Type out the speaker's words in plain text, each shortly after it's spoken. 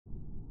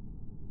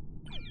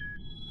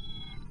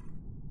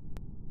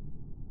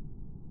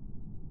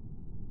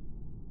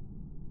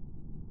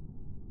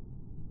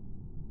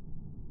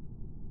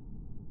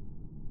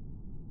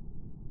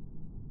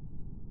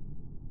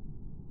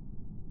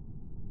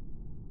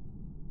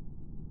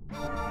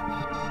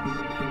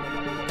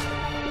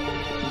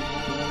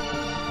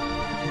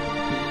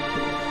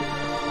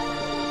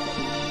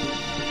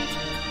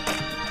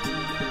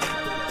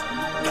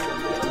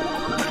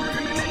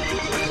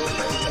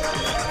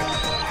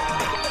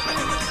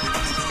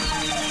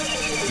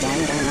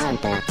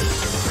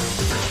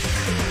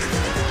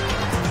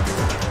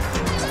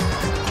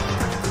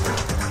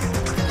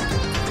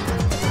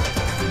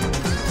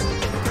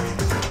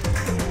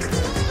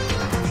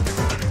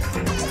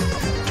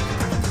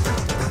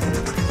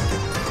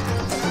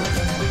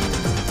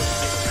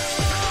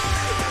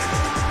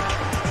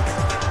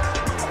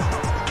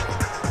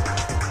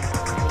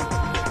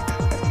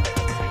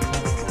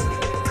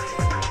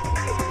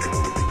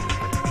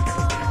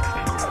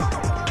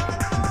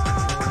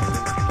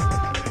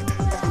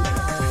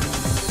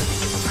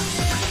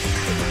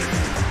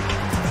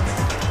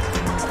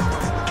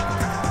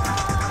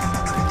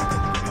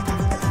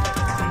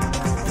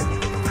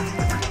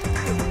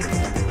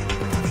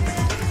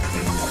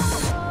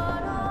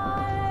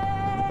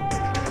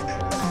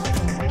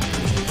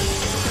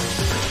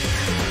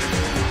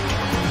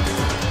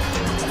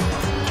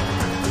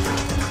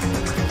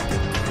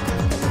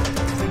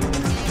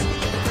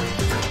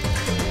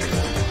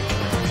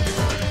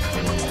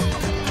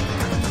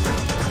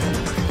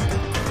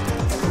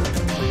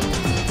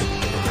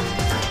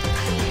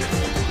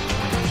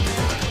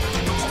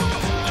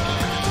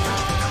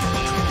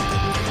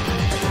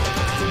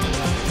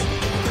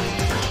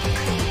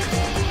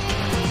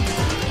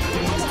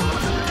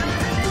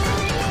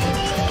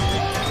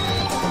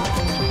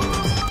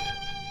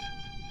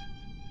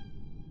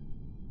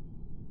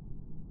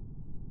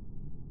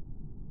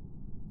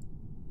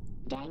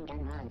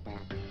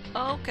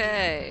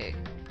Okay.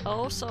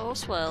 Oh, so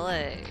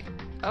swelly.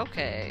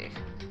 Okay.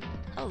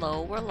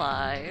 Hello, we're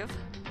live.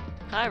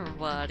 Hi,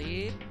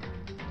 everybody.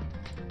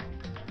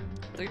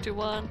 3, 2,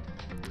 1.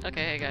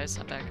 Okay, hey guys,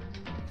 I'm back.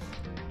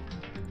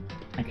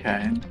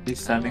 Okay, these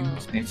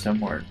settings need some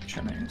work,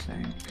 should I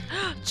say?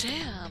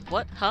 Jam!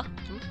 What? Huh?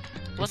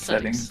 What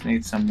settings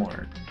need some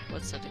work.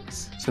 What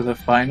settings? So the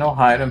final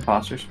hide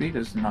imposter speed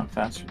is not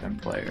faster than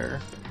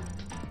player.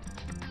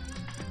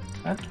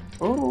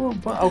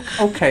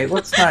 Okay,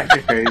 let's not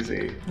get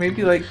crazy.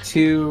 Maybe like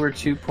 2 or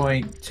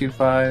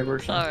 2.25 or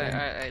something.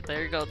 Alright,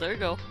 there you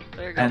go.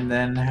 And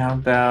then how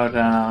about,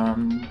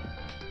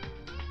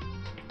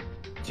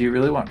 do you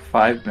really want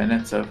 5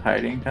 minutes of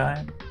hiding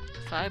time?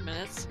 5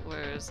 minutes?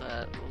 Where is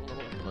that?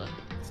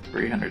 It's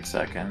 300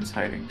 seconds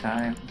hiding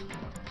time.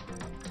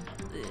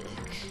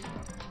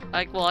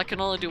 Well, I can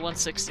only do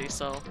 160,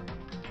 so...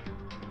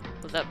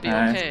 Would that be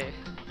okay?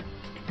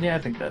 Yeah, I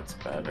think that's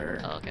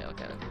better. Oh,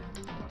 okay.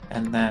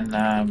 And then,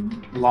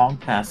 long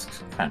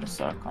tasks kind of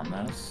suck on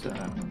this, so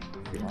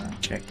if you want to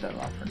check that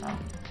off or not.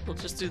 We'll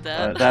just do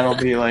that. That'll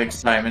be like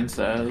Simon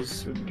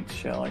Says, and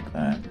shit like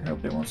that.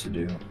 Nobody wants to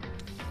do.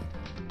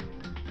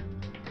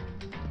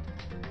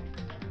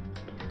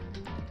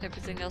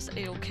 Everything else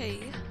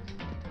A-okay?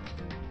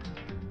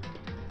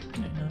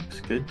 It looks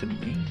good to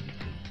me.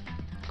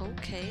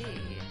 Okay.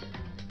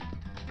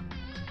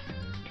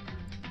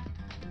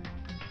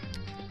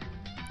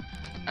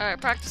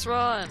 Alright, practice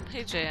run!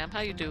 Hey Jam,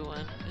 how you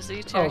doing? Is the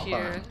E-tier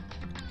here?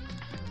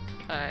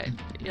 Alright,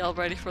 y'all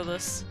ready for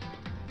this?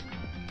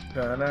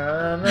 Yeah,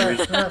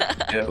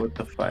 with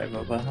the 5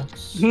 of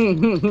us.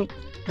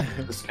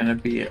 It's gonna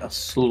be a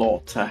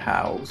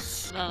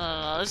slaughterhouse.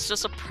 No, it's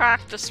just a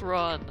practice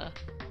run.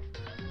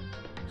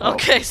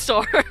 Okay,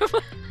 Storm.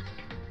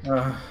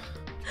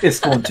 It's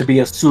going to be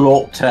a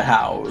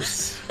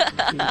slaughterhouse.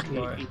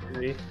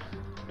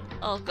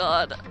 Oh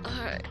god.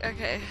 Alright,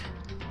 okay.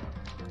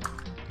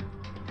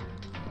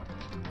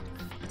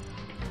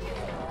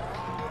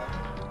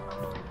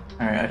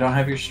 Alright, I don't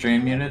have your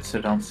stream unit,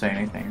 so don't say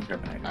anything.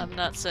 I'm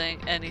not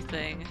saying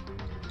anything.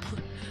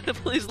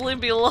 Please leave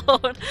me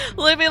alone.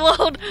 Leave me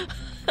alone.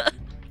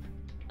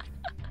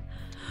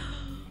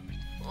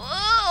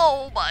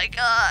 Oh my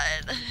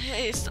god.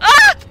 Hey,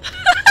 ah!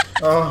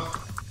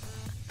 Oh.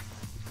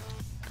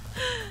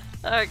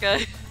 Alright,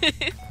 guys.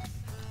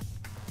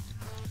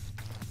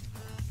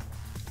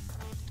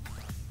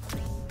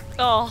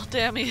 Oh,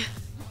 damn me.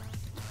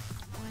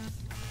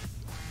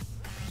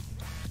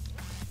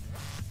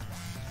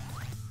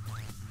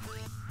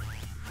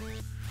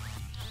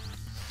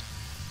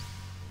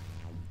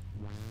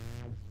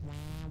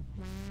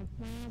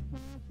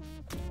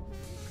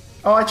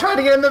 Oh, I tried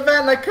to get in the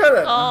vent and I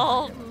couldn't.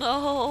 Oh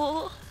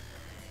no.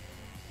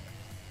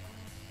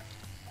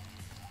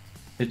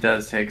 It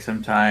does take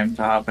some time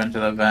to hop into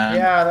the vent.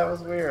 Yeah, that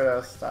was weird. I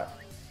was stuck.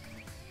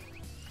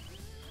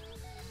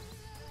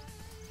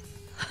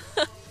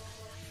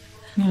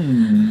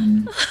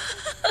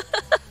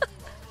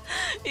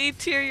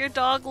 E-tier, your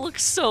dog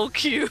looks so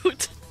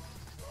cute.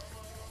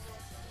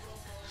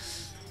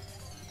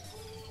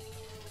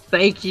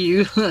 Thank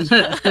you.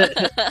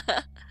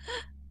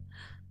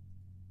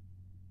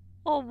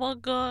 Oh my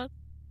god.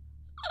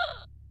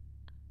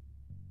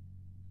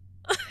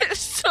 It's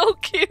so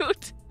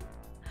cute.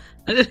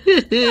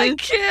 I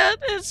can't.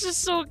 It's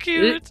just so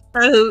cute.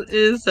 It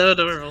is so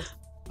adorable.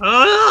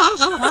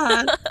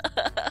 Oh,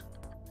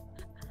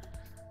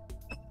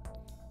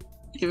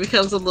 he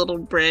becomes a little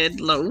bread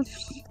loaf.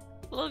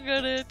 Look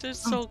at it, it's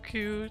so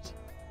cute.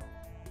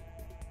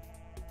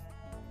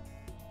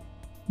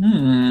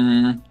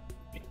 Hmm.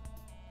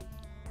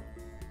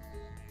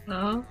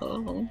 Oh.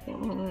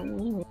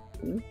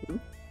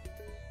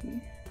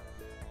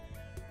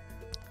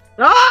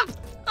 Ah!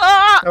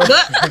 Ah!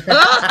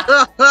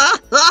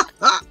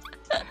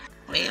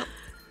 Well,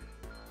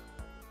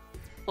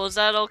 Was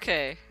that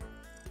okay?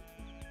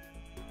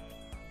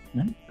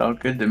 Felt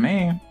good to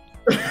me.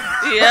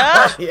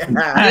 Yeah? Yeah.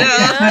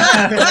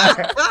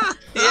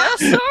 Yeah,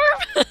 sir?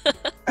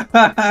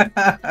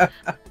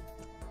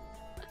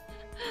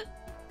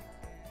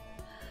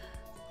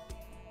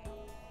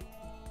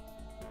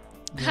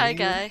 Hi,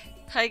 guy.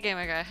 Hi,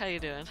 gamer guy. How you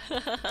doing?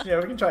 Yeah,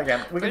 we can try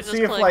again. We We're can just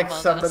see if playing like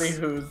Among somebody Us.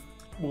 who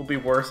will be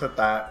worse at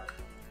that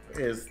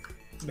is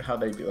how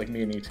they do, like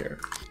me and you two.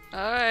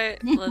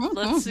 Alright,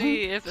 let's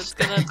see if it's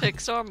gonna pick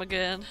Storm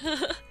again.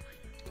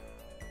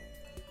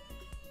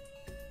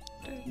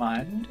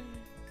 Mine.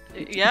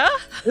 Yeah?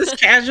 this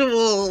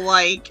casual,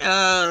 like,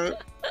 the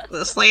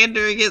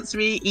slander against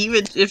me,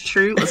 even if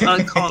true, was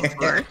uncalled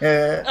for.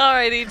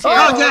 Alright, E.T. Oh,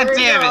 Oh, god there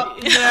we damn go.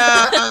 it!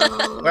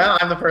 No. Well,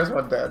 I'm the first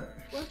one dead.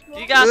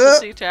 You got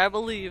this, E.T. I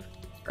believe.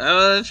 I'm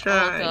gonna Oh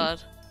try.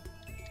 god.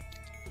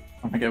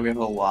 Oh my god, we have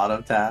a lot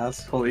of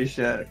tasks. Holy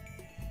shit.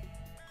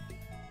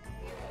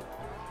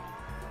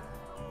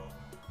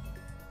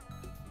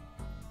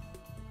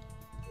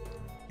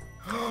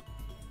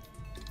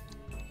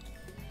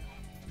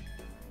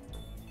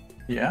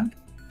 Yeah?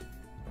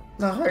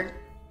 Nothing.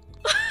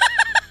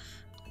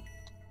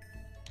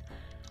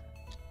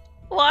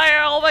 Why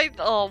are all my—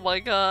 oh my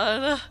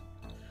god.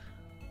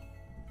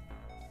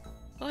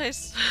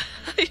 Nice.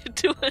 How you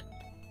doing?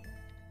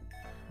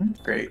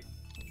 Great.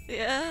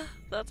 Yeah,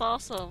 that's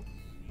awesome.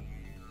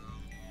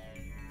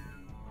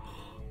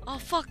 Oh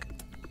fuck.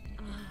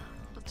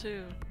 The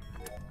two.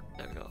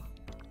 There we go.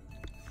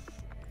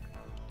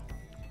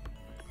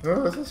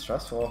 Oh, this is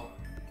stressful.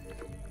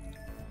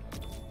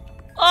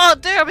 Oh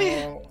damn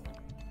it! Oh,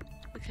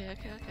 Okay.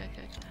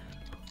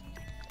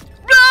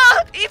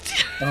 Ah!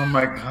 E.T. oh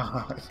my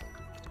god.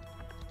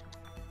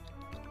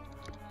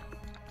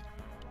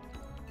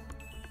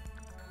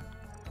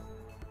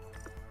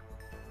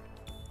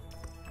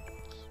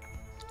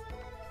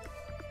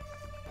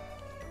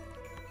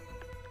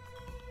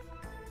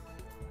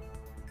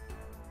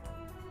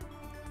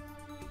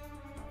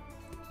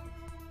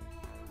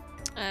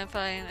 I'm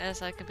fine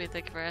as I can be.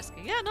 Thank you for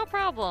asking. Yeah, no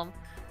problem.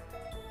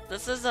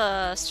 This is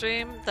a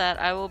stream that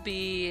I will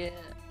be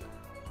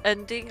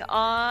ending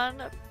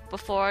on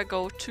before I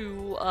go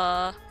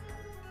to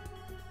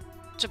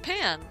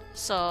Japan.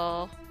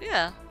 So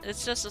yeah,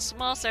 it's just a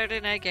small Saturday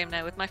night game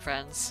night with my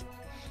friends.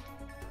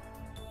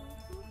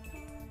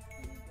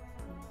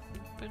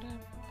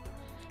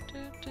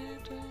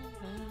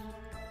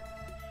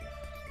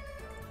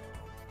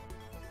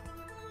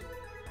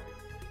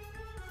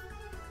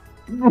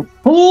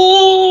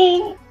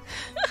 Oh!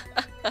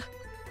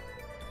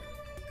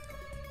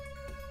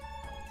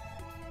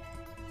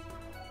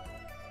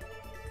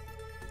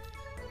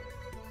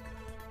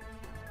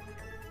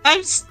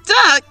 I'm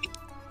stuck!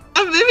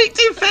 I'm moving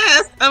too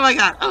fast! Oh my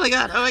god, oh my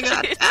god, oh my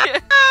god.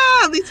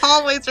 Ah, these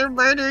hallways are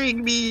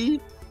murdering me!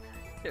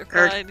 You're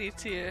fine,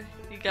 E.T. You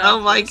got Oh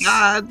my this.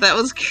 god, that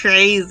was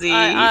crazy!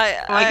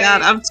 I- oh my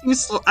god,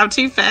 I'm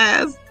too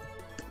fast!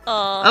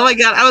 Aw. Oh my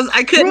god,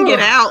 I couldn't get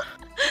out!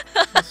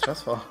 That's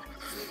stressful.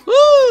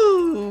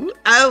 Woo!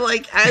 I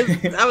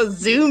was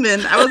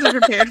zooming. I wasn't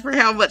prepared for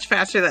how much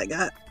faster that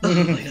got. Oh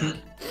my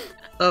god.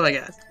 Oh my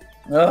god.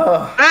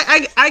 Oh.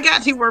 I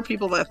got 2 more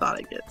people than I thought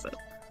I'd get, so.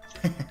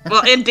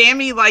 Well, and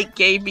Dammy, like,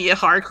 gave me a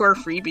hardcore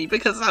freebie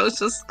because I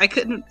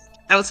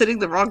was hitting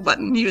the wrong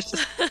button. He was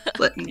just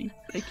letting me.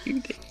 Thank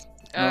you, Dammy.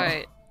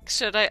 Alright.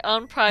 Should I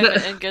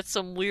unprivate and get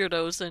some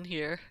weirdos in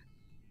here?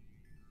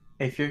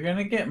 If you're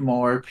gonna get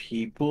more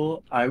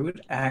people, I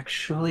would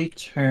actually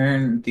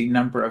turn the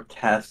number of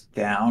tasks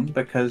down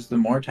because the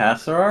more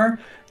tasks there are,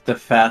 the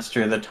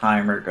faster the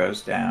timer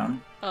goes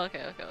down.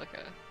 Okay.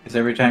 Because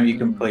every time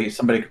you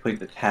somebody complete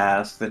the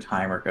task, the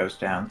timer goes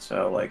down.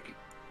 So like,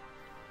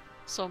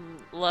 Some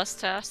less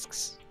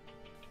tasks?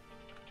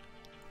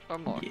 Or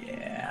more?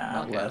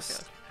 yeah, Okay,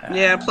 less.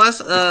 Yeah,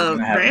 plus,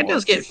 gonna have more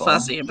randos get people.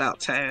 fussy about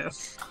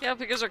tasks. Yeah,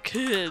 because they're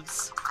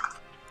kids.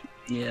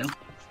 Yeah.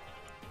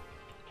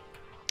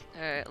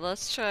 Alright,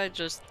 let's try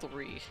just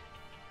 3.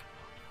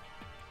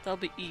 That'll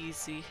be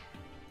easy.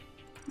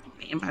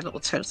 Me and my little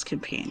toast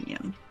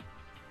companion.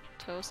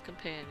 Toast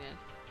companion.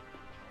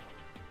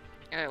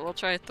 Alright, we'll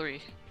try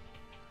 3.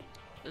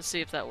 Let's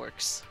see if that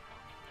works.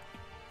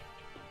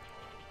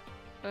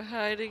 We're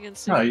hiding and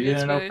seeing. Oh, you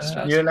It's didn't very open it?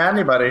 stressful. You didn't add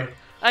anybody.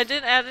 I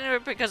didn't add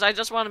it because I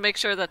just want to make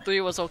sure that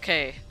 3 was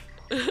okay.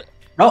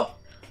 Oh,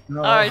 No.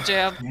 Alright,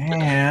 Jam.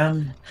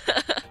 man.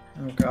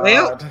 Oh god.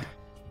 Well.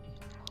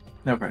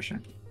 No pressure.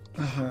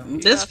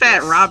 This got fat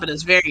this. Robin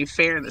is very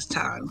fair this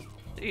time.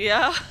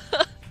 Yeah.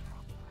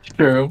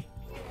 True.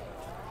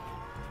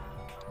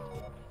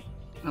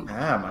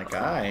 Ah, my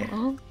guy.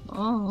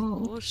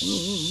 Oh,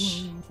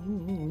 shh.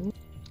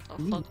 Oh,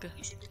 fuck.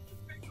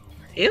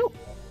 Ew.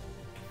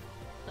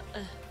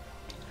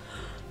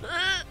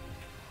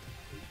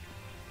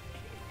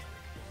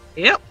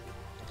 Yep.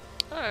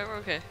 Alright, we're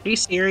okay. Are you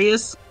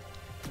serious?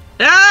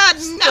 Ah,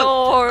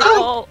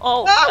 no!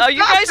 Are you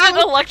guys in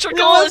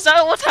electrical? was- Is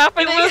that what's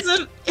happening? It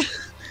wasn't.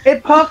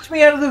 It popped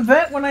me out of the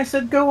vent when I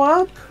said go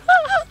up.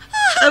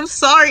 I'm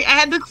sorry. I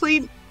had to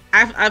clean.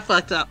 I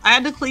fucked up. I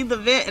had to clean the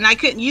vent, and I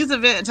couldn't use the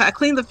vent until I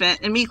cleaned the vent,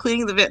 and me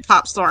cleaning the vent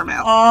popped Storm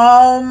out.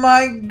 Oh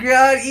my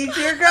god,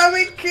 Eater got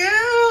me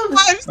killed!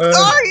 I'm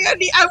sorry.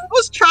 I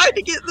was trying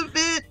to get the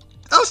vent.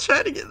 I was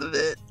trying to get the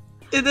vent,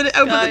 and then it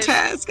opened Guys, the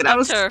task, and I I'm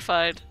was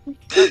terrified.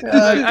 God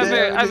I'm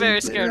very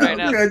damn, scared right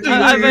now. God,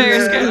 I'm very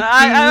God. scared.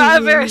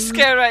 I'm very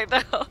scared right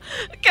now.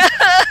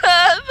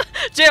 God.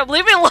 Jam,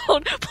 leave me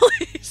alone,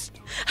 please.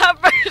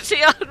 Have mercy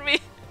on me.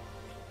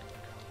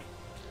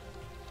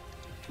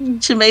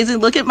 It's amazing.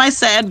 Look at my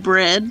sad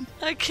bread.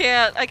 I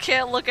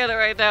can't look at it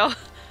right now. Oh,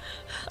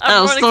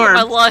 I'm running for my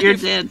Storm, life. you're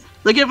dead.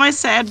 Look at my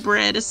sad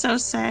bread. It's so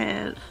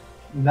sad.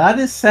 Not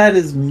as sad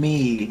as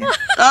me.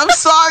 I'm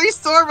sorry,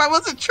 Storm. I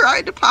wasn't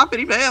trying to pop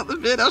anybody out the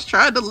vent. I was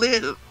trying to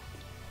live.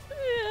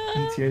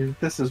 Yeah. Eater,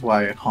 this is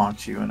why I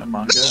haunt you in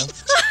Among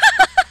Us.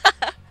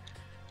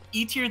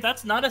 E-tier,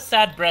 that's not a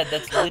sad bread,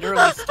 that's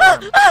literally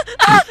Storm.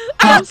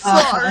 I'm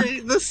sorry.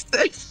 This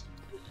thing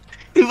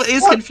it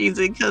is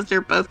confusing because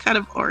they're both kind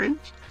of orange.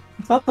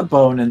 I thought the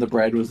bone in the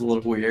bread was a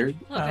little weird.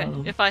 Okay,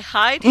 if I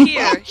hide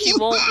here, he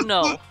won't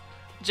know.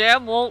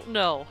 Jam won't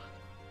know.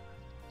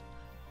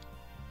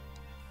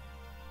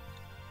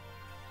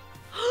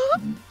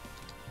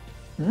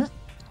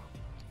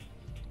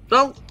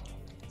 Oh,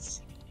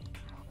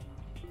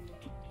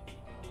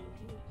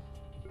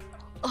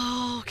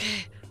 Oh,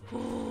 okay.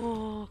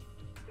 Ooh.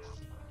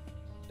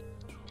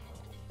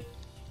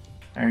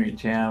 Alright,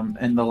 Jam.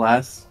 In the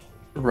last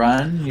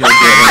run, you'll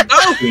get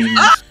like,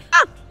 pings.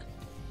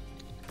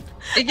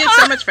 it gets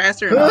so much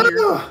faster and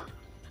easier.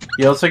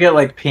 You also get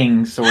like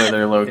pings to where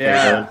they're located.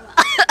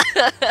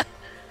 Yeah.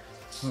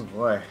 Oh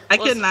boy. I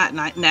could not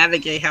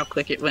navigate how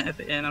quick it went at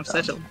the end. I'm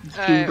such a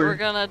Alright, goober. we're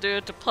gonna do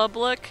it to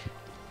public.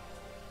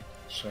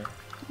 Sure.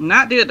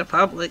 Not do it to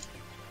public.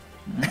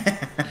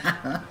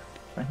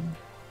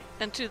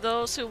 And to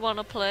those who want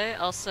to play,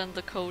 I'll send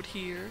the code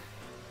here.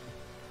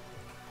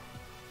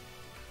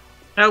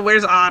 Oh,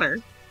 where's Otter?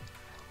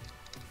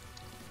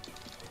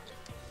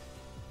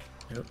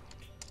 Yep.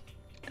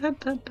 Da,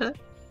 da, da.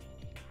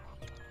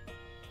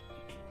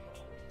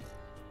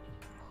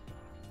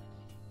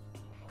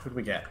 Who'd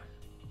we get?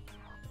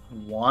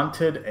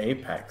 Wanted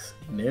Apex.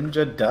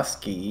 Ninja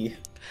Dusky.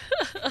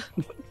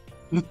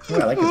 Ooh, I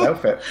like his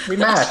outfit. We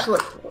match.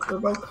 Look, we're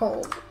both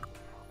cold.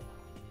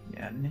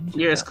 Yeah, ninja.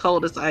 You're as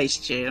cold as ice,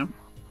 Jam.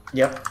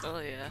 Yep. Oh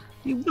yeah.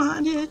 You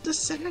wanted to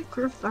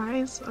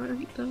sacrifice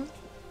Arita.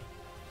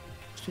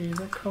 She's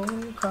a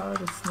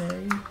cold-hearted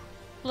snake.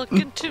 Look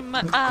into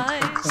my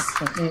eyes.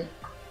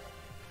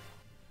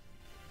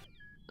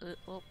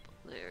 Oh,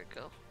 there we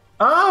go.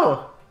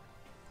 Oh!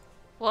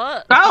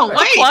 What? Oh,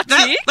 wait!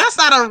 Aquatique? That's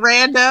not a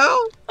rando!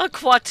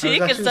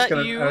 Aquatique, is that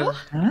you?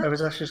 I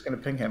was actually just gonna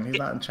ping him. He's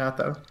not in chat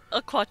though.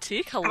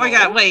 Aquatique, hello. Oh my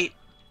god, wait.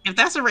 If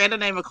that's a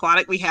random name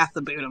Aquatic, we have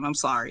to boot him. I'm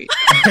sorry.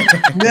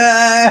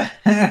 Nah.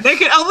 There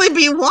can only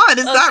be one,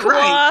 is that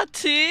right?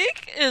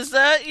 Aquatique, is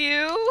that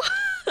you?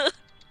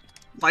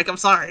 Like, I'm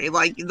sorry.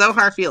 Like, no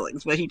hard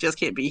feelings, but he just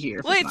can't be here.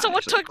 if it's Wait, not someone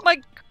actually took my...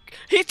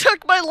 He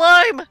took my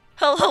lime!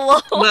 Hello?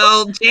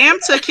 Well, Jam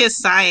took his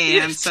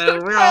cyan, You so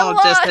took we're my all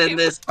just in life.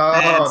 this Oh,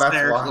 bad that's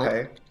circle.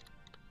 why.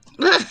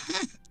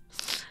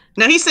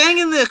 No, he's staying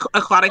in the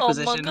aquatic Oh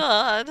position. my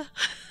god.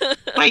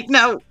 Wait,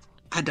 no.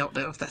 I don't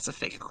know if that's a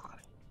fake aquatic.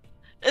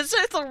 It's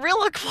a real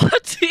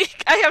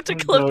Aquatique! I have to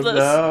clip Oh, this.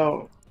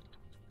 no.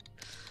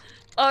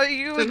 Are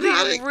you the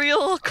Aquatic.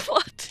 real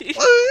Aquatique?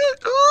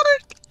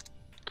 Aquatic.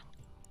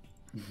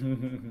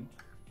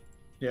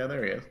 Yeah,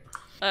 there he is.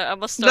 I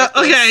must No, start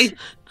this. okay.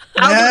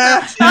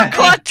 Yeah.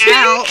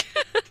 Aquatique!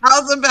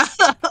 How's about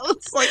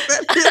it's like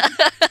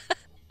that?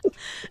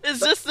 Is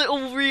this the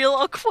real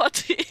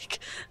Aquatique?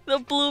 The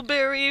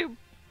blueberry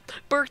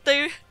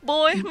birthday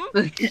boy?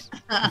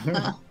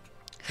 Hmm?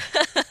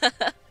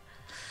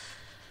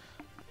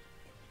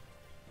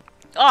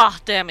 Ah,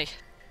 damn it.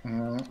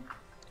 Mm.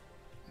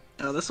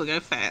 Oh, this will go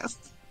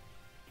fast.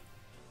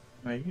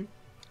 Maybe.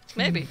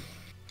 Maybe.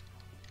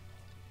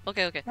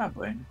 Okay, okay.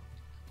 Probably.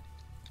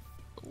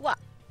 What?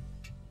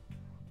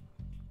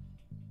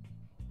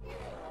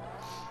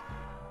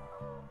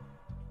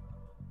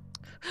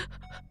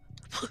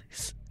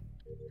 Please.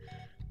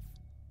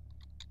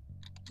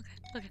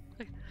 Okay,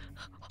 okay, okay.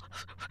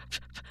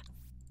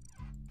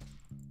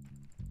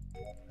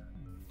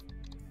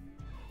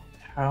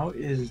 How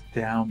is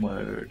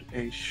download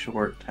a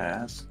short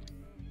task?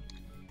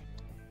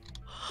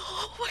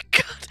 Oh my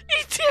god,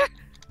 E-tier!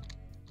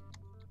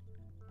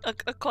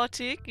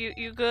 Aquatique,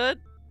 you good?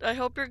 I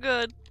hope you're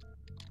good.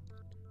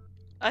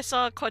 I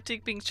saw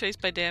Aquatique being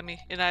chased by Dammy,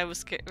 and I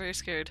was very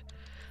scared.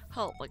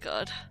 Oh my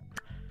god.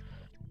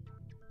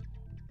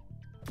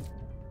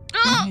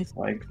 He's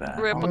like that.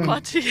 Rip a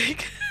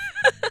Quantique.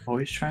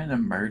 Always trying to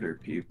murder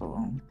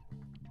people.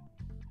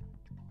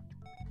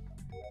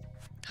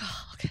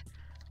 Okay.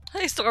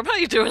 Hey Storm, how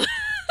you doing?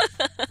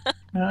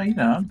 Well, you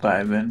know, I'm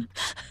vibing.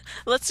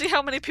 Let's see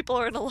how many people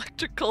are in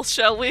electrical,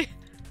 shall we?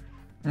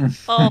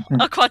 Oh,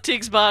 a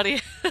Quantique's body.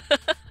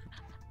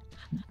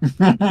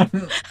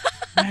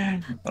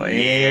 Oh,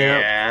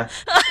 yeah.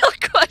 Oh,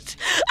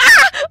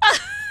 Ah!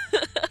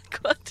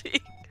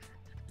 Quantique.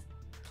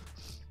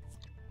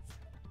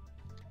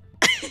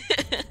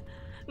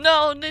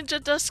 No,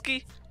 Ninja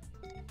Dusky.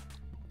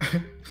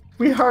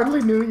 We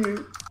hardly knew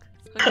you.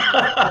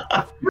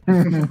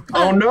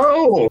 Oh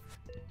no!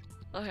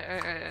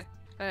 Okay,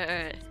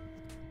 alright.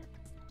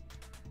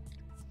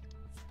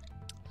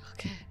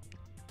 Okay.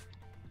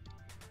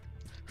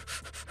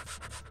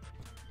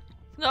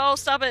 No,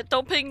 stop it!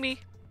 Don't ping me!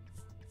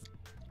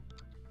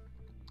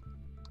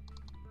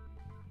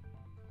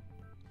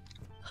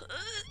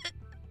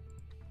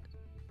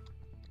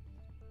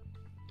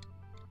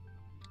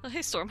 Oh,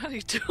 hey Storm, how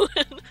you doing?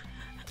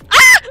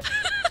 Ah!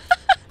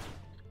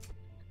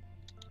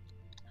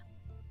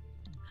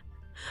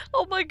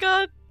 Oh my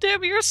god,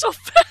 damn, you're so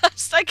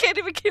fast! I can't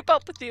even keep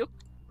up with you.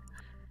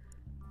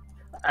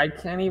 I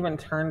can't even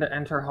turn to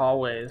enter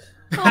hallways.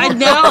 I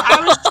know.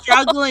 I was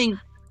struggling.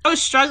 I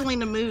was struggling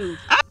to move.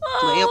 Ah,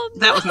 Oh, well,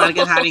 that was not a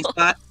good hiding no.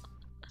 spot.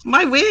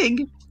 My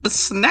wig was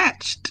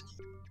snatched.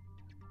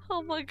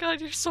 Oh my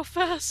god, you're so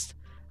fast.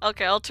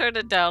 Okay, I'll turn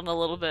it down a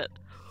little bit.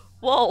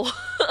 Whoa.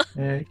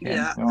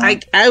 Yeah,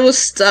 I was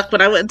stuck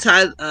when I went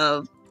inside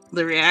the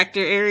reactor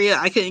area.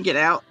 I couldn't get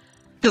out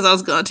because I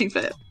was going too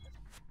fast.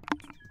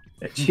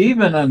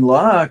 Achievement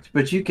unlocked,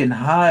 but you can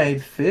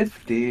hide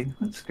 50.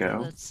 Let's go.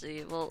 Let's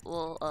see.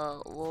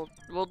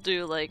 We'll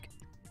do like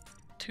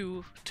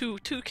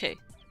 2K.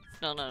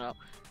 No.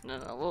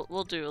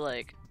 We'll do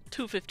like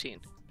 215.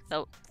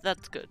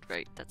 That's good,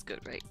 right? That's good,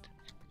 right?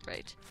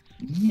 Right.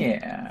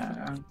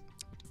 Yeah.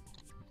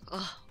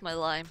 Oh, my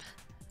lime.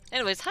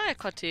 Anyways, hi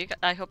Quantique.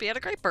 I hope you had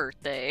a great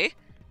birthday.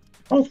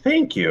 Oh,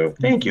 thank you.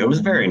 Thank you. It was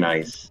very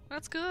nice.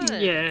 That's good.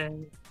 Yeah.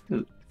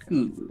 Good.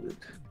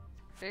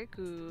 Very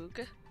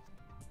good.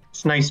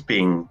 It's nice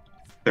being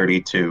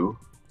 32.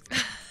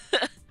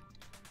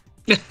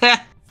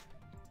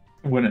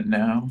 Wouldn't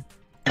know.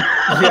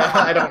 Yeah,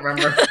 I don't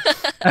remember.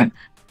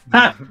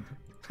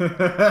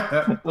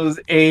 Those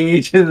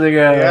ages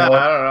ago. Yeah,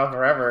 I don't know,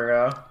 forever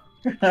ago.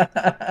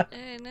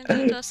 Hey,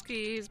 Ninja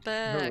Dusky's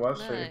back.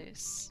 was she?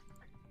 Nice.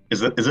 Is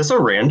this a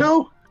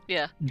rando?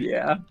 Yeah.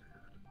 Yeah.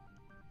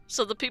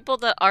 So the people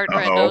that aren't Uh-oh.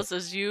 randos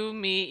is you,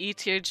 me,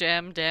 E-Tier,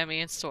 Jam, Dammy,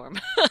 and Storm.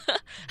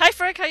 Hi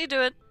Frank, how you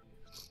doing?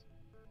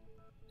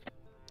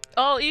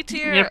 Oh,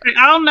 E-Tier. Yeah,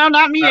 oh no,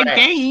 not me Alright,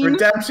 again.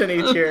 Redemption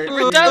each year.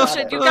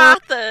 Redemption, you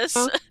got this.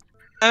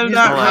 I'm Use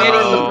not the power ready.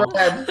 of the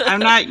bread. I'm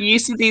not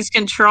used to these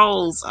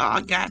controls.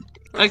 Oh god.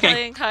 We're Okay.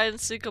 playing hide and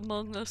seek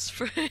among us,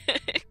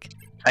 Frank.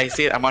 I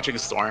see it. I'm watching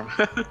Storm.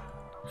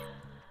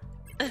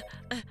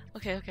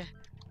 Okay.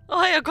 Oh,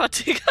 hi,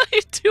 Quantique. How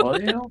you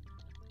doing? Well,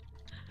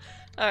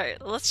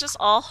 Alright, let's just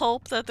all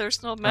hope that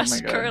there's no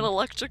massacre God. in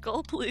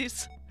electrical,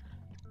 please.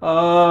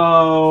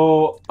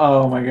 oh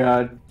my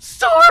god.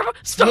 Storm!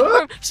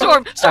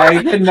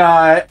 I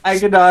cannot.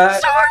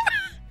 Storm!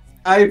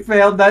 I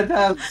failed that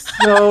task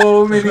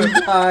so many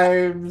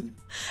times.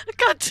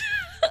 God.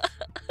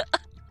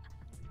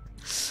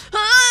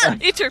 Ah!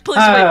 E-Tier, please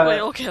wait.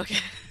 Okay.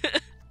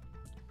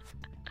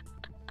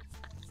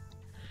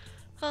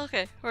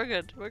 Okay, we're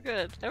good.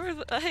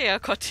 Hey,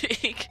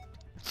 Quantique.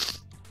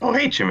 Oh,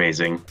 hey,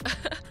 Amazing.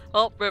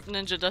 Oh, rip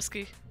Ninja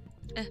Dusky.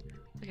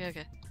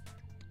 Okay.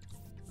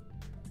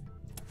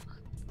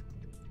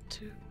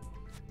 2,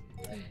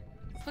 3.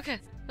 Okay.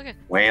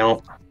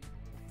 Well,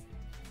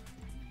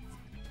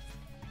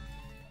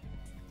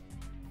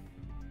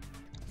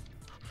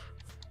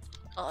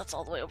 Oh, that's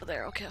all the way over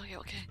there. Okay.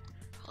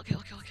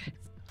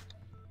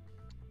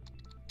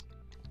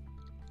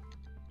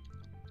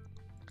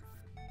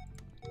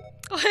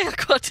 Oh, hey,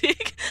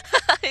 Quantique.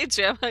 Hey,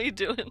 Jam, how you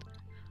doing?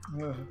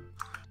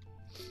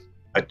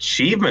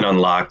 achievement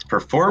unlocked.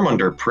 Perform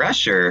under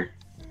pressure.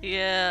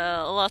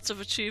 Yeah, lots of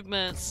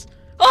achievements.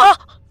 Oh!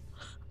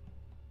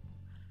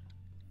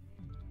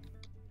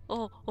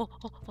 Oh,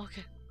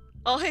 okay.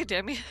 Oh, hey,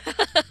 Dammy.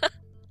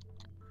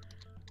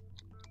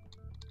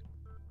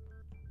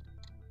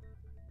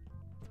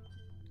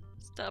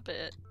 Stop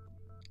it.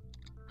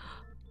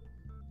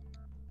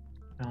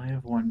 I only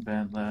have one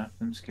bed left.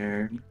 I'm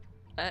scared.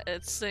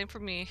 It's the same for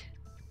me.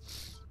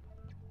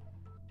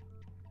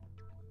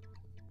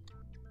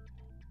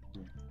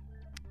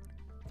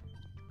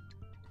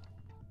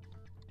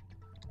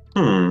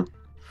 Hmm.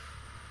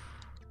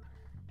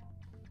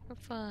 We're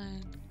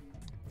fine.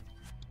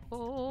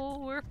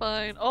 Oh, we're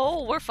fine.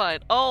 Oh, we're fine.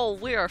 Oh,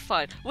 we are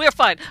fine. We're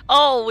fine.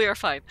 Oh, we are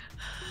fine.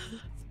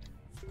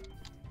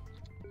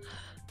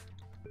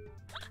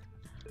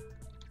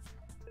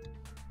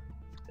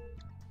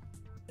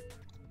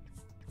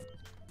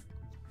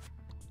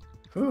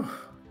 Oh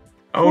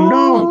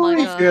no! Oh my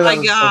I god. fear Oh that my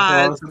was so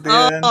god. close at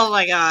the end. Oh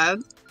my god.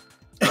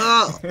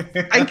 Oh,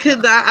 I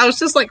could not. I was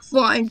just like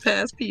flying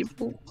past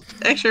people.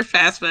 Extra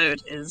fast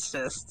mode is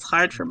just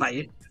hard for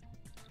my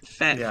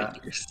fat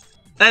fingers.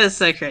 That is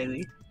so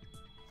crazy.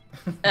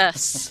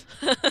 S.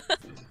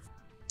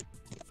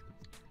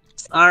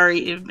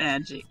 Sorry,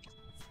 Magic.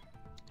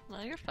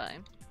 No, you're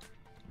fine.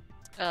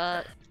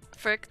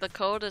 Frick, the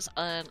code is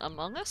on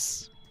Among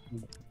Us?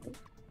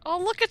 Oh,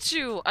 look at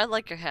you! I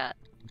like your hat.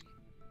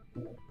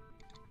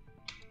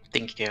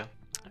 Thank you.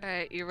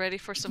 Alright, you ready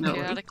for some No.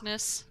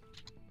 chaoticness?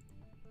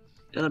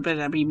 It better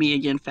not be me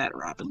again, Fat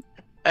Robin.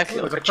 I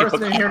feel There's a like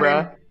person in here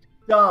named Chupacabra.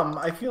 Dumb.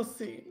 I feel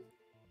seen.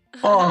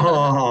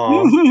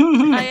 Oh.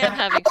 I am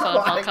having fun,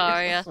 Oh my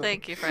Valkaria. God.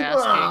 Thank you for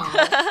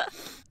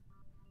asking.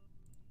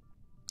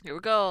 Here we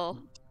go.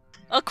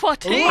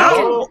 Aquatic!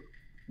 Oh,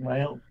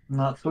 Well,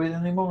 not sweet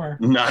anymore.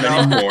 not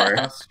anymore.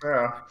 That's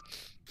true.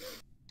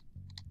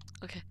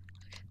 Okay.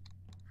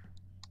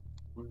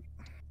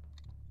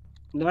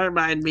 That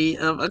remind me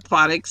of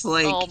Aquatic's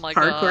like Oh my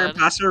hardcore God.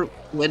 imposter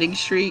winning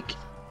streak,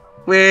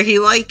 where he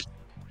like,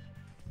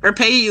 or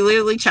Peggy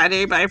literally tried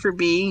everybody for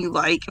being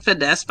like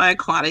finessed by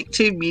Aquatic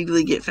to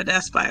immediately get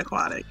finessed by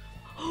Aquatic.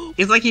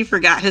 It's like he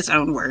forgot his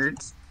own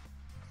words.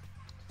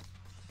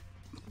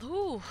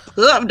 Ooh.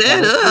 Oh, I'm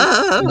dead.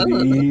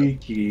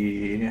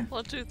 Sneaky.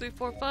 1, 2, 3,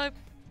 4, 5.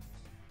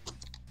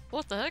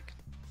 What the heck?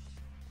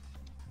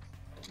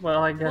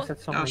 Well, I guess What?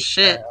 it's Oh someone's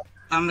shit! fail.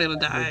 I'm gonna We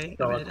die.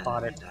 Go I'm gonna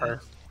aquatic die.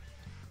 first.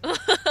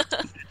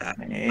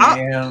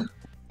 Damn.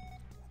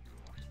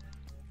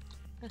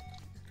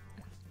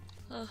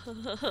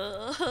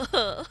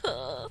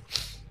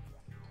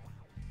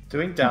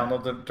 Doing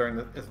download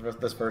during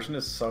this version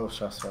is so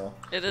stressful.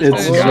 It is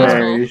It's very stressful.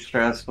 very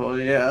stressful,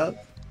 yeah.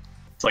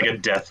 It's like a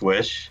death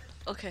wish.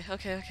 Okay.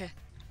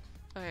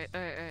 Alright.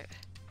 Alright,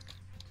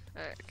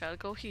 gotta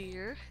go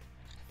here.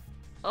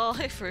 Oh,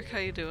 hey Frick, how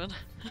you doing?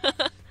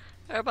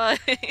 Alright, bye.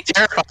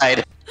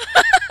 Terrified.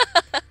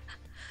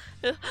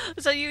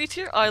 Is that you,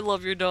 Etir? I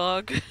love your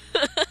dog.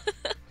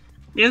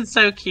 It's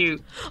so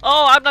cute.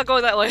 Oh, I'm not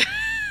going that way.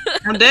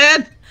 I'm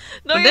dead.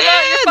 No, I'm you're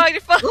not. You're dead! fine.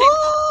 You're fine.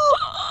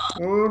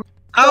 Ooh,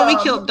 Oh, we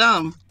Dumb. killed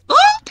Dumb.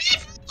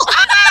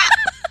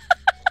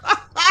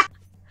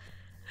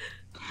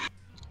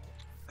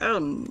 Oh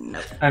no!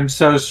 I'm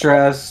so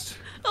stressed.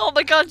 Oh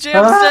my God,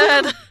 Jam's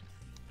dead.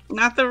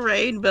 Not the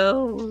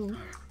rainbow.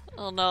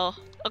 Oh no,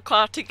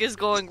 Aquatic is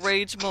going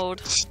rage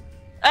mode.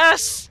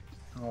 S.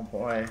 oh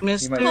boy.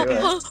 Mr. You might do it.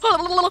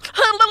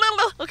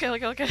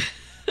 Okay.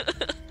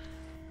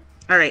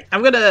 All right,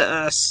 I'm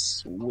gonna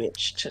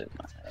switch to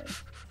my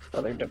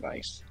other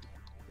device.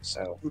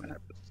 So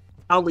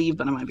I'll leave,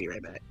 but I might be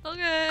right back.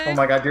 Okay. Oh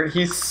my god,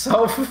 he's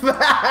so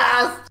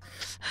fast!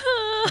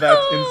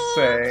 That's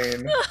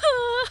insane.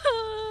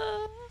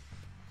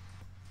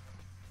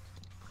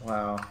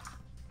 Wow.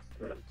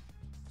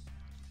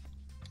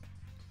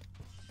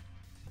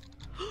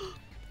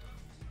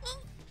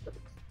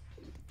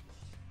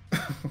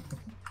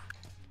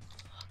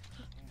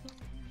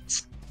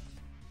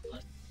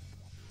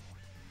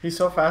 He's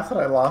so fast that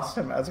I lost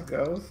him as a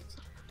ghost.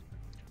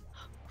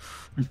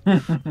 Oh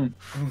my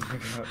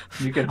god.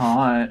 You can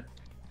haunt.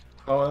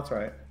 Oh, that's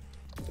right.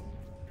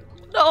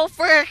 No,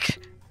 Frick.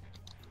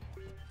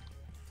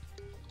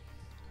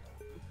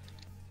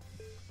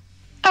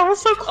 I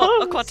was so close.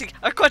 Oh,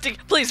 Aquatic,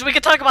 please, we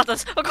can talk about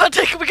this.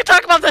 Aquatic, we can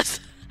talk about this.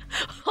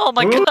 Oh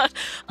my Ooh. God.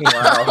 Wow.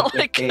 Oh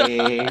my God.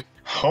 Hey.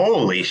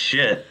 Holy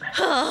shit.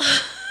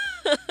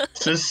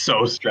 This is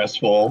so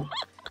stressful.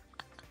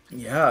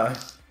 Yeah.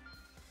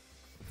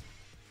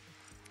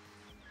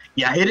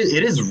 Yeah, it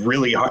is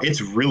really hard.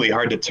 It's really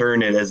hard to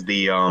turn it as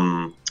the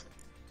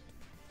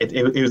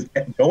It was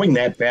going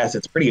that fast.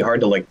 It's pretty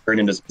hard to like turn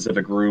into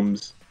specific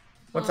rooms.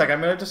 One sec,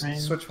 I'm gonna just Fine.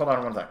 switch. Hold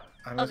on one sec.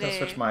 I'm just gonna Okay.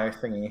 switch my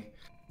thingy.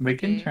 We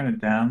can turn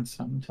it down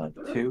some to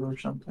like 2 or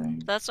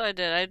something. That's what I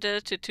did. I did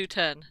it to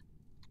 210.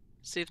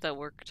 See if that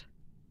worked.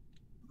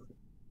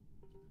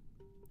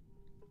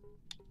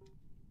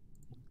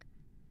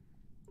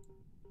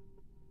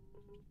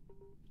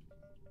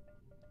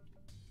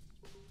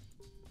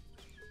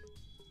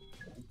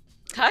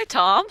 Hi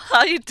Tom,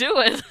 how you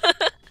doing?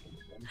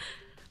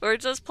 We're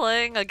just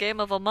playing a game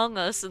of Among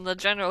Us in the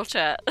general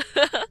chat.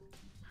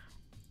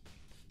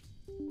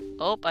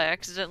 Oh, I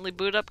accidentally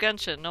booted up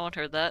Genshin. No one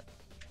heard that.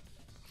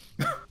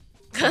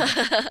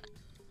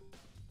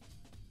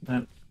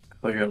 That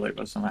clearly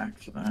was an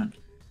accident.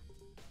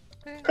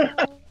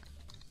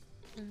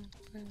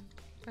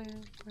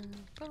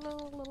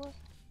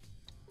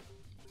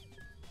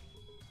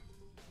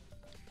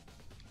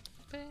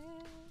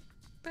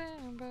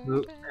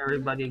 Oop,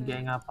 everybody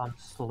gang up on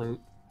Sloot.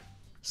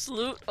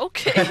 Salute.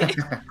 Okay.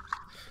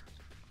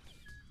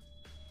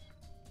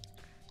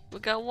 We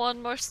got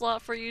one more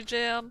slot for you,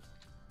 Jam.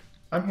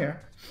 I'm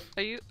here.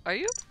 Are you? Are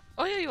you?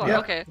 Oh yeah, you are. Yeah.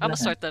 Okay, I'm gonna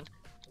start then.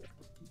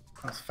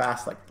 I was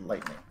fast like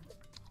lightning.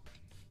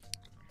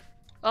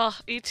 Oh,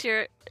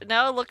 E-tier.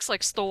 Now it looks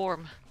like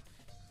Storm.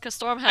 Cause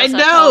Storm I has that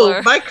know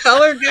color. my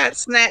color got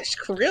snatched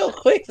real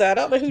quick. Though I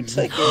don't know who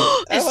took it.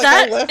 Is I, like, I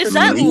that left is it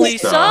that behind.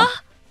 Lisa?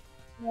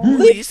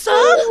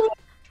 Lisa?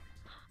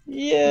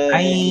 Yeah.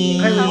 Hi,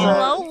 Lisa.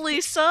 Hello,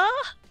 Lisa.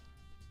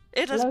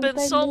 It has Long been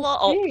time so no long.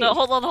 Oh see. no!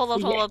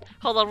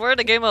 Hold on. We're in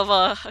a game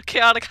of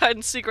chaotic hide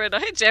and seek right now.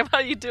 Hey, Jam, how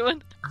you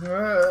doing?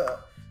 Uh,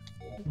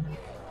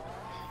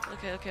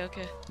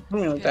 Okay.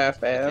 We don't die Okay.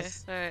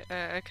 fast. Alright.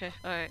 Okay.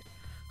 Alright.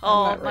 I'm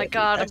Oh not my ready.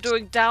 God! I'm That's-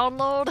 doing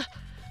download.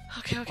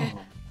 Okay.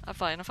 I'm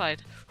fine.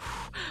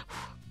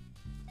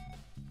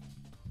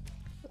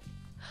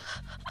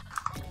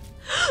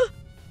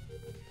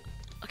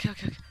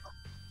 Okay.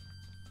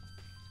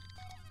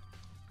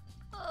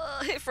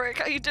 Hey Frank,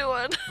 how you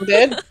doing? I'm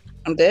dead.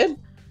 I'm dead.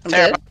 I'm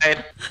dead.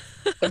 Terrified.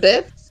 I'm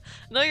dead.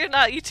 No, you're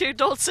not. You two,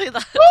 don't say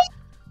that.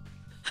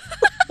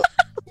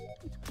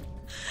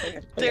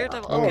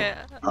 Daredevil. Oh. Okay.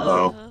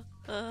 Uh-oh.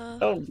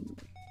 Oh,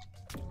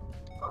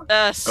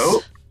 S.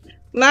 Oh,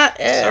 not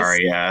S.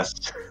 sorry, yes.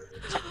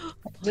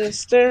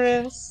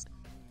 Mr. S.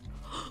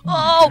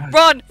 Oh,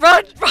 run!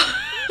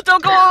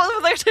 Don't go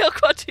over there, Tail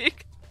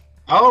Quantique.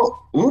 Oh,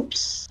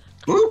 oops.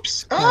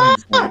 Ah!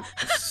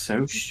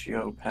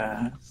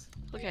 Sociopath.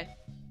 Okay.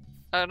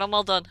 Alright, I'm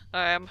all done.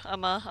 Alright,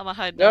 I'm a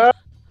hide now.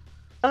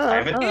 I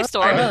have Hey, a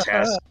Storm.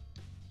 task.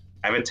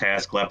 I have a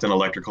task left in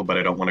electrical, but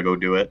I don't want to go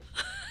do it.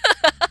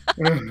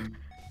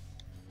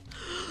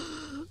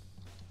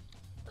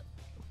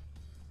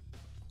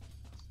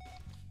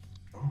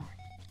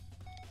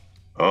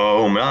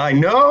 Oh my,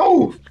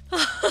 no!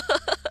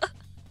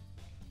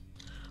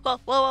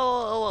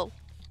 Whoa.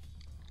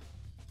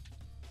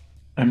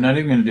 I'm not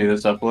even gonna do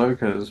this upload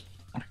because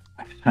by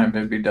the time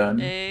it'd be done,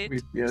 8,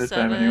 we'd be out of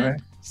time 7, anyway.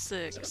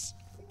 6,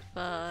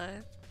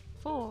 5,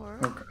 4,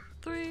 Okay.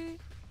 3,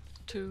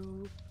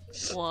 2,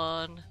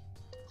 1.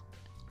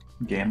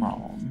 Game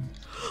on.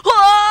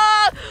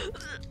 Ah!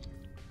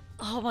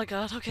 Oh my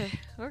God. Okay,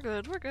 we're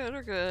good. God damn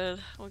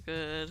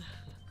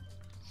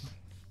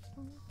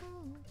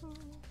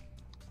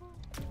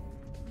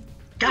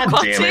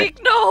it. Quantique,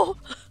 no!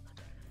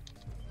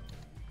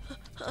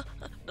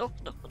 No.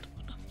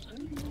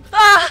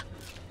 Ah!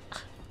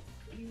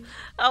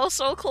 I was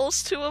so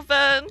close to a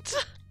vent.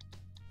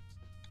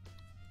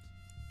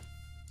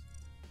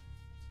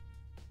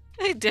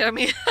 Hey,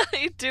 Dammy, how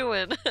you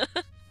doing?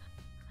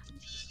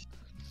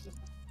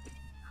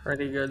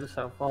 Pretty good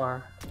so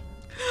far.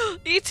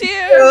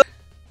 E-tier!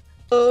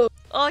 Oh,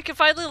 I can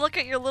finally look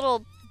at your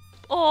little...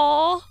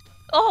 Oh,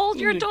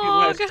 your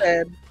dog!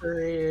 Sad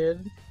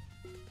friend.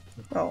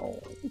 Oh.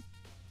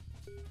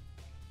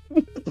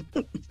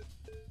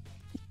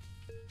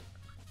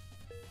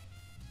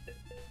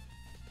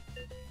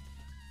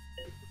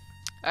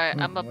 Alright,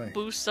 Oh, I'm gonna boy.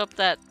 boost up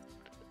that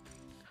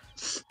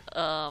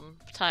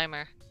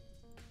timer.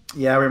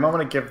 Yeah, we might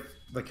want to give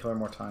the killer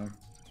more time.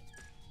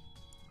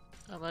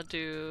 I'm gonna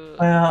do...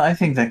 Well, I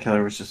think that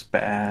killer was just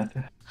bad.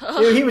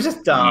 Dude, he was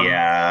just dumb.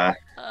 Yeah.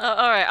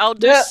 Alright, I'll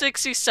do Yeah.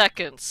 60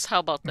 seconds. How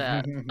about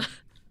that?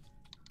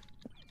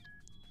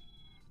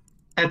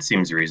 That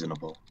seems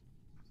reasonable.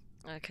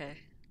 Okay.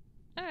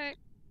 Alright.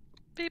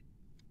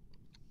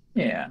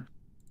 Yeah.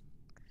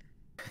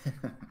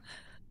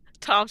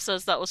 Tom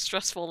says that was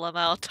stressful,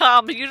 Lamau.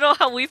 Tom, you know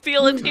how we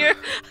feel in here?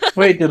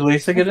 Wait, did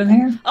Lisa get in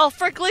here? Oh,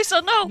 frick,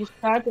 Lisa, no! You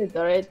started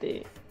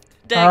already.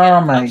 Dang Oh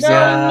it. my I'm sorry.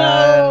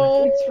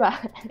 god. It's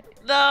fine.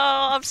 No,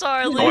 I'm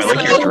sorry, Oh, I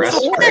like your Lisa. dress,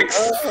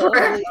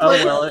 Frick.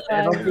 Oh well,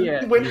 it'll be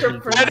it. Winter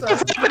What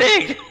princess. is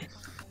happening?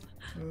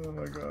 Oh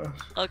my gosh.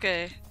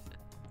 Okay.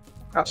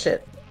 Oh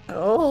shit.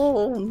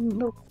 Oh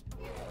no.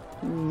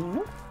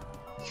 No.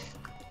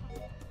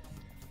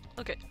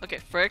 Okay,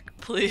 frick,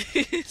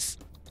 please.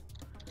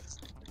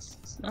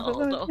 Oh,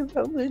 no. You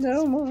probably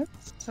know more.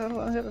 I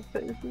don't have a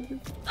face.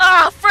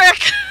 Ah,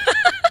 frick!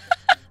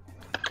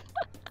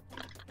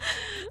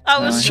 I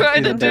was I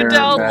trying to see do the bear,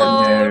 bad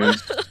download.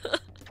 news.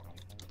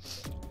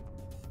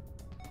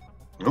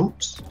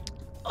 Oops.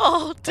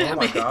 Oh, damn Oh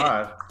my it.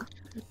 god.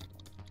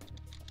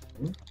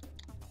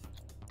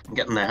 I'm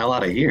getting the hell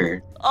out of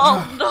here.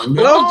 Oh, no.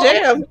 Oh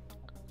damn!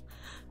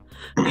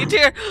 You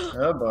dear.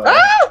 Oh boy.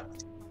 Ah!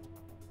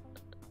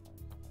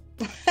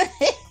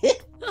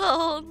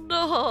 Oh,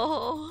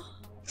 no.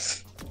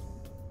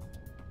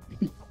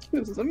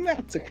 This is a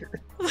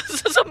massacre.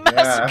 This is a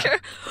massacre.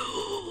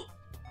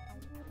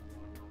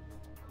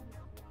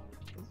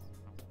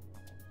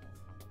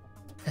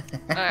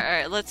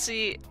 Alright, let's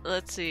see.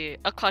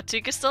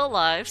 Aquatic is still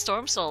alive.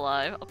 Storm's still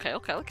alive.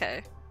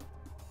 Okay.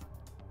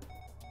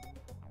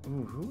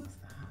 Ooh, who was that?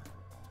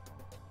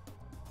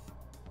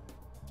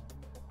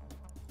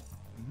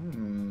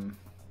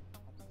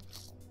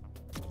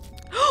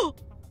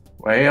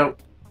 Well,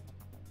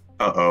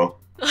 Uh-oh.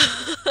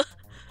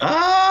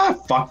 Ah!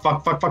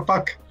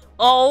 Fuck.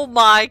 Oh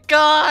my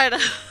god!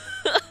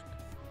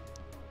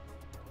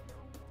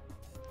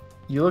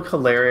 You look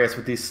hilarious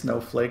with these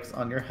snowflakes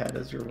on your head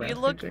as you're You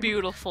rampaging. look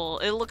beautiful.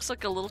 It looks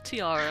like a little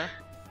tiara.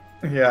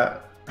 Yeah.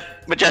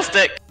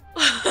 Majestic.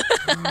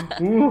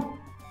 Ooh.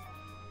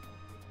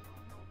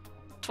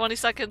 20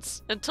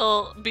 seconds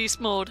until beast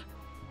mode.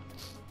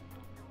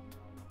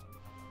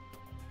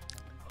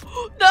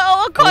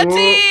 No,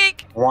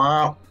 Aquatic!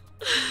 Wow.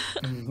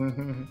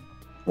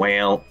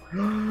 Well.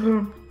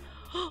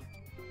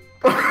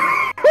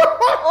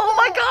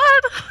 my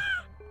god!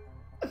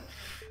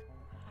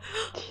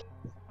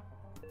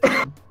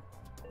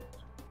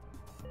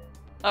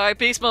 Alright,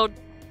 beast mode.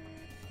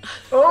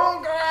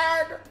 Oh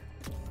god!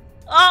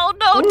 Oh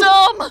no,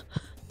 Dom!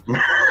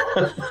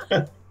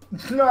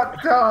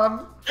 Not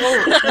Tom!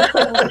 Oh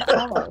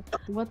god.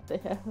 What the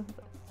hell?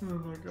 Oh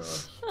my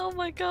gosh. Oh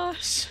my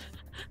gosh.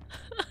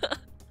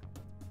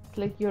 It's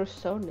like you're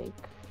Sonic.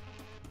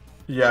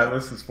 Yeah,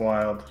 this is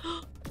wild.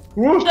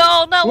 Woo!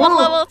 No, not one Woo!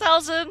 level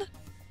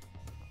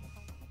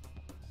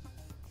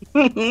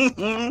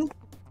 1000!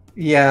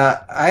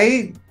 Yeah,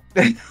 I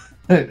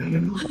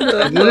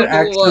didn't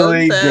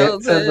actually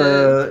get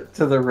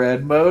to the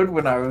red mode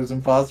when I was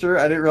imposter.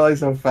 I didn't realize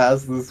how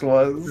fast this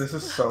was. This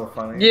is so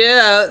funny.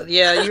 Yeah,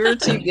 you were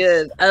too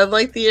good. I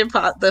like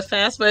the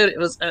fast mode. It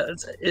was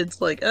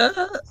it's like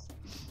Oh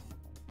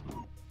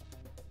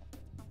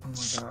my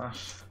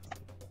gosh.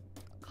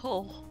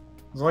 Oh.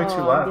 There's only 2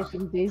 I'm left.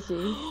 getting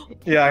dizzy.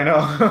 Yeah, I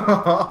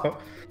know.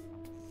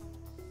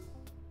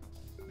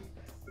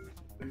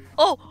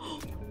 Oh!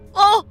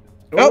 Oh!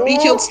 oh, he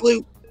killed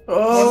Sloop.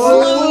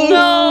 Oh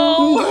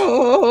No!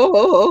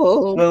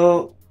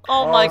 no!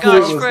 Oh my Oh,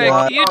 gosh, Sloop was Frick,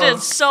 live. you did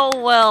so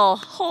well.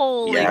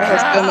 Holy Yeah.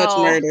 cow. So much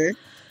murder.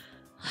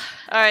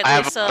 Alright, I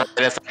have Lisa. a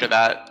minute after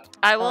that.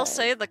 I will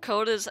say the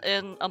code is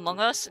in Among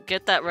Us.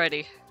 Get that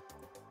ready.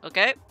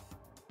 Okay?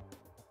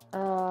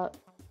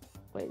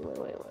 Wait.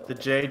 The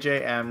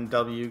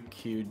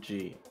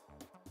JJMWQG.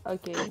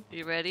 Okay.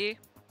 You ready?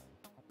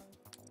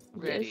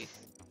 Ready. Yes.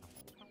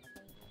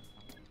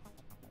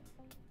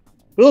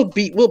 We'll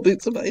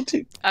boot somebody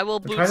too. I will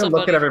I'm boot trying to somebody.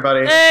 look at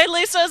everybody. Hey,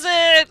 Lisa's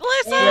in!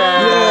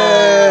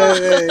 Lisa!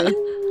 Yay!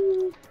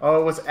 Oh,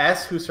 it was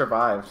S who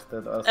survived.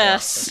 That was the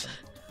S.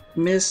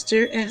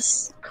 Mr.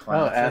 S. Oh,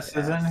 classic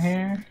S is in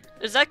here.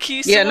 Is that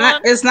Kisu Yeah,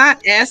 one? it's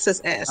not S, it's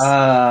S.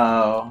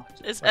 Oh,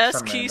 Is That's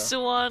S Amanda.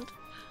 Kisu one?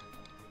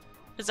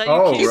 Is that you,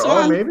 Oh, Kisu?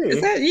 oh, maybe. Is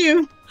that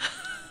you?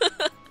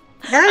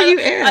 How are you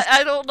S?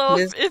 I don't know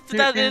if Mr.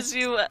 that S. is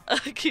you,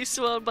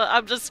 Kisu, but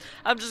I'm just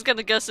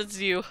gonna guess it's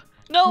you.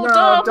 No, No,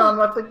 Dom! Don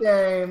left the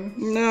game.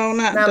 No,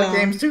 not Now dumb. the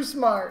game's too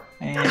smart.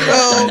 and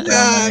Oh, it's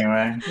God.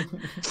 anyway.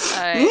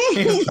 Alright,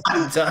 He's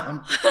not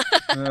dumb.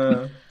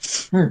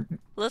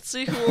 let's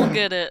see who will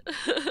get it.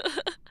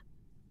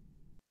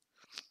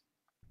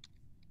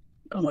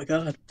 Oh my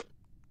god.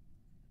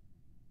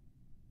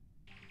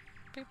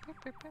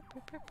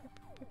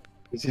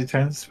 Did you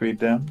turn the speed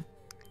down?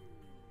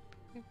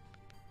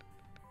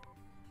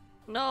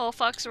 No,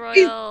 Fox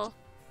Royale.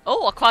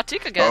 Oh,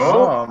 Aquatic again.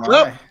 Oh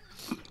my.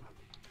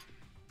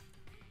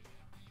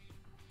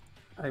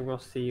 I will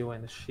see you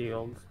in the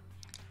shield.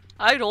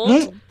 I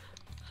don't.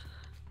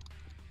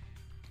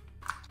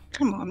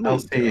 Come on, I'll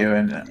move, see you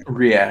in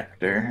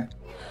reactor.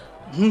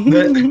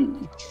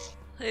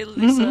 Hey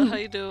Lisa, how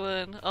you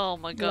doing? Oh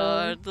my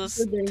god, this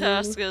good day.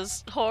 task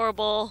is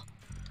horrible.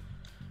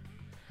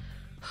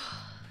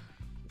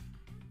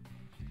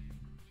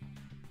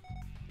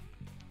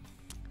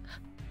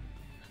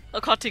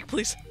 Aquatic,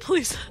 please,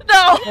 please.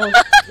 No!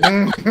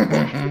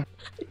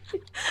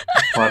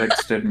 Aquatic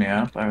stood me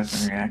up. I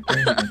was in reactor.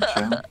 He didn't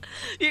show.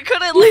 You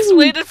could at least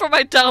waited for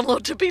my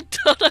download to be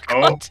done,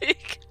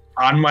 Aquatic.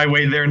 On my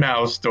way there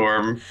now,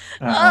 Storm.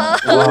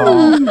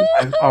 Well,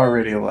 I've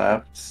already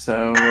left,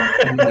 so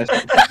I missed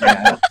the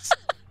chance.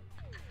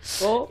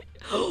 Oh.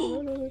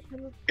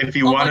 If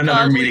you Oh want my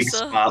another God, meeting Lisa.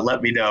 spot,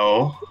 let me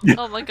know.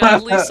 Oh my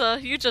god, Lisa,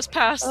 you just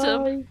passed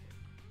him.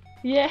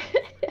 Yeah.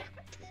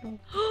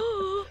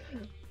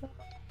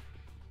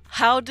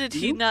 How did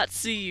he not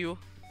see you?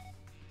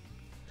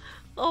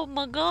 Oh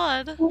my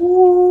god.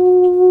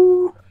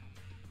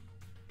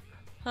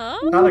 Huh?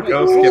 Not a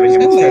ghost giving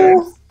him a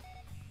chance.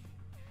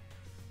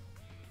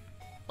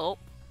 Oh.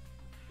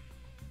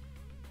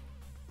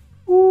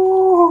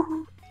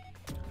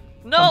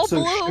 No, I'm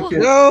so Blue!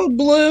 shook. No,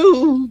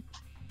 blue.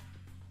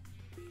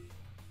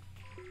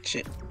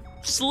 Shit.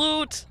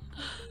 Sloot!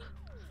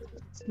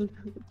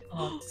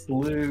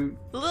 Salute.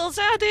 Lil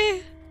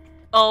Zaddy!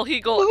 Oh, he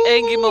go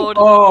Angie mode.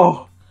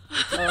 Oh!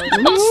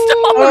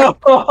 Oh, stop!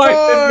 Oh, I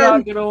did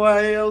not get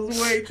away. I was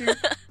way too.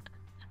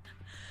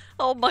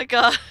 Oh my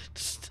god.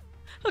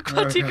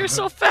 Aquatic, you're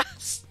so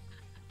fast.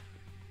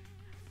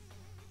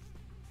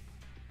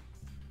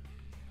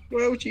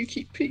 Why would you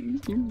keep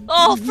picking?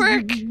 Oh,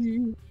 frick!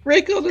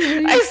 Frick on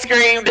the I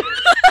screamed.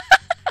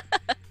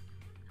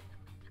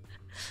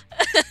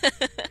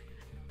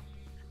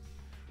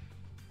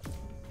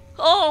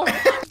 Oh,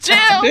 Jim!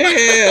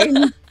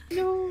 Damn.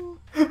 No.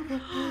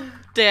 Damn.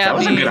 That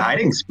was a me. good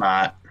hiding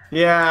spot.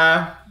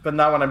 Yeah, but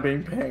not when I'm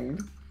being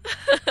pinged.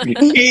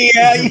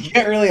 Yeah, you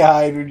can't really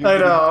hide when you're I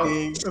know.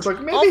 being It's like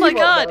maybe Oh he my won't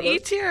god, notice. E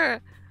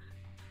tier!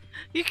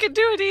 You can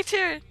do it, E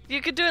tier!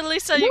 You can do it,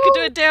 Lisa! You can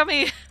do it,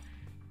 Dammy!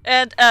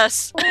 And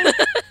S.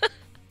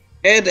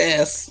 And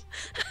S.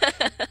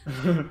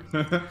 10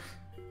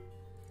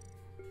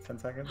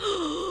 seconds.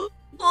 Oh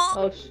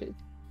shit.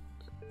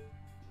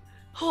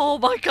 Oh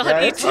my god,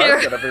 Yeah, E it's hard to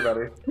tier! get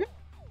everybody.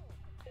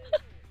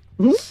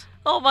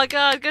 Oh my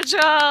god, good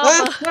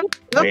job!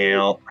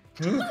 Well,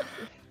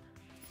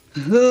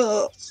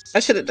 I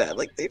should have died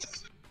like this.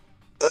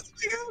 Oh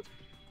my god.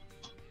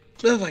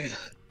 Oh my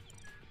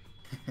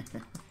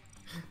god.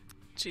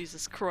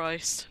 Jesus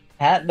Christ.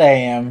 Hot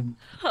damn.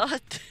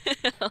 Hot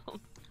damn.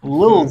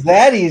 Little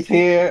Zaddy's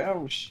here.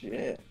 Oh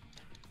shit.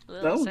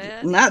 Little No,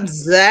 sad. not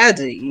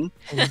Zaddy.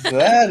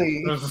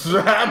 Zaddy.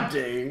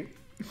 Zaddy.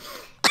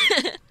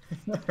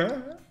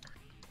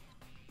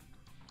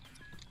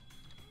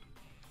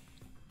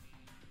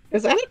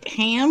 Is that a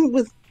ham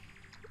with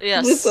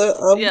Yes.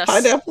 a Yes.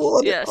 pineapple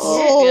on it? Yes.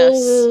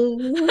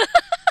 Oh,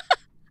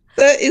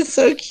 that is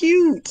so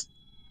cute.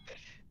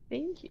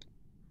 Thank you.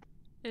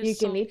 It's You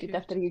so can eat cute. it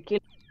after you kill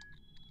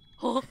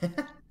Huh?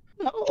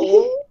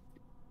 Oh,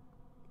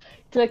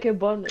 It's like a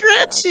bonus.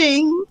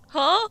 stretching.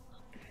 Huh?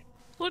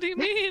 What do you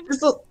mean?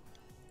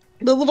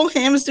 The little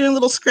ham is doing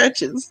little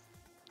scratches.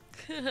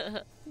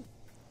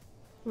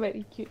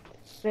 Very cute.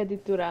 Ready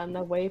to run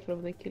away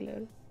from the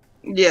killer.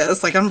 Yeah,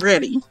 it's like I'm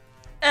ready.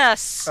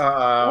 S.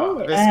 Oh,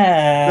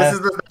 This is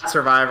the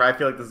Survivor. I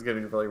feel like this is gonna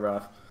be really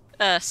rough.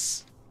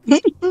 S.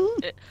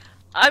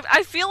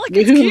 I feel like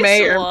You it's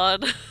may or-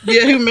 Kisawan.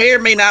 Yeah, who may or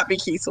may not be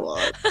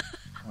Kisawan.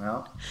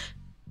 Well,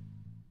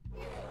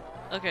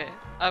 Okay,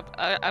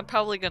 I'm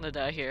probably gonna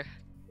die here.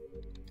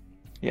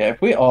 Yeah,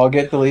 if we all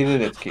get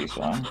deleted, it's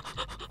Keyswan.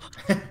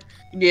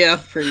 Yeah,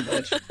 pretty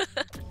much.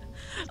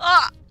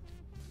 Ah!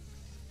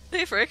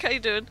 Hey Frick, how you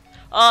doing?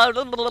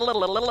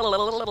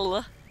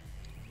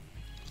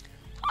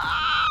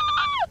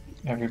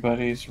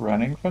 Everybody's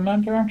running from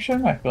that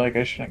direction. I feel like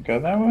I shouldn't go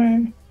that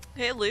way.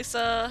 Hey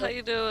Lisa, how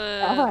you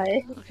doing?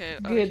 Hi. Okay,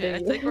 Good. okay, I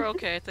think we're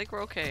okay. I think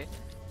we're okay.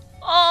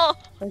 Oh!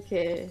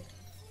 Okay.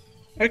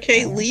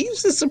 Okay,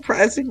 leaves is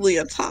surprisingly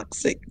a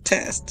toxic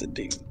task to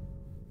do.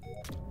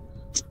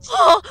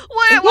 Oh!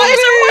 Wait, why is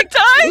everyone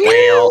dying?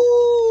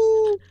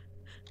 Well.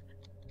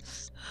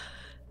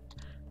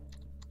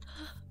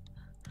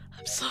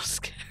 I'm so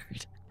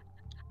scared.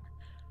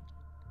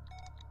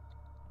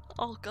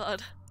 Oh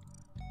god.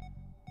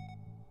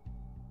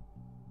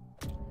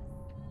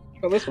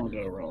 Oh, this won't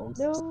go wrong.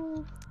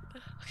 No.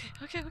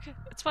 Okay.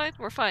 It's fine.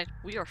 We're fine.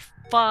 We are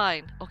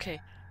fine. Okay.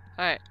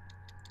 Alright.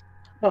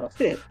 Oh,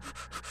 shit.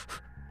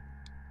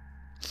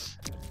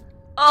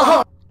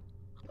 Oh!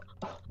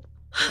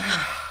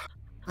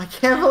 I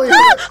can't believe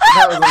it.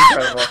 That was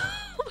incredible.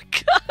 Oh my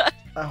god!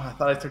 Oh, I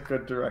thought I took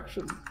good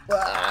directions.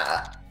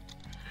 Ah.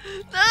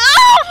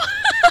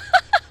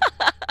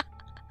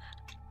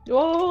 No!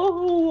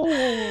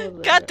 Oh.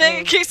 God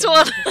dang it,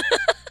 Keyswan!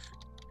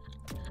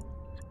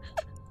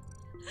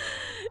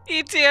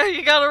 E-tier,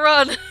 you gotta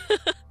run!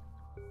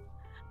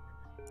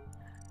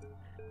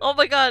 Oh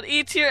my god,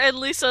 E-tier and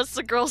Lisa, it's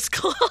the girls'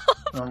 club!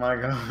 Oh my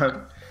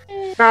god.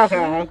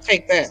 Uh-huh.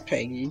 Take that,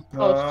 Peggy.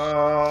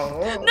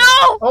 Oh.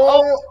 No!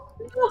 Oh.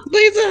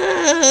 Lisa!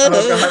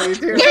 Oh god, you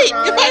too. Wait,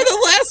 am I the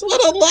last one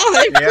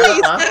alive? Yeah,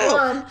 Please last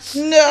help.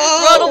 one.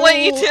 No! Run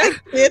away, E-tier! I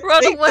can't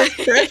Run take away.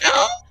 the treasure.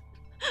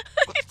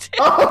 E-tier.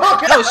 Oh,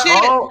 Oh,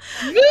 shit. Oh.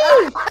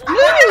 Move!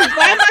 Move!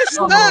 Why am I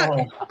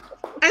stuck?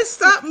 I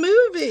stopped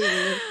moving.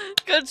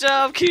 Good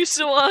job,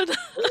 Keyswan! I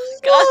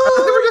think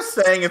we're just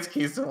saying it's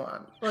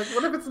Kisawan. Like,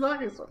 what if it's not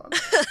Kisawan?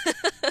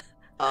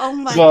 Oh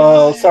my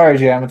Well, god. sorry,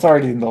 Jam. It's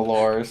already in the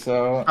lore,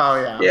 so. Oh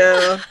yeah.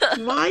 Yeah.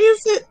 Why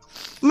is it?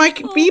 My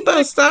Oh Bebo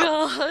my stopped.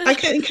 God. I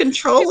couldn't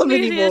control him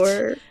Immediate.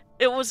 anymore.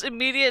 It was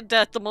immediate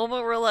death. The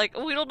moment we're like,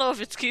 we don't know if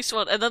it's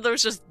Keyswan, and then there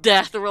was just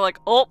death, and we're like,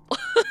 oh.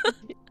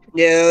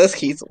 Yeah, that's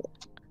Kiesel.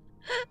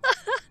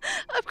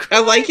 I'm I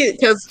crying. like it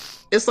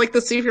because it's like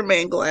the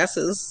Superman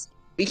glasses.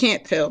 We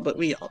can't tell, but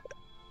we all.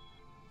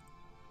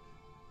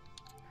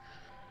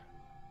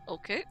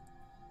 Okay.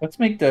 Let's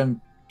make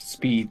them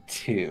speed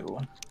 2.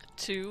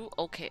 2.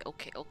 Okay.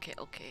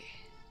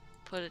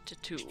 Put it to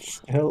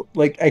 2.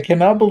 Like, I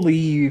cannot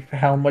believe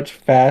how much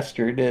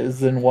faster it is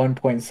than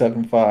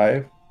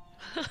 1.75.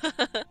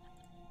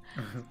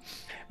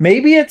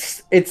 Maybe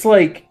it's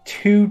like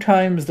 2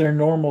 times their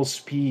normal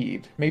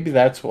speed. Maybe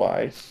that's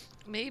why.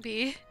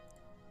 Maybe.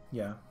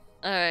 Yeah.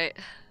 Alright.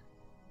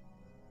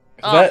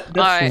 That's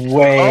alright.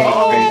 way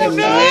Oh,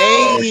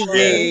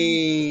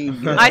 crazy.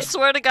 Amazing. I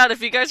swear to God,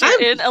 if you guys are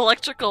I'm- in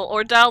electrical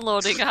or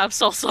downloading, I'm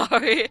so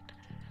sorry.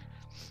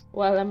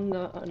 Well, I'm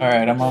not.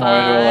 Alright, I'm on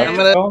my way Five. to I'm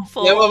gonna- electrical.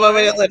 4, Yeah, well, I'm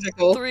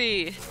electrical.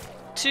 3,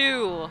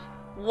 2,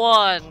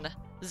 1,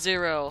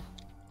 0.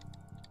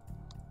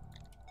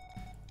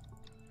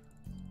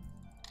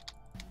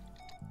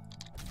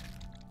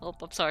 Oh,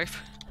 I'm sorry.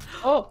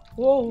 Oh,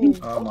 whoa.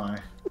 Oh my.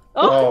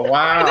 Oh, Oh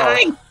wow.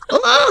 Dying.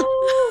 Ah!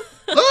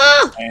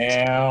 Ah!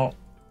 Ow.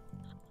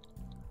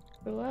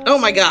 wow. Oh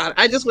my god,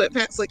 I just went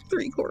past like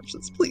 3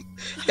 corpses. Please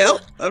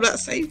help. I'm not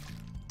safe.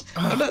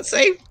 I'm not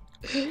safe.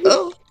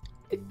 Oh.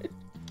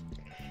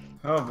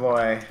 Oh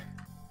boy.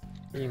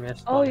 You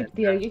missed Oh, one.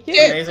 dear, you Yeah,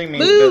 can. Amazing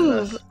means Move.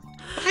 business.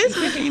 Why is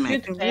my game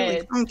acting really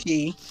Good.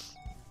 funky?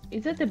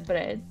 Is that a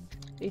bread?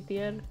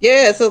 Dear?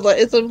 Yeah, it's a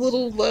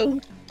little low.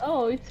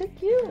 Oh, it's so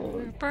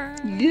cute.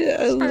 Yeah,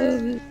 I love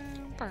it.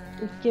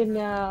 You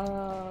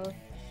can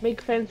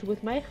make friends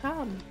with my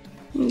ham.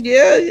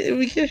 Yeah,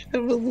 we can have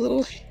a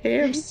little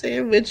ham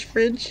sandwich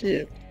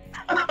friendship.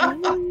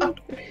 Mm.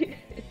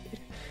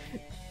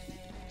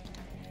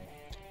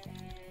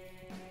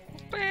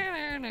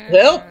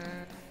 Help!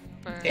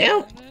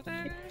 Help!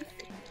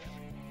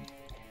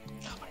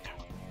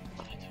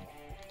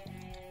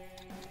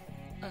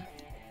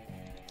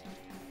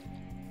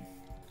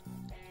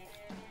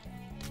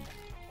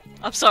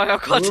 I'm sorry,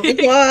 Aquatic.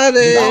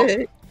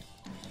 Aquatic!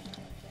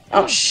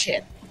 Oh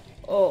shit.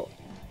 Oh.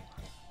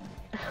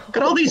 Look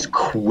at all these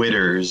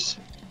quitters.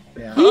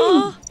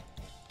 Yeah.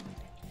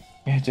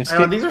 Yeah, just I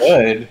know, get these are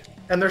good.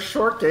 And they're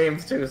short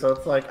games too, so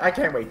it's like I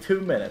can't wait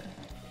 2 minutes.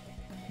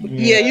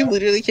 Yeah, you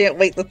literally can't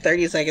wait the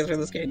 30 seconds for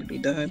this game to be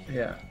done.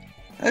 Yeah.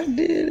 I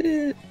did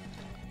it.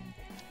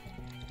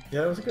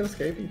 Yeah, it was a good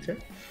escaping too.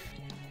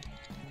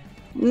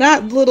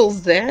 Not little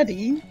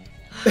Zaddy.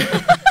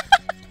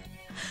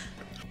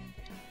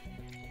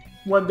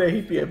 One day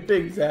he'd be a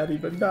big zaddy,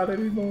 but not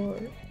anymore.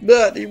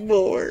 Not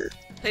anymore.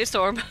 Hey,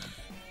 Storm.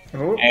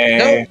 Oh,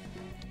 Hey.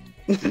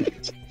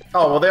 oh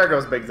well, there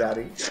goes Big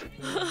Zaddy.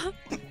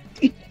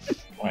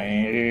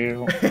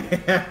 Wow.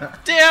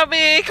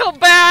 Dammy, come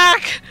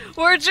back!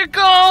 Where'd you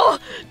go?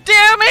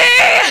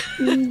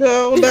 Dammy!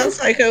 No, not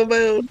psycho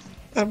mode.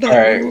 I'm not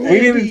Alright, we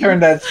need to turn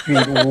that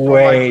speed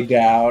way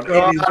down.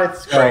 God, It is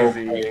it's so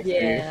crazy.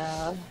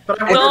 Yeah.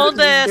 But I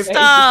wonder ¿Dónde if-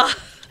 está?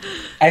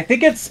 I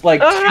think it's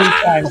like 2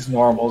 times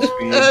normal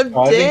speed. I'm So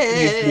I think it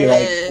needs to be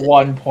dead.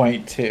 like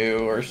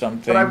 1.2 or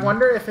something. But I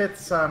wonder if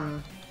it's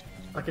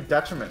like a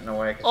detriment in a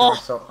way. 'cause Oh,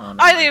 they're so, no,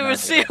 I never didn't even mind.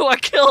 see who I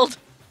killed.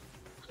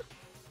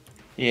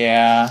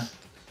 Yeah.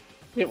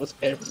 It was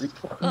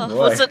everyone. boy.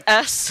 What's an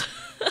S?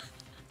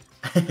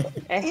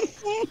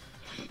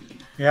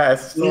 Yeah,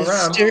 it's still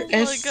around. Mr. Oh my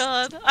S.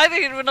 god. I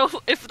didn't even know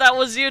if that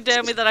was you,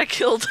 Dammy, that I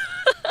killed.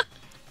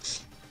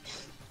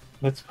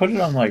 Let's put it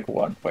on like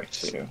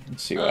 1.2 and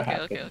see what Okay,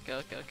 happens.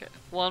 okay.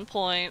 1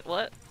 point,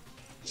 what?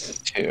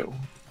 2.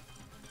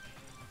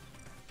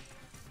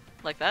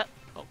 Like that?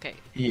 Okay.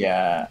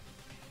 Yeah.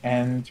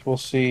 And we'll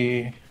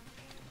see.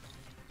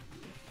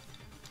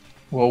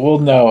 Well, we'll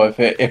know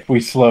if we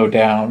slow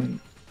down,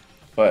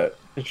 but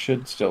it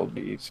should still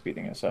be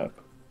speeding us up.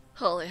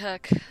 Holy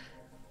heck.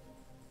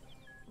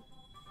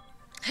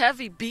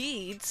 Heavy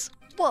beads?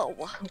 Whoa.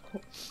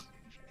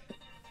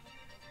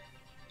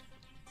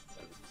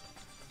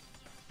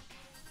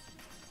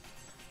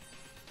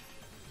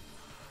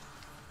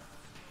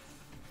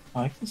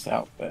 I like this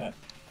outfit.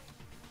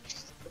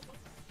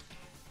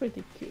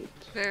 Pretty cute.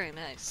 Very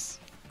nice.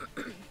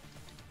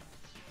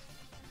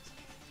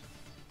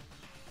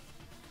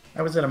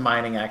 I was in a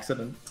mining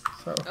accident,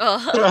 so.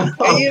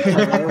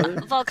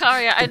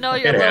 Valkyria, I know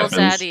you're a It little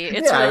happens. zaddy.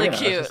 It's Yeah, really you know,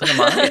 cute. it's just in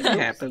a mine. It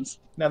happens.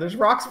 Now there's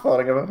rocks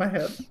floating above my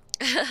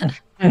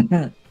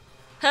head.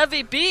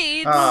 Heavy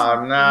beads?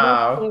 Oh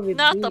no!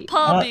 Not the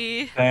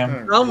puppy.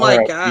 Damn. Oh my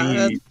What a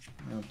god. beat.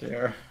 Oh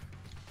dear.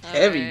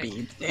 Heavy Alright.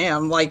 beats.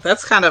 Damn, like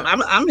that's kind of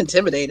I'm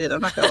intimidated,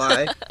 I'm not gonna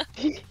lie.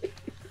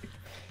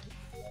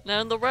 Now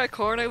in the right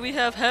corner we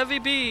have heavy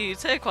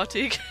beads. Hey,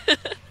 Quatique.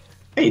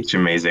 Hey, it's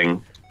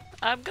amazing.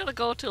 I'm gonna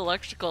go to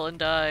electrical and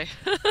die.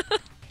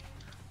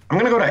 I'm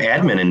gonna go to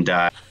admin and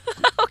die.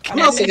 Okay.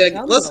 I'm also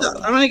gonna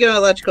I'm gonna go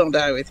electrical and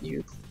die with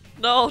you.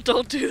 No,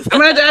 don't do that. I'm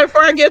gonna die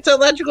before I get to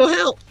electrical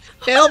help.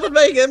 Help and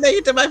make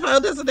it to my final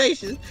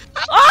destination.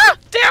 Ah!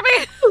 Damn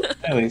it!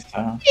 At least,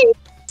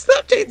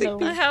 Stop chasing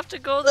me. I have to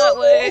go that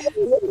way.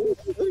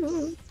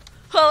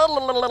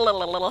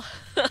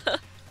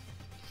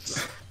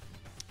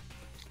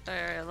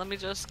 Alright, let me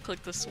just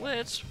click the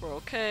switch. We're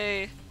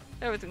okay.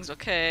 Everything's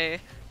okay.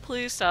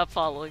 Please stop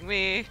following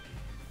me. time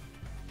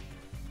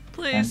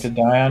Please. to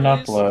die on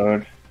please.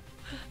 upload.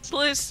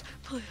 Please.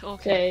 Please.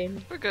 Okay.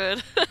 Same. We're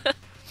good.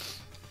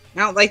 I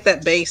don't like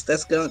that bass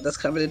that's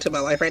coming into my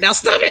life right now.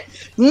 Stop it!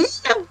 No!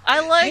 I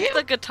like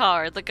the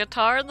guitar. The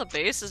guitar and the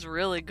bass is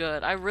really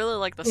good. I really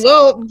like the song.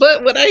 Well,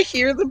 but when I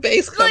hear the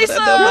bass coming, I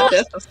know my Lisa!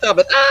 death is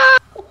coming. Ah!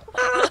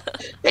 Ah!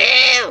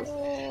 Damn!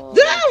 No!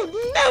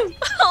 No!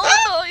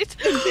 Oh,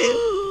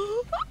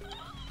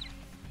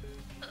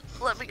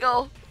 no, Let me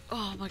go.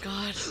 Oh my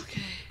god.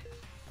 Okay.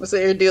 So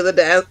you're doing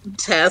the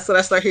task, and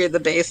I start hearing the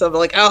bass. I'm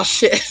like, oh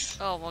shit!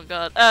 Oh my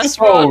god. S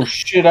run. Oh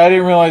shit, I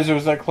didn't realize it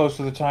was that close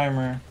to the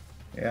timer.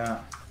 Yeah.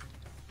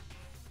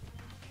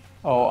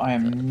 Oh, I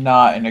am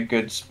not in a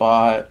good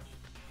spot.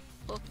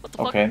 What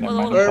the Okay, fuck? never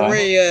mind. Where fine. were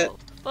you at?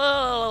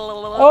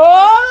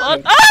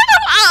 Oh!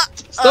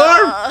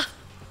 Storm!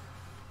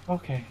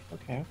 Okay.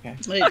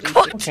 Wait,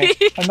 Okay.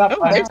 I'm not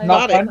Oh, fine. there's I'm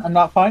not body. fine. I'm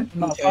not fine. I'm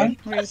not okay. fine.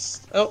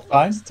 Where's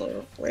Fine.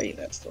 Storm? Wait,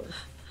 that's Storm.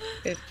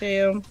 It's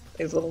Jam.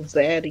 There's little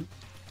Zaddy.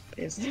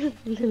 There's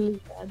Lily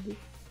Daddy.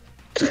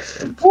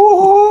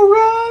 Ooh,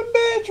 run,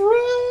 bitch,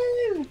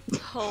 run!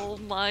 Oh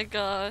my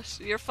gosh.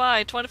 You're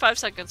fine. 25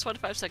 seconds.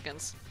 25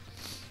 seconds.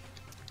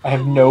 I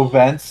have no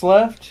vents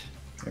left.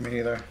 Me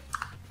neither.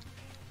 I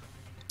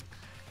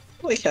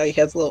like how he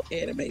has a little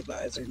anime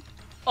visor.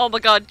 Oh my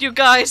god, you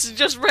guys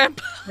just ran.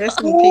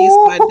 Rest in peace,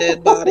 my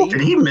dead body.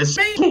 Did he miss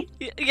me?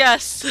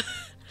 Yes.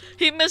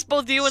 He missed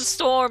both you and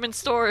Storm in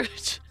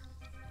storage.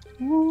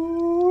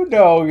 Ooh,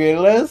 doggy,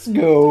 let's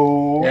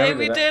go. Yeah, Hey, we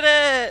we did did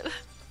it.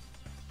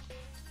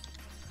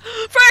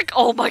 Frank!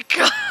 Oh my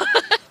god.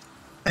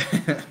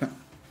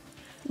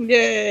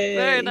 Yay!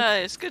 Very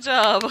nice. Good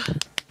job.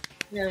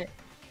 Yeah.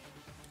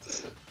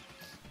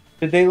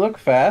 Did they look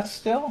fast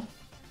still?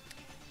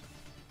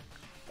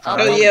 I'll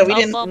Oh bump- yeah, we I'll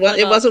didn't. bump Well,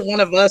 it up. wasn't one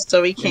of us,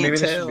 so we Yeah, can't maybe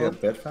this should be a tell.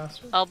 bit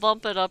faster. I'll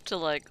bump it up to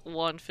like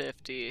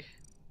 150.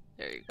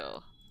 There you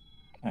go.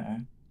 Okay.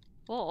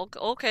 Well,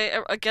 okay.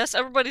 I guess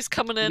everybody's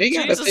coming in. They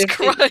got a Jesus 50.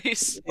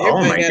 Christ! Oh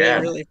Everybody my got it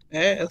God. really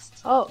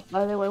fast. Oh,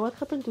 by the way, what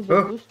happened to the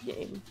Oh. goose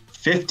game?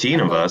 15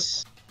 of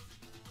us.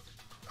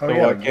 Oh The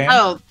yeah. what game?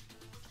 Oh,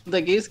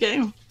 the goose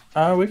game.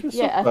 We can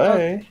still Yeah, I thought-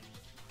 play.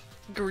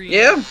 Green.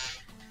 Yeah,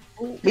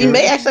 we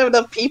may actually have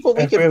enough people.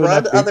 We If we could have run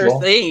enough other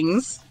people.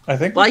 things. I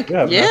think. Like, we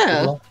have enough yeah.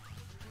 people.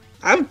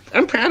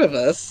 I'm proud of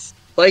us.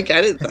 Like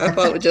I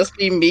thought it would just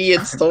be me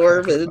and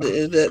Storm and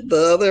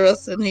the other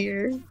us in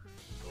here.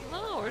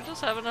 No, we're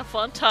just having a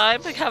fun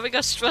time, like having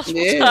a stressful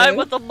Yeah. time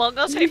with Among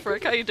Us. Hey,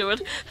 Frick, how you doing?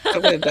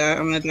 I'm gonna die.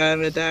 I'm gonna die. I'm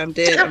gonna die. I'm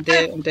dead. I'm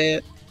dead. I'm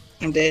dead.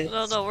 I'm dead.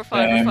 No, we're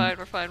fine. We're fine.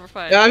 We're fine. We're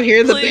fine. No, I'm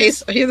hearing the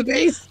Please. bass. I hear the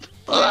bass.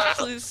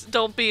 Please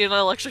don't be an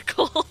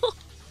electrical.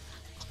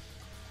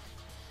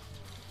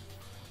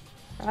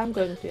 I'm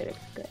going to it.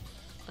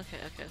 Okay.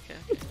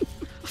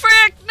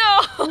 Frick,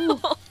 no!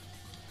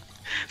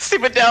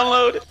 Stupid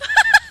download.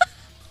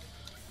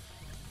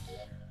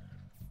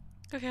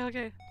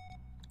 Okay.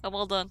 I'm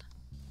all done.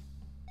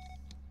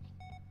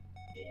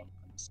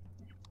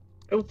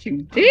 Don't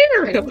you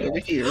dare come over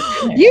here.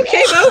 You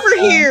came over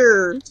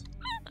here.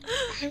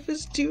 I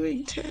was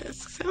doing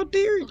tasks. How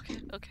dare you?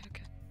 Okay.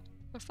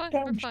 We're fine.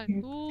 Don't We're fine.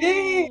 you Ooh.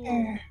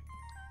 dare.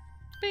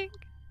 Bing.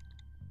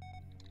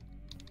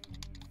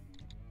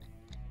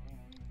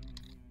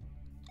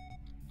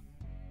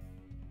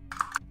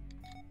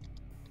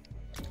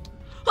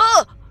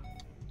 Ah!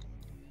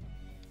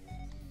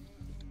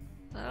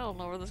 I don't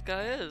know where this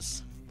guy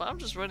is, but I'm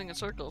just running in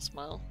circles,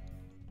 Smile.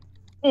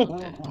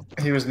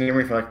 He was near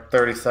me for like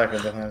 30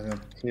 seconds. I think I was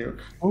gonna puke.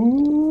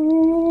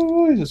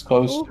 Ooh, he's just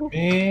close to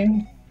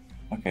me.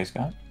 Okay,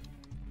 Scott.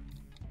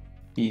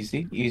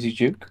 Easy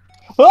juke.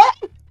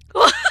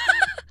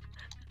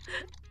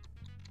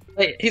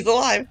 Wait, he's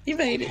alive. He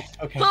made it.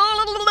 Okay.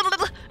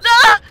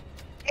 Ah!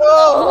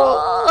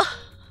 Oh,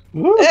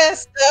 Ooh.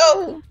 yes,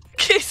 no.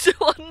 Kisu,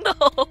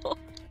 no!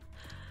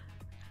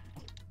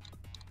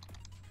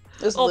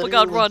 This Oh my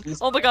god, literally run!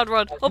 just- Oh my god,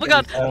 run! Oh my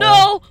god, Uh,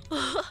 no!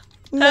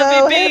 No,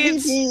 Heavy heavy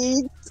beads.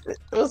 beads. It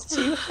was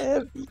too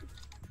heavy.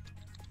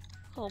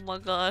 Oh my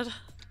god.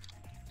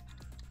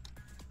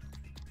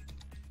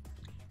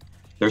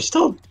 There's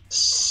still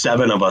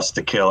 7 of us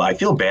to kill. I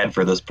feel bad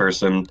for this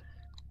person.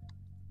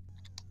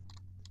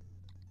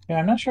 Yeah,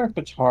 I'm not sure if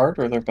it's hard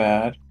or they're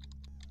bad.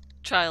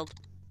 Child.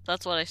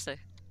 That's what I say.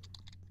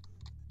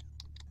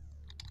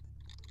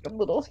 A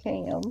little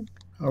ham.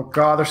 Oh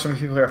god, there's some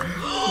people here.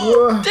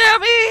 Whoa.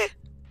 Damn me!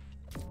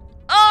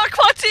 Ah,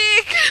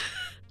 Quantique!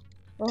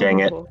 Dang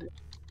it.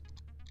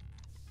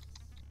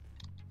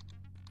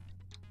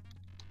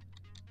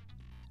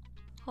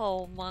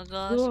 Oh my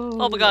gosh. Whoa.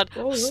 Oh my god.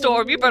 Oh,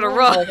 Storm, you better oh, Oh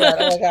run! my god,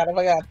 oh my god, oh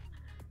my god.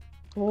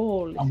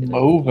 Holy I'm shit.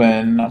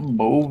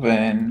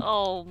 moving.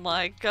 Oh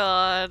my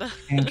god.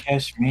 Can't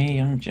catch me,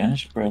 I'm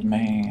gingerbread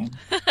man.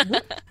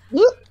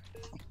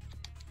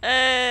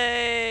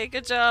 Hey,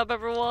 good job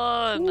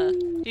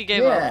everyone! He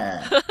gave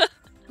Yeah. up.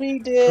 We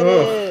did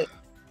Oof. it.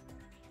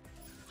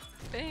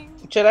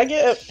 Bing. Should I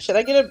get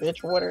a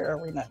bitch water or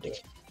are we not doing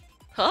it?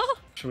 Huh?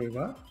 Should we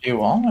what? You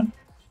want?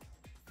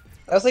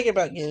 I was thinking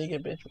about getting a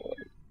bitch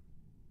water.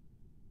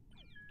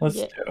 Let's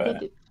Yeah, do get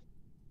it. it.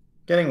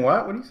 Getting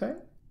what? What do you say?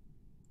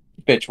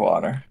 Bitch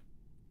water.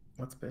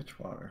 What's bitch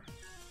water?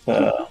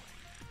 The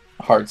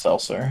hard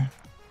seltzer.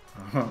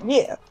 Uh-huh.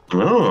 Yeah.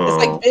 Oh.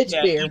 It's like bitch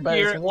Yeah, beer, but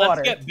here, it's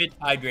water. let's get bitch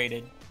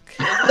hydrated.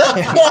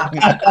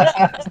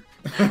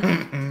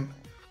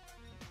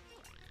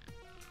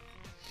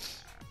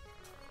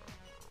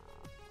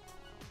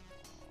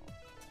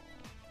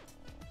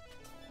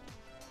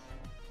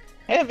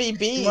 Heavy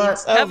beads.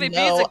 What? Oh, Heavy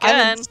no, beads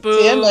again. I'm Boo.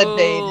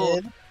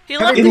 intimidated. He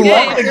left He the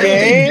left game! the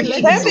game.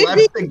 He's Heavy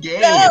left the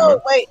game.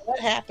 No, wait, what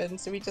happened?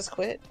 So we just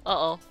quit?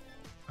 Uh-oh.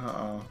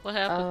 Uh-oh. What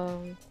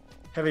happened?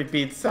 Heavy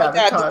beats Oh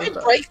god, sabotage. did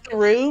we break the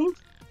room?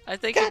 I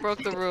think he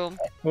broke the room.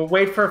 We'll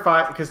wait for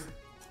 5, because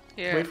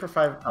Here. wait for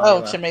 5. Oh,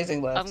 yeah. it's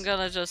amazing left. I'm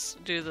gonna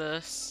just do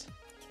this.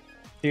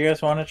 Do you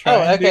guys want to try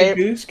Oh, and okay.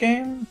 do Goose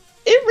Game?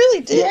 It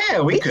really did.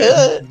 Yeah, we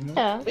could. Mhm.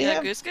 Yeah. We Yeah,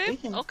 have- Goose Game? we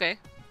can- Okay.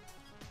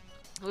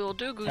 We will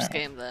do Goose Alright.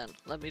 Game then.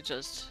 Let me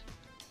just...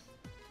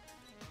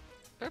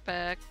 We're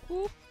back.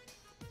 Whoop.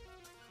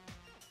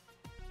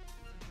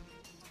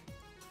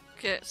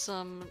 Get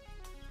some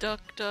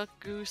Duck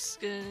Goose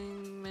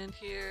Game in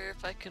here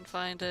if I can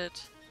find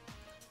it.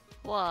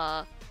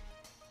 Wah.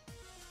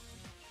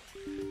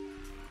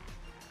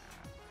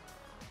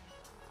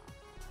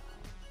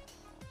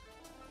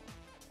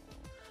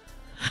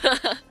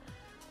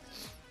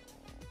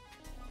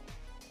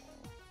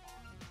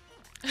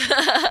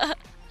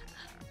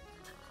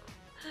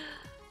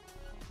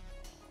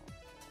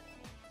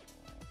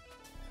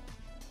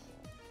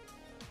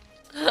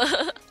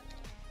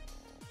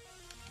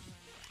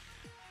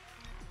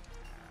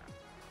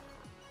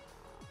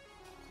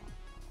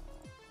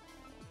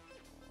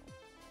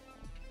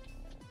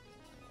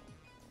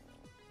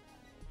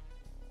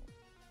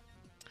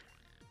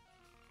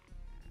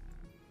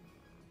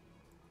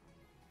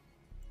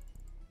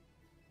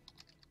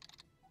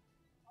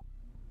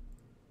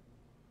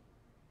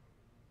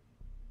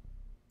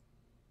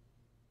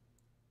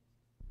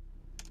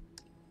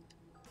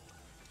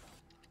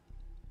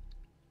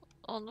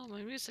 Oh no,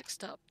 my music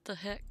stopped. The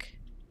heck?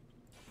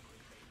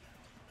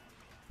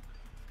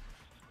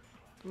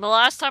 The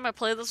last time I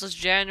played this was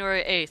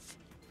January 8th.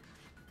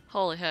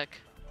 Holy heck.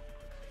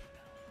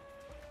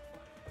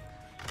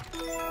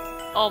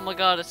 Oh my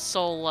god, it's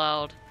so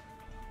loud.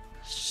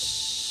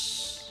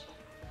 Shh.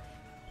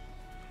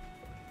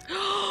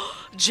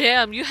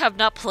 Jam, you have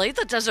not played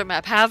the desert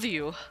map, have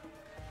you?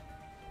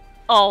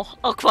 Oh,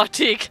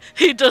 Aquatique,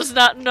 he does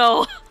not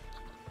know.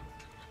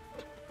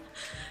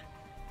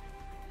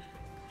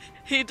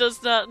 He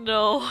does not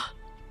know.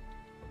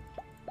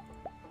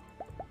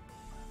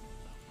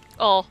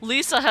 Oh,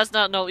 Lisa has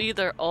not know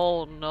either.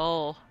 Oh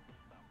no.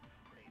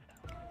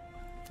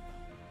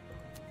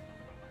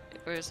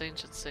 Where's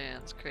Ancient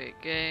Sands?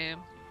 Great game.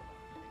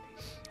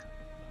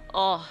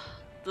 Oh,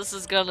 this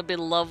is gonna be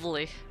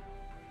lovely.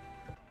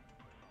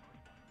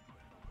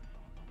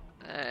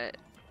 Alright.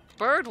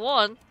 Bird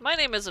 1? My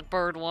name isn't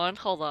Bird 1.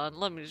 Hold on,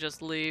 let me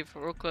just leave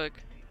real quick.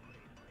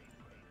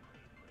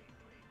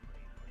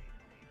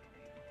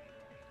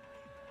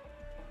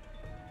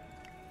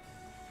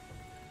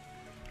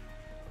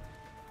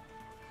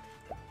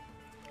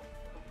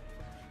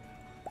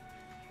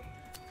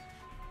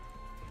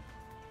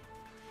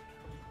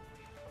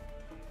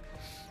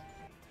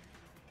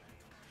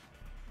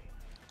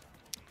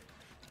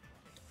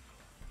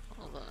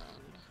 Hold on.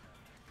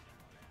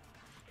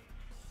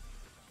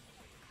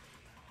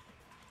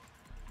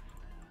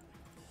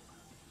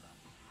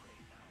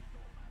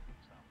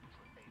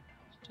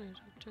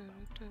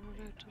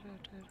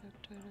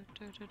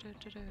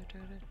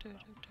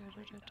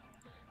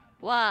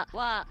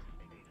 What?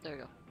 There we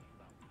go.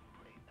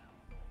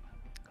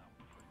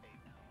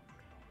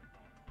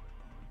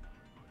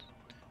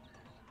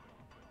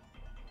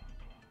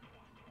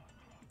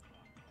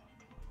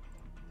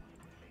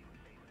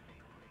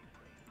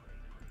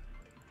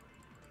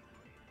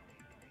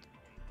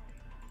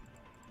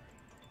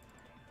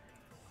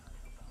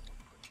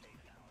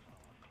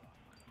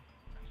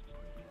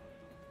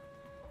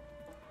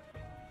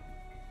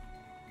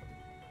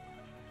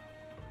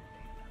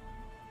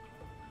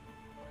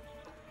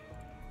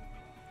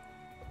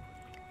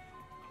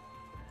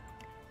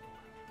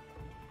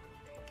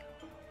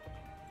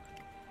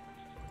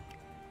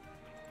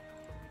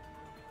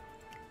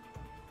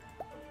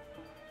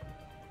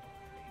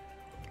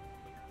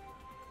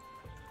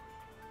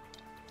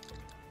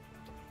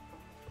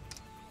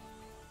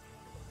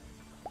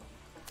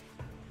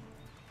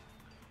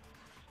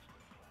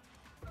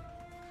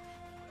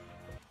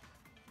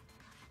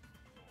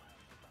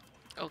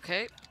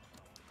 Okay.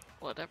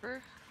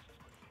 Whatever.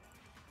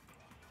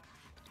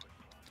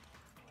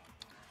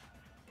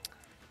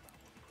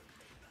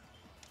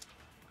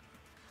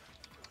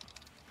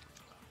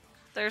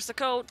 There's the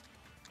code.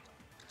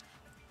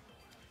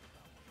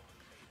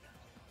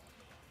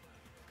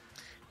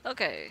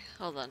 Okay,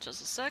 hold on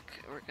just a sec.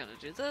 We're gonna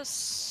do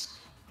this.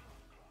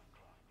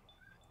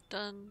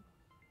 Done.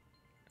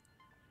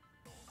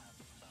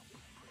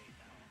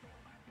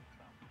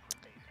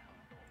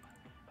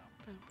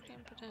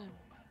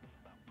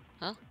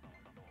 Huh?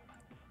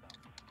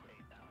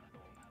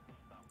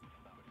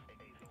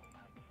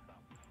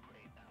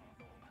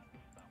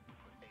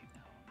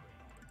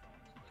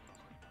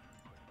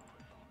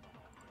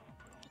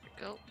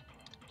 Go.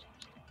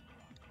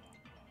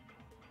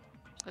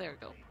 There we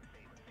go.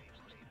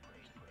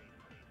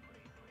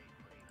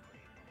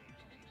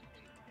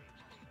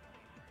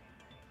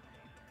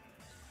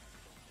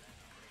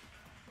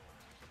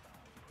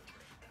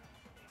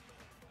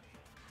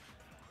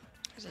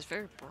 This is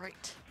very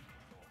bright.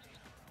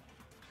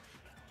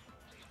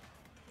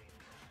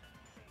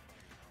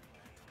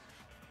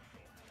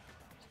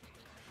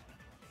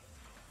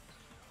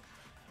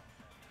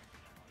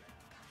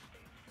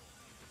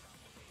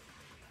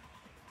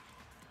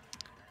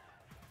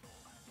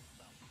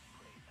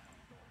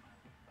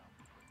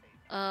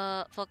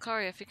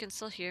 Valkyria, if you can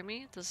still hear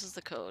me, this is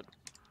the code.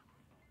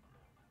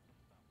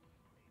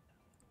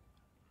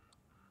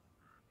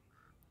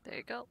 There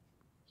you go.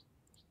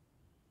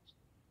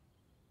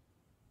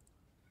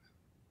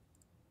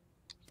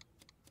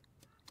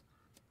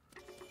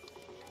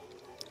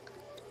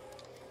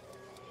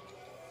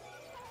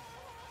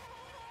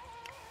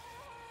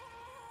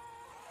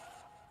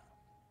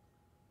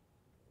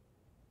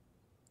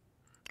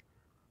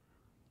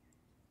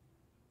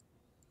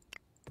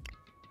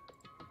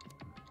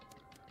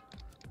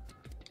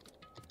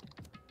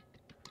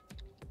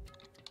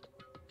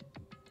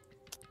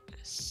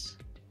 Yes.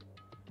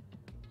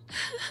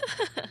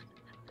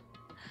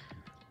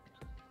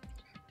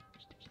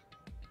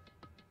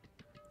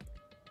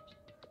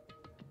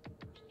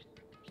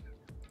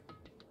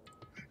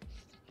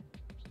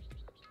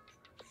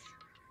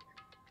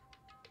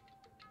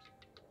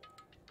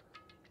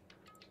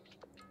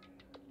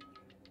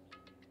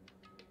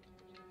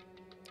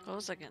 What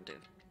was I gonna do?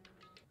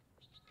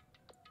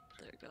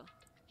 There you go.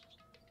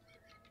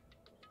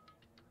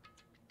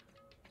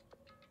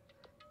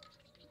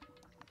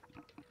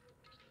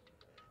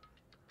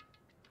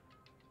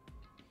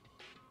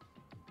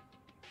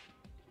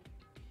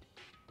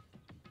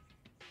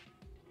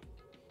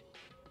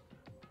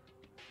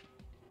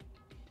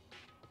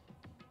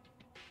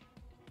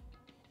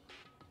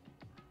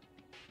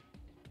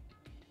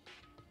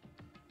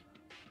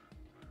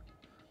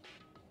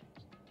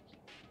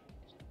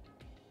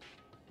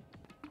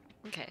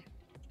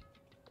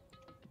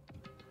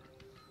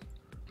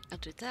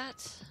 do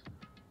that.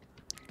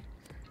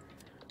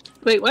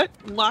 Wait, what?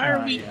 Why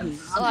are we?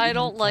 yes. Oh, I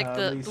don't like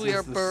Lisa's we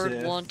are the bird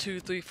Sith. 1, 2,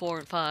 3, 4,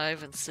 and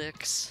 5, and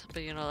 6.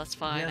 But you know, that's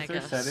fine, I Is there a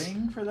guess.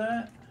 setting for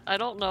that? I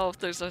don't know if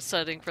there's a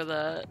setting for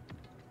that.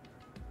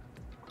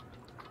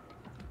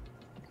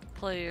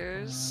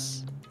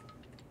 Players.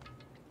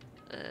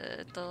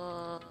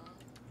 The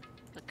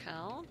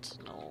account?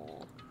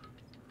 No.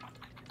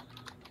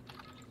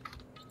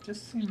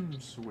 Just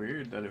seems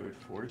weird that it would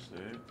force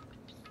it.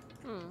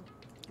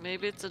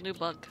 Maybe it's a new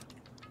bug.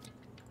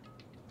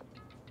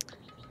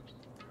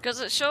 Because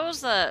it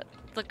shows that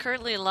the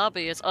currently in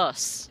lobby is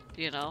us,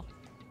 you know?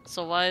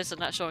 So why is it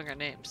not showing our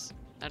names?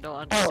 I don't Oh,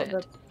 understand.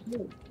 that's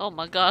weird. Oh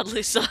my god,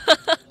 Lisa.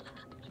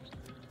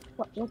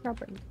 What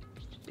happened?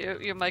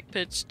 your mic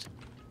pitched.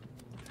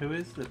 Who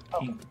is the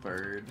pink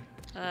bird?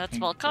 That's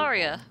Pink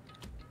Valkyria,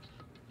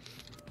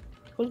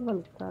 Who's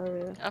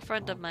Valkyria? a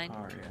friend of mine.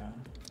 Valkyria.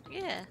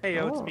 Yeah. Hey,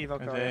 yo, it's Oh. me, Are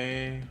Valkyria.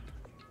 they?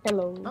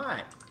 Hello.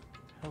 Hi.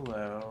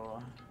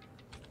 Hello.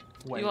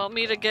 You want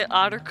me to get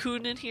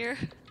Ottercoon in here?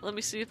 Let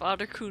me see if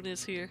Ottercoon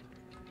is here.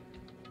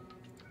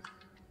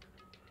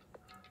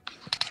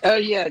 Oh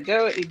yeah,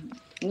 go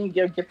and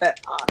go get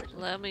that otter.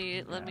 Let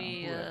me, whatever.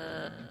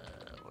 where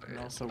I'm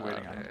is also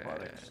waiting on Otter?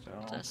 Aquatic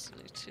still.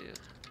 Destiny 2.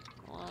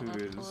 Wanna Who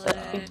is,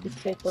 play 50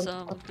 seconds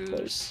some of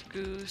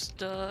goose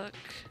duck.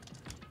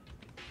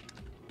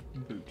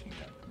 Booting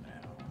up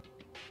now.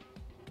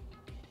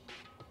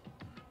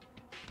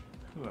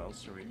 Who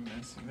else are we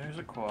missing? There's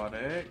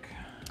Aquatic.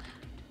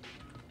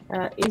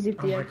 Is it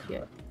Oh my yet?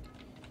 Yeah.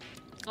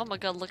 Oh my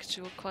god, look at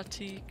you,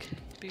 Aquatique. Yeah,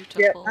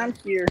 Beautiful. I'm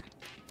here.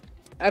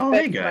 Oh,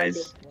 hey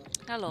guys.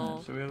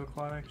 Hello. So we have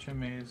Aquatic,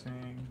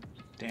 Amazing,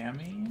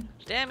 Dammy.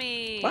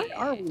 Dammy! Why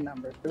are we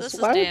numbered? This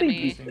is Why would they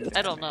Dammy. do this?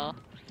 I don't know.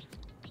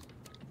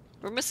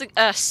 We're missing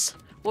S.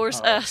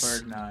 Where's oh, S?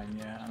 Bird 9,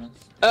 yeah.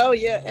 That's... Oh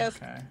yeah, S.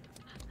 Okay.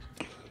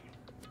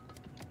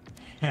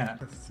 Yeah.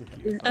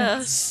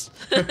 S.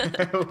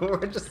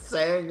 We're just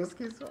saying this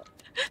keeps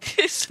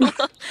S.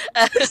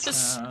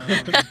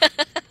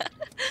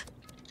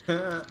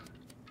 Um,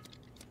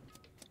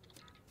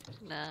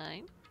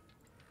 9.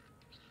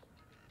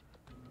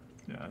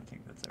 yeah, I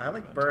think that's I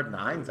like everybody. Bird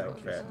 9's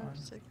outfit.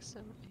 6,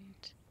 7,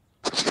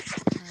 8.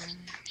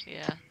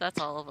 Yeah, that's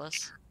all of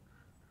us.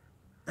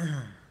 Wait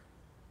a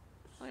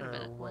So,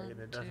 minute. wait, 1, it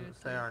 2, doesn't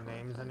 3, say our 4,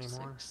 names 5,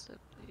 anymore? 6, 7,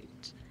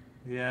 8.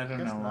 Yeah, I don't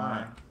Guess know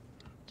why.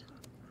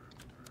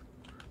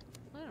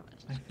 Wait a minute.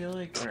 I feel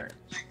like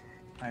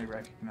I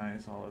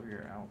recognize all of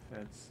your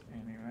outfits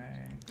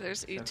anyway.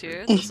 There's E Except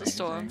tier, for this is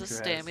Storm, Amazing, this is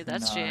who Dammy, has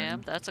that's none.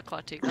 Jam, that's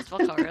Aquatic, that's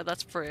Valkyria,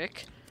 that's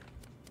Frick.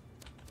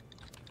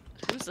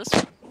 Who's this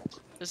one?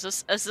 Is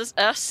this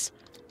S?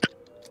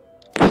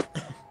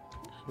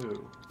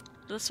 Who?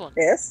 This one.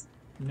 S.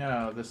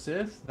 No, the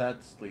Sith,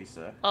 that's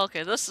Lisa. Oh,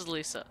 okay, this is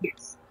Lisa.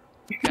 Yes.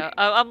 Yeah,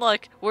 I'm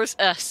like, where's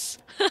S?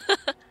 Okay,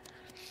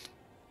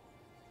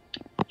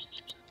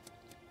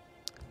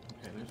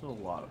 there's a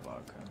lot of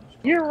vodka in this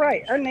You're one.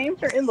 right. Our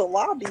names are in the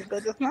lobby,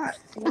 but it's not.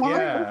 Why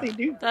Yeah. would they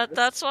do this?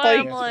 That's why Like-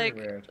 I'm Yeah, it's like,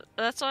 really weird.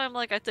 that's why I'm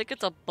like, I think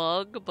it's a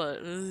bug, but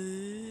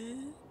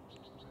Oh,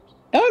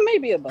 it may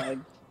be a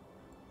bug.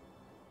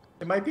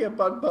 It might be a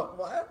bug, but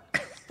what?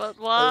 but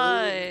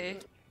why?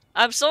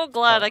 I'm so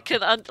glad I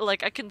can I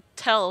can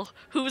tell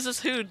whose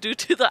is who due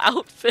to the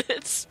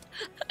outfits.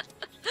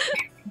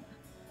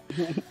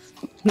 I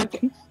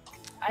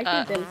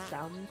can tell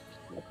some.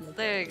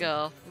 There you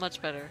go,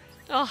 much better.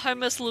 Oh, I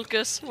miss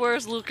Lucas.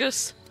 Where's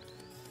Lucas?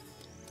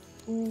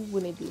 Ooh,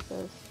 we need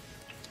Lucas.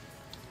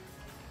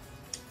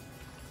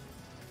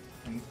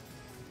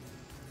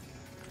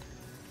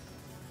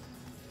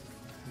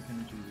 We're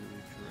gonna do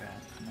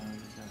draft mode,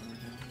 is that what we're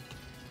doing?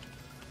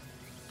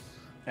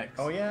 X.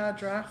 Oh yeah,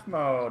 draft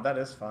mode. That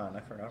is fun. I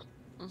forgot.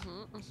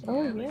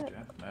 Oh, I like yeah.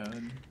 draft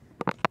mode.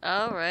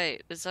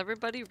 Alright, is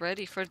everybody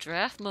ready for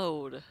draft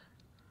mode?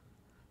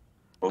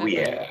 Oh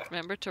Remember- yeah.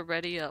 Remember to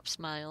ready up,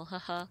 smile,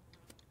 haha.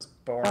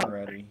 Born Oh.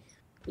 ready.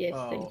 Yes,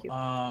 Oh, thank you.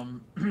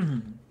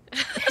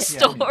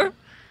 Storm!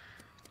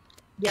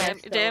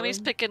 Yes, Dammy's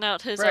Storm. picking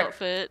out his Frick.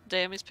 outfit.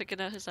 Dammy's picking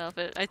out his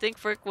outfit. I think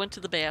Frick went to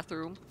the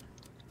bathroom.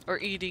 Or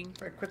eating.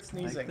 Wait, quit I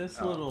sneezing. like this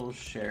Oh. little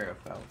sheriff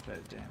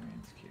outfit,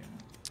 Damien's cute.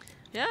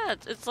 Yeah,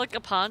 it's like a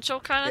poncho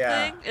kind of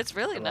Yeah, thing. It's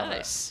really I love it.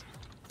 nice.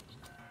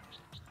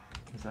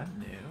 Is that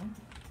new?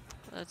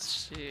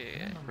 Let's I see.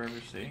 don't remember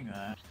ever seeing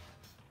that.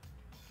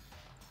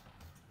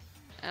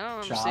 I don't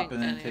remember Shop seeing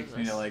and then any it takes of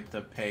me this. to like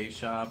the pay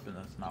shop and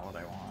that's not what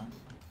I want.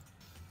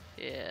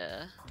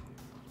 Yeah.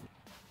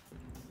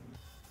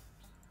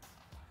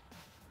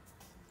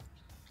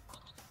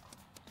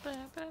 Ba,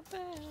 ba, ba.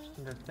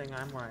 The thing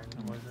I'm wearing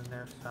was in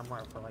there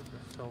somewhere for like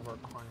the silver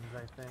coins,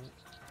 I think.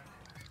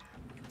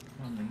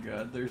 Oh my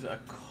god, there's a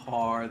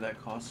car that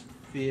costs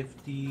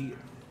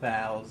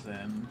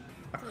 50,000.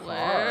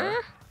 Where?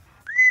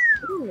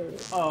 Ooh.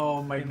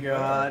 Oh my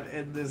god,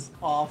 and this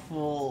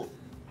awful.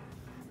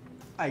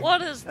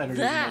 What is I don't even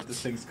know that? what this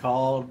thing's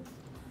called.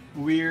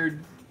 Weird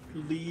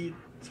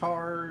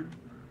leotard.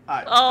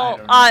 Oh, don't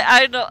know.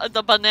 I know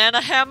the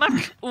banana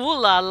hammock. Ooh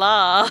la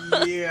la.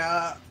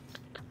 Yeah.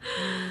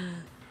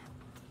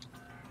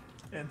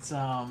 It's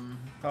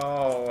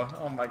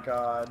Oh my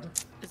god.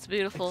 It's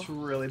beautiful. it's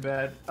really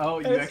bad. Oh,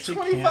 you It's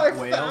actually can't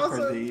wail for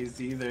 25,000.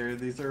 these either.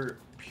 These are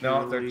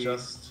No, they're purely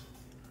just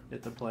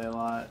get to play a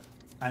lot.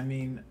 I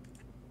mean,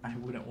 I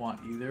wouldn't want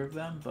either of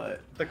them,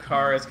 but the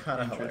car is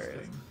kind of interesting.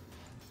 hilarious.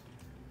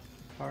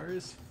 The car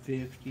is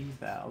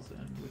 50,000,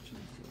 which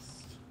is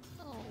just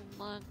Oh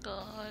my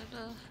god.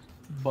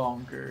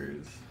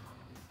 bonkers.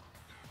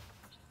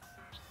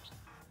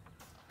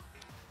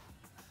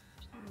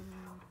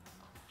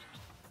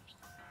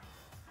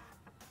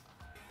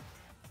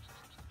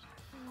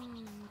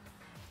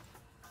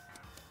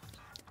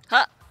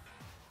 Ha!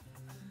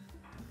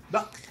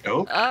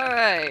 Oh,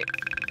 Alright.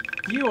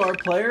 You are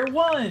player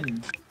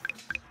 1.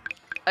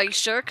 Are you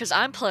sure? Because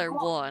I'm player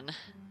 1.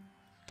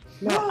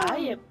 No, I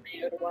am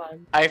player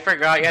 1. I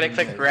forgot you had to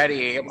click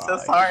ready. I'm so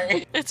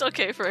sorry. It's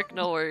okay, Frick,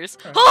 no worries.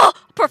 Oh!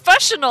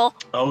 Professional!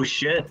 oh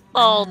shit.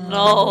 Oh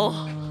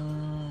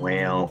no.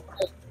 Well,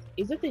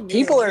 Is it the new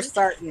People are one?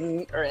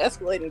 starting or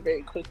escalating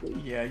very quickly.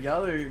 Yeah,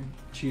 y'all are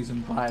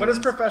choosing violence. What does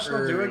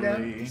professional do again?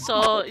 early.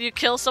 So you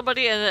kill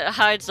somebody and it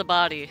hides the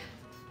body.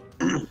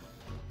 And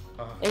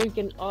you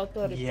can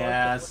auto report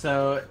Yeah, it.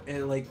 so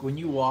like when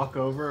you walk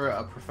over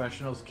a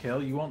professional's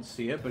kill, you won't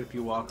see it, but if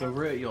you walk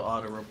over it, you'll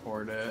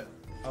auto-report it.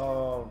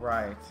 Oh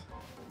right.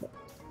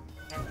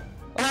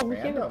 Oh, we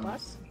can report.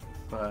 Randoms.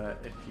 But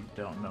if you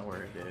don't know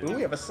where it is, Ooh,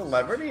 we have a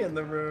celebrity in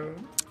the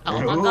room.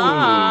 Oh my Ooh.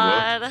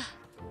 god.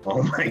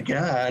 oh my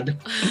god.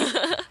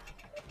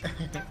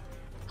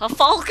 A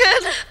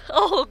falcon?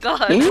 Oh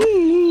god.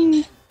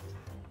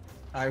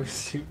 I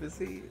was too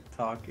busy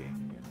talking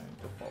and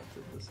I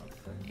defaulted to something.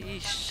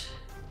 Yeesh.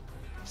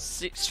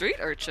 Street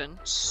urchin?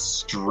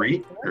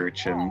 Street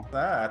urchin.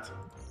 That.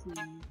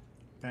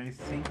 I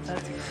think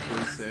that's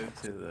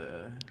exclusive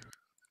to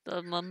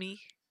The mummy?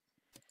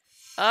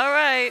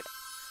 Alright.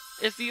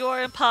 If you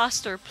are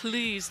imposter,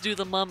 please do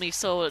the mummy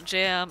so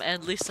Jam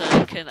and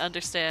Lisa can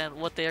understand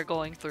what they are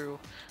going through.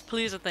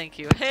 Please and thank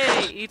you.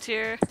 Hey,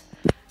 E-tier.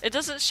 It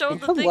doesn't show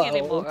the thing Hello.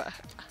 anymore.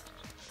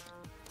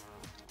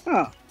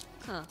 Huh.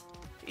 Huh.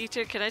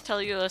 E-tier, can I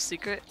tell you a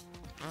secret?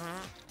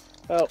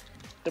 Oh,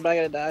 am I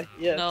gonna die?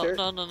 Yeah, no, sure.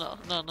 no, no, no,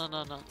 no, no,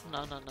 no, no, no,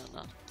 no, no,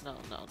 no, no,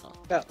 no,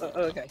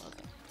 no. Okay.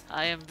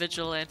 I am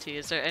vigilante.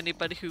 Is there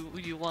anybody who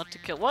you want to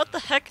kill? What the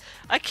heck?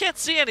 I can't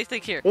see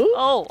anything here. Ooh.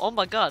 Oh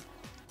my god.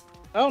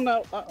 Oh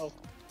no. Uh-oh.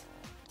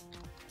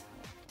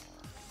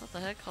 What the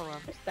heck? Hold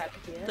on. I started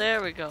here.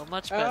 There we go.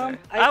 Much better.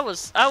 I-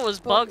 I was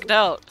bugged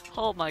out.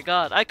 Oh my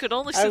god. I could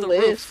only see I the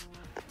live. roof.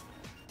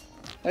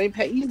 I mean,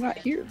 Peggy's not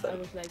here I though.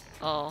 was like,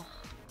 Oh.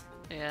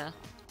 Yeah.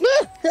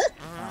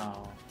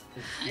 Oh,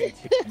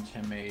 it's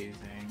amazing.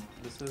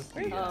 This is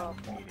the Oh.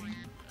 meeting.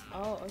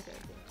 oh, okay. okay.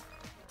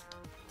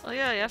 Oh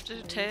yeah, you have to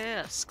do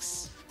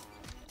tasks.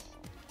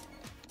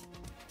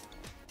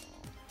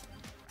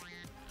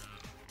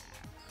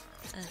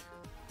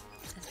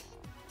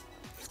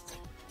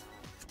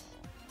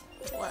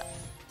 What?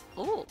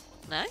 Oh,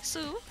 nice.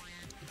 Ooh.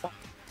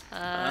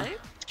 Hi.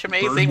 It's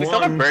amazing. We still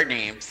have bird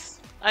names.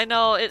 I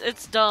know,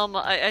 it's dumb.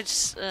 I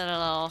just, I don't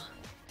know.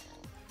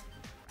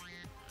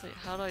 Wait,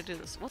 how do I do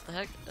this? What the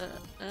heck?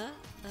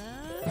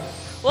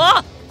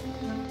 Whoa!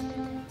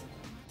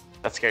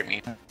 That scared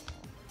me.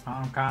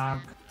 Honk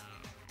honk.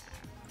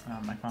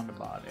 I found a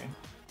body.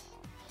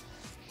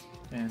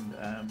 And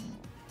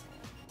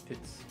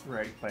it's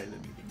right by the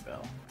meeting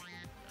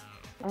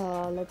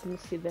bell. Let me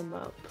see them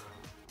up.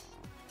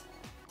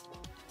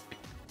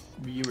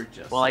 You were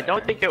just Well, I don't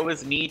there. think it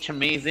was me,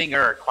 Amazing,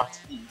 or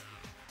Quati.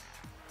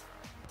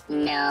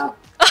 No.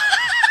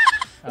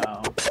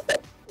 Oh.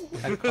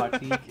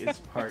 Aquatique is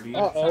party, it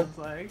Uh-oh. sounds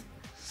like.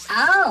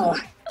 Oh.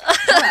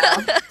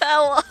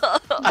 Hello!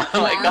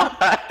 Oh my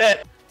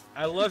god.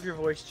 I love your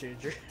voice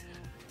changer.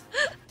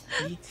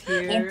 E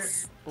tier.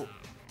 It's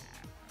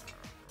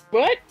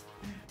What?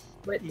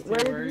 Wait, E where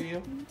tier, where are is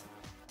you?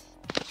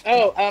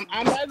 Oh,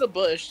 I'm by the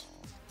bush.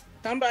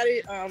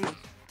 Somebody called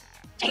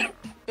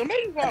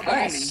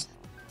behind me.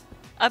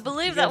 I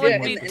believe Yeah, that would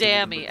yeah, be and-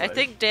 Dammy. I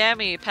think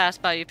Dammy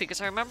passed by you because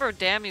I remember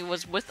Dammy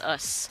was with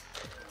us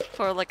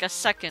for like a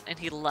second and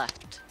he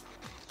left.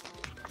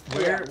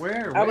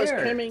 Where? I was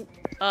trimming.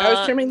 I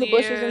was trimming the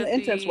bushes in near the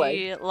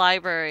entranceway. The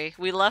library.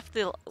 We left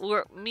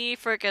me,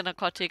 Frick, and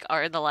Aquatique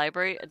are in the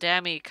library.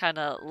 Dammy kind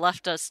of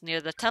left us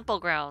near the temple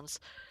grounds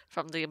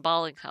from the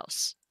embalming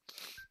house.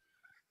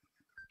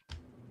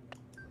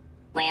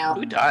 well,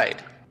 Who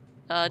died?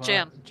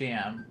 Jam.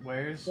 Jam.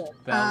 Where's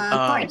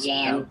poor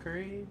Jam.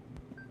 Valkyrie?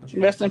 Rest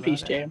in Is that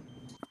peace, it? Jam.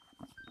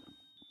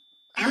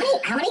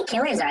 How many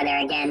killers are there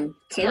again?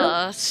 Two?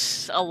 A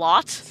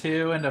lot.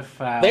 2 and a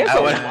 5. There's I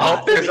a would lot.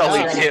 hope there's only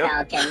Two and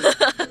a two.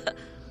 Falcon.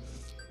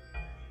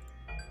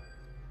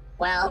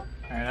 Well,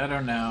 Alright, I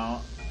don't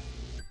know.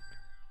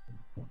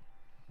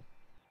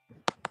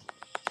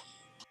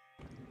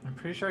 I'm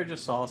pretty sure I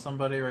just saw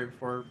somebody right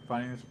before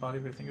finding this body,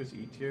 but I think it was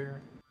E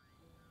tier.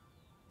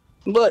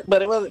 Look,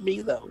 but it wasn't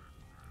me though.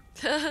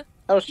 I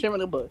was trimming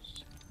the bush.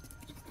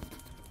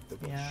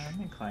 Yeah,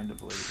 I'm inclined to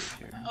believe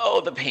it here.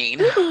 Oh, the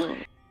pain.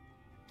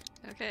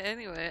 Okay,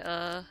 anyway,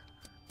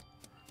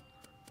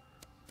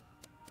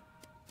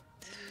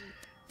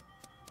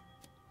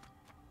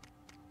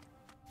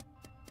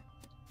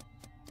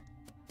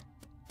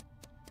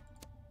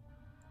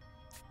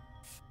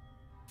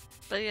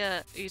 But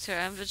yeah, Eater,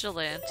 I'm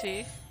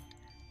Vigilante.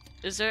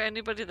 Is there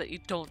anybody that you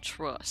don't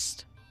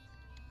trust?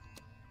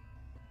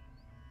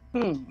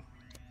 Everybody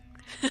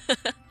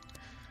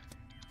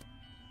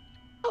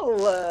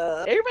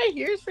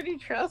here is pretty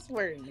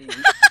trustworthy.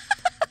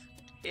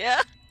 Yeah?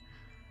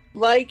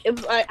 Like,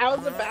 I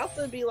was about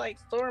to be like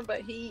Storm, but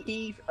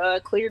he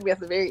cleared me at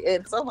the very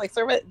end. So I'm like,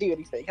 Storm, I didn't do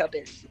anything. How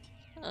dare you?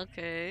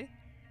 Okay.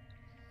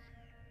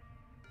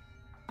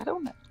 I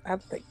don't know. I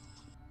think.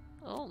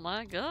 Oh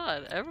my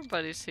god,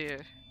 everybody's here.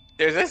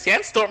 There's a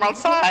sandstorm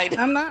outside.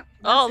 I'm not.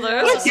 Oh,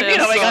 there is a What do you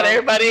mean? Oh my god,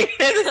 sandstorm. everybody!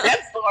 There's a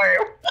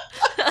sandstorm.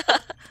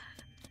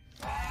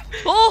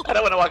 Oh! I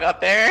don't want to walk out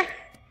there.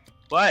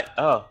 What?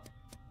 Oh.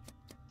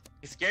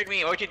 You scared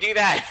me. Why'd you do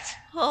that?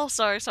 Oh,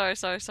 sorry.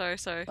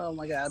 Oh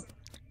my god.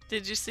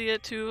 Did you see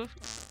it too,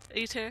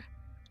 Eater?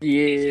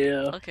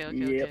 Yeah. Okay.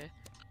 Yep.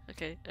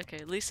 Okay.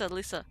 Lisa.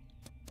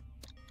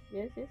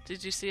 Yes.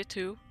 Did you see it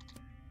too?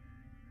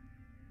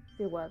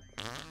 See what?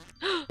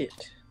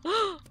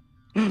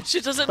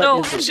 She doesn't What know.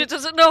 is it? She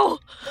doesn't know.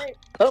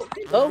 Oh.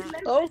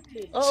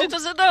 She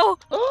doesn't know.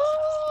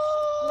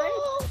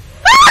 Oh.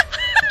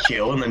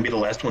 Kill and then be the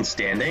last one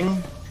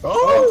standing?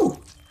 Oh!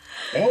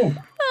 Oh!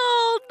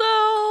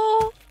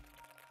 Oh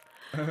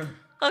no.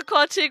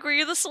 Quantique, were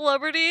you the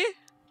celebrity?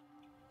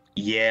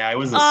 Yeah, I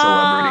was a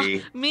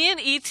celebrity. Me and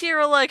E.T.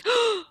 are like,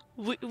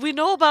 we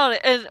know about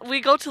it, and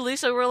we go to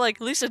Lisa. We're like,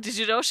 Lisa, did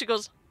you know? She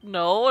goes,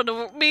 no. And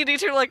me and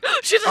E.T. are like,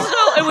 she doesn't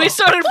know. And we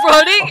started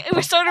running,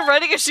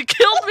 and she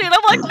killed me. And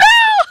I'm like,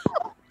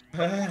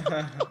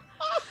 no.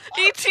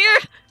 E.T.,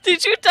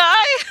 did you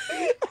die?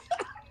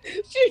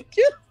 She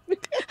killed me.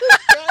 I was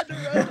trying to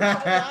run for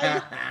my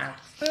life.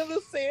 Then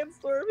the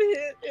sandstorm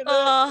hit,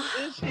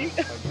 and she.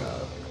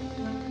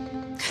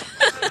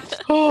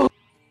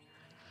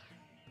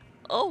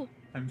 Oh.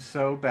 I'm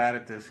so bad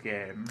at this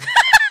game.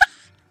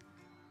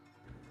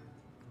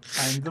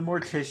 I'm the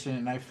mortician,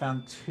 and I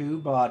found 2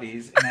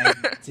 bodies, and I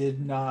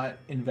did not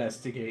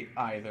investigate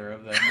either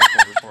of them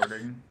before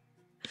recording.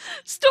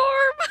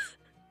 Storm!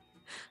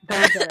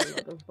 Those are a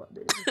lot of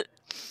bodies.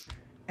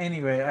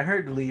 Anyway, I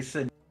heard Lisa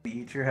and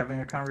Eater having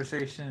a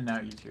conversation, and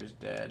now Eater's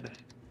dead.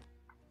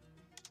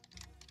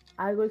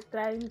 I was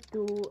trying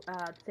to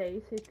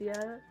chase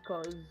Itier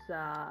because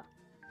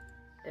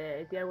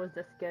Itier was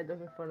just scared of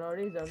me for no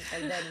reason,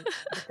 and then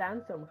the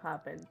sandstorm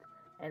happened,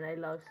 and I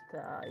lost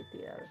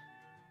Itier.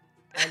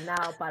 And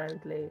now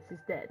apparently she's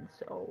dead,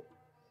 so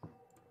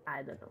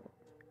I don't know.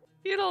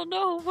 You don't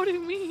know? What do you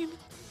mean?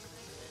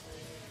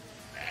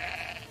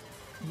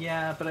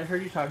 Yeah, but I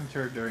heard you talking to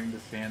her during the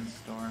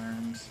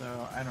sandstorm,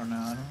 so I don't know.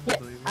 I don't Yeah,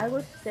 believe I it.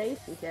 was safe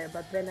here,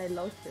 but then I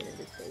lost her in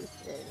this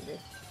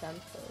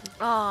sandstorm.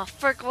 Oh,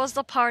 Frick was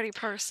the party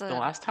person. The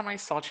last time I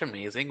saw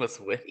Chamazing was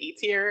with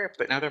E-Tier,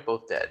 but now they're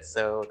both dead,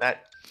 so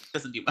that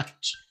doesn't do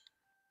much.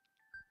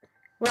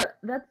 Well,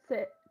 that's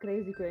a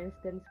crazy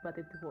coincidence, but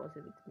it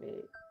wasn't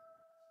me.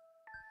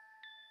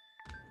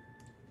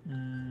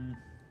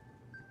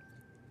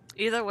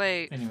 Either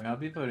way. Anyway, I'll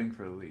be voting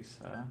for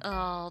Lisa.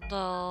 Oh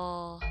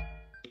no.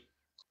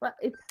 But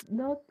it's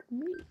not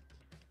me.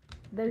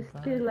 There's I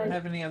still don't like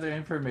have any other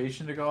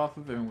information to go off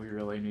of, and we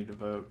really need to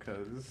vote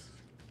because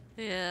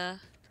Yeah.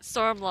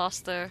 Storm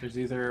lost there. there's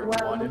either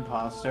Well- one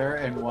imposter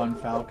and 1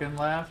 Falcon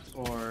left,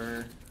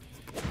 or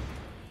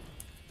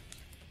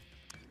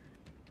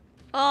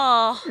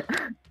Oh.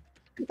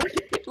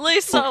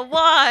 Lisa,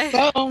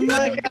 why? Oh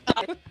my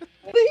god.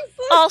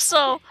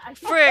 Also,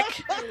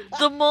 Frick,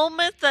 the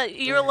moment that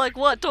you're like,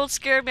 what, don't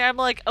scare me, I'm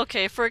like,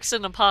 okay, Frick's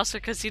an imposter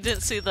because he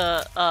didn't see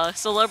the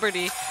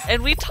celebrity.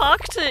 And we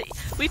talked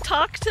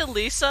to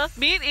Lisa,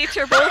 me and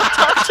Eater both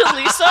talked to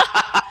Lisa.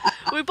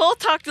 We both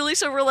talked to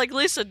Lisa, we're like,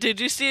 Lisa,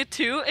 did you see it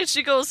too? And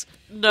she goes,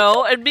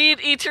 no. And me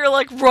and Eater are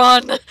like,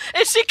 run.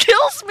 And she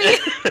kills me.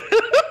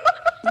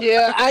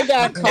 Yeah, I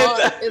got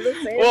caught in the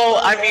sandstorm. Well,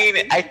 I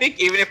mean, I think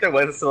even if there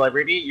was a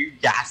celebrity, you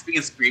gasping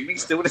and screaming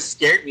still would have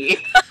scared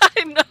me.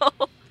 I know.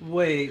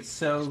 wait.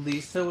 So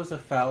Lisa was a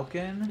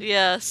Falcon.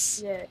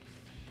 Yes. yeah.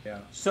 Yeah.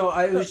 So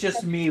it was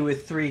just me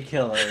with 3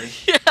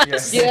 killers.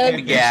 Yes. Yeah,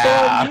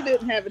 Yeah. Storm, you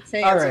didn't have a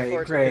chance. All right,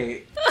 unfortunately.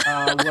 great.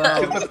 Well,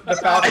 The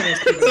Falcon is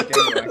keeping the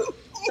game away.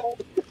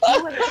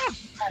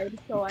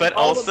 So But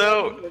All of them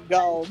also, were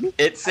gone.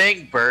 it's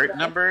saying bird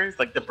numbers,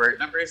 like the bird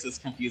numbers is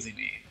confusing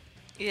me.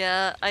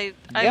 Yeah, I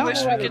Yeah, wish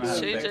I we don't could know how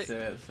to change fix it.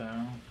 it. So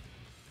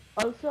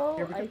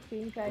Also, I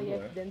think I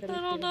accidentally.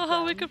 I don't know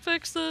how we could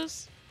fix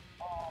this.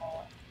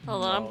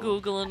 Hold on, I'm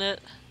googling it.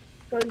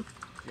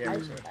 Yeah, I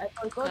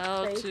forgot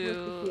How space to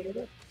was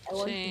here. I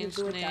wanted change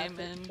do it name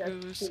after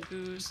and just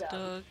goose to-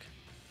 duck.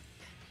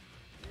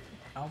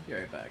 I'll be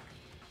right back.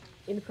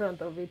 in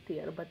front of it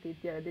here, but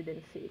it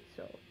didn't see it,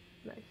 so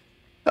nice.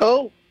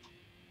 Oh.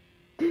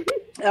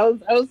 I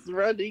was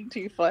running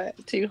too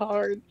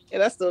hard,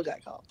 and I still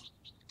got caught.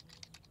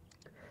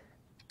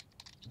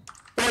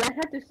 Well, I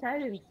had to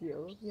silence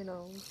you, you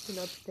know, to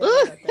not tell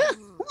you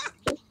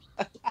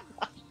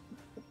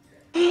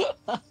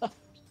that.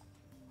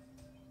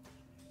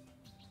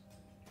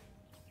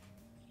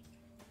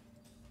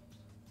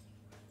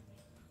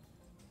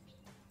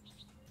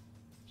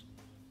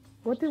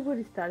 think we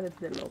restarted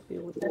the lobby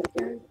with that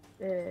guy.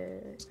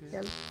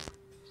 Yeah.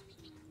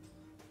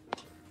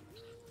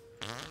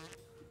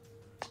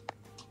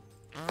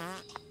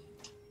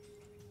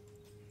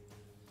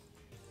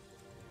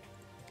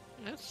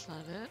 That's not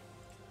it.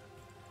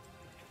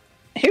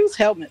 Who's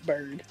Helmet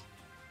Bird?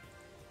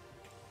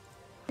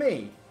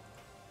 Me.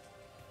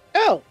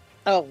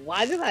 Oh,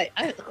 why did I?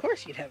 Of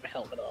course you'd have a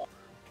helmet on.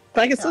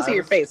 But I can still see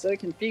your face, so it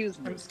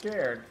confused me. I'm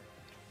scared.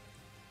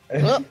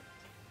 Well,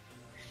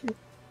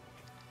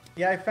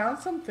 Yeah, I found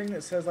something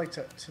that says like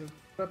to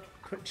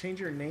change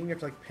your name, you have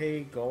to like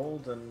pay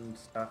gold and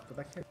stuff, but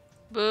that can't.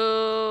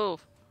 Boo!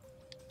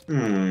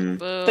 Hmm.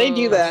 Boo! they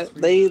do that.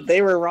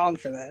 They were wrong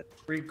for that.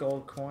 3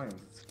 gold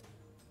coins.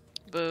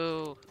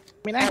 Boo!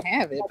 I mean, I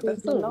have it, but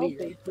that's the so lobby,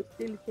 weird. we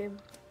still have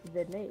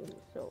the name,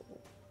 so.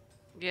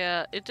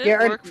 Yeah, it didn't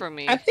Yeah, work for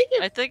me. I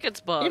think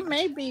it's bugged. It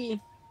may be.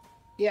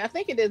 Yeah, I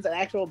think it is an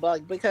actual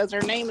bug because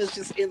her name is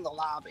just in the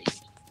lobby.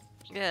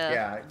 Yeah.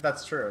 Yeah,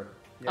 that's true.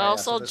 Yeah, I yeah,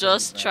 also so this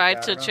just isn't that tried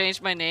bad to enough.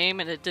 change my name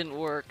and it didn't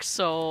work,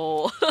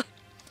 so.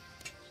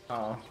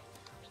 Oh.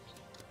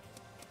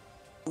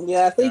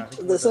 Yeah, I think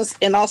Yeah, this is,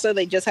 and also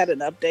they just had an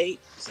update.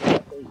 So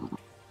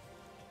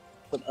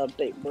an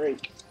update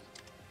break.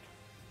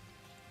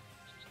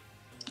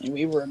 And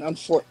we were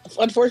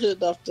unfortunate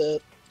enough to.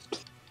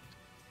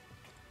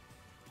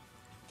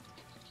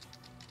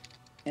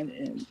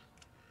 And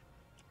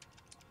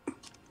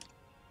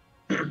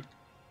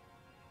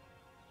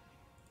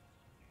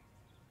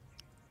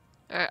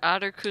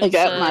Otterkun I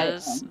got my,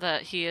 says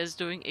that he is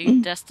doing a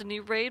Destiny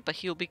raid, but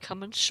he'll be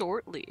coming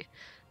shortly.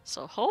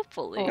 So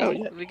hopefully Oh,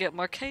 yeah. we get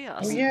more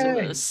chaos Oh, into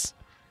yay. this.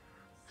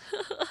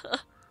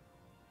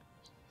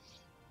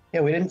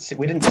 Yeah, we didn't see.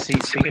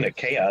 Speaking of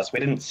chaos, we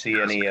didn't see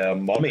any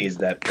mummies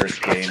that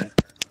first game.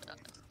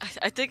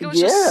 I think it was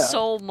Yeah. just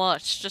so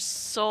much.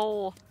 Just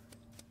so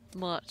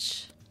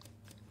much.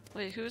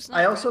 Wait, who's not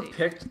I also ready?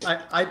 picked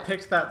I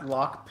picked that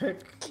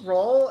lockpick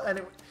roll,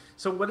 and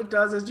so what it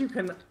does is you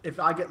can, if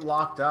I get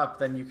locked up,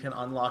 then you can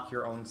unlock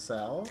your own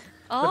cell.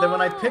 But then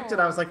when I picked it,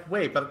 I was like,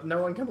 wait, but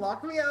no one can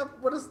lock me up.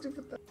 What a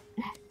stupid thing.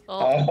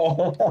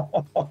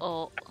 Oh.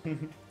 Oh.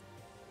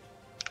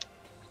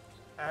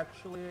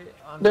 Actually,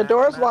 on The that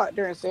door's map, locked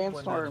during when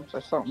sandstorms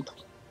or something.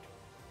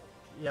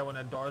 Yeah, when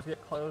the doors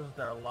get closed,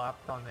 they're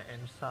locked on the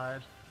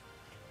inside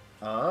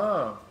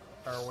Oh.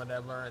 or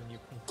whatever, and you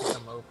can keep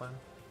them open.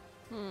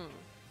 Hmm.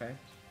 Okay.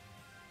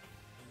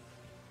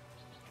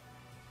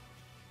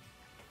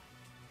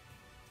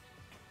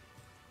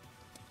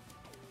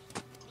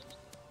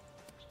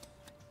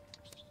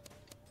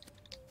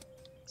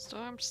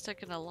 Storm's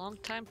taking a long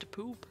time to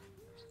poop.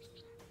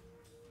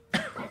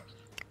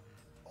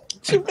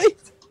 What?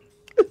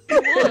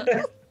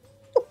 What?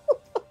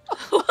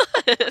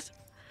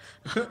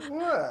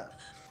 What?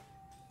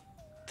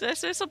 Did I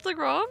say something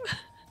wrong?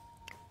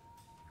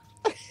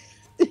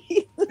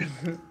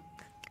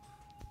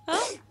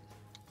 Huh?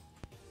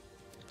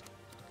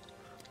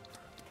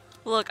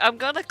 Look, I'm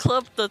gonna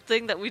clip the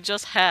thing that we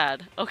just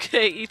had.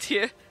 Okay,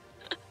 E-tier.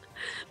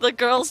 The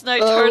girls'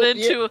 night Oh, turned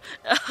yeah. into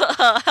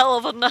a hell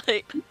of a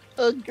night.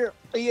 A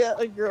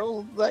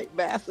girl like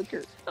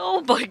massacre.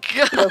 Oh my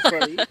god. That's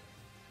funny.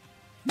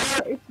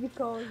 It's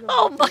because of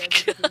Oh the my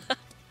god.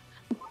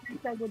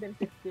 I wouldn't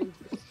have killed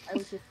you. I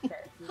was just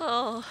scared.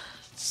 Oh.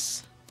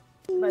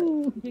 But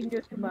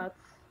genius maths.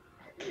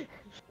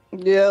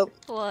 Yeah.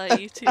 Why,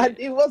 E.T.?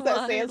 It was that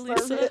Why, sandstorm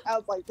Lisa? hit. I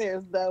was like,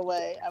 there's no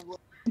way.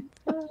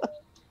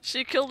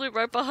 She killed me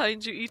right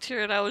behind you,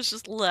 E-tier, and I was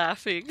just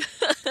laughing.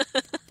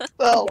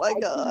 Oh my I see,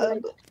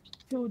 god. like,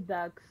 2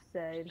 ducks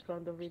in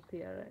front of it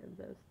here, and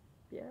just,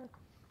 yeah.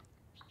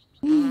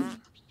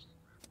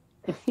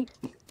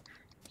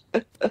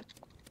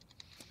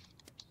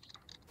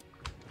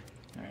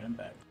 Alright, I'm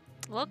back.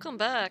 Welcome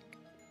back.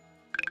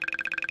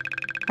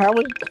 How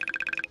was?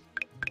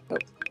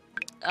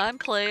 I'm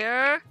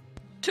player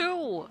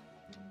 2.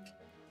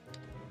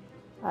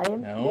 I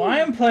am. No,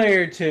 I'm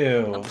player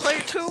 2. I'm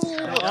player 2.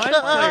 I'm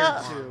player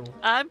 2.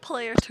 I'm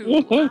player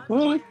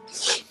 2.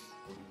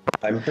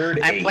 I'm bird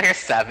I'm 8. player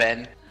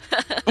 7.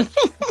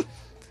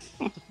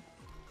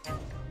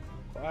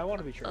 I want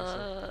to be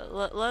Tracer.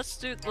 Let's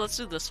do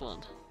this one.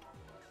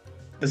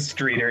 The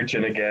street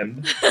urchin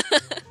again.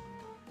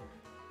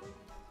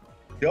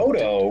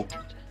 Dodo.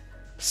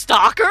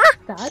 Stalker?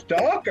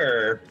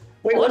 Stalker.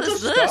 Wait, What what's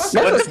is a this?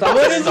 stalker? What's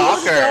a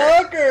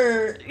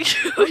stalker?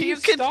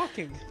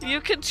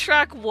 You can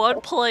track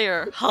one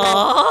player,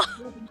 huh?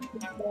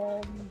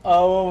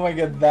 Oh my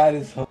god, that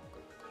is.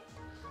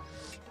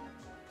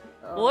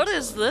 What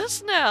is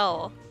this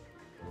now?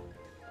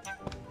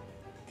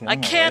 I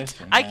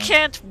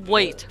can't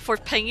wait for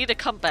Pengy to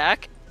come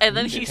back, and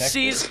then he Detective.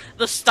 sees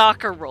the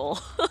stalker roll.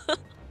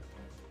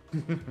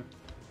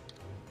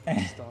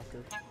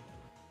 Stalker.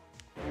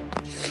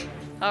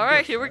 All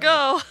right, here we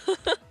go.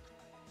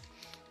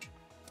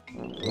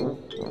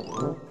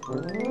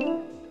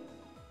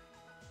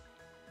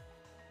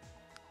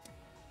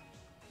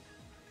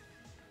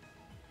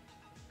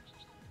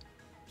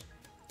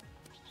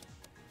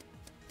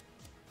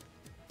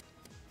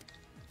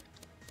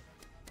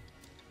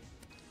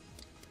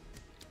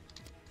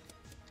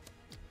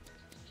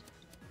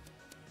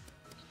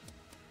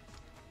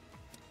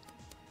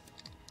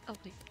 Oh,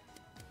 wait.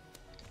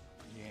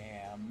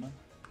 Jam.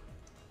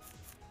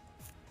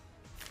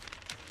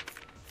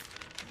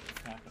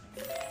 What's happening?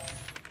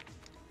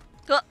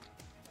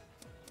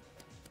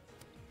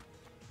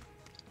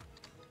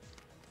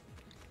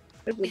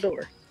 Open the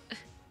door.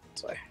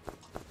 Sorry.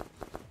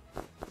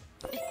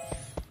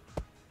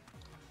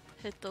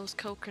 Hit those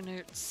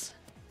coconuts.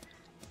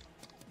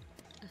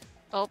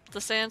 Oh,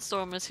 the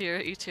sandstorm is here,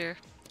 E-tier.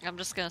 I'm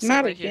just gonna sit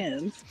Not right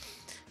again.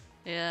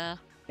 Here. Yeah.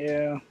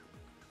 Yeah.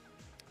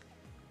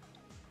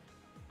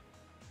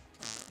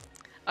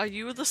 Are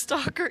you the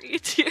stalker,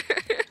 E-tier?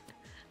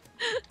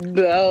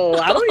 No,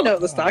 I don't even know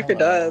what the stalker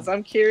does.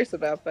 I'm curious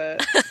about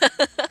that.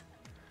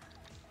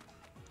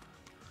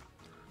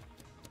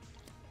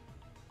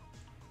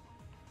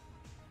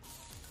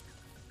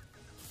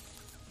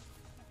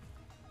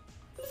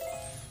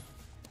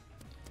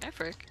 Hey,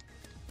 frick.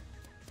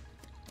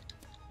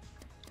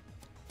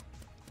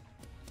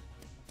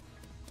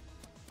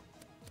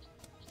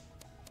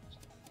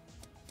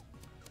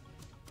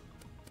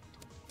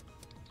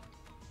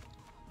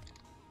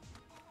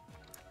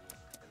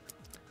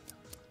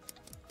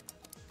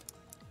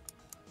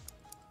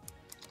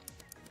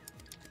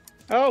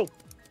 Oh.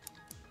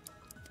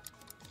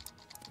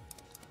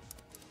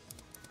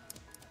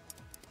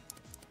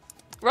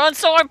 Run,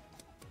 Storm!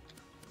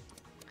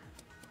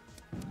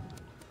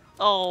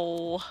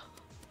 Oh.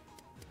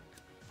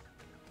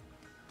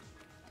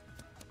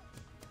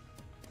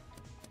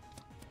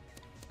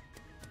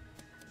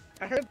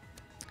 I heard.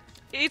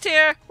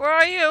 E-tier, where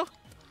are you?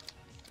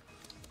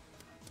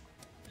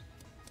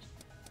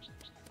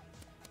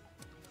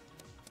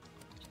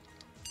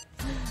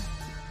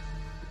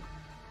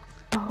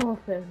 Oh,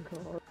 thank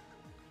God.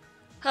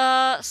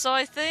 So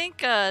I think,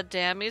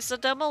 Dammy's the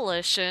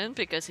demolition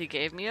because he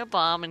gave me a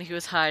bomb and he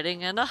was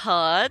hiding in a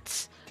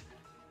hut.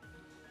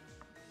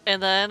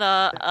 And then,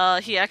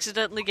 he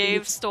accidentally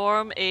gave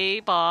Storm a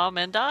bomb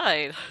and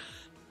died.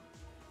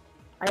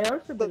 I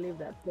also believe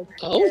that. But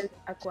Oh. there's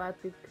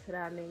Aquatic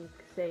running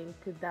saying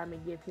to Dami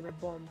give him a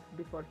bomb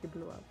before he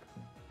blew up.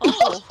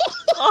 Oh,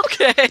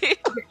 okay.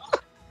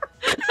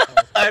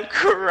 I'm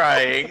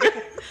crying.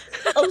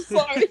 I'm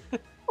sorry.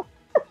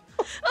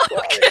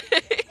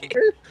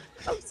 Okay.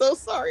 I'm so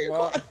sorry.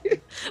 Well,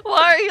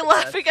 Why are you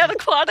laughing at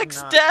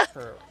Aquatic's not death?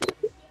 true.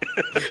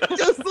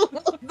 Just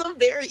the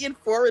very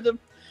informative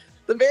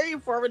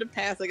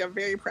passing. I'm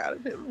very proud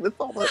of him with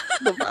all the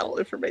vital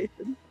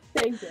information.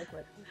 Thank you,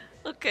 Aquatic.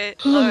 Okay,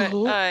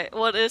 alright.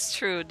 What is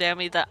true,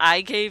 Dammy, that I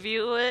gave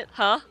you it,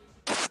 huh?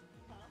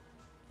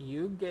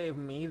 You gave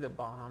me the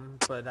bomb,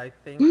 but I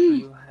think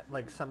you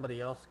like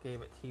somebody else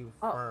gave it to you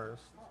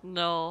first.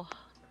 No.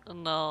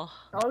 No.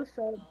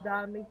 Also,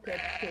 Dami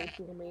kept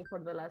chasing me for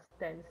the last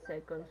 10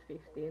 seconds,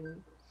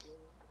 15.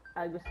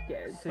 I was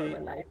scared for my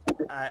life.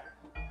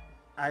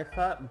 I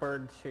thought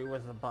Bird 2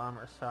 was a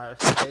bomber, so I was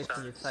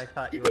chasing you, so I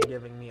thought you were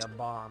giving me a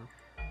bomb.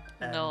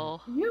 And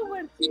No. You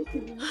were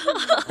chasing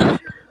me.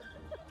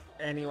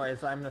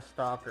 anyways, I'm the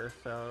stalker,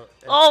 so...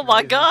 if Oh my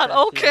Reason god, said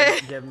she okay!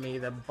 wouldn't give me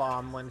the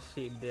bomb when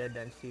she did,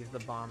 then she's the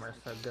bomber,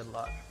 so good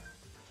luck.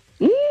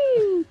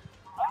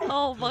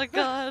 Oh my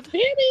god.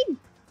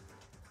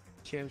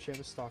 Cham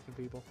is stalking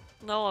people.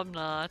 No, I'm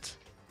not.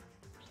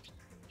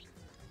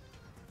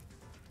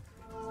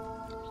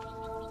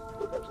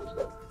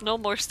 No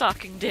more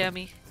stalking,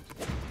 Dammy.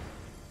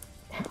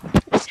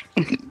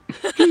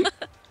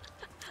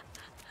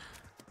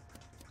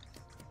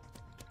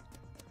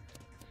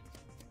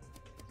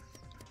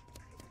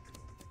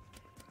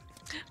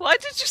 Why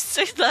did you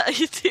say that,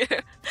 you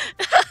dear?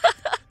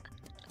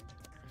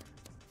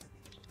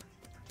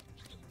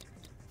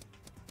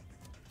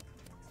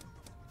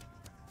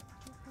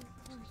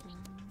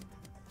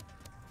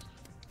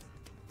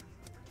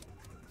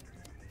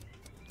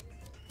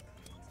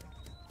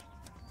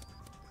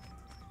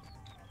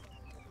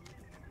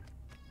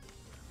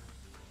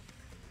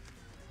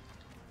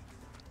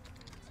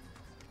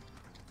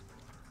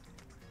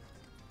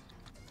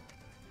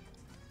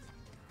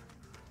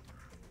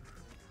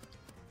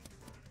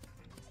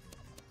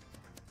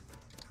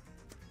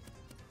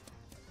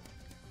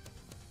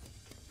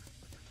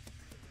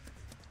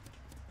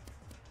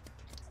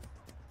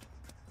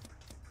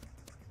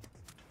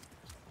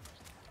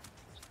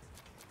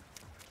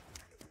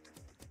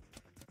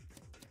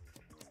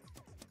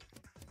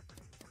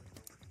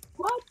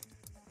 What?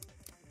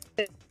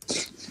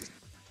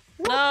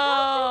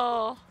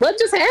 No! What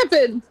just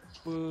happened?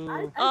 Boo.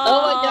 Oh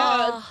my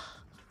god.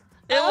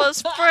 It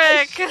was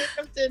Frick!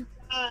 Shrimpton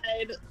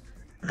died.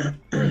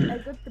 I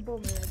got the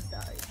bomb and I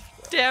died.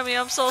 Dammy,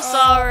 I'm so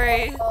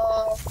sorry.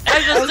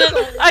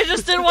 I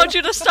just didn't want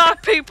you to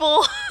stalk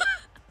people.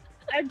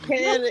 I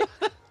panicked.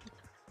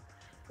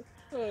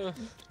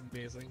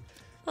 Amazing.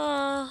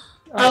 That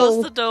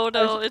was the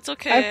dodo. It's I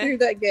okay. threw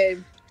that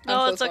game.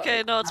 No, I'm so it's okay.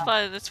 sorry. No, it's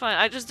fine. It's fine.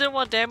 I just didn't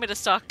want Dammy to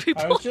stalk I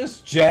people. was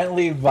just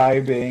gently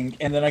vibing,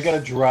 and then I got a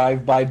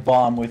drive-by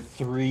bomb with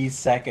 3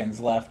 seconds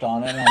left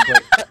on it, and I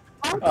was like,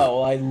 oh,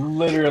 well, I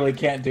literally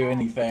can't do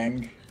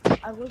anything.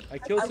 I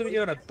killed somebody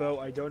on a boat.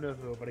 I don't know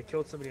who, but I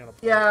killed somebody on a boat.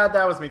 Yeah,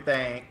 that was me.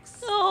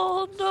 Thanks.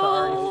 Oh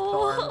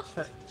no! Sorry,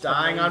 Storm.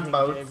 Dying on Amazing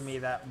boats. gave me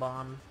that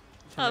bomb.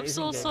 I'm Amazing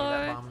so gave me that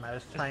sorry. bomb. I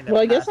was trying to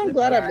Well, I guess pass I'm it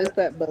glad I back. missed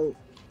that boat.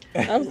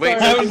 I'm Wait,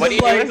 sorry. so what do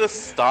you do as a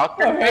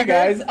stalker? Oh, hey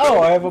guys.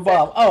 Oh, I have a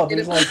bomb. Oh, And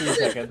there's it's only 3 just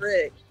seconds.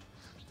 Rick.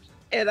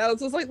 And I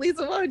was just like,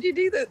 Lisa, why would you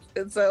do this?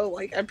 And so,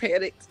 like, I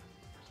panicked.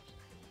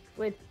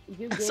 Wait,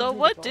 you gave So me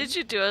what the did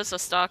you do as a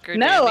stalker?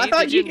 No, Danny? I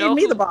thought did you you gave know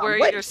me the bomb. where Wait,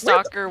 your where's the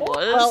stalker bomb? was?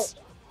 Well,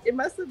 it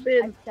must have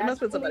been. I It must have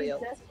been somebody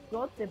else. just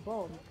got the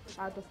bomb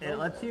out of It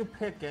lets nowhere. you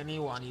pick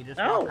anyone. You just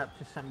Oh. walk up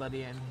to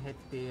somebody and hit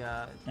the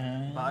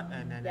button,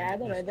 and then Yeah, I it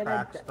don't know. just Then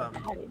tracks I them.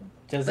 died.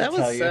 Does That it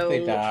tell was you if so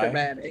they die?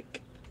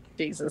 traumatic.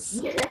 Jesus.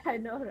 Yeah, I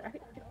know,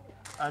 right?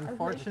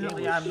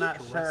 Unfortunately, was I'm not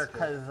shoot sure arrested.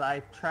 because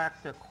I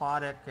tracked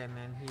Aquatic and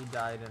then he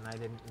died and I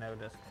didn't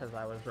notice because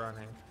I was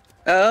running.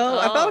 Oh,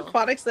 I thought Oh.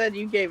 Aquatic said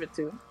you gave it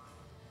to him.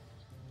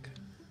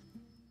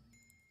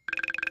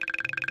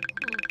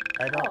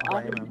 I don't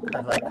Oh, blame him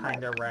because I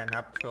kind of ran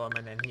up to him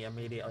and then he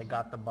immediately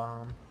got the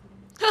bomb.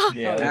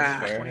 Yeah, Ah.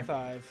 that's fair.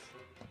 25.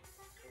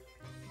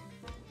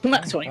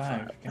 Not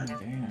 25. God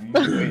damn,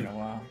 you wait a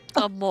while.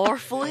 A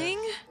morphling?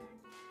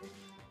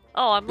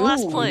 Oh, I'm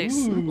last Ooh, place.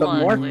 ooh, The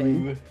Lovely.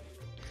 morphling.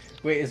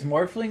 Wait, is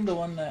Morphling the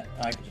one that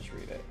I can just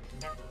read it?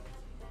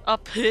 A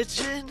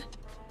pigeon?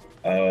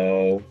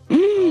 Oh.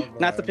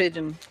 Not the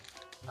pigeon.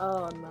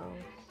 Oh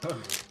no. You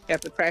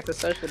have to practice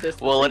social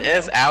distance. Well, it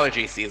is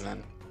allergy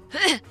season.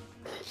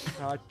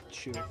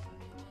 Shoot. A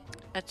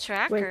Wait,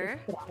 tracker?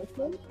 it's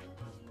Franklin?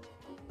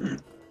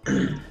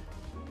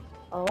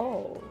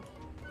 Oh.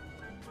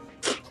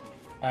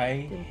 I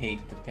hate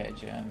the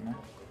pigeon.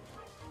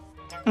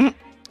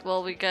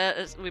 Well, we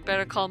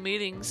better call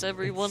meetings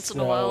every It's once in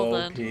a so while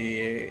then. OP.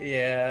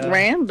 Yeah.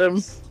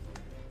 Random.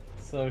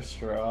 So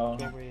strong.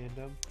 So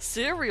random.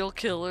 Serial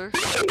killer?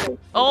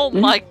 Oh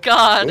my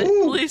god,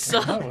 Ooh.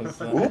 Lisa! What was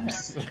that?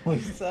 Whoops.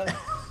 Lisa.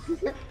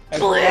 I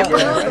Blip. forgot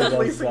Laura does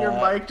Lisa, your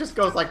that. mic just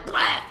goes like.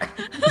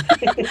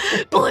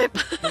 Blip!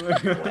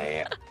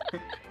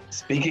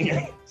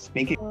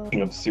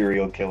 Speaking of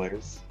serial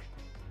killers,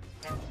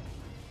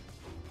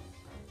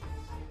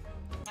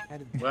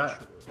 What?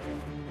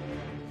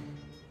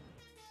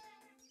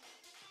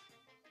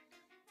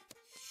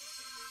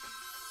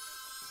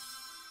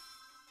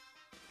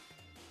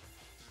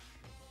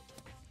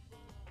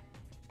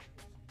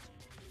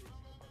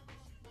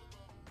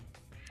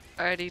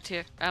 Alright,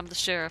 E-tier. I'm the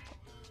sheriff.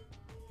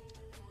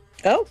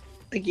 Oh,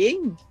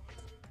 again.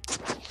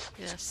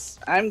 Yes.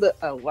 I'm the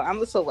I'm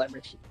the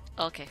celebrity.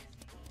 Okay.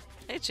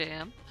 Hey,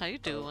 Jam. How you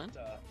doing?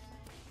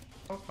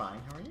 Oh, fine.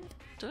 How are you?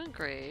 Doing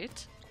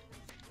great.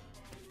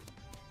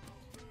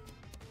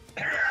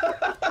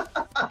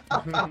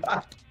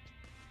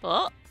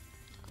 Oh,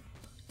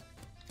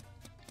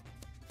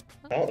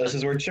 oh, this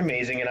is where it's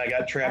amazing, and I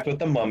got trapped with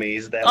the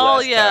mummies that oh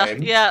last yeah,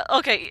 time. yeah.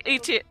 Okay,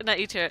 E-tier, not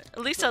E-tier.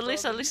 Lisa,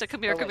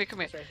 come here, Oh, come here, wait, come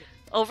here. it's right here.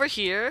 Over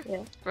here,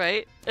 Yeah.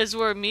 right, is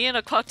where me and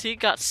Aquati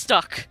got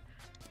stuck.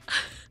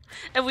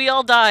 And we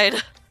all died.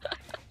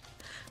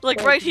 Like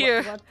Wait, right what-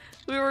 here. what-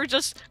 We were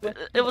just, what-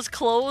 it was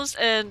closed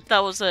and that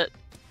was it.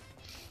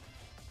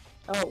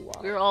 Oh wow.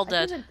 We were all I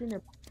dead. haven't seen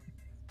a,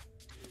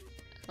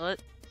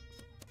 What?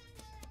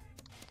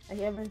 I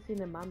haven't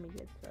seen a mummy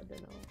yet, so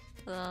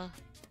I don't know.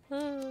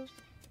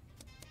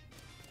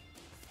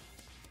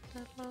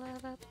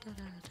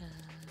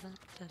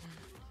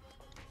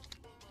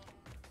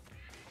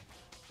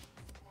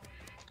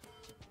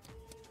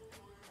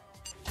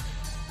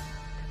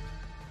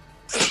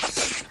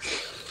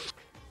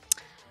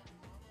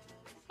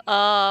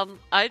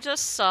 I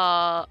just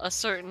saw a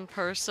certain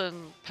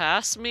person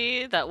pass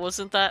me that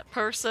wasn't that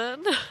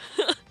person.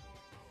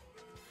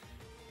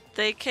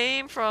 They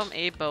came from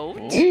a boat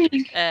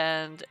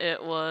and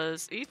it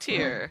was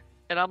E-tier.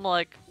 And I'm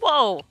like,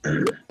 whoa!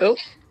 Oh,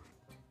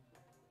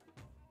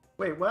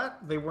 Wait, what?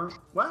 They weren't.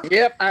 What?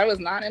 yep, I was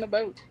not in a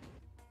boat.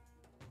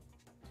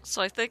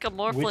 So I think a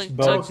Which morphling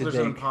boat took. did There's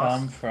they an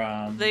come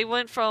from? They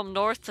went from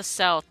north to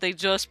south. They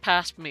just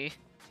passed me.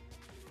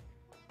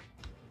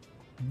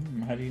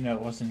 How do you know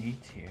it wasn't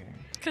E-tier?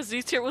 Because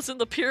E-tier was in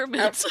the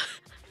pyramids.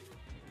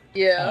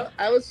 Yeah,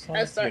 I was. well, I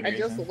that's a start. good I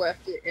just reason.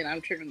 left it, and I'm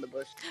trimming the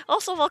bush.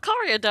 Also,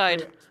 Valkyria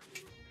died.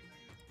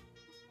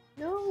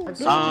 No. I'm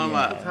so Um,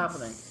 confused what's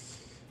happening?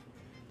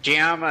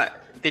 Jam,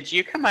 did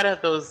you come out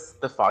of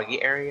the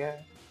foggy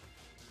area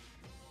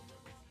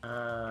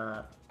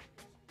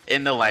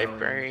in the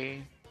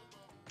library?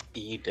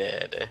 You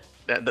did.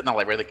 Not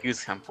library, the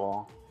Goose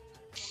Temple.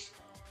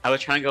 I was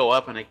trying to go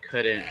up and I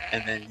couldn't,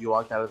 and then you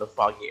walked out of the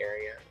foggy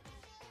area.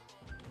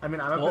 I mean,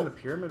 I'm up in the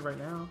pyramid right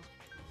now.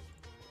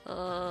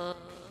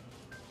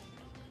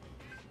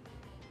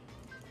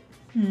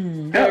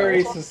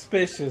 Very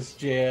suspicious,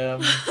 Jim.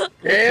 What's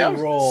Yeah. your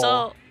roll?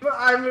 So, But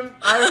I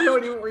don't know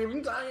what we're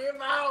even talking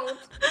about.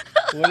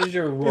 What is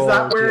your roll,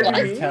 that where Jim?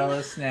 you mean? Tell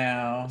us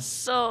now.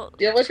 so,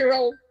 Yeah, what's your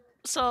roll?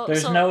 so,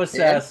 There's so, no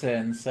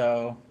assassin,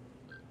 so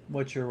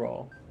what's your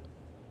roll?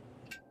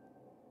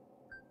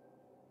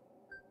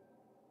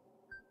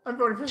 I'm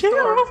voting for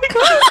Storm.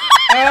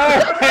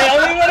 Alright,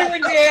 only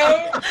voting for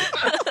Jim!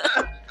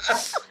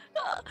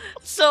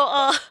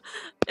 So,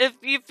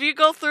 if you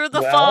go through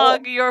the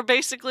fog, you're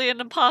basically an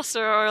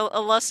imposter, or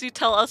unless you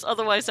tell us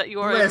otherwise that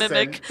you are a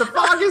mimic. The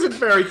fog isn't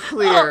very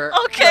clear.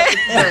 Oh, okay.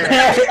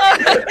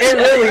 It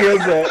really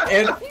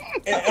isn't.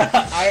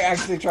 I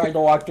actually tried to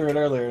walk through it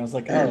earlier and was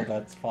like, oh,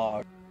 that's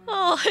fog.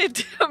 Oh, hey,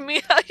 dear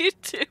me, how you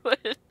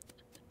doing?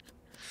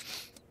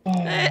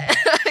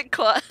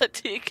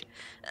 Aquatic.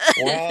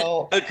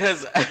 Well,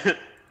 because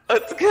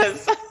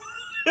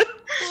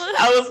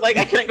I was like,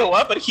 I couldn't go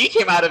up, but he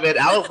came out of it.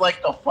 I was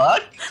like, the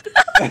fuck?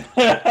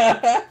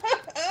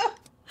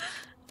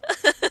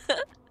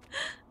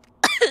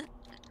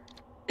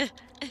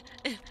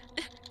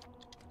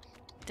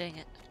 Dang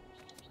it.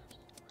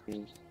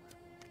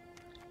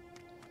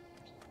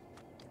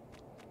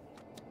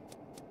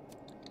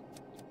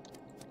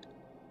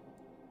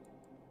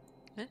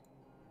 Huh?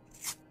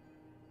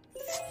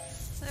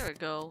 There we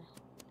go.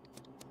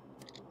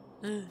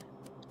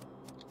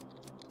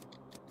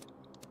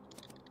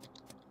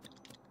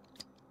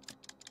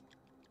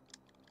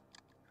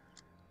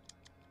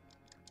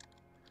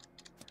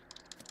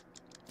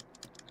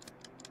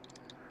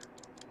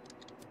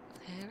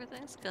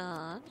 Everything's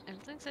gone.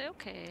 Everything's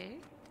okay.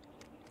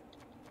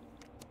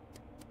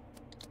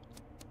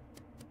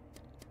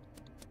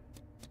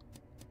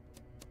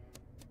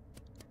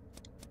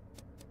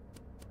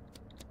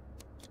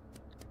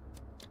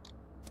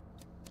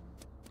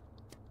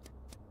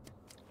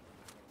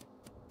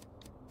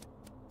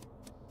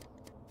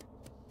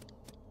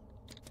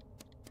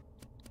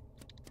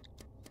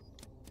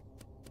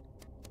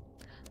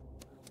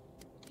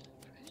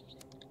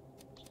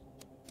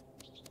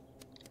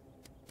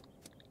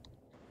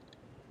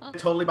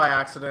 Totally by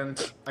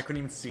accident. I couldn't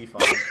even see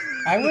fog.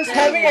 I was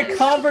having a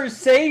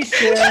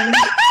conversation.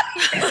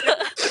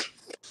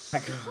 My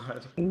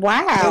God.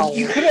 Wow.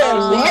 You could have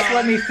at least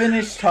let me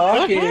finish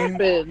talking. What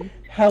happened?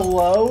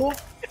 Hello?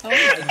 Oh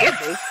my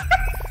goodness.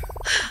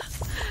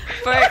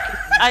 Burke,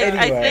 I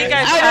think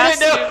I I passed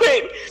didn't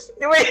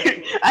know.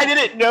 Wait, I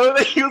didn't know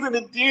that he was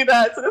gonna do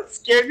that, so it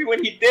scared me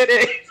when he did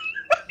it.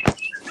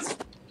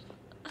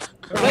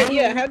 But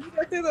yeah, how'd you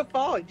get through the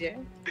fog,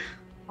 Jen?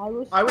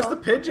 I was the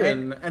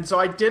pigeon, and so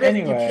I did it.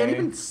 You can't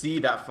even see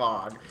that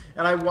fog.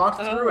 And I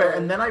walked through it,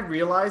 and then I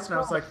realized, and I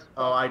was like,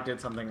 oh, I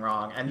did something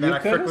wrong. And then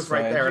Frick was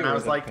right there, and I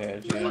was like,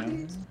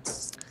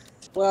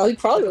 well, he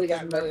probably would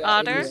have gotten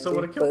Otter? So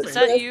would have killed me. Is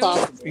that you?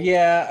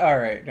 Yeah,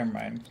 alright, never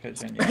mind.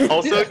 Pigeon, yeah.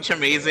 Also,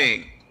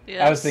 Chamazing.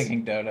 I was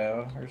thinking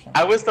Dodo or something.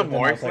 I was the but then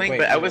I was like, Morphling, wait,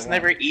 but I you're was the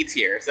never one. E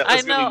tier, so that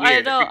was I know, really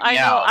weird. I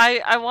know.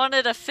 I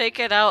wanted to fake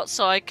it out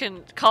so I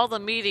can call the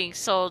meeting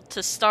so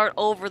to start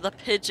over the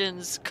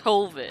pigeon's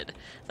COVID.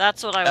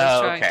 That's what I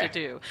was trying to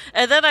do.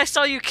 And then I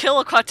saw you kill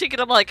Aquatic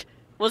and I'm like,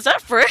 was that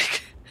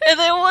Frick? And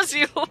it was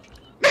you.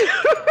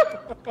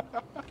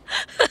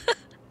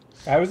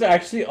 I was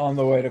actually on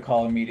the way to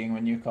call a meeting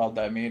when you called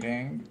that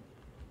meeting.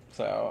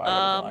 So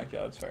I don't like,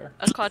 yeah, that's fair.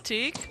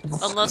 Aquatic?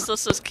 Unless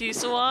this is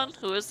Kisuan?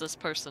 Who is this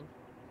person?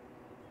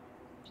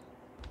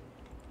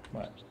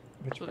 What?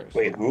 Which person?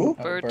 Wait, who?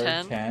 Oh, Bird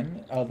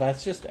 10? Oh,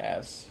 that's just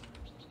S.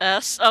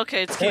 S?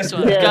 Okay, it's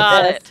Kisuan. Yeah,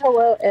 Got S. it.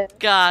 Hello, S.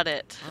 Got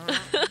it.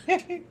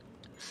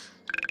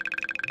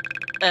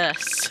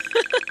 S.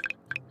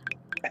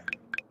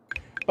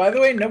 By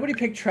the way, nobody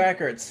picked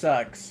Tracker. It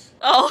sucks.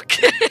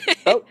 Okay.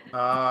 Oh.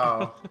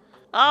 Oh,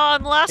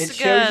 I'm last It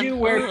again. shows you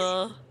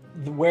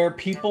where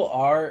people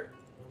are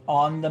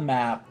on the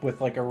map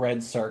with like a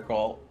red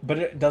circle, but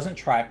it doesn't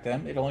track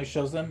them. It only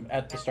shows them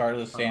at the start of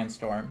the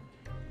sandstorm.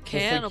 So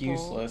it's like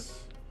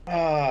useless.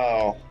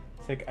 Oh.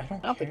 It's like I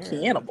don't Not care. the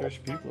cannibal. There's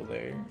people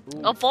there.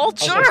 A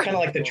vulture. Also, it's kind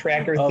of like the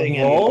tracker A thing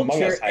in Among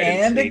vulture Us hide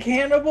and a seek.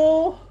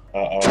 cannibal.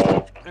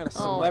 Uh-oh. And a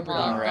Oh celebrity.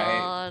 my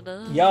Alright.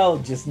 god. Y'all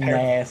just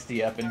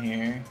nasty up in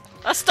here.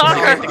 A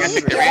stalker.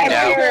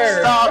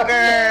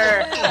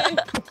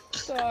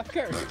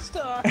 Stalker!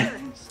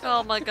 Stalker!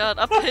 Oh my god,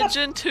 a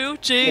pigeon too?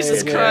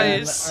 Jesus Pigeon.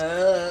 Christ.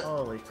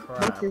 Holy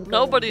crap.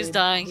 Nobody's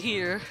dying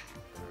here.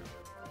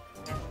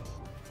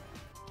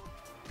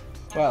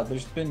 Wow,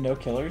 there's been no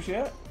killers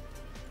yet?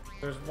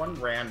 There's one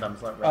random.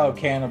 So that Oh, random.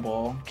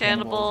 cannibal.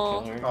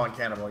 Cannibal. Cannibal's a killer. Oh, and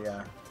cannibal,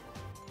 yeah.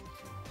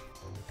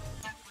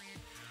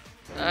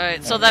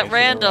 Alright, so Okay, that we have a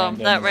random,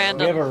 that We have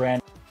random. a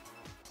random.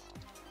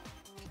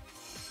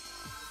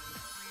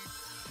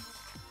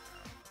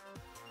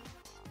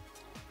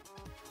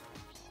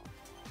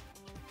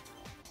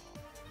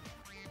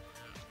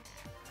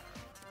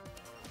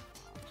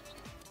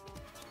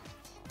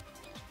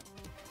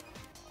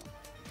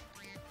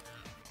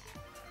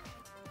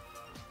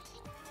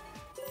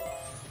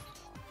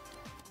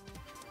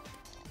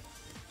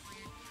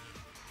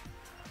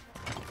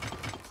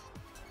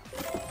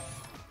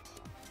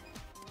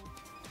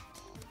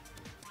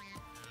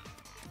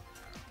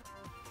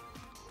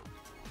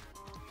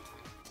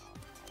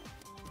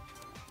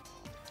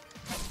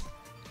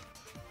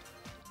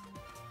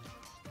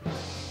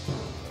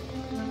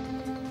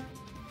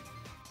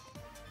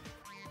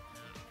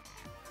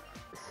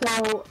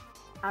 So,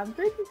 I'm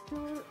pretty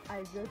sure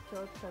I just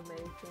saw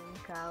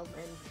Chamazing come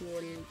and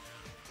kill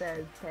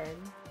Bell 10.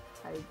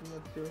 I'm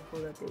not sure who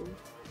that is.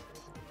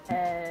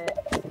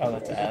 Oh,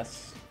 that's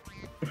S.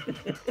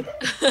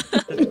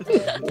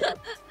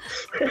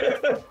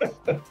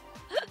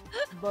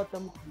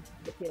 Bottom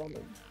of the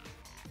pyramid.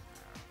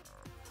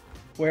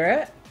 Where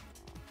at?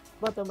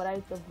 Bottom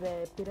right of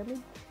the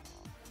pyramid.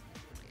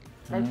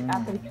 Like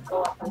after you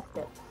go up the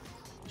steps.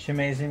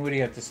 Shamazing, what do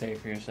you have to say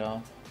for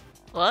yourself?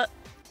 What?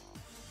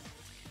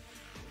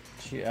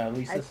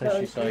 Lisa says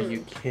she saw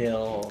you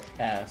kill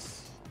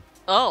S.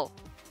 Oh.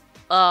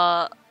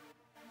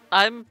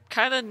 I'm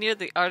kind of near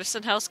the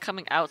Artisan house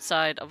coming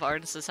outside of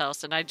Artisan's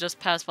house, and I just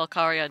passed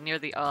Valkyria near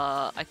the,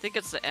 I think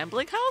it's the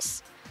Ambling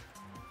house?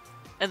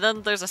 And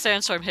then there's a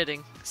sandstorm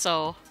hitting,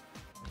 so...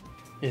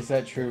 Is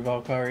that true,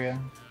 Valkyria?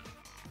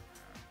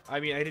 I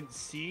mean, I didn't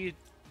see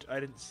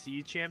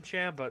Cham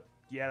Cham, but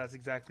yeah, that's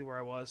exactly where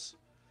I was.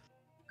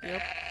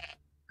 Yep.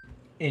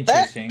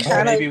 Interesting.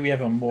 Or maybe we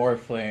have a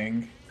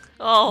morphling.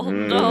 Oh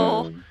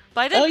no!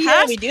 But I didn't yeah,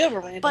 pass. we do have a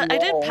random But I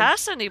didn't roll.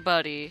 pass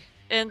anybody,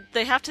 and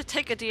they have to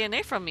take a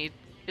DNA from me.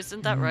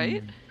 Isn't that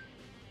right?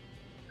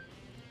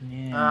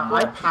 Yeah.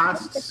 I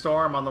passed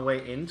Storm on the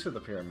way into the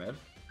pyramid.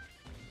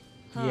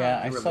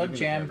 Yeah, I You were saw leaving the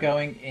Jam pyramid.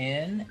 going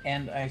in,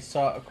 and I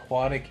saw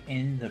Aquatic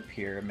in the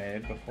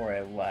pyramid before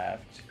I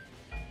left.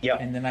 Yeah.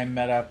 And then I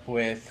met up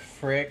with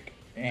Frick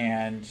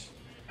and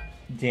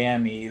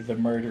Dammy, the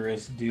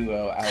murderous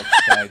duo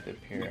outside the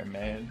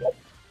pyramid.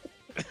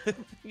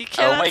 You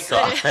cannot my say,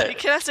 God. You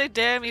cannot say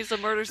damn he's a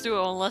murderous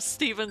duo unless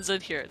Steven's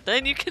in here.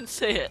 Then you can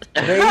say it.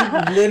 They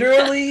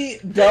literally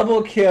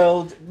double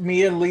killed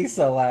me and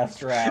Lisa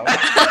last round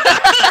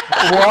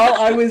while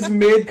I was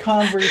mid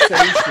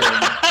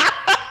conversation.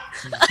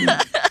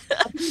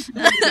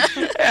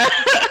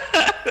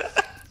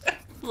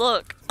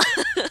 Look.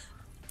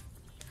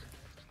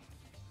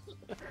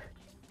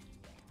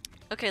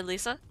 Okay,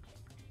 Lisa.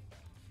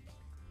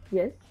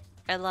 Yes.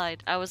 I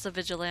lied. I was a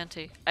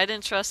vigilante. I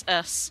didn't trust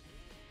S.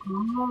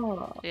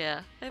 Oh.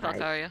 Yeah. Hey, Right.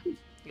 Valkyria.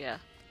 Yeah.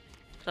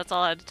 That's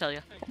all I had to tell you.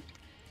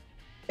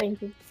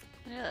 Thank you.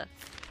 Yeah.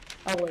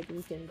 Oh wait,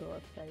 we can go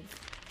outside.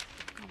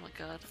 Oh my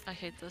god, I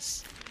hate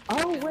this.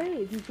 Oh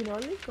wait, you can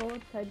only go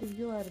outside if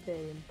you are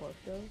the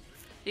imposter.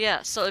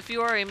 Yeah, so if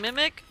you are a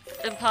mimic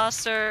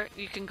imposter,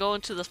 you can go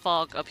into the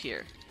fog up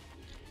here.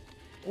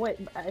 Wait,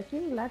 I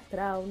think last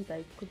round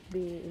I could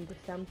be in the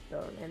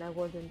sandstorm and I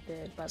wasn't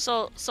there, but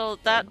So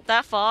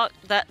that fog,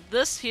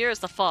 this here is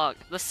the fog.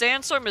 The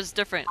sandstorm is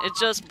different. It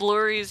just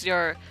blurs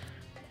your.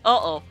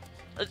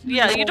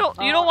 Yeah, you don't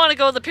want to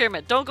go to the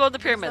pyramid. Don't go to the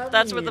pyramid. that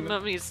That's where the mean?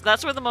 mummies.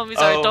 That's where the mummies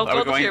Oh, are. Don't are go we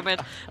to the going- pyramid.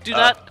 Do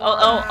not.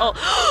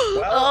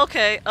 Oh,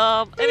 okay.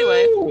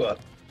 Anyway. Ooh.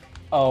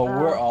 Oh,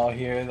 we're all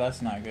here.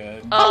 That's not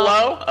good.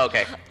 Hello?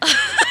 Okay.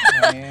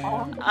 Man.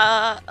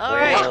 All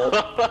right.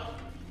 Well,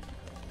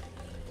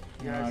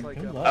 Yeah, it's Good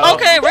like luck.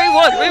 Okay, we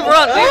run.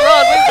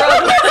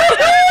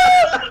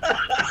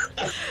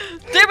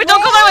 Damn it!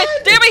 Don't go that way.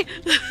 Damn it!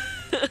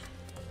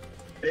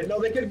 Didn't know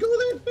they could go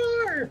that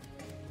far.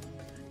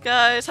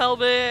 Guys, help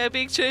me! I'm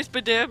being chased by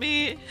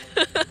Dammy.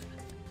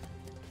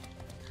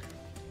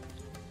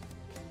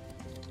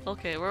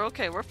 Okay, we're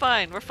okay. We're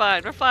fine.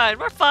 Everything's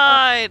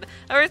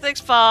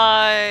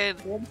fine.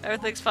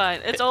 Everything's fine.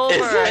 It's over,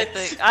 I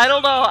think. I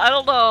don't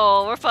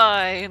know. We're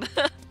fine.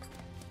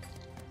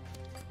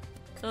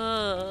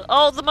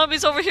 Oh, the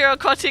mummy's over here on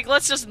Quantique.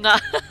 Let's just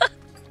not.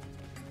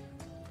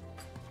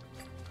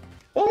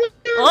 Oh my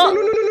God! Oh.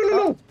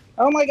 No.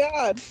 Oh my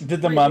god.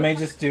 Did the mummy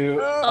just do?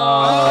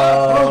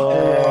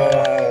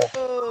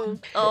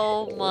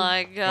 Oh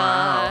my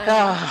god.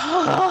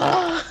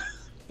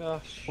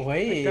 Gosh.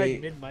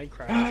 Wait. Mid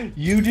Minecraft.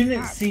 You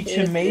didn't see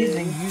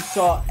Chamazing, you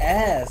saw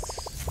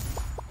S.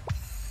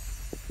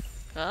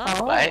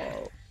 Oh, What?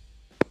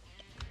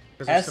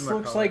 Because they're S similar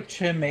looks colors. like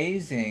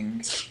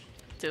Chamazing.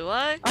 do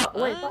I?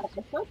 wait,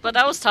 But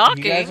I was You guys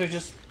talking. are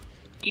just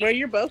Where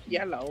you're both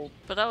yellow.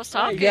 But I was Oh,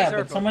 talking. yeah, Sorry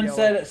but about someone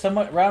yellow.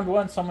 said round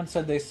one. Someone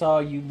said they saw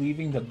you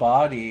leaving the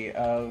body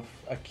of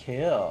a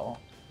kill,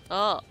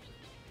 Oh.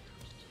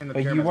 In the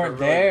but you pyramids, weren't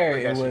but really, there. I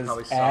It guess you was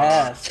probably saw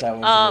S that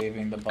was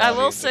leaving the body. I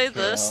will of the say kill.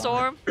 this,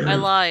 Storm. I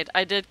lied.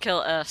 I did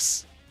kill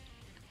S.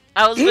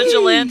 I was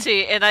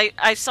vigilante, and I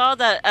saw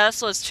that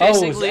S was Oh, it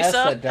chasing was Lisa, S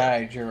that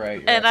died. You're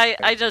right. and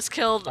I just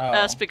killed Oh.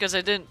 S because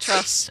I didn't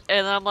trust,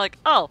 and I'm like,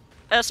 oh,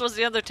 S was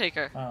the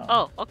Undertaker.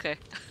 Oh, okay.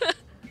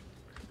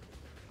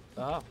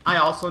 Oh. I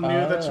also knew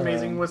that Oh.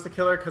 Chamazing was the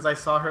killer because I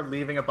saw her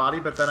leaving a body,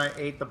 but then I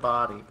ate the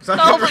body.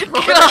 Oh my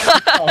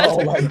god!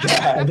 Oh my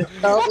god.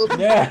 Oh,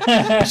 Yeah.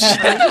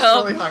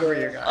 I'm really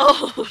hungry, you guys.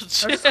 Oh, I'm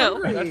so Jim.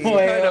 hungry.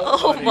 Well,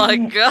 Oh my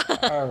god.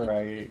 all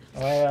right.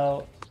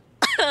 Well,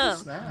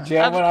 Snap.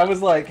 Jan, when I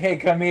was like, "Hey,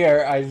 come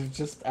here," I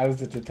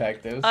was a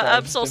detective. So I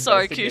I'm was so just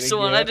sorry, investigating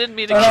Q1. you. I didn't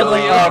mean to And I was kill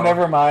like, you. Oh,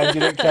 never mind.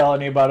 You didn't kill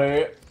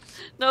anybody.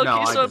 No, No,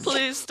 I Q1, didn't.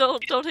 please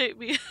don't hate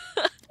me.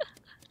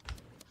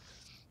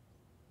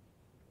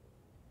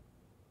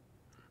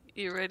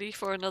 You ready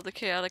for another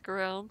chaotic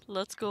round?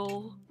 Let's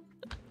go.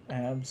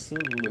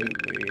 Absolutely.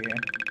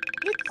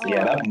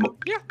 Yeah,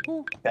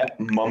 that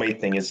mummy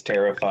thing is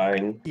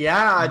terrifying.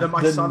 Yeah, I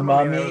The saw the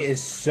mummy that was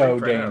is so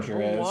freaked right out.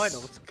 Oh, I know.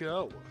 dangerous. Let's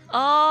go.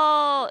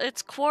 Oh,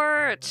 it's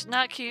Quart,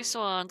 not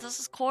Keyswan. This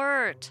is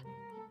Quart.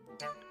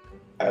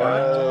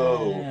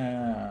 Oh.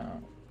 Yeah.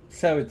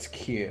 So it's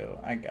Q.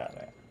 I got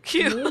it.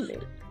 Q.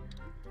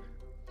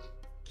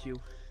 Q.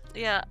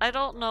 Yeah, I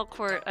don't know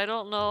Quart. I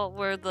don't know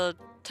where the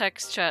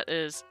text chat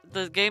is.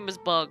 The game is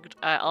bugged.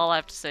 All I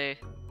have to say.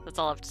 That's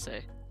all I have to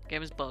say.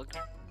 Game is bugged.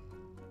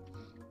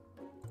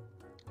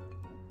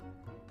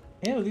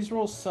 Ew, these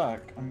rolls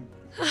suck.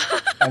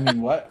 I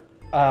mean, what?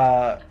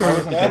 I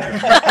wasn't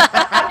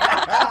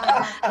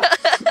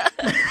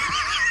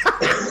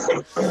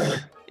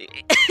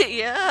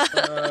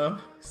Yeah.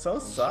 So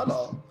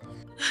subtle.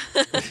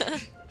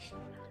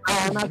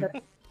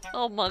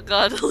 Oh my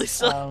god,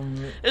 Elisa.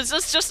 Is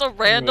this just a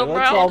random let's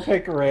round? all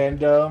pick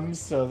random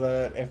so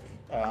that if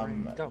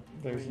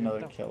there's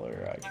another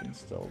killer, I can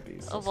still be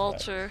suspect. A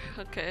vulture,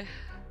 okay.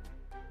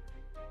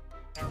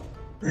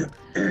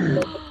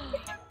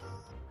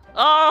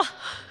 Oh!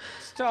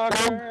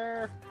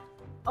 Stalker!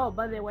 Oh,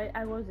 by the way,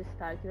 I was a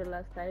stalker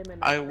last time,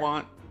 and I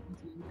want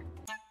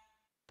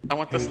the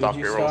Who did you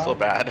stalker roll so stalk?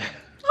 bad.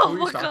 Oh Who are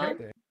you my god.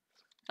 stalking?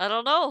 I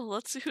don't know.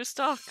 Let's see who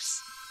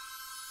stalks.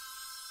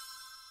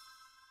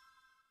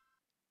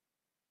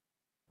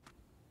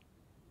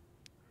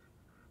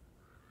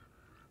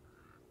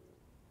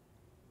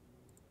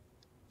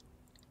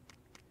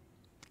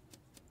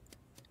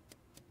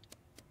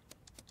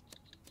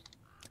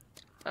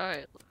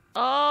 Alright.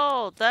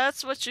 Oh,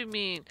 that's what you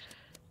mean.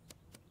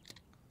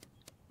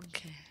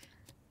 Okay.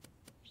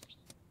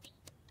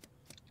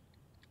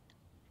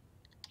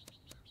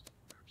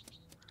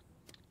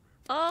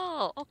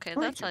 Oh, okay,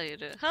 that's how you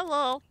do it.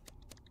 Hello.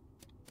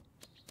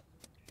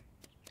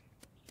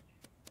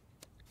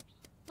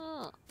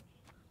 Oh.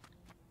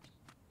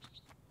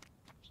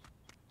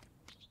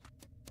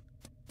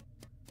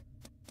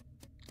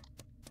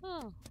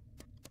 Oh.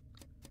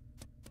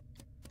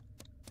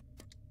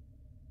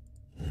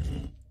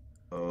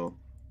 Oh.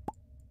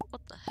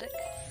 What the heck?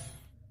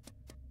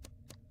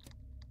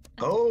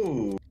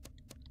 Oh.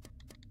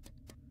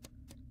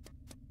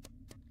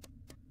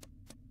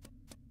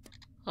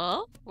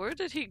 Huh? Where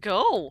did he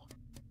go?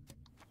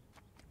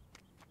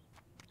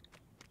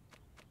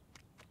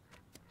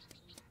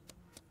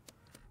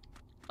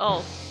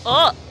 Oh.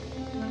 Oh!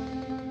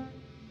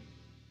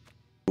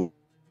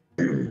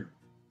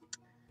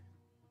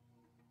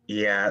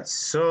 Yeah,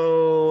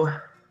 so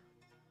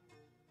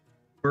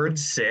Bird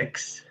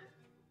 6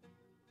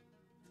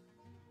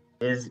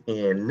 is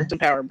in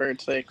Power Bird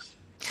 6.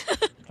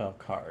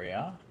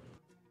 Valkyria.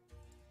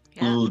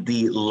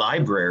 the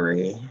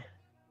library.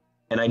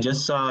 And I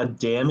just saw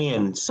Dammy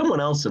and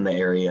someone else in the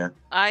area.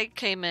 I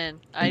came in.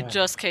 I Yeah.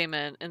 just came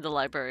in the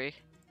library.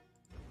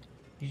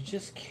 You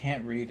just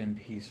can't read in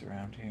peace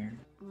around here.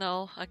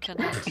 No, I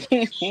cannot.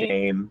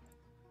 Shame.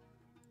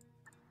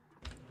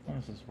 What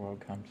does this world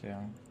come to?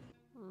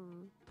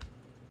 Hmm.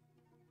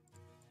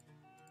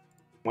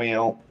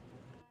 Well,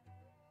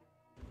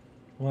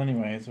 Well,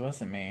 anyways, it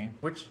wasn't me.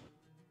 Which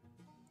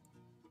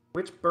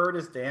bird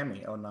is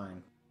Dammy? Oh,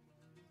 9.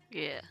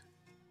 Yeah.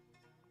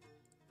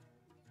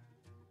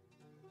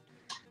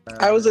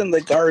 I was in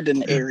the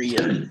garden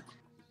area.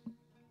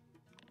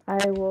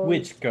 I was.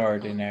 Which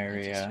garden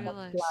area?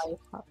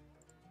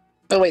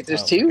 Oh wait,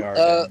 there's Oh, two.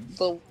 garden.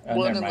 The Oh, one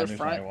never in mind, the there's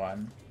front. only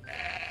one.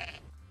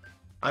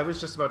 I was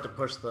just about to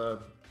push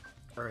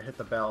or hit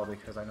the bell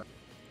because I know.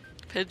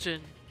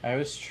 Pigeon. I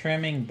was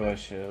trimming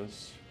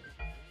bushes.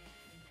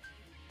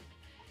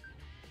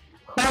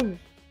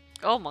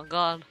 Oh my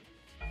god.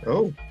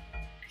 Oh.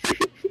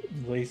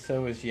 Lisa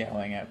was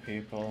yelling at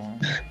people.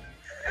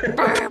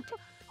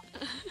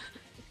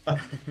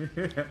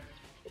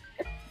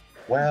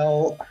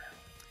 Well,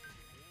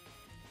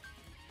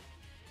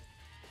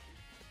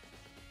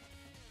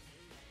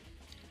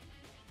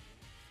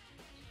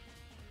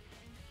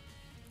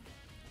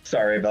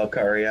 sorry,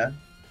 Valkyria.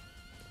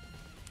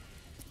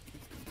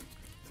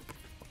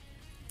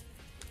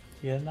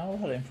 Yeah, not a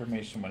lot of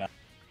information went out.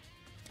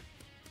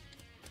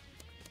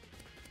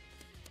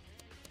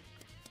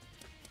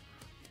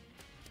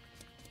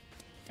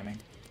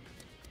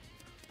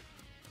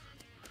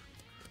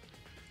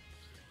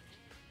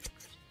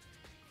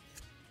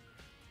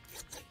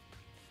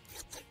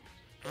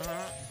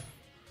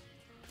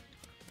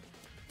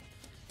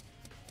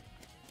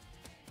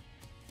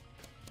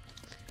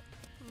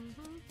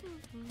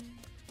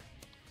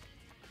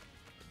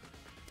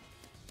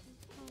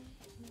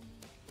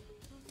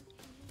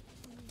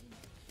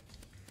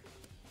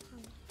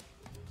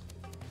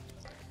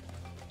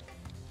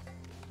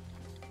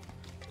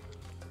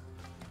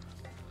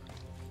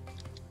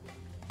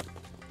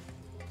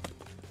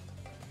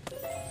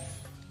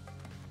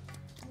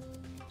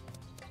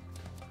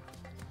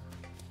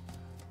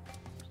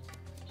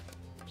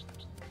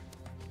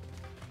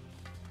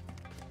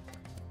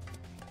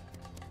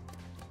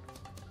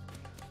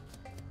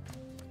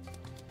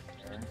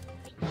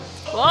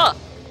 What?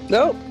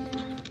 Nope.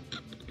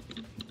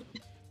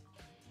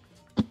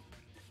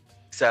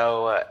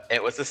 So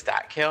it was a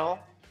stat kill,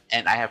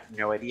 and I have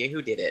no idea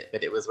who did it,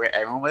 but it was where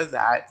everyone was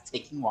at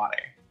taking water.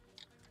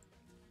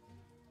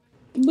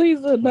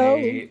 Lisa, no.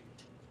 Wait,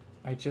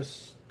 I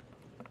just.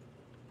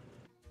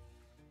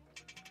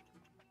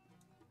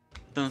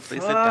 Since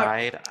Lisa Fuck.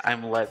 died,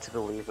 I'm led to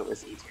believe it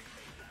was E tier.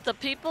 The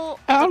people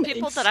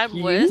that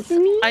I'm with,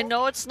 I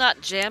know it's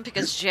not Jam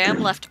because Jam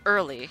left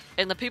early,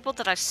 and the people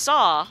that I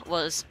saw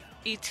was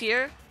E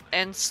tier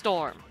and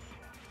Storm.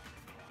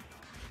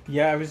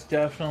 Yeah, I was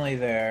definitely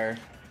there.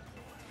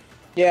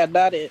 Yeah,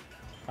 not it.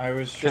 I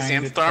was The trying to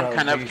sandstorm tell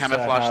kind of Lisa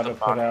camouflaged how the to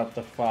put fire. out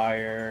the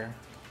fire,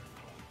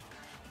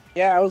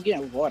 Yeah, I was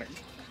getting water.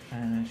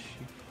 and she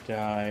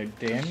died.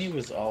 Danny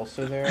was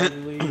also there, I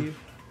believe.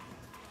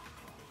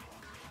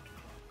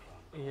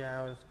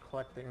 Yeah, I was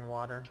collecting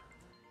water.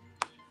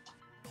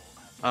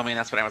 I mean,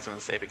 that's what I was going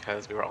to say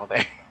because we were all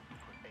there.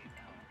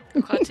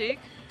 Quatique?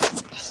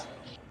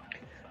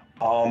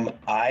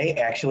 I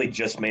actually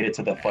just made it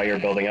to the fire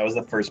building. I was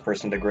the first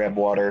person to grab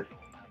water.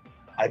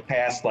 I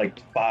passed like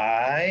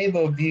 5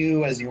 of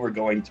you as you were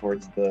going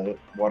towards the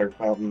water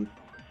fountain.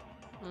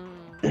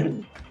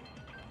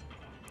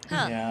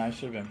 Huh. Yeah, I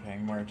should have been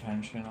paying more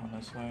attention on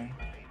this way.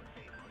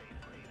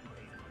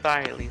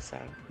 Sorry,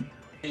 Lisa.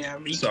 Yeah,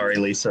 me Sorry,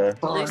 Lisa.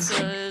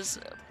 Lisa is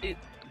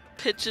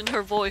pitching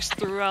her voice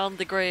throughout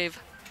the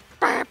grave.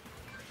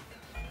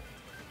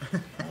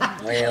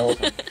 Well,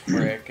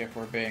 Frick, if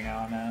we're being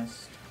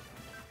honest.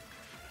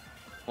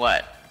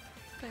 What?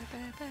 I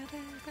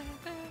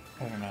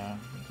don't know,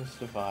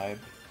 just a vibe.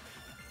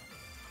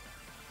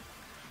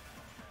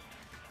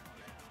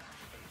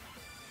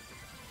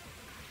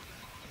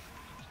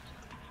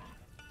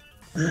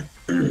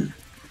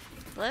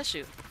 Bless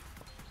you.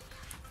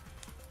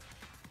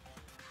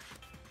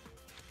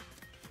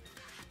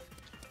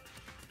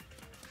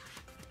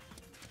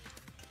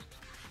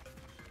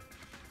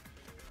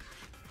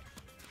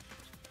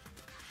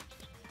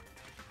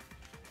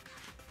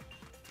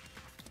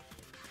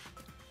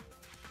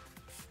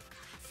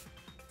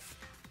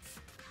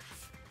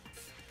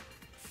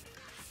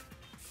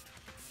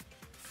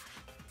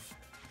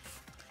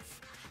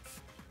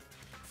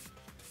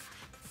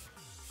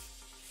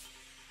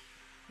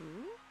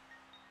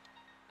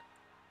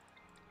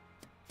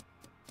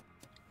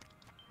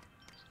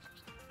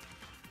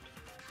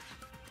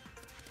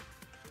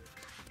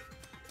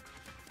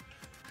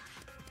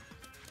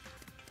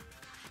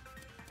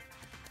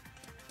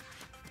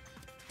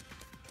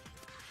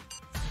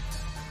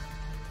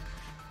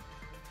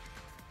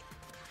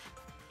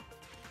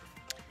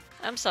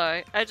 I'm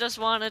sorry. I just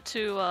wanted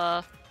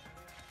to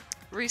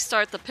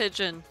restart the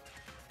pigeon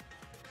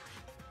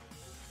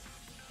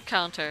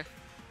counter.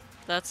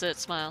 That's it,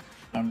 smile.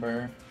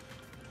 Number?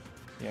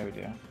 Yeah, we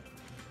do.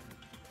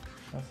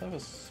 Let's have a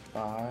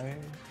spy.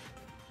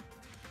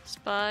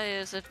 Spy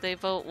is if they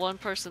vote one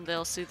person,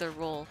 they'll see their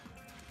roll.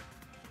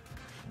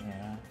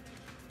 Yeah.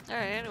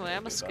 Alright, anyway,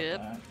 I'm a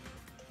skip.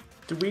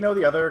 Do we know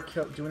the other?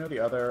 Do we know the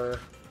other?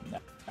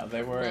 No,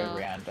 they were No, at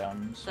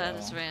random. So. That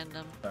is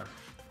random.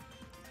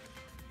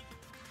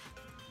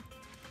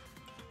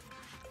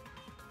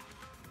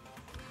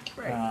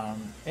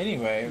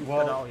 Anyway, You could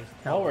well, always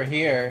tell. while we're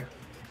here,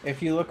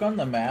 if you look on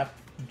the map,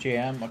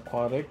 Jam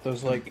Aquatic,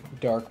 those like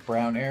dark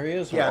brown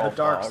areas. Are Yeah, all the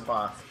dark fog.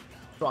 spots.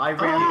 So I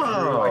ran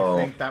through, I Oh.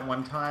 think, that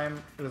one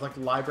time. It was like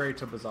library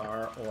to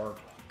bazaar or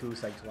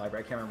goose egg to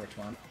library. I can't remember which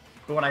one.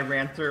 But when I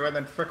ran through, and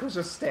then Frick was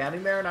just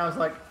standing there, and I was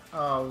like,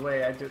 oh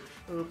wait, I did.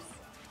 Oops.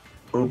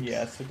 Oops.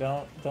 Yeah, so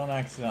don't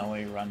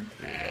accidentally run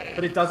through those.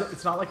 But it doesn't.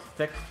 It's not like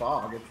thick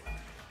fog. It's,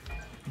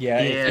 Yeah,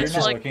 Yeah, if you're it's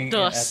not like looking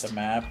dust. at the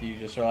map, you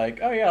just are like,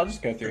 oh yeah, I'll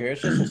just go through here.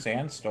 It's just a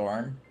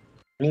sandstorm.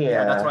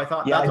 Yeah, that's what I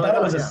thought. Yeah, That's I what I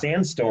thought it was thought, a yeah.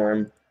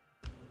 sandstorm.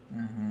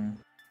 Mm-hmm.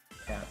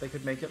 yeah, they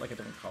could make it like a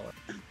different color.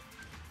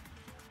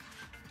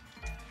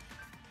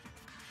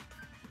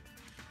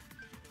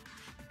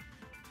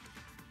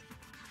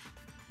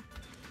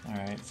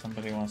 Alright,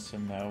 somebody wants to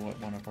know what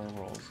one of our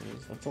roles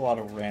is. That's a lot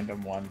of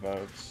random one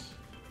votes.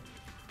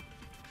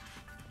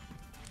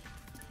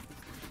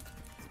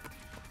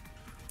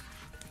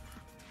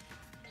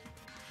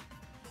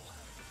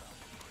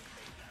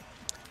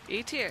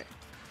 E tier.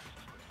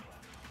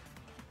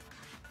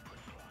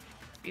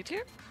 E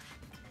tier?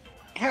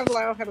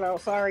 Hello,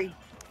 sorry.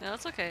 No,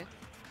 it's okay.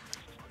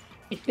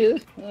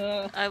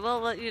 Uh I will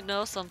let you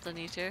know something,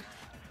 E tier.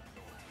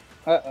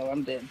 oh,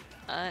 I'm dead.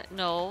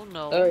 No,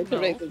 no, Alright, no,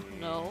 perfect.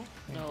 no,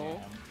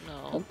 no,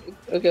 no.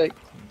 Okay.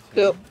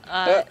 Cool.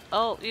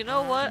 Oh, you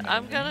know what?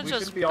 I'm gonna We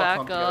just should be all back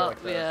clumped together up.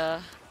 like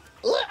this.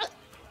 Yeah.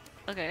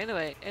 Okay.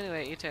 Anyway,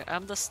 Eater,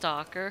 I'm the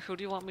stalker. Who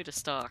do you want me to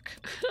stalk?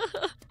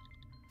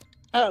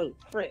 Oh,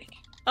 frick.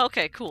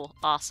 Okay, cool,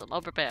 awesome.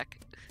 I'll be back.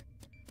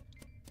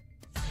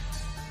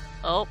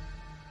 Oh.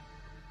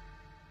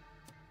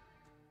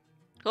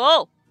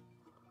 Oh.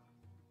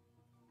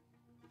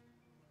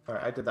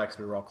 Alright, I did that because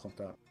we were all clumped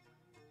up.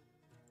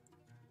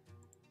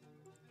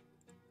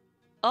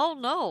 Oh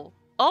no.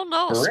 Oh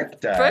no. Frick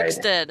died. Frick's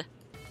dead.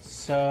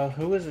 So,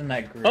 who was in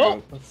that group?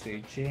 Oh. Let's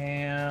see.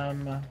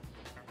 Jam,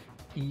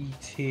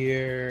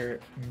 E-tier,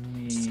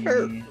 me.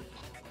 Sir.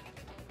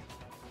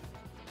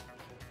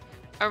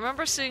 I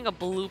remember seeing a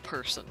blue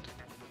person.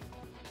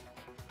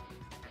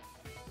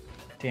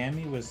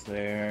 Dammy was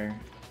there.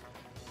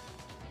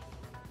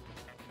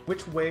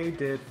 Which way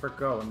did Frick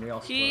go when we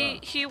all split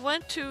up? He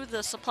went to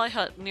the supply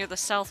hut near the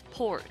south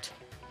port.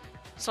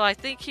 So I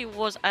think he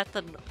was at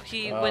the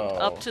went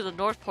up to the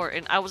north port,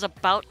 and I was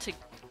about to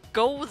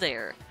go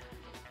there.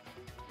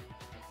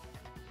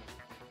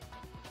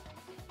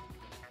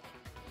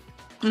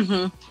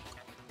 So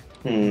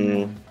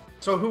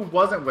who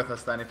wasn't with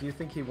us then? If you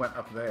think he went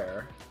up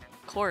there.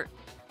 Court.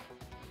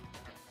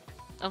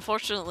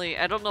 Unfortunately,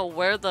 I don't know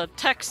where the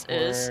text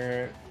is.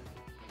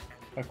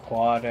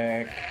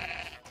 Aquatic.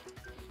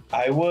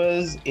 I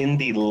was in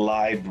the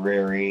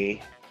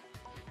library.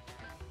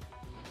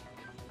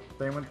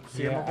 They went to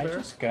see him over I there?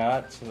 just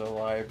got to the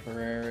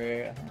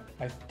library.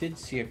 I did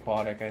see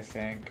Aquatic, I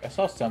think. I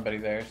saw somebody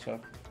there, so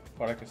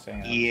Aquatic is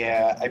saying.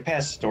 Yeah, I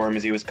passed Storm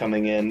as he was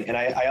coming in, and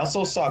I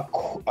also saw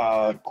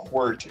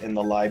Quirt in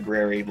the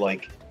library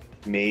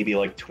maybe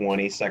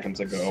 20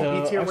 seconds ago.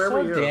 So E-tier, I where saw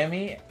were you?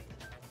 Dammy.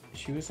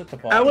 She was at the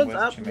bottom. I was with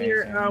up Jamaican.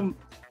 near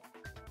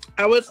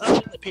I was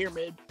up in the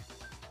pyramid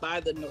by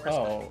the north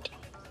Oh. side.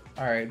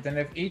 Alright, then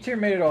if E-tier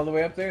made it all the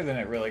way up there, then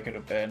it really could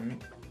have been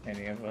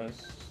any of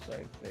us,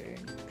 I think,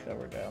 that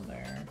were down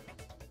there.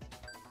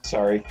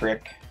 Sorry,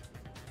 Frick.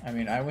 I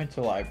mean, I went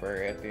to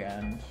library at the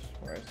end,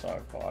 where I saw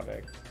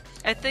Aquatic.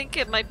 I think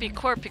it might be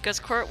Court, because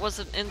Court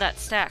wasn't in that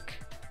stack.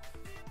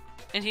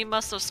 And he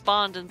must have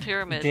spawned in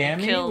Pyramid and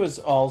Dammy killed... was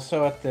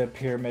also at the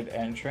pyramid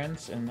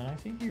entrance, and then I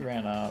think he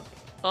ran up.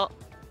 Oh.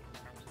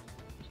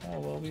 Oh,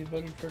 well, we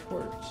voted for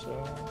Court,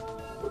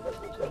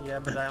 so... Yeah,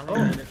 but I only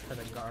made it to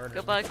the garden.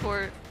 Goodbye,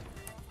 Court.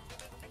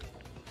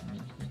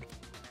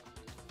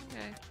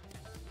 Okay.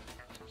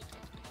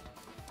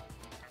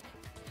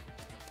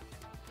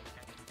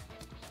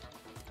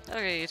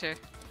 Okay, Eater.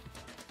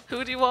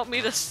 Who do you want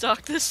me to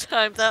stalk this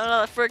time?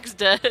 That Frick's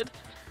dead.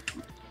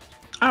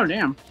 Oh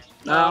damn.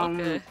 Oh,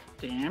 okay.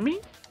 Dammy?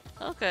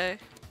 Okay.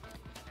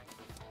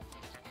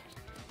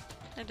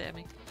 Hi,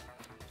 Dammy.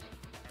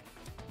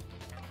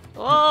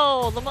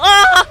 Whoa!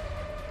 Ah!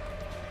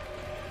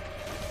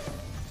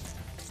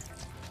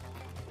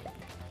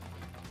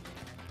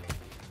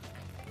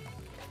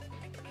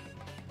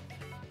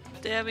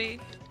 Dammy,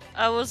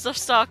 I was the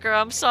stalker.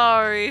 I'm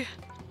sorry.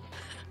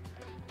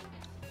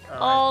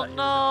 Oh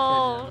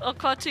no!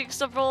 Aquatic's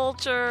the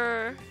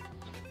vulture.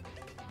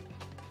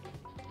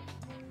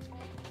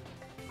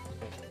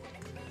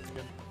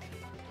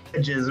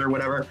 Edges or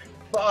whatever.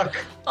 Fuck.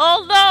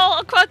 Oh no,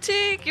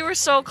 Aquatic, you were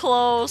so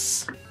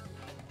close.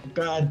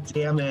 God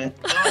damn it.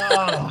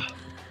 Ah.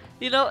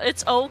 You know,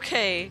 it's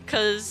okay,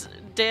 cause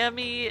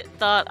Dammy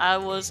thought I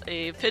was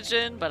a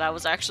pigeon, but I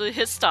was actually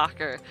his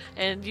stalker,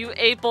 and you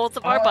ate both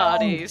of our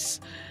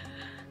bodies.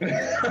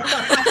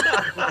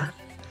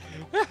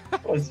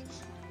 was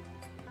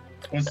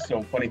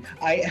so funny.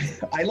 I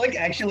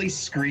actually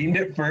screamed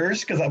at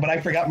first but I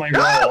forgot my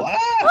roll.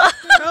 Ah!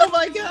 Oh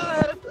my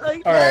god!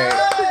 Alright,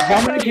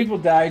 how many people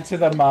died to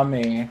the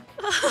mummy?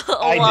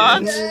 I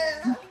did.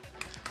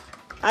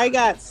 I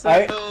got so...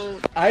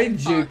 I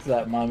juked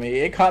that mummy.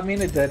 It caught me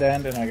in a dead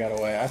end and I got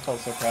away. I felt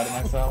so proud of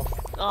myself.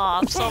 Oh,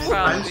 I'm so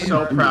proud I'm of you.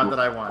 so proud that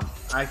I won.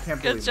 I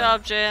can't believe Good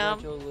job, Jam.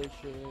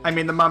 I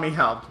mean, the mummy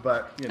helped,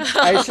 but, you know.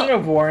 I should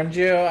have warned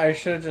you. I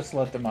should have just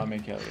let the mummy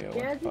kill you.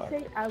 Can I What the just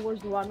say I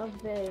was one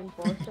of the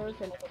imposters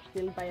and I was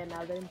killed by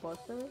another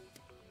imposter?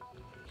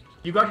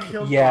 You got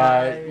killed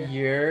Yeah, by...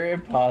 your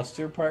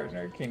imposter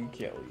partner can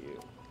kill you.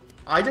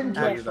 I didn't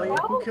kill you, though.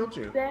 How Who killed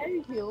you? dare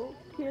you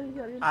kill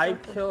your imposter? I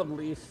killed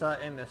Lisa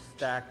in the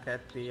stack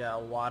at the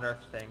water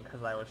thing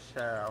because I was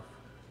sheriff.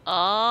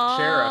 Oh.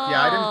 Sheriff.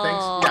 Yeah, I didn't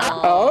think so.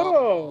 Yeah.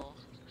 Oh.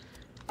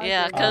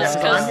 Yeah,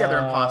 I'm the other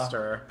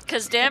imposter.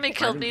 Because Dammy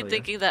killed me kill you.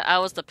 thinking that I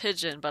was the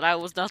pigeon, but I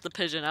was not the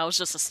pigeon. I was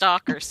just a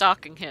stalker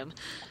stalking him.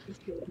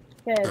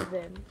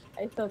 Kevin.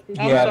 I thought this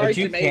Yeah, sorry, but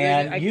you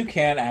Jamaican.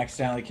 can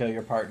accidentally kill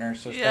your partner.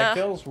 So Yeah. stack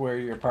kills where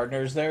your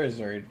partner is there is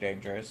very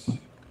dangerous.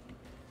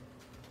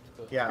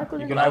 Yeah.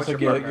 You can I was also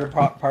get your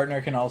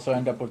partner can also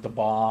end up with the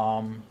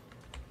bomb.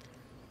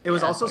 It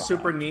was also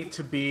super neat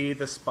to be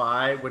the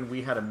spy when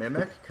we had a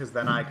mimic, because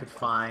then I could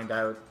find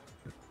out.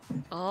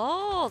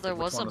 Oh, there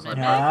was a one was my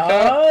mimic.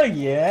 Oh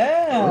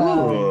yeah.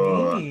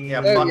 Ooh.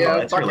 Yeah, Oh, Bucket, yeah,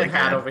 that's Bucket really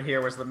Hat good. over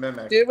here was the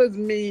mimic. It was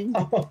me.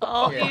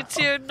 Oh, Yeah.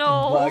 E-tier,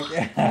 no.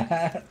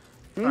 I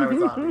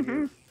was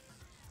on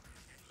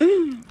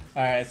you.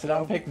 Alright, so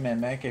don't pick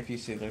mimic if you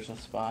see there's a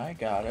spy.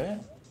 Got it.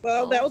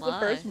 Well, that Oh was the my.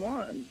 first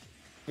one.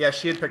 Yeah,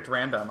 she had picked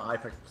random. I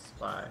picked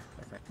spy,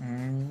 I think.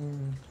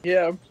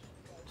 Yeah.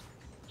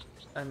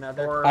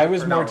 Another. I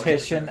was or no,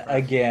 Mortician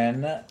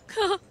again.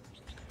 I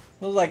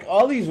was like,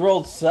 all these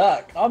rolls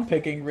suck. I'm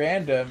picking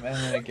random, and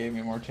then it gave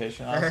me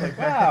Mortician. I was like,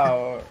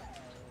 wow,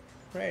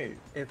 great.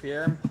 If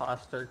you're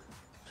imposter,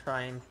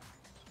 try and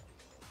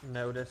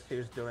notice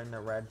who's doing the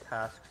red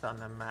tasks on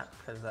the map,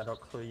 because that'll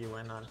clue you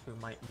in on who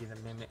might be the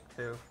mimic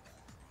too.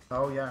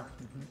 Oh, yeah.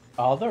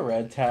 All the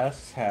red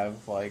tasks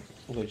have like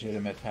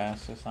legitimate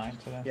tasks assigned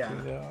to them Yeah.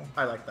 too, though.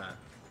 I like that.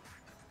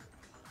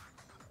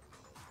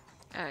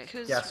 Alright,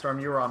 who's... Yeah, Storm,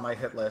 you were on my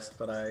hit list,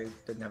 but I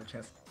didn't have a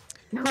chance.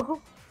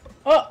 No.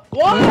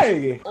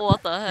 Why?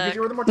 What the Because heck?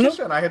 you were the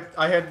Mortician.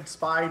 I had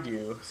spied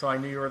you, so I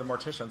knew you were the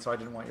Mortician, so I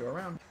didn't want you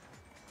around.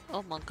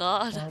 Oh my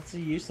god. Well, it's a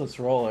useless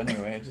roll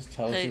anyway. It just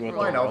tells you what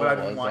Well, I the know, roll but I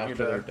didn't was want you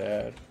after to they're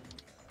dead.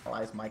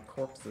 analyze my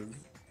corpses.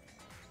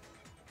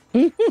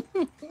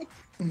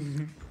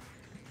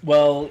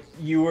 Well,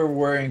 you were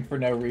worrying for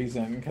no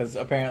reason, because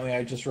apparently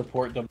I just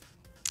report them.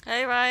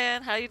 Hey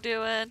Ryan, how you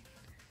doing?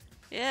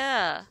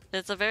 Yeah,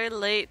 it's a very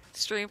late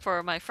stream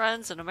for my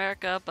friends in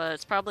America, but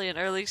it's probably an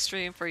early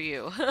stream for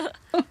you.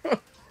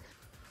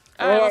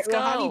 Alright, let's go.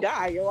 How do you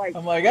die? You're like,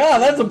 I'm like, ah,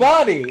 that's a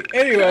body!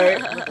 Anyway,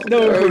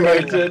 no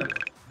information.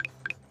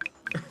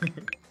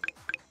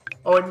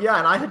 Oh, and yeah,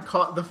 and I had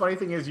called. The funny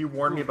thing is, you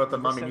warned me about the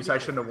mummy. You said I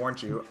shouldn't have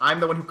warned you. I'm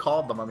the one who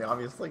called the mummy,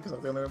 obviously, because I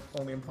was the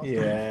only imposter.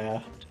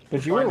 Yeah,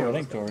 but you were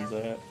running towards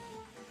it.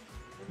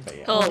 But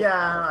yeah. Oh.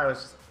 Yeah, I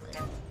was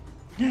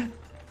just.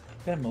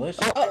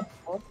 Demolition.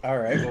 Oh.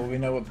 Alright, well, we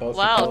know what both the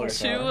Wow, colors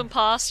two are.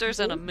 imposters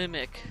and a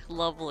mimic.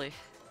 Lovely.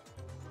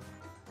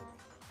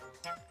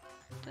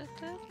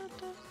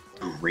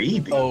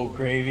 Gravy. Oh,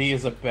 Gravy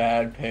is a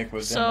bad pick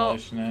with So-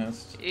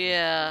 Demolitionist.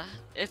 Yeah.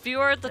 If you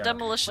are the Yeah.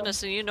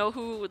 demolitionist and you know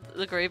who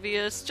the Gravy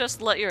is,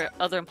 just let your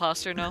other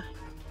imposter know.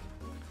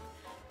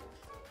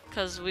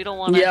 Because we don't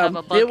want to have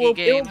a buggy it will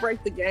game.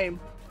 break the game.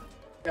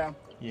 Yeah.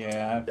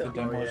 Yeah, if the Oh,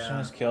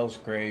 Demolitionist kills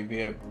Gravy,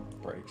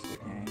 it breaks the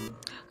game.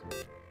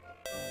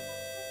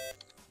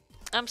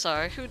 I'm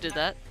sorry, who did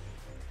that?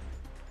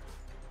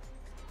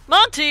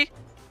 Monty!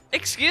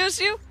 Excuse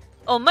you?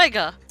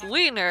 Omega!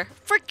 Wiener!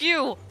 Frick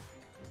you!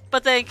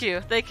 But thank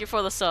you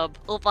for the sub.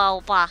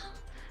 Opa opa.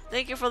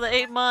 Thank you for the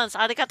 8 months.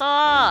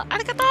 Arigato!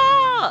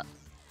 Arigato!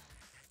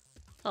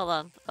 Hold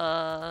on.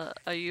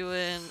 Are you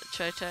in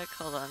Chai Tech?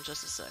 Hold on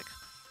just a sec.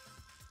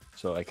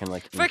 So I can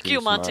like. Frick you,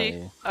 increase Monty!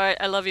 my- Alright,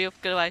 I love you.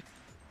 Goodbye.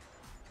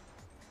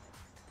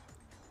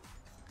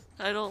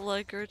 I don't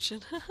like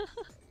urchin.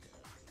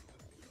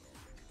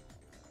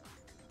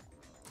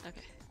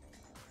 Okay.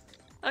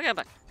 Okay, I'm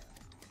back.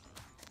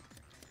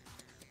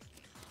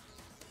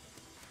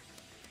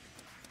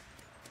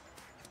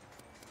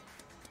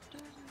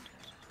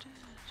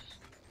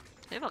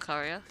 Hey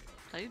Valkaria,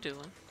 how you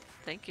doing?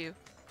 Thank you.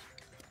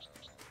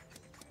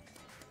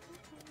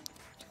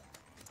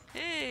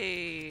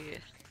 Hey!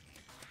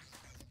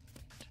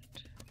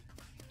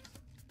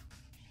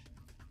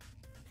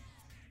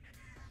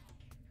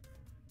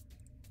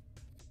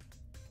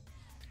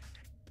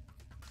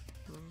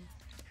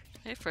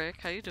 Hey Frick,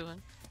 how you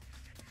doing?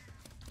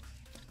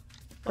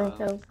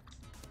 Also,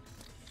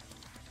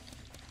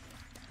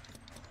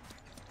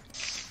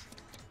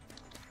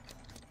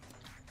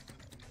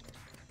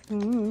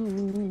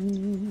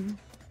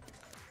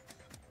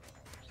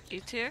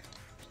 E-tier?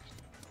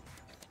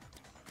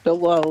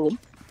 Hello.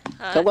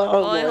 Hi. Hello,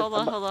 Oh, wait, Lord. hold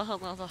on. Oh, we're all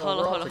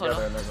Hold together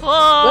on. and there's a-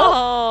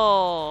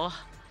 Whoa!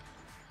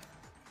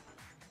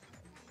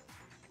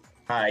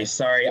 Hi,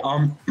 sorry.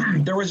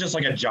 There was just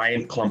like a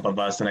giant clump of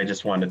us, and I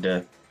just wanted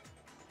to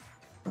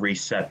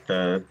reset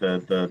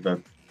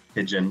the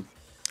pigeon.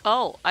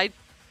 Oh, I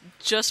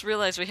just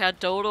realized we had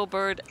dodo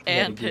bird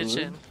and gotta do it.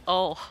 pigeon.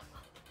 Oh.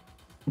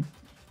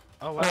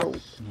 Oh wow.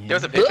 There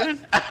was a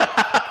pigeon?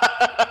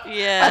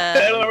 Yeah.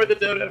 I don't remember the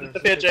dodo, the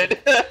pigeon.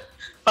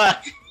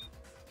 Fuck.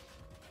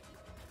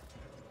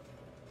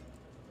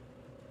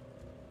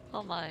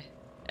 Oh my.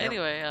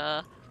 Anyway,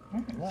 Alright,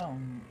 well,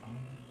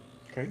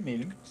 great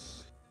meeting.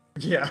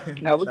 Yeah,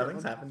 That was-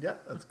 nothing's happened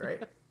yet. That's great.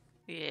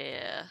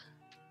 yeah.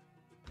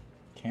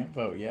 Can't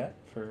vote yet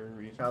for a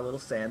reason. Got a little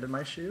sand in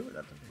my shoe.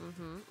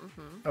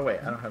 Oh wait,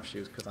 I don't have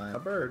shoes because I'm a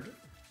bird.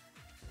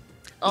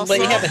 Also,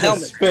 you have a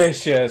helmet.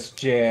 Suspicious,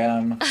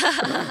 Jam.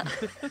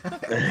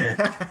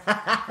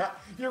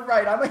 You're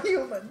right. I'm a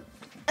human.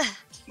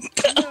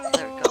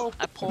 there we go.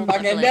 I pulled my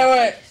Fucking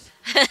leg.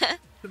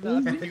 do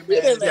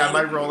it! Yeah,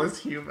 my role is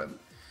human.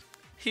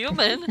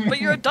 Human? But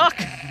you're a duck!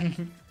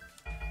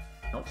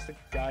 Nope. Just a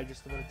guy,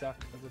 just about a duck.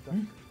 As a duck.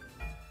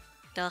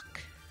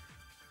 Duck.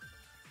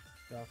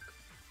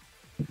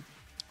 Duck.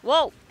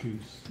 Whoa!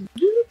 Goose.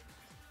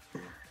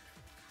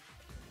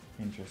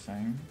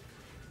 Interesting.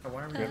 Oh,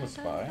 why are Do we have a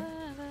spy?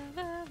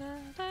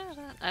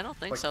 I don't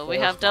think Like so. We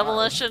 4 or have 5.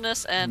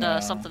 demolitionist and No.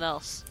 something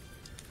else.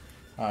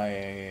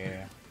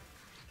 Yeah.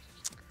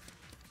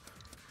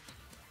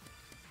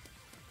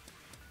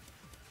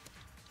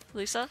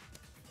 Lisa?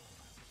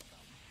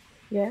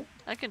 yeah,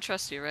 I can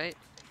trust you, right?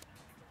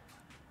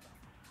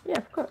 yeah,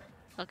 of course.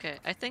 Okay,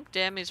 I think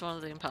Dammy's one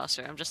of the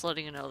imposter. I'm just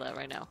letting you know that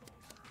right now.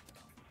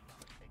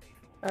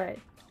 All right.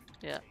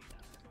 Yeah.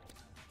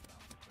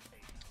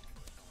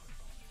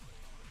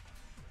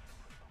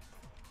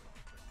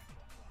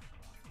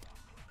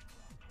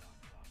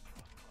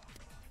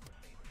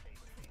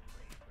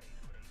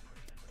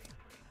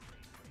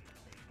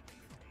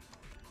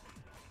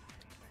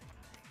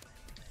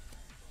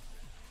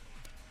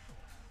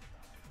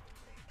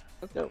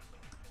 Let's go.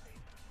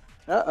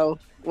 Uh-oh.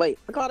 Wait,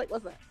 Aquatic,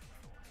 what's that?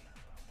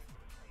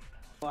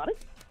 Aquatic?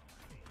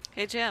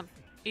 Hey, Jam.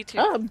 E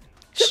tier.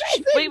 Shh,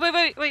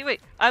 amazing!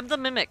 wait. I'm the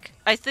mimic.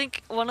 I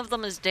think one of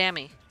them is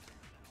Dammy.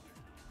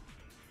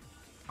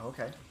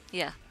 Okay.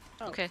 Yeah.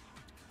 Oh. Okay.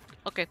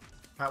 Okay.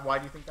 Why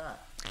do you think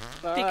that?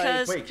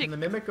 Because Wait, can the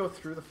mimic go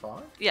through the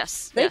fog?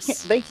 Yes. They yes. can.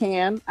 They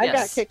can. I got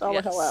Yes, kicked all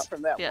the hell yes, out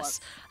from that yes.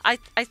 one.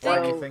 I Why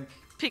do think you think?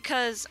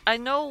 because I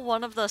know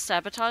one of the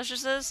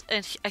sabotages is,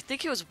 and I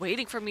think he was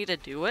waiting for me to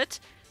do it.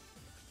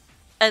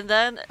 And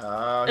then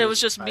it was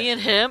just me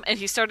and him, and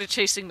he started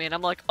chasing me, and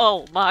I'm like,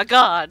 oh my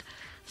god.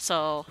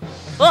 So,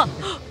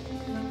 ah!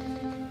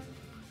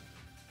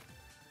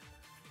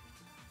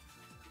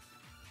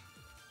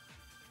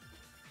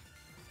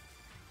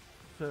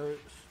 So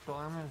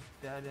Storm is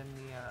dead in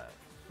the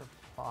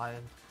supply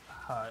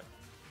hut,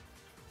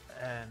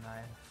 and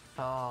I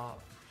saw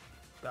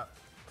about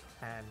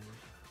 10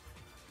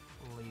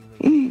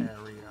 leaving the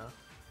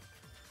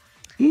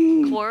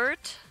area.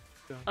 Quart,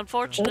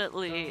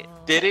 unfortunately,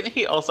 Didn't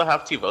he also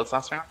have 2 votes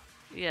last round?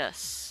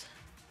 yes.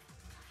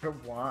 But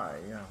why?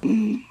 Yeah.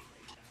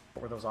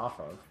 What were those off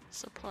of?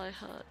 Supply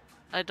hut.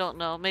 I don't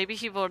know. Maybe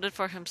he voted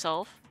for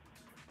himself.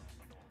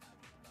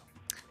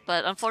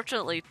 But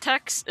unfortunately,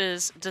 Tex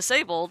is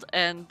disabled,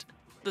 and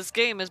this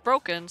game is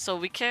broken, so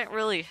we can't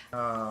really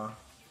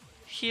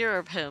hear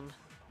of him.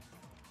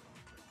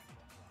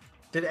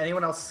 Did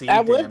anyone else see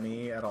I would-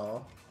 Dammy at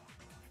all?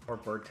 Or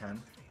Bird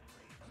 10?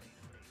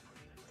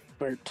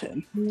 Bird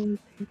 10.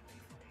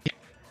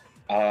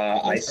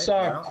 I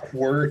saw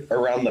Quirt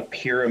around the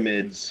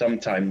pyramid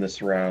sometime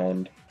this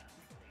round.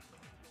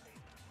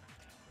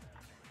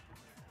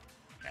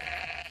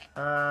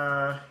 Which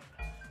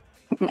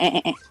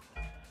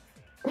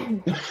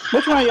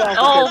one of y'all?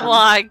 Oh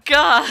my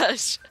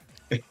gosh!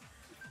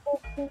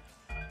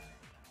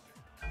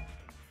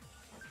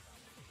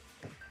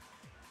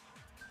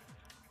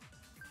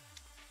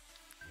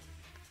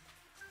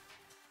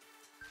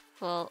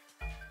 Well,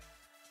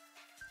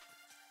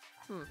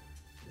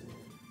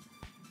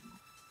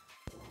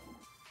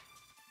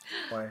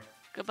 Why?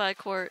 Goodbye,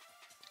 Court.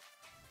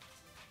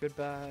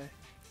 Goodbye.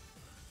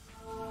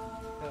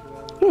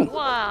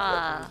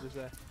 Wow.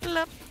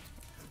 Blip.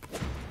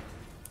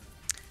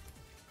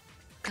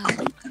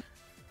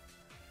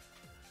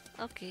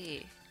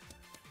 Okay.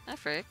 Hi,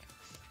 Frick.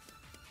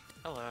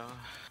 Hello.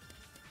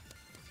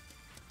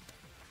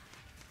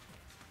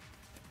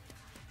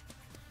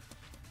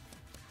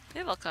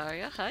 Hey,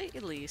 Valkyria. Hi,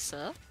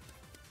 Elisa.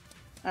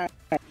 Alright.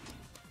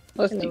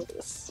 Let's do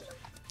this.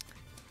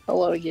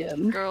 Hello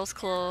again. Girls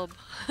Club.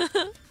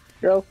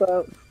 Girls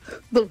Club.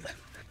 The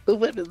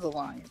Women's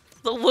Alliance.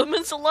 The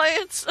Women's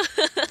Alliance? Oh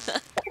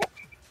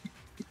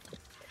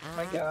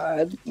my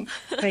god.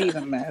 I hate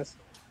a mess.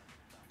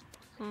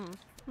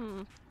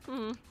 Uh-oh.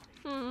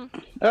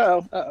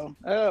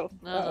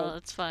 No,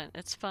 it's fine.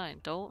 It's fine.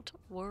 Don't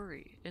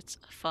worry. It's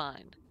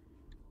fine.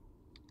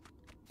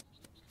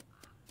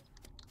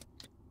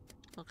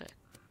 Okay.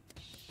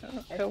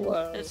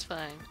 Hello. It's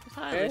fine.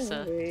 Hi,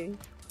 Lisa.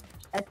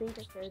 I think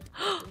I said.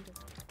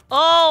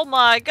 Oh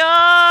my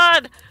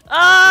god!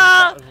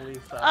 Ah!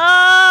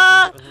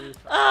 Ah!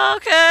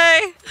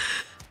 Okay.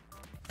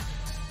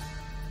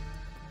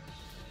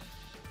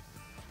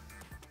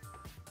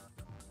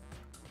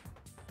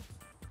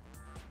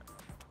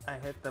 I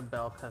hit the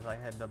bell because I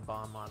had the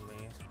bomb on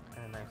me,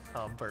 and I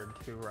saw Bird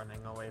 2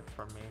 running away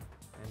from me,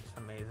 and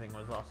Amazing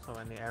was also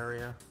in the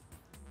area.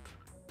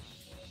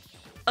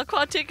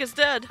 Aquatic is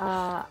dead.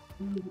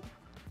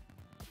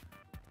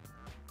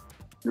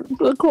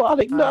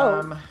 Aquatic,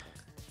 no.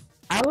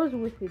 I was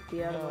with you,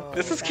 Tiara.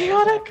 This is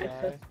chaotic.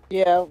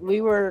 Yeah,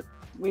 we were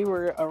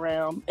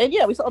around, and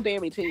yeah, we saw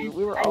Dammy too.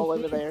 We were all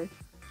over there.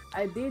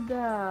 I did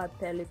tell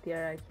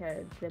Tiara I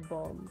carried the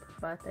bomb,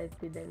 but I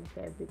didn't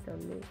have it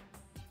on me.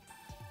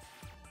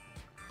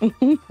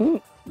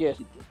 Yes,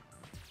 he did.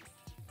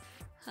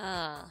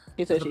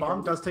 He said The she bomb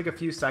heard does take a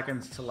few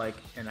seconds to like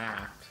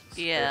enact.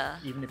 Yeah.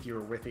 Even if you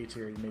were with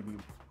Aether, maybe.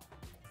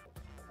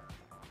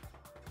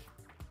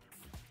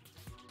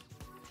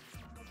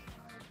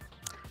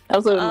 I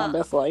was living my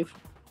best life.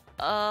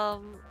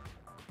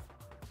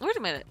 Wait a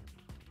minute.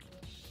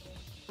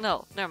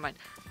 No, never mind.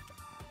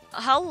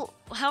 How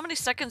many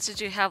seconds did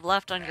you have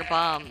left on your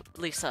bomb,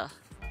 Lisa?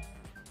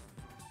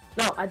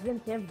 No, I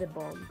didn't have the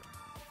bomb.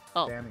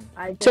 Oh.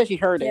 I Said she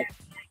heard it.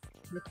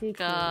 The kitchen.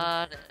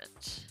 Got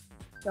it.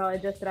 So I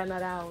just ran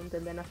around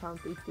and then I found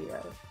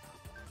Aether.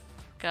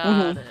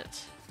 Got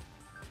it.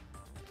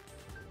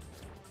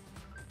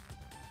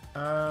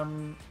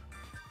 Huh.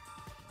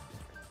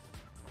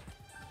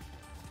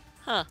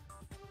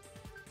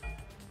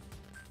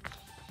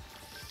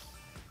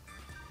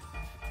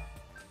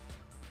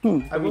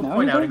 I will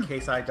point out in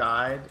case I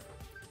die,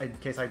 in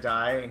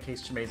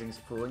case Amazing's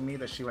fooling me,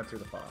 that she went through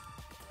the fog.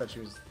 That she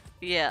was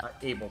Yeah.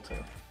 able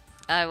to.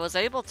 I was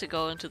able to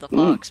go into the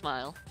fog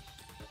smile.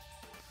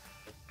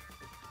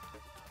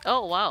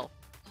 Oh wow.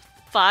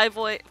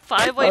 Five-way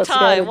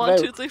tie. 1,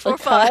 2, 3, 4,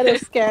 5.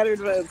 Scattered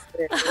votes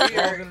there.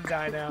 We're all gonna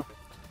die now.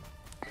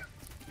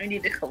 I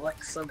need to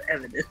collect some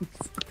evidence.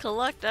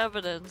 Collect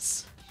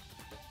evidence.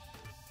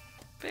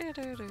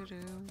 Ba-do-do-do.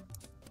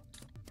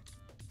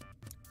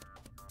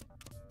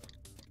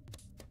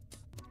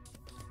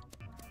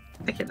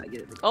 I cannot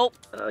get it. Oh.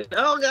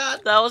 Oh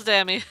god. That was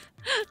Dammy.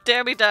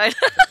 Dammy died.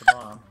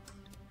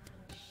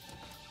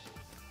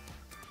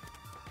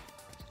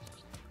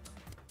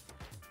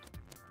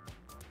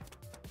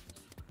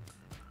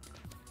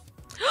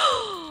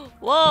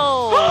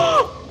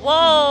 Whoa!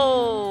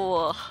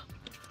 Whoa!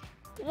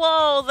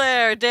 Whoa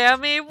there,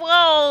 Dammy!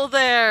 Whoa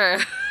there!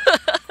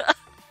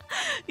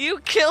 You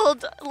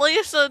killed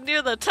Lisa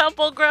near the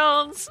temple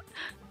grounds?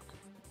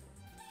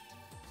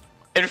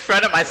 In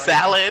front of my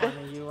salad?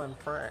 You and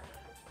Frick.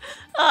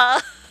 Uh,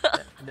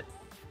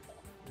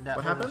 That What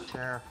was happened? a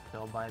sheriff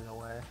kill, by the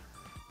way.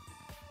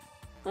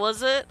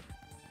 was it?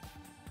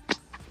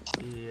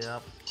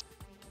 Yep.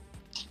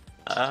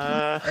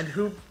 And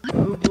who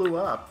blew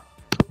up?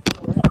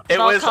 It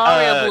was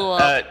Valkyria blew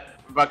up.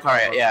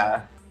 Valkyria,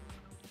 yeah.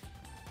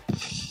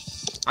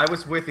 I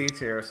was with E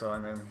tier, so I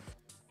mean.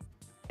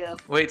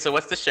 Wait, so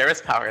what's the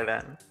sheriff's power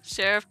then?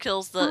 Sheriff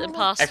kills the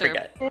imposter,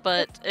 forget.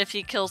 but if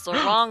he kills the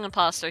wrong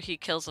imposter, he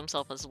kills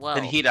himself as well.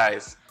 Then he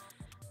dies.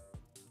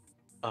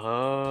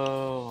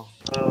 Oh.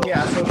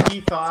 Yeah, so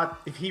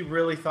if he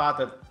really thought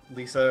that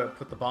Lisa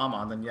put the bomb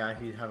on, then yeah,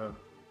 he'd have a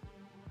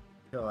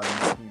kill.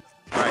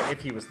 Right,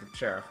 if he was the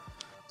sheriff.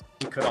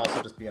 He could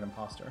also just be an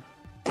imposter.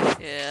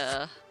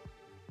 Yeah.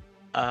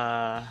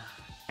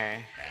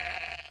 Okay.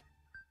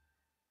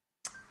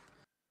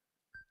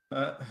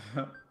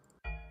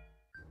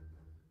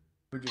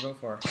 Who'd you vote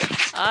for?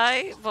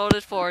 I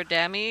voted for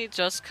Dammy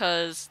just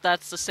because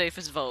that's the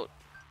safest vote.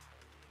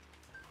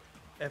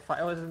 If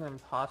I was an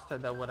imposter,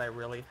 though, would I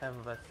really have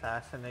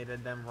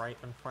assassinated them right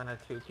in front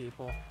of two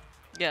people?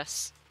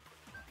 Yes.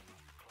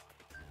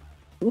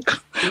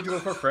 Who'd you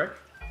vote for, Frick?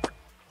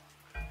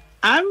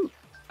 I'm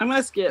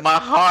gonna skip. My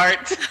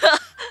heart.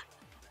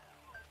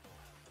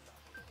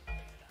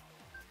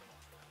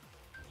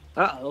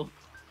 Uh-oh.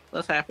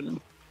 What's happening?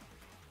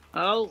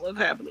 Oh, what's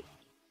happening?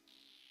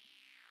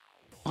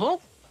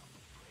 Oh.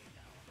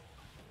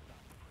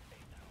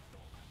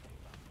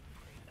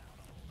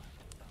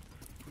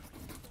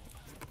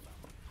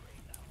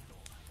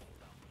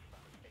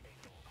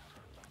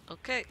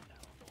 Okay.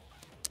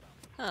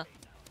 Huh.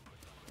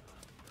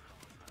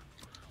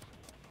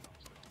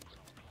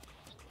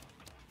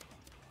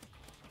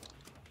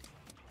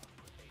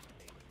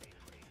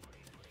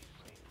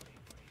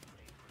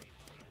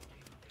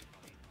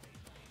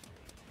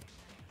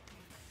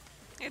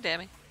 Hey,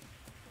 Dammy.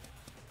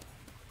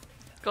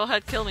 Go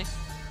ahead, kill me.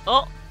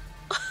 Oh!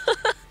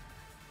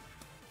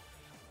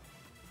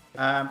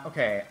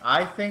 Okay,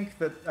 I think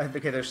that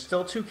okay, there's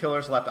still 2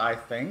 killers left. I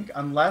think,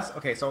 unless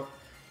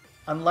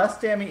unless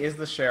Dammy is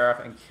the sheriff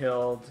and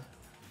killed.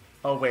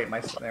 Oh wait, my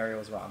scenario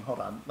was wrong. Hold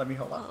on,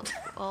 hold on.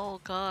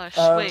 Oh gosh,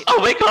 Wait. Oh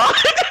my god!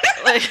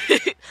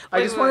 Wait.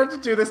 I just wanted to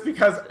do this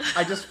because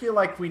I just feel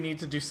like we need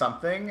to do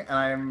something, and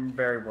I'm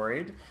very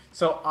worried.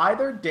 So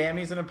either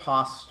Dammy's an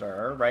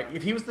imposter, right?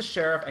 If he was the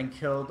sheriff and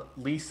killed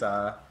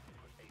Lisa,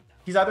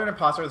 he's either an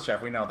imposter or the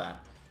sheriff. We know that.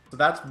 So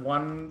that's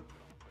one.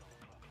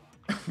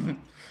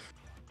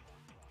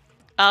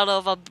 Out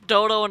of a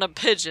dodo and a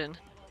pigeon.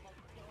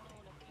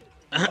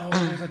 Oh,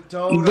 there's a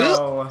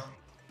dodo.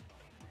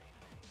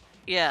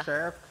 Yeah.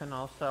 Sheriff can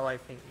also, I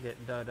think,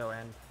 get dodo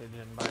and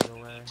pigeon, by the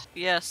way.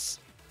 Yes.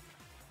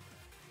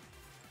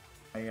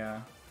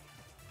 Yeah.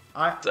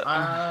 Wow,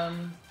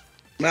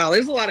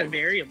 there's a lot of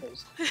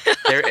variables.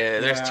 There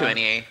is. There's too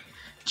many.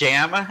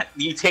 Jam,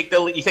 you take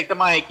the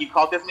mic. You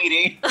called this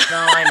meeting. No,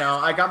 I know.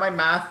 I got my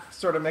math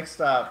sort of mixed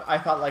up. I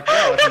thought like,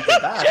 well, if he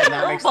did that, then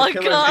that makes the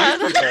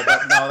killers equal.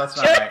 But no, that's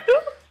not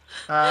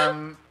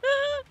right.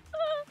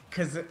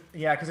 Because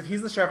if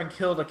he's the sheriff and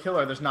killed a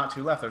killer, there's not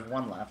 2 left. There's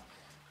 1 left.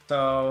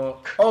 So,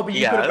 but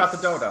you could have got the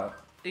dodo.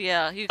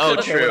 Yeah, you Oh,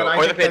 could have. true.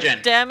 Or the pigeon.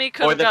 Dammy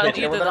could have gotten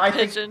pigeon. either the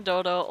pigeon,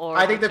 dodo, or.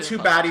 I think the the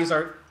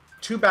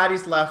 2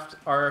 baddies left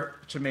are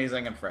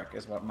Chamazing and Frick.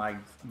 Is what my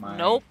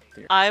Nope.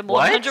 theory. I'm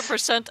What?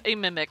 100% a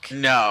mimic.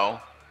 No.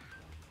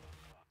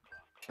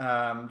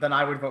 Then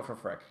I would vote for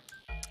Frick.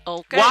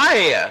 Okay.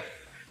 Why?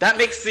 That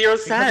makes 0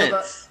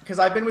 sense. Because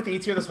I've been with E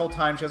tier this whole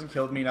time. She hasn't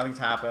killed me. Nothing's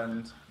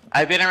happened.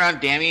 I've been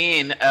around Dammy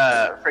and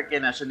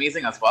freaking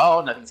Shamazing as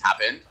well. Nothing's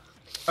happened.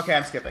 Okay,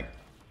 I'm skipping.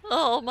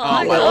 Oh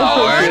my Oh my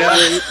god.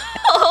 lord.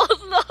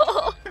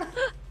 Oh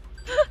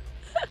no.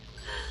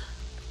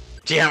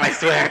 Jam, I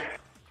swear.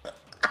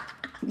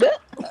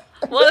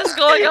 What is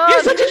going on?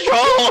 You're such a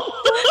troll.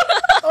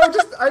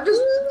 I'm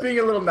just being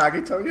a little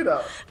Nagito, you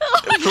know.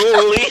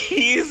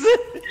 Please.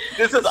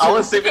 This is all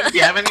assuming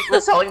Dammy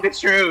was telling the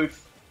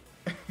truth.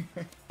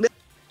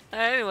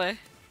 Anyway.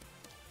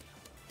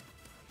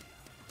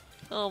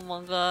 Oh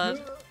my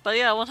god. But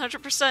yeah,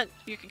 100%.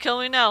 You can kill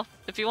me now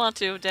if you want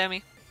to,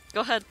 Dammy.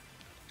 Go ahead.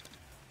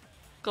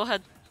 Go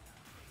ahead.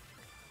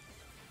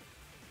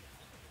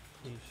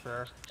 You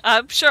sure?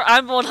 I'm sure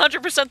I'm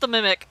 100% the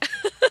mimic.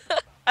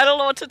 I don't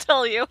know what to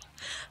tell you.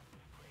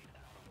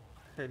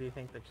 Who do you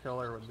think the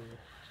killer would be?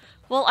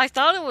 Well, I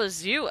thought it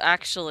was you,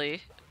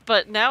 actually.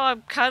 But now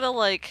I'm kind of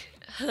like...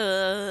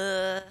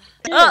 Damn,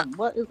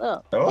 what is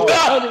up? Oh.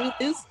 Oh, did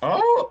we lose?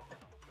 Oh.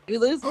 We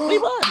lose? We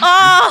won.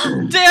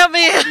 Oh, damn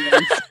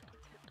it!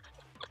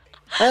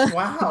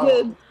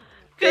 Wow.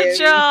 Good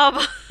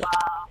job.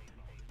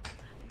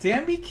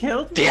 Dammy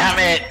killed me. Damn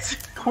it!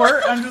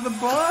 Quirt under the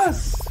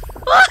bus.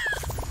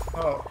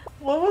 Oh.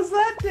 What was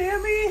that,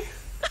 Dammy?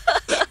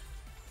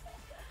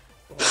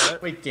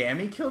 Wait,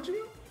 Dammy killed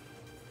you?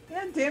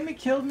 Yeah, Dammy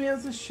killed me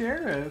as a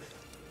sheriff.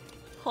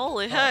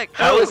 Holy heck.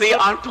 How is he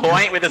on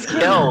point with his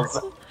kills?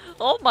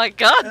 Oh my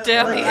god,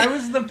 Dammy. I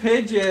was the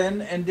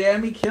pigeon, and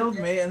Dammy killed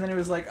me, and then he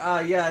was like,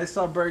 yeah, I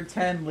saw Bird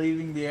 10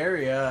 leaving the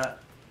area.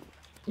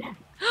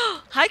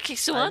 Hi, I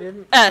Kisuan.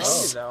 didn't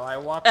S. tell you, though. I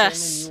walked in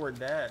S. and you were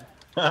dead.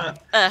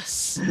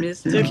 S.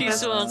 Mr.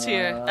 Kisuan's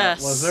here.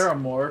 S. Was there a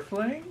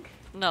morphling?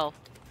 No.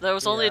 There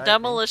was only Yeah, a I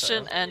think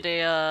demolition so. and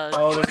a,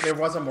 Oh, there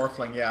was a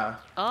morphling, yeah.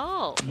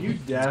 Oh. You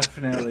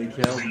definitely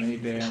killed me,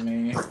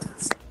 Dammy.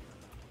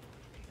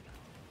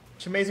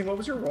 It's amazing. What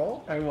was your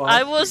role?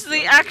 I was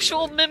the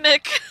actual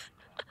mimic.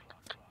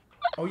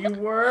 Oh, you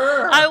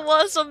were? I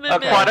was a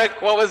mimic.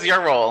 Aquatic, what was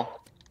your role?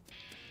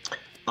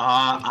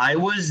 I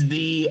was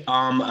the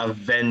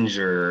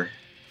Avenger.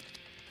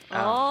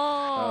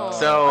 Oh.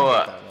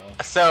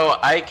 So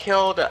I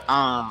killed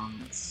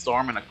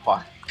Storm and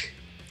Aquatic.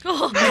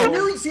 I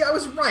knew. See, I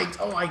was right.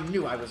 Oh, I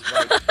knew I was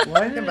right.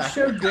 Why did it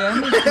show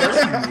Dammy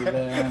killing me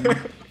then?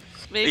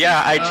 Maybe.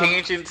 Yeah, I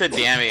changed into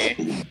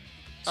Dammy.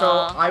 So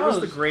I was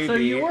the gravy, so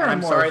you were and I'm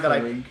a sorry that I.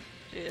 morphling.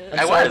 I'm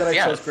I sorry was, that I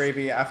yes. chose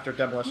gravy after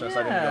demolition, so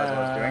I didn't realize what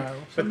I was doing. Yeah,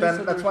 But somebody then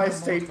said that's there why I was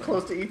no stayed morphling.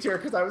 close to E tier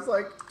because I was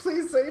like,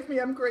 please save me,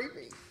 I'm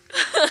gravy.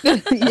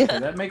 Okay,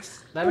 that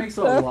makes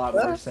a lot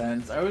more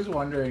sense. I was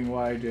wondering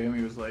why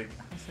Dammy was like,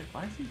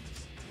 why is he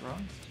just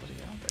throwing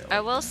somebody out there? I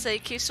will say,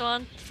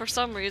 Kisuan, for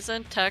some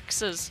reason,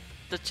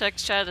 the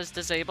text chat is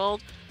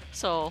disabled,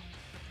 so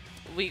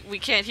we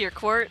can't hear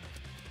Court,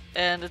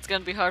 and it's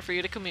gonna be hard for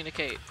you to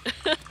communicate.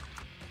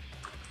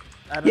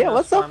 Yeah,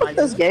 what's up with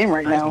this game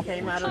right now?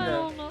 Came out of I the,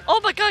 don't know. Oh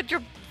my god,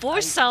 your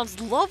voice sounds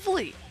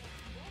lovely!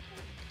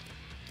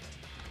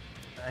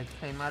 I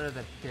came out of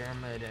the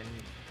pyramid and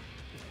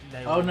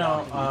they Oh were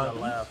no, walking to the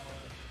left.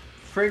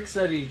 Frick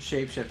said he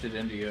shapeshifted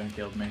into you and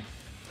killed me.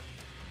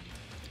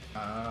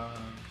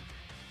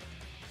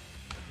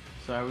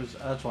 So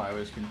that's why I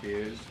was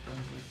confused. I was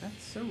like,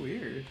 that's so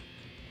weird.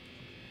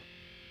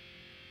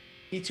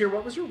 E tier,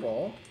 what was your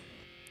role?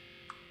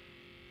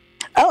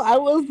 Oh, I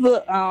was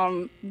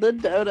the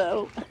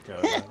dodo.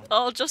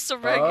 Oh, just a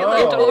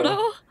regular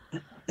dodo?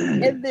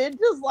 And then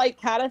just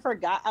like kind of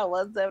forgot I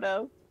was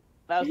dodo.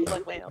 And I was just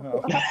like, wait.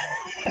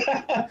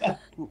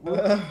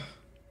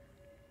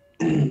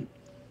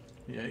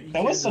 Yeah,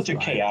 That was such a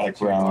chaotic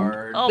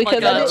round. Oh my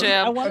god,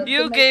 Jam.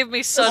 You gave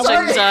me such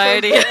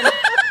anxiety.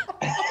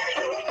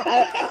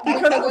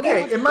 Because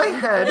okay, in my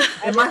head,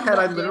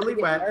 I literally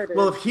went,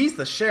 well, if he's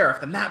the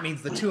sheriff, then that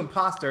means the two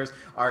imposters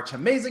are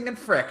Chamazing and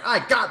Frick. I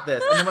got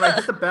this. And then when I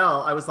hit the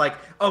bell, I was like,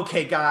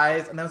 okay,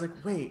 guys. And I was like,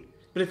 wait,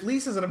 but if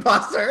Lisa's an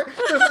imposter,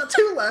 there's not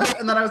two left.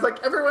 And then I was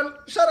like, everyone,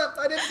 shut up!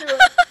 I didn't do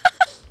it.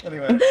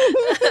 Anyway,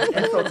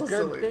 I felt so Good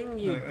silly. thing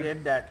you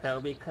did that though,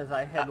 because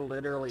I had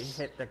literally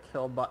hit the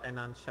kill button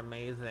on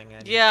Shamazing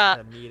and Yeah,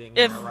 the meeting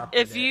if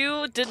interrupted it.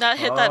 you did not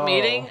hit that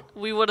meeting,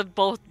 we would have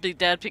both be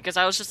dead because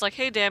I was just like,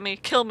 hey, Dammy,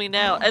 kill me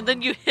now. And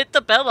then you hit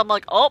the bell, I'm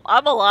like, oh,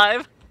 I'm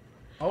alive.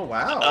 Oh,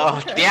 wow. Oh,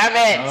 okay. damn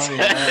it!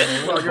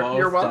 Oh, yeah, Well,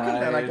 you're welcome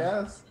then, I died.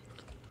 guess.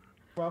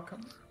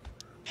 Welcome.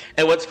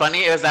 And what's funny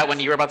is that when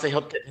you were about to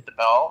hit the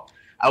bell,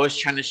 I was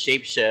trying to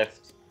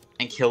shapeshift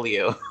and kill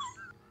you.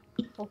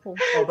 Oh,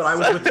 but I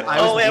was with E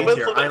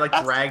tier. I like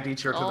dragged E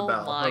tier to the Oh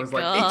bell. I my was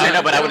like, God. E tier. I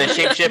know, but I would have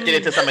shapeshifted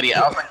into somebody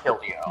else and killed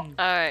you.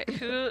 Alright,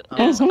 who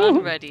is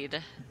unreadied?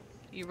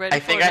 You ready I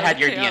for think I had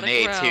your another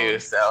DNA chaotic too,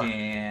 round? so.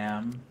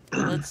 Jam.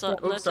 Let's,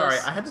 Oops, let's sorry.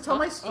 us- I had to tell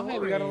my story. Oh, hey,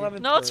 we got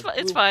 11. No, it's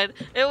it's fine.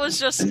 It was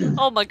just,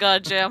 oh my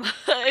god, Jam.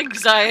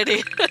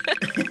 Anxiety.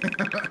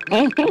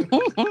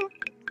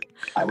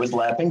 I was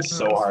laughing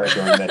so hard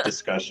during that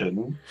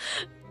discussion.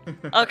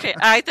 Okay,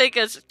 I think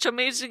it's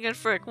Chamazing and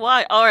Frick.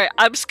 Why? Alright,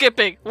 I'm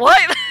skipping. What?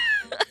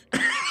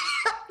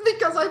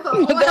 Because I thought,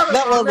 well, I haven't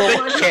That was read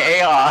a- my-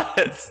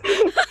 Chaos.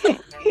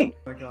 Oh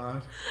my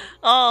god.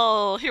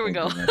 Oh, here we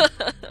go.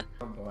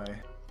 Oh boy.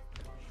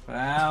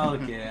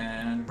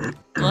 Falcon.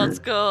 Let's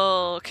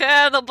go.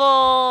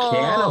 Cannibal!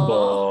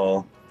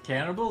 Cannibal.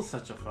 Cannibal's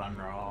such a fun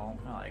role.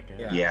 I like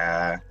it.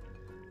 Yeah.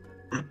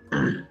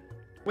 Yeah.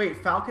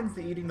 Wait, Falcon's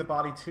the eating the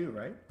body too,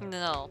 right?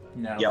 No.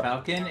 No, Yep.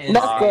 Falcon is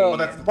Let's go. Oh,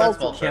 that's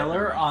bullshit.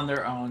 killer on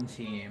their own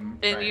team.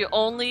 And Right. you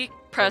only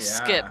press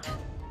yeah. skip.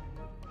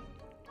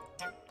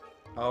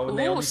 Oh, and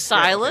they Ooh, only skip.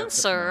 Okay, that's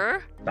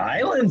Silencer.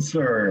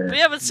 Silencer. We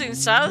haven't seen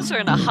Silencer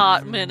in a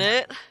hot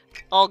minute.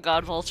 Oh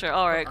god, Vulture.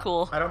 Alright,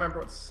 cool. I don't remember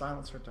what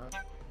Silencer does.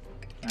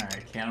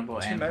 Alright, Cannibal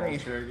Too and many.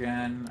 Vulture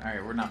again.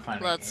 Alright, we're not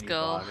finding Let's any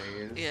go.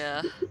 bodies.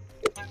 Yeah.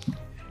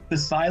 The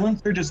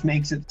silencer just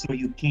makes it so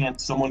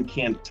someone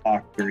can't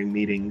talk during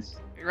meetings.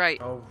 Right.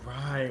 Oh,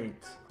 right.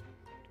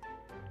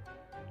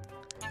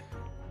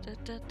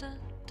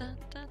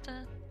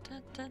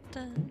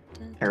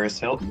 Paris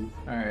Hilton.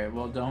 Alright,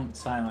 well don't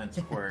silence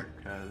Squirt,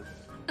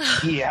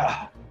 because...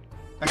 Yeah.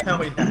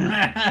 Hell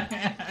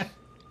yeah.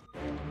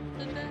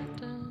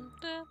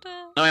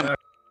 No, I'm-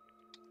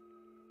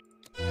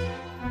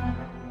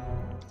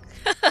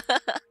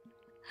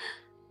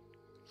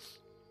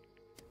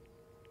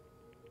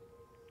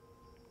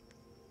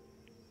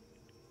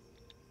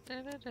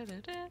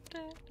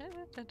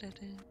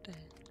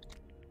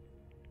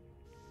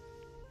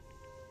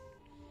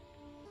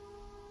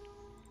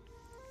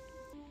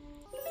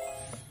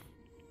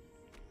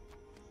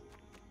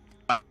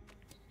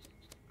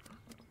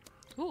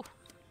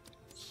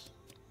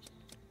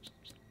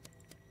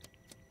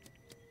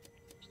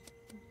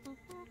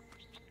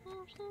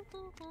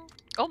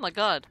 Oh my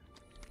god.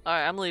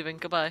 Alright, I'm leaving.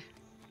 Goodbye.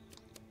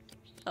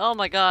 Oh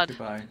my god.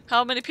 Goodbye.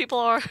 How many people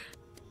are...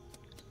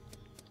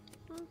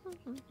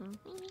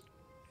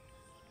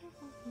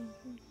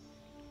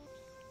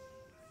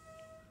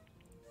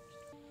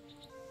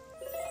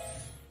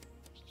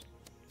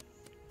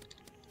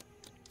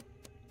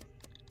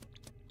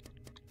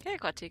 Okay,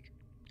 Quatique.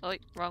 Oh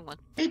wait, wrong one.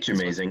 It's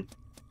amazing.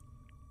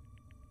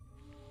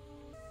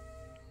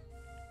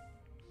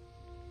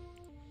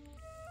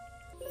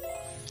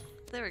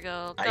 There we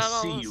go. I Got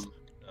all see those- you.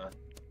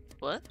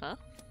 What? Huh?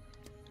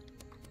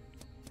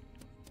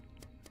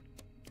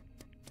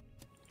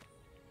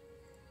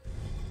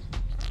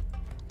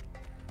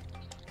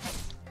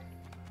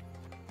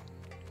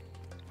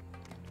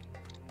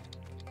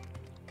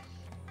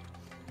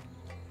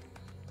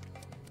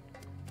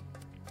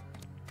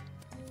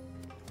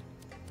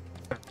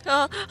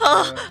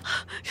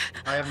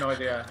 I have no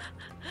idea.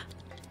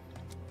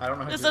 I don't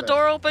know how to Is do the this.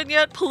 door open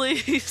yet,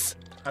 please?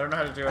 I don't know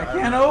how to do it. I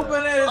don't can't know how to do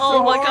open it. It's Oh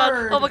so my god!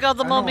 hard. Oh my god!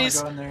 The I don't wanna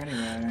mummies. go in there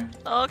anyway.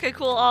 Okay,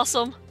 cool,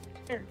 awesome.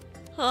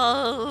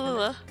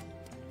 Oh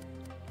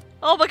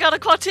my god,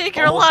 Aquatique,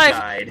 you're Almost alive!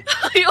 died.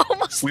 You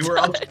almost We were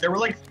died. up. There were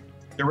like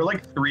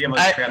 3 of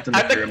us trapped in the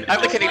pyramid.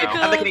 I'm the Canadian.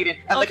 I'm the Canadian.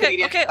 I'm the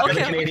Canadian. Okay, I'm the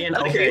okay, Canadian.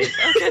 okay,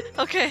 Okay.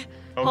 okay.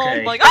 Oh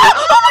Okay. my god!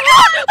 Oh my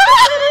god!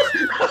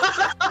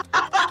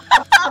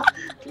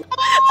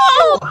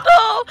 Oh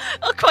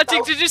no!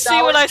 Aquatique, did you see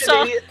That what I was saw?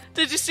 Canadian.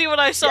 Did you see what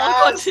I saw,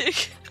 Yes.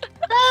 Aquatique?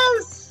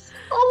 Yes!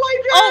 Oh my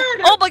god!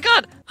 Oh my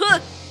god! Huh.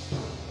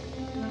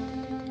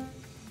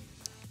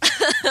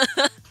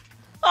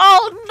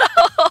 Oh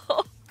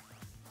no!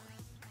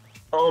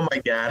 Oh my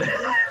god.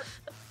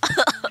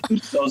 I'm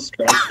so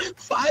stressed.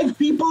 5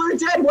 people are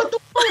dead. What the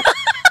fuck?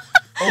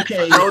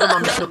 Okay. No, the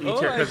mummy killed Oh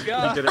Eater my because he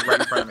God. did it right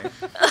in front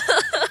of me.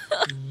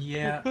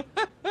 Yeah.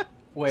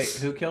 Wait,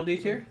 who killed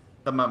Eater?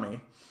 The mummy.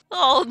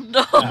 Oh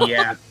no!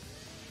 Yeah.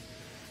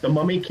 The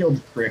mummy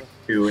killed Frick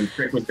too, and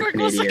Frick was the Frick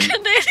was Canadian. the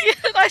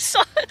Canadian. I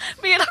saw it.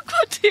 Me and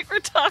Aquatique were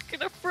talking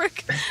to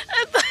Frick,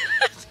 and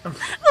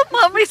the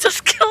mummy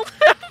just killed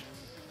him.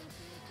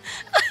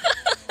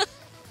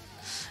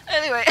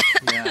 Anyway.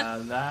 Yeah,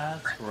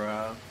 that's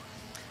rough.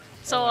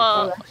 So,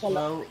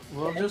 Well,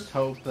 we'll just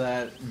hope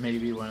that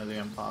maybe one of the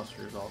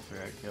imposters also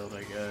got killed,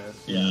 I guess.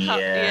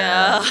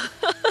 Yeah.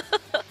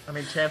 I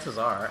mean, chances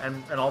are,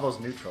 and all those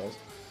neutrals.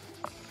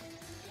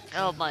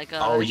 Oh my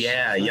god. Oh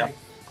yeah, yep.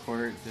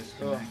 Court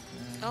disconnected.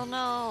 Oh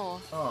no.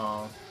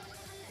 Oh.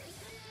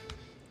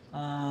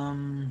 I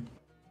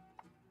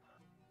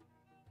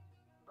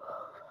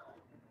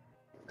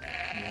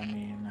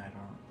mean,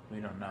 we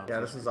don't know. Yeah,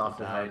 this is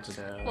awful hard to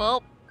do.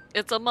 Well,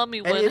 it's a mummy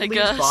And win, it I leaves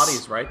guess.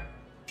 bodies, right?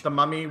 The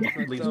mummy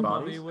leaves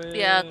bodies.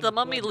 Yeah, the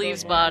mummy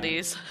leaves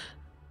bodies.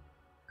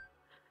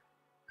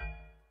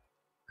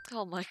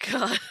 Oh my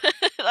god.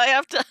 I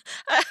have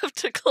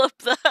to clip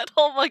that.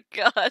 Oh my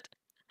god.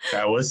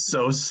 That was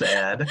so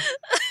sad.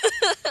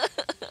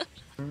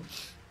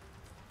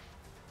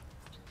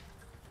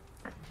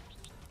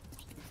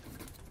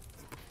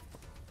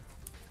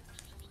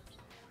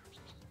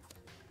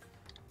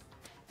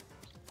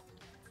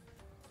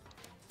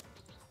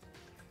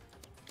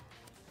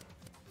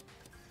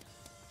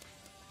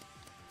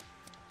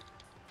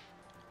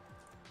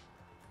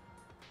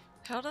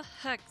 How the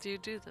heck do you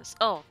do this?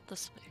 Oh,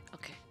 this way.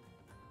 Okay.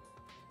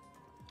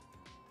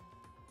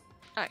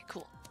 Alright,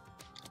 cool.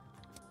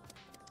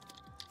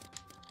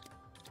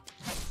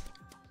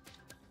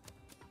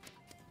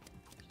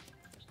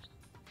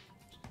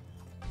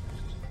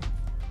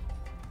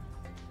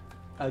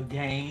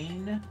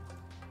 Again?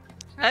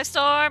 Hi,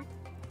 Storm!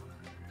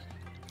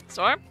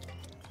 Storm?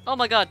 Oh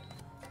my god.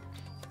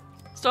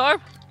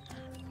 Storm?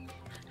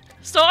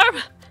 Storm!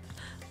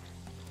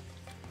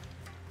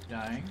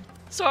 Dying?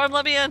 Storm,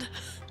 let me in!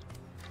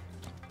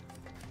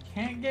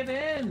 Can't get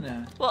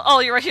in! Well, oh,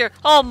 you're right here.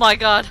 Oh my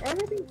god.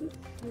 Everything is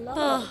slow.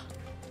 Ugh.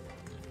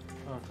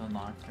 Oh, it's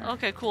unlocked.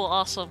 Okay, cool,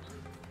 awesome.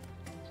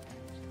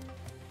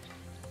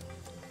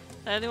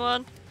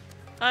 Anyone?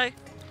 Hi.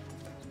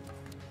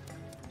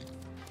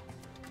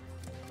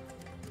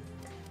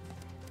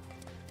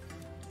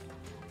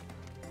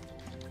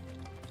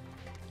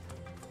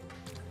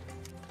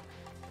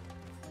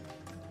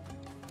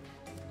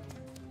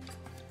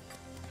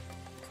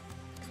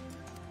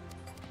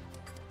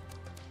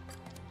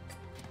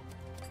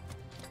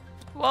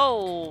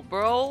 Whoa,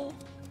 bro.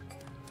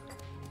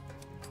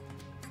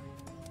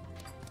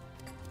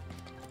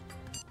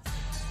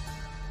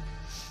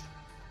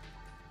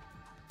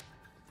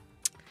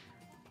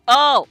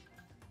 Oh.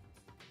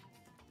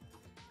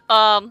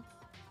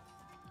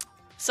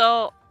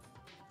 So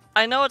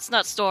I know it's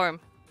not Storm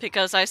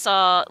because I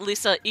saw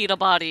Lisa eat a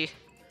body.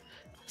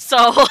 So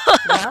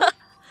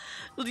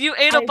you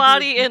ate a I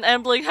body did. in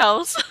Embling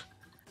House.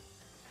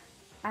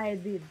 I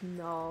did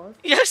not.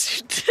 Yes,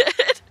 you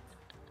did.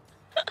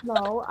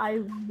 No, I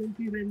wasn't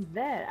even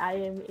there. I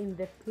am in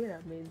the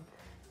pyramid.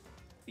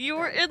 You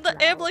were in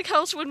the Ambling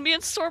House when me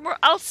and Storm were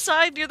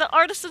outside near the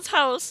artisan's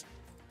house.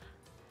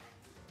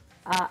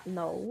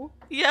 No.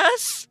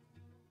 Yes.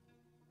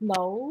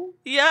 No.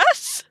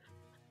 Yes.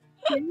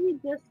 Can you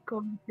just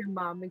come to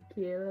Mommy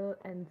Kill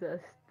and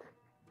just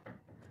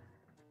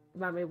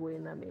Mommy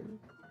win? I mean,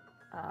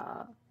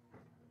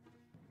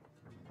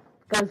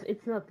 because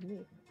it's not me.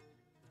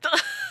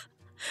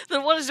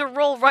 Then what is your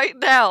role right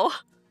now?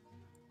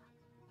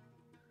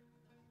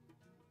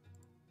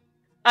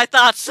 I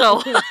thought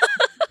so.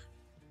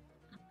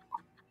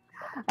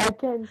 I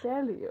can't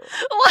tell you.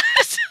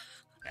 What?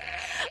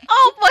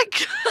 Oh my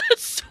god,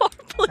 Storm,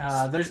 please.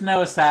 There's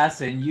no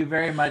assassin. You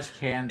very much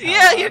can tell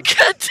Yeah, us. you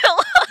can tell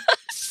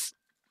us.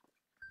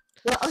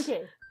 Well,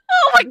 okay.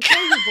 Oh my Before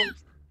god. we vote,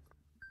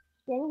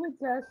 can we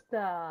just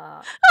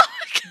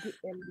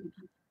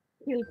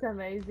Kill's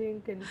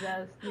amazing? Can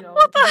just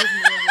What the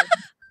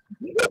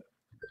give me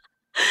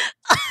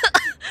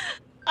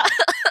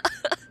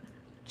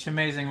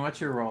Chamazing,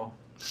 what's your role?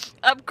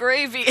 I'm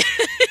gravy.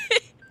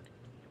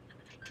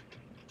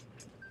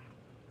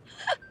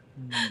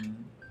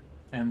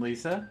 And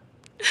Lisa?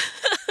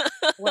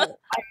 Well,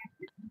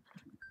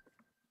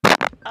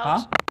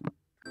 Huh?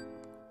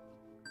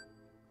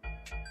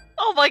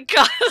 Oh my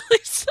god,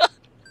 Lisa.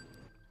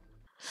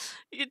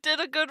 You did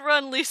a good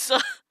run, Lisa.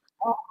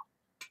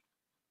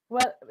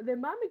 well, the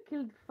mommy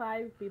killed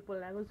 5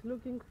 people. I was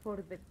looking for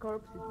the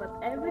corpses, but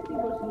everything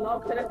was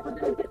locked, and I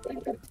couldn't get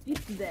into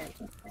each them.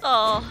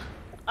 Oh,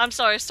 I'm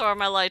sorry,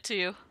 Storm. I lied to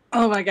you.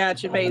 Oh my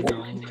god, you're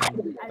amazing.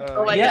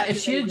 Oh my Yeah, god, if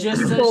she had Chamazing.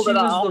 just You said pulled she it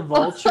was off. the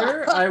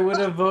vulture, I would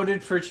have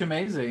voted for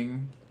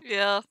Chamazing.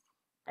 Yeah.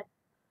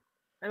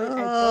 I mean,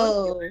 I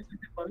Oh,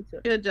 told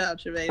you. good job,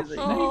 Chamazing.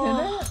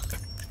 Oh,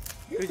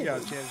 Good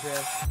job, Jam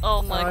Jam.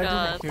 oh my I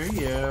god. didn't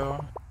hear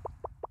you.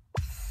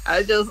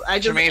 I just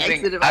Chamazing,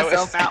 exited I was-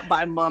 myself out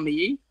by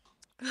Mummy.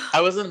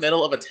 I was in the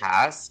middle of a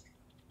task,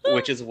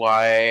 which is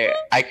why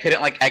I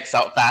couldn't like X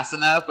out fast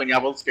enough when y'all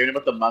both screaming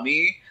about the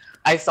mummy.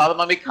 I saw the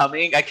mummy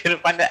coming. I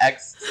couldn't find the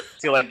X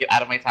to like get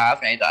out of my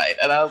task, and I died.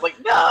 And I was like,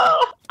 no.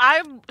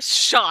 I'm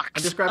shocked.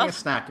 I'm just grabbing a of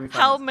snack. Give me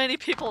 5 How minutes. many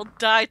people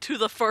died to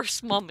the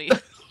first mummy?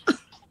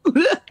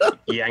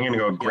 Yeah, I'm gonna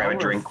go grab Y'all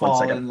a drink. were 1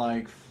 falling second.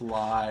 like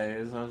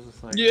flies. I was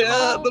just like, Yeah,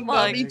 Oh the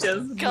my mummy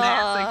just God.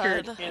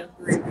 massacred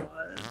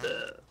everyone.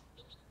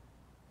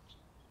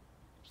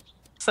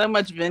 So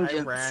much I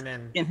vengeance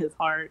ran in his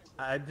heart.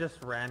 I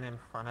just ran in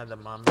front of the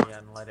mummy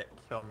and let it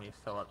kill me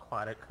so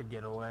Aquatic could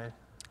get away.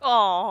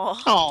 Oh,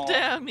 Aw.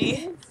 damn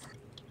me.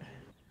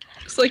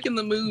 It's like in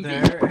the movie.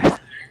 There.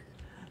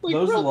 Like,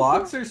 Those brother.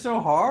 locks are so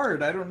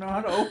hard. I don't know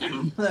how to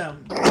open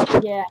them.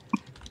 Yeah.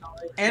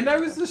 And I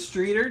was the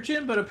street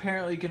urchin, but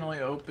apparently you can only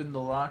open the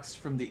locks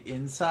from the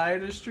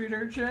inside of street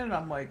urchin.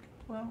 I'm like,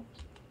 well,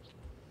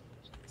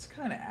 it's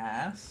kind of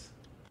ass.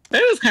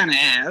 That was kind of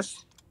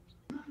ass.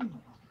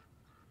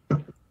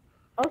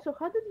 Also,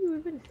 how did you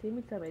even see me?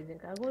 It's amazing.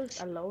 I was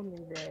alone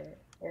in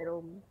the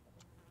room.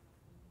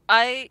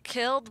 I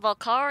killed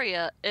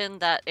Valkyria in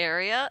that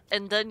area,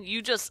 and then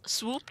you just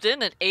swooped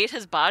in and ate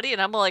his body,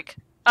 and I'm like,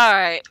 all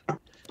right,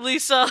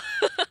 Lisa,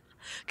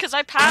 because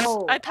I passed,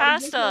 Oh, I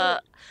passed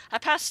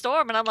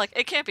Storm, and I'm like,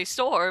 it can't be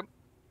Storm,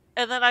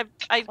 and then I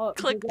Oh,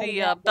 clicked you the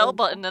gotta get bell those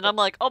button, and I'm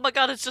like, oh my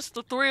god, it's just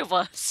the 3 of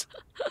us.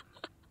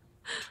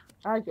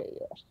 Okay,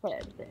 yeah, fair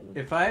then.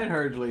 If I had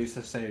heard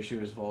Lisa say she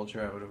was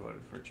Vulture, I would have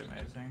voted for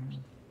Chamazing.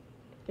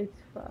 It's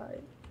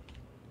fine.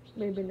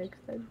 Maybe next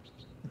time.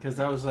 Because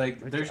I was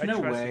like, there's I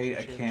no trusted way a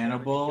Jim Jam to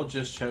cannibal kill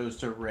just chose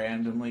to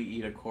randomly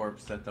eat a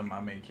corpse that the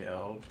mummy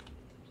killed.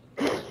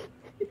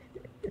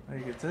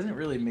 Like, it doesn't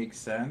really make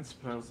sense,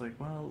 but I was like,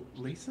 well,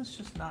 Lisa's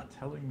just not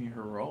telling me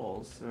her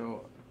role,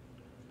 so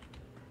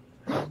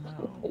I don't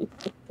know.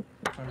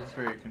 I was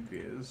very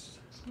confused.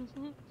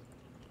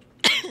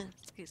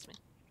 Excuse me.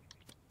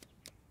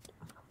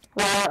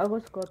 Well, I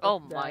was caught Oh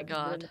off my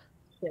guard god.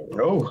 when-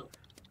 Oh.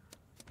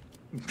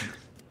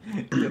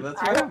 Yeah,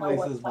 that's I why don't know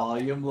Lisa's what's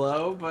volume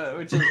low, but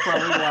which is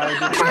probably why I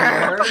didn't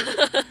hear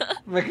her.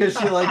 Because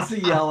she likes to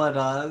yell at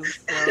us.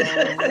 So,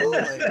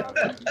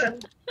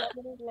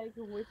 like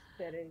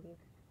whispering.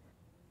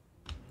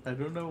 I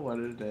don't know what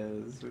it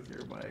is with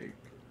your mic.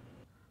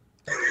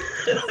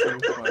 It's so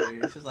funny.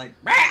 It's just like,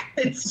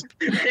 It's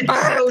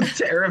so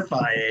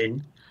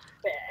terrifying.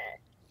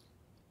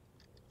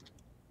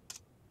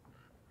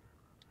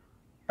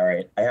 All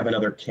right, I have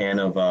another can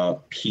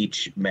of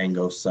peach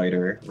mango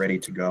cider ready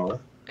to go.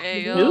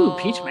 Ooh,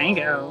 peach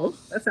mango.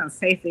 That sounds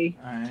tasty.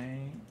 I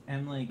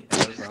am like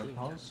out of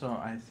alcohol, so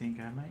I think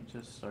I might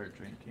just start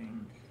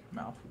drinking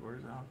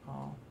Malfebor's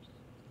alcohol.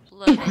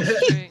 Let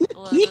us drink,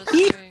 let us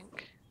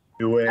drink.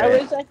 Do it. I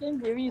wish I can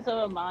give you some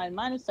of mine.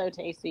 Mine is so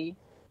tasty.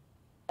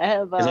 I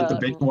have. Is it the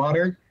big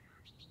water?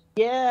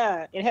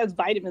 Yeah, it has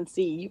vitamin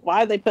C.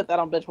 Why they put that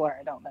on Bitchwire,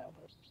 I don't know.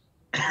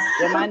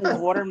 Yeah, mine is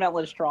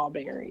watermelon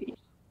strawberry.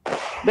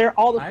 They're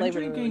all the I'm flavors. are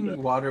really drinking good.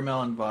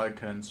 watermelon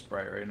vodka and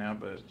Sprite right now,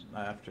 but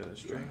after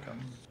this drink,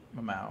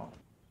 I'm out.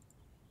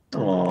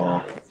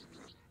 Oh.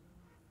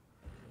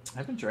 I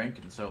haven't drank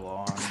in so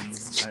long. I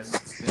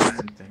didn't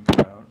even think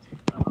about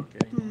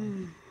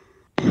getting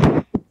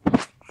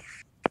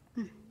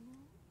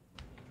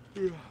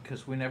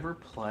because we never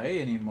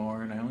play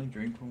anymore, and I only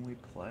drink when we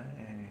play.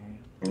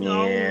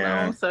 Oh,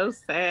 Yeah. no, so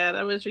sad.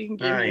 I wish we can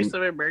give you Fine.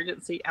 some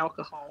emergency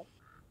alcohol.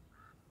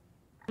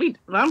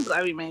 I'm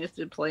glad we managed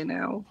to play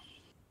now.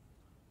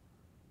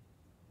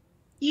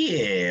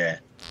 Yeah.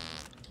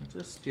 I'll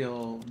just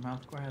steal.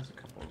 Mouthcore has a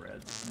couple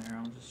reds in there.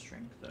 I'll just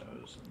shrink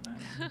those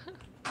and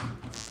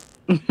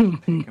then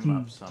pick him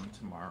up some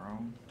tomorrow.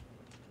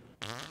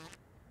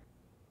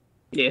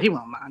 Yeah, he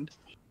won't mind.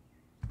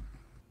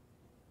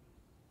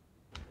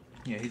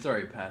 Yeah, he's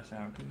already passed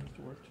out because he has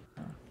to work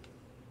tomorrow.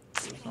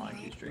 So it's not like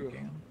he's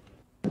drinking.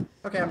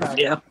 Okay, I'm back.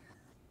 Yeah.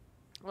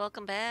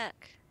 Welcome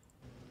back.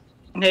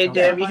 Hey, Okay,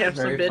 Deb, I you find have it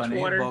some very bitch funny.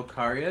 water.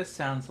 Volcaria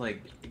sounds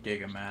like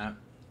Gigamap.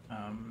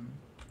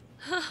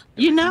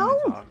 You every time know,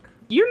 they talk.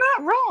 you're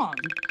not wrong.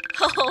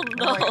 Oh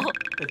no.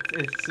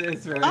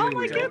 It's very Oh my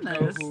weird. Don't know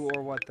goodness. who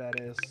or what that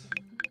is.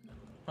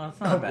 Well, it's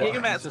not a bad thing.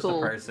 Gigamat's It's just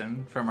cool. a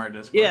person from our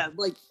Discord. Yeah,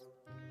 like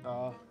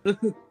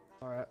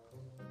Alright.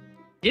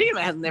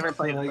 Gigamat has never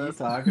played Like with you us.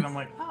 talk, and I'm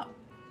like, oh.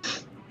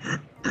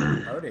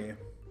 Howdy.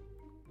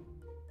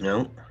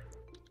 No.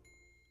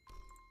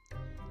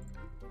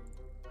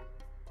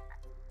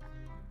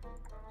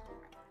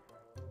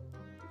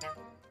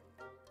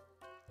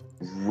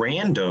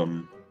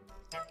 Random.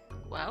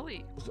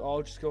 Wowie. Let's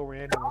all just go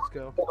random. Let's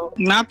go.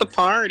 Not the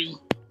party.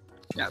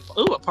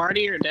 Ooh, a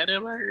party or dead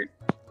alert.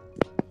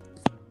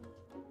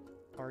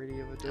 Party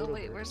of a Oh dodo.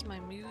 wait, where's my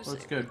music?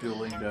 Let's go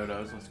dueling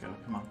dodos. Let's go.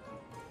 Come on.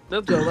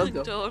 Let's go, let's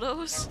go.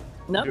 Dodos?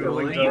 Another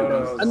Dueling random.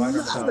 dodos,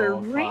 Another so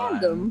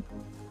random.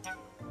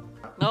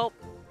 Nope.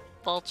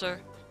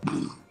 Vulture.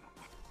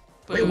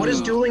 Wait, what does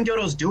Boo. dueling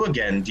dodos do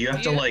again? Do you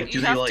have to like? Do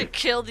you they have to like?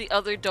 kill the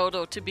other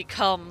dodo to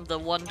become the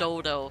one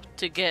dodo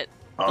to get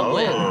the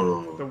win.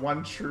 Oh. The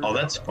one true. Oh,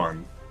 that's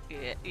fun.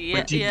 Yeah, yeah,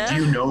 Wait, do yeah.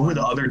 you know who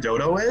the other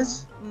dodo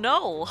is?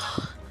 No.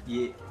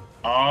 Yeah.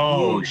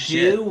 Oh you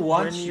shit! Do,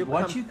 once When you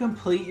once you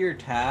complete your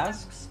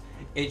tasks,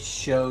 it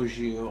shows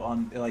you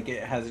on like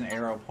it has an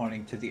arrow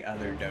pointing to the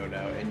other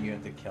dodo, and you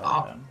have to kill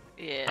them.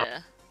 Yeah.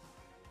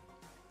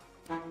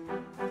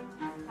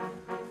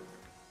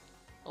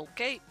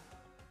 Okay.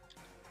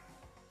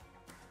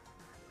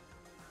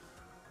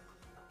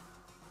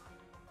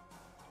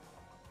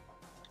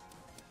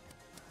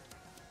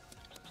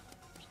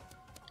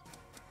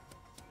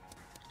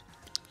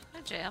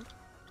 Hi, Jam.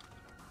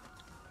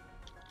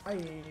 Hi.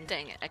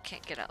 Dang it, I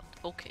can't get out.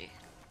 Okay.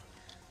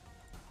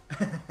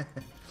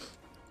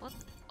 What?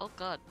 Oh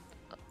god.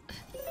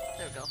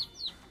 There we go.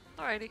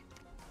 Alrighty.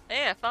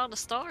 Hey, I found a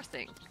star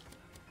thing.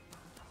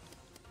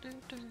 Do,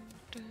 do,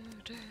 do,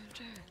 do,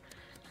 do.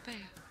 Bam,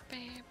 bam,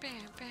 bam,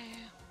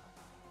 bam.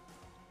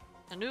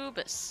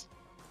 Anubis.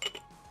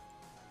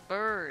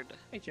 Bird.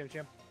 Hey, Chim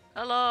Chim.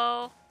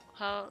 Hello.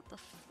 How the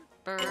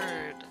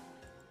bird?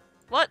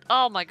 What?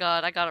 Oh my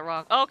god, I got it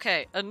wrong.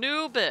 Okay,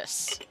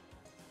 Anubis.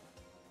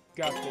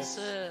 Got this.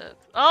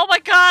 Oh my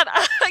god,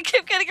 I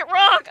keep getting it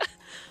wrong.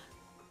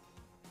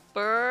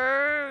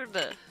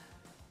 Bird.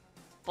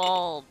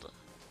 Bald.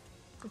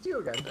 It's you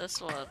again.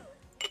 This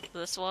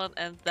one,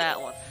 and that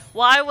one.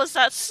 Why was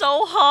that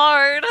so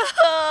hard?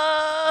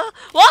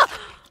 What?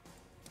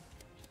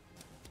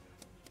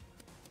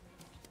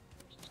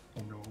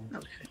 Oh no.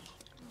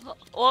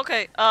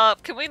 Okay,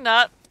 can we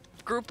not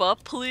group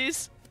up,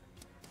 please?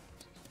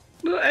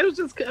 No, I was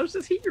just here.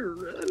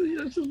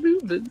 I was just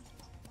moving.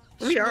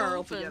 We are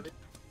all moving. together.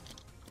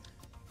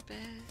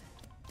 Bam,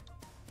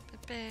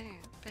 bam,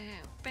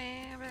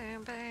 bam,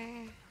 bam, bam,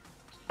 bam.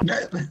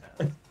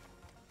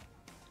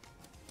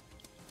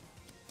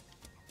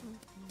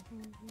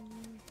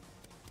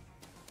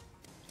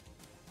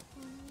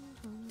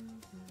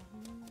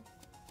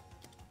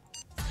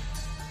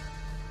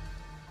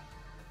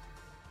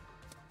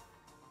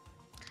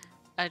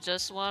 I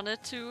just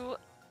wanted to,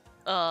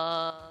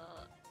 I'm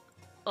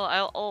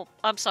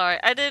sorry.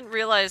 I didn't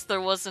realize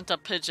there wasn't a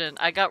pigeon.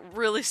 I got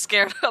really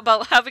scared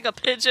about having a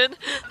pigeon.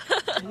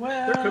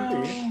 Well, There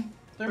could be.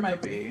 There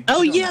might be.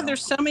 Oh I don't yeah, know.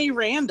 there's so many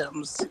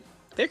randoms.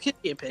 There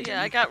could be a pigeon.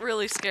 Yeah, I got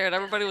really scared.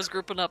 Everybody was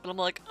grouping up, and I'm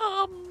like,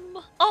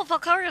 oh,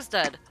 Valkyria's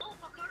dead.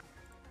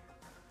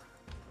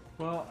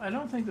 Well, I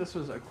don't think this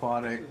was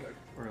aquatic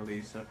or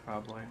Lisa,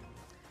 probably.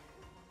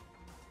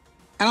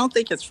 I don't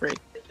think it's free.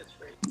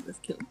 Let's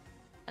kill him.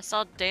 I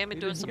saw Dammy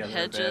We've doing been some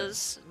together a bit.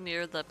 hedges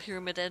near the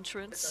pyramid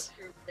entrance.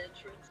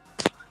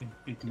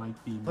 It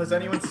might be. Has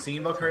anyone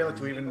seen Valkyria? Like,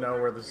 do we even know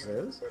where this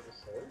is?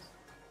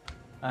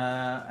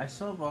 I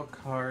saw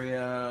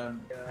Valkyria.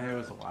 It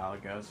was a while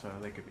ago, so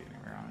they could be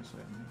anywhere,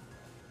 honestly.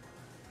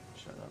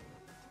 Shut up.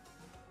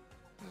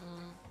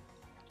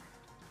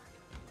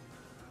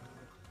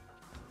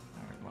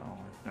 Alright, well,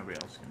 if nobody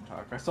else can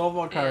talk. I saw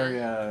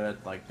Valkyria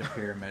at like the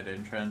pyramid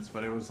entrance,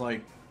 but it was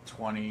like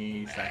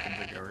 20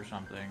 seconds ago or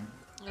something.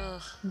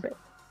 Ugh.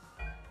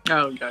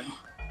 Oh god.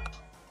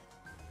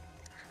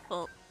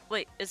 Well,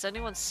 wait, is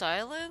anyone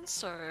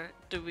silenced, or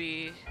do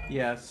we...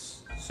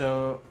 Yes,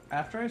 so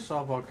after I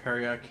saw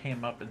Valkyria, I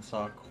came up and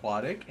saw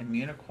Aquatic, and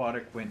me and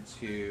Aquatic went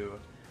to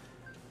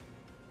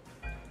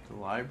the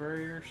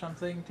library or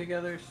something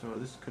together, so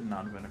this could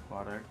not have been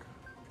Aquatic.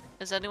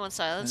 Is anyone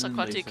silenced? And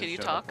Aquati, Lisa can you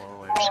showed talk? up a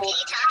little later.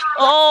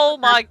 Oh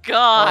my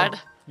god! Oh,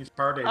 he's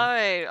partied.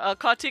 Alright,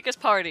 Aquatic is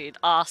partied.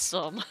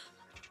 Awesome.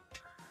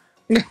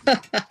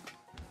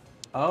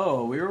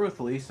 Oh, we were with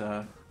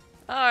Lisa.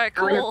 Alright,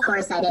 Oh, and cool. of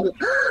course I didn't.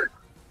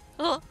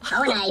 Oh,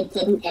 and I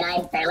didn't, and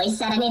I barely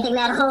said anything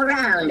that whole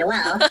round.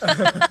 Well,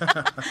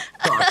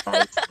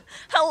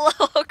 hello,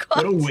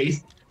 What a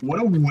waste! What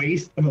a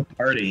waste of a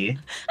party.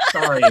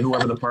 Sorry,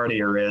 whoever the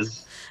partier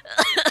is.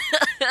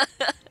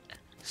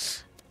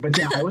 But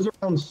yeah, I was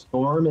around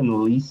Storm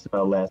and Lisa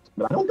last,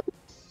 but I don't think.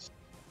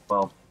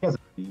 Well, he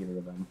hasn't seen either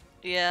of them.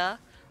 Yeah.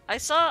 I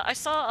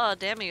saw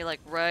Dammy like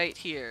right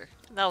here.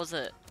 That was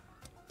it.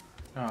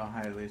 Oh,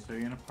 hi Lisa. Are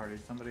you gonna party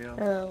with somebody else?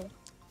 Oh.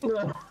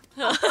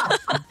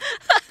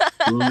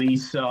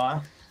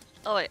 Lisa.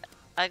 Oh wait,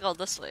 I go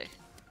this way.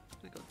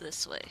 We go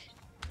this way.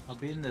 I'll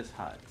be in this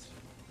hut.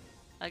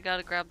 I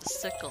gotta grab the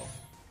sickle.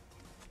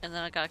 And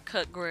then I gotta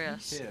cut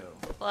grass. Me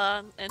too.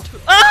 1 and 2.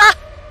 Ah!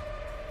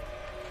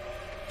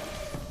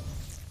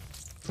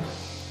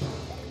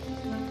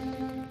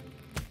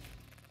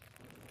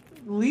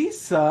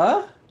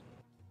 Lisa?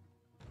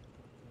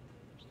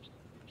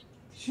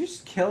 Did you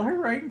just kill her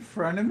right in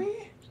front of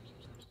me?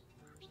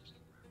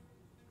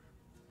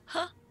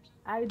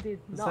 I did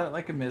Was not. that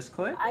like a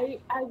misclick? I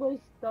was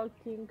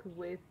talking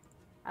with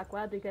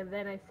Aquatic and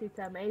then I see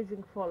the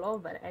amazing fall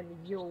over and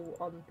you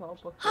on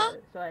top of her.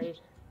 So I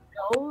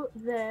go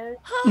there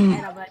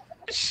and I'm like,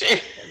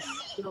 She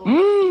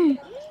around.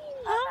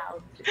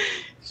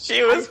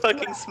 she was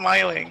fucking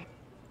smiling.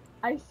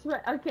 I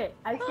swear, okay,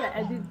 I swear,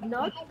 I did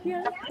not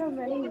kill the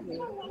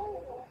amazing.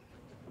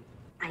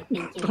 I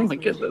think it Oh was my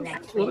me goodness,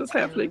 that what killed is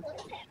happening?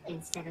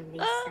 instead of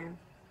Lisa.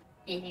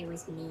 It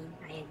was me,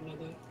 I admit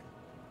it.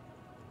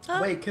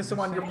 Wait,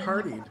 Kiss-a-One, you're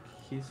partied.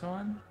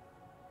 Kiss-a-One?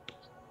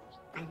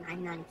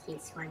 I'm not a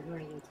Kiss-One. Who are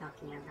you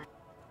talking about?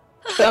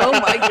 Oh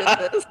my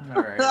goodness.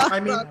 Alright. I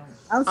mean,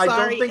 I'm I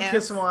sorry, don't think Em.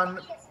 Kiss-a-One,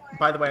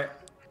 by the way,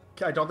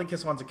 I don't think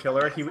Kiss-a-One's a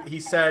killer. He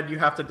said you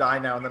have to die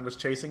now and then was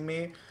chasing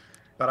me,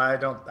 but I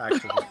don't actually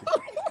think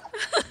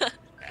he's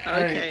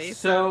Alright, Okay.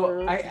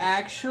 so I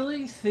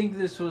actually think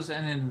this was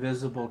an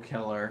invisible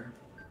killer.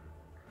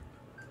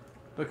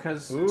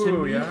 Because to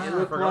Ooh, me, yeah, it I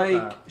looked forgot like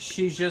that.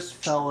 she just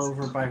fell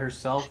over by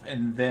herself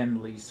and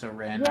then Lisa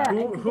ran Yeah.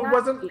 out. Who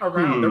wasn't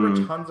around? There were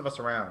Hmm. tons of us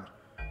around.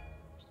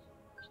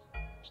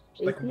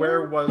 Is Like, he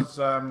where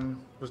on?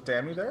 was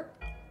Dammy there?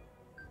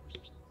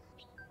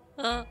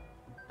 Uh,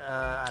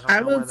 I don't I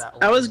know where was- that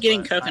I was was,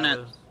 getting but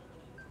coconut.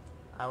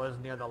 I was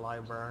near the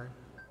library.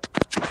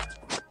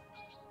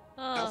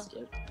 uh,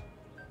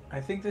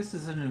 I think this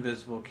is an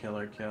invisible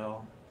killer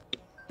kill.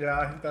 Yeah,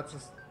 I think that's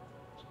just...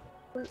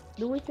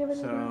 Do we have any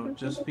So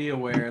just be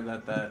aware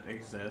that that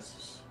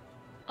exists.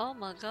 oh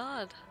my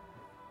god.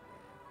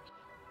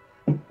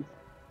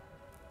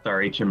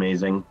 Sorry, it's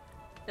amazing.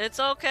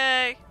 It's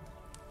okay.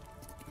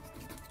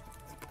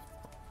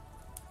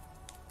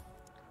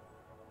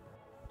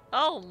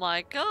 Oh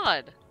my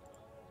god.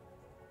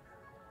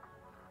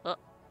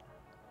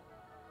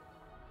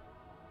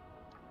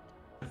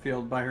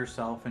 Field by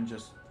herself and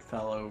just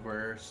fell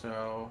over,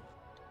 so...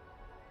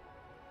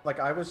 Like,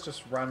 I was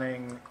just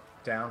running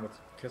down with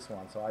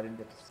Kiss-a-One, so I didn't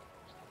get to...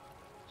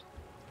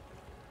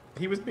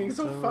 He was being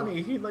so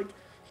funny.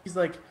 He's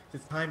like,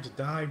 it's time to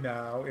die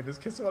now, in his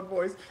Kiss-a-One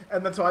voice.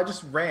 And then so I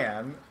just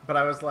ran, but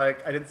I was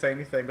like, I didn't say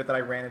anything, but then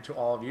I ran into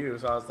all of you,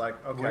 so I was like,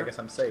 okay, I Where- guess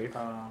I'm safe.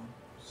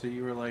 So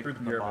you were like Through the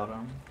in the pyramid.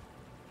 bottom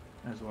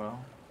as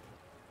well?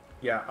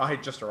 Yeah, I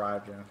had just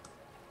arrived,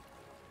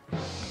 yeah.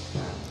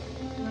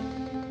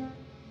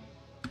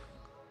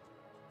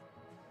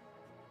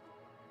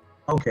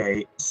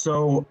 Okay,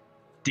 so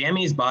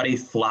Dammy's body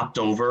flopped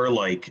over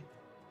like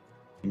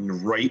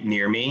right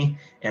near me,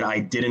 and I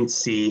didn't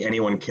see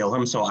anyone kill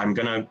him, so I'm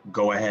gonna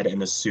go ahead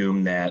and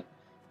assume that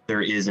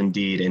there is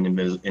indeed an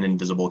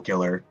invisible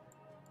killer.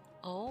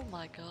 Oh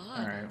my god.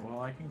 Alright,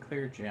 well I can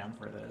clear Jam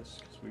for this,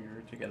 because we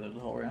were together the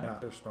whole round. Yeah,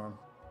 there's Storm.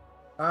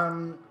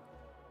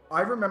 I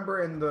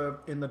remember in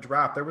the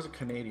draft there was a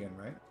Canadian,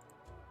 right?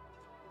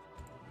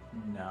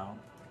 No.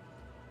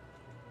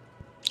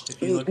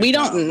 If you look We at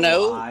don't the little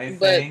know, eye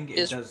but thing, it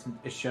it's- doesn't.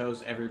 It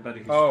shows everybody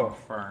who's Oh.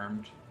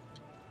 confirmed.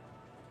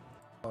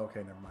 Okay,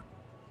 never mind.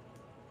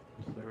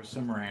 So there was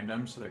some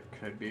random, so there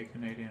could be a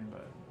Canadian,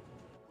 but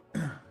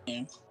Yeah.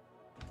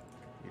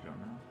 you don't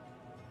know.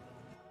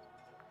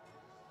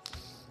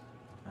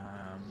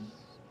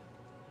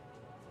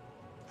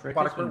 Frick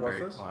has Aquatic, been where was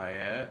very this?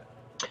 quiet.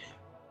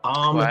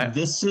 What?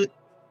 This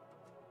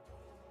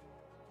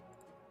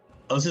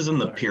is in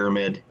the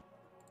pyramid.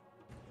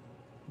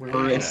 Where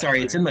Or, was that?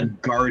 sorry, it's in the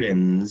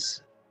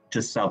gardens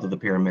just south of the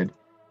pyramid.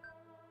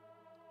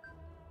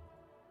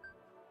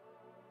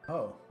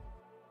 Oh.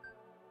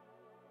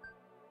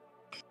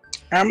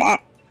 I'm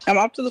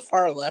up to the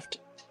far left.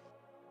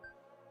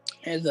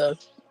 And the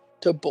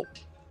temple.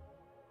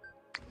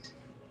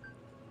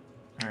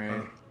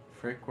 Alright.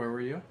 Frick, where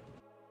were you?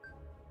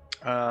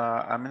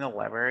 I'm in the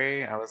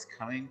library. I was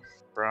coming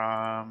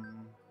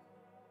from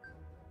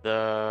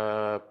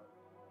the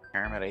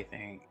pyramid, I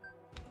think.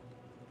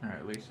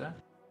 Alright, Lisa?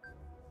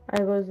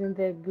 I was in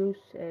the goose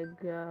egg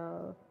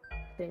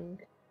thing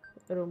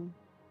room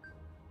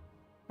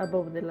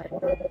above the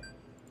library.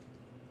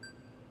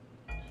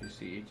 Did you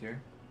see each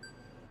here?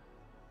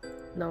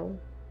 No.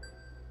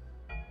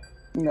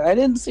 No, I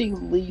didn't see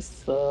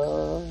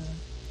Lisa.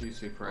 Do you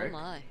see Frick? Oh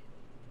my.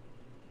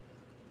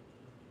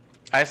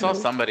 I saw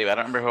somebody, but I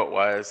don't remember who it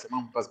was.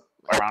 Someone was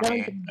around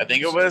me. I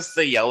think it was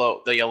the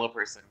yellow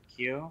person.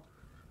 Q.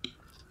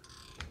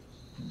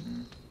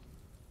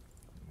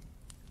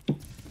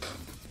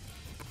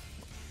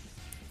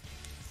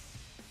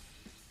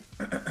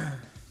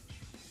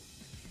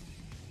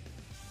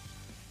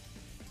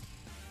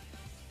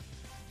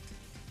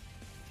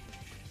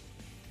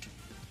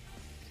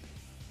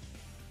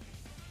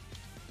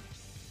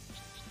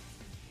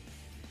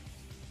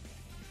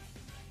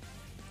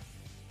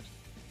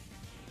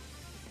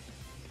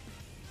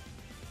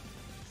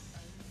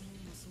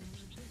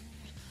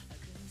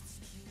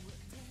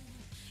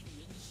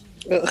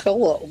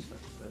 Hello.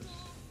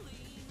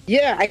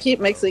 Yeah, I keep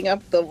mixing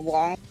up the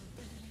long.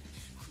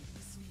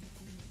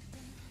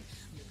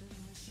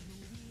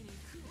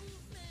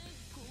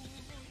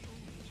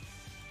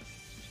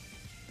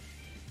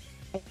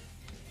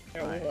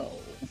 Hello.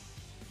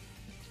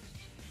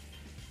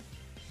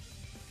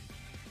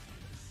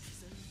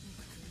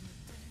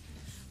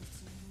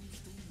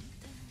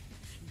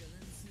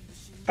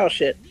 Oh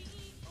shit.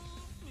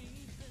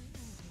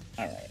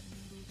 Alright.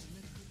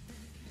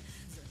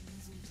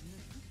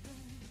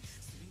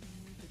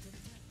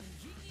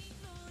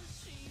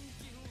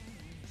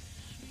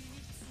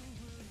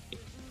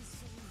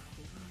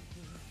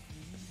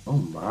 Oh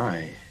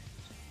my.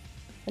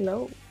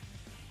 Hello.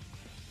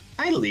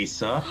 Hi,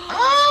 Lisa.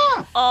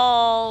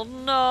 Oh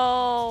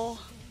no.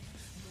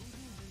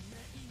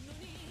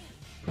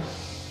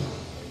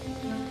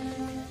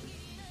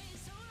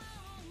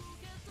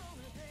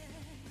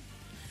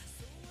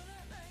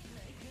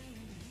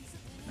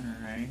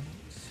 Alright.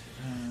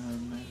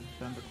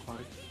 Found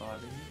aquatic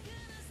body.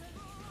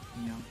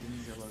 Can you give me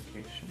your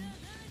location?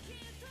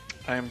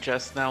 I'm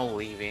just now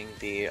leaving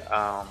the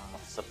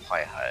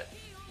supply hut.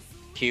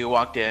 Q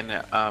walked in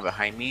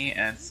behind me,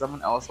 and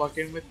someone else walked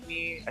in with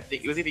me. I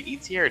think it was either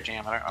ET or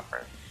Jam. I don't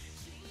remember.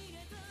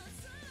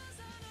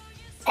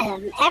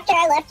 After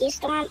I left you,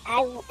 Storm,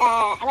 I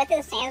went to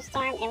the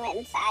sandstorm and went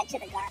inside to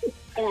the garden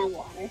around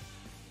water.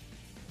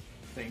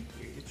 Thank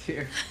you. It's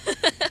here.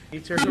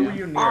 Eater, who were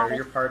you near?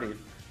 Your party.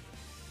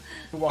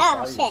 Who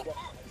walked by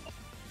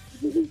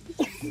you?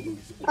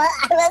 Well,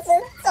 I was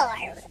in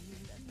Storm.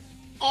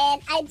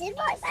 And I did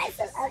walk by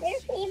some other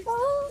people.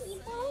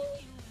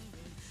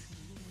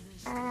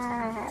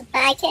 But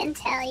I couldn't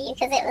tell you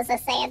because it was a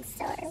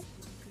sandstorm.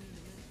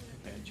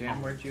 Okay, Jam,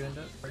 where'd you end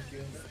up?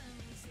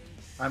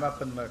 I'm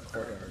up in the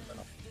courtyard.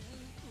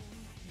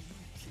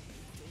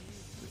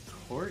 The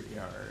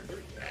courtyard.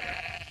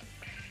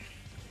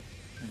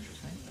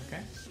 Interesting.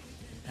 Okay.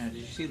 Did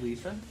you see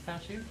Lisa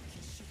pass you?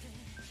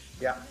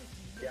 Yeah.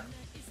 Yeah.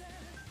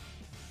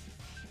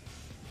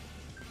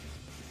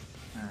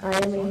 I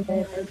am in the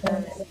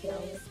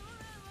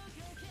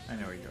I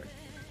know where you are.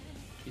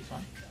 He's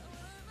fine.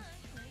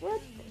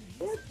 What?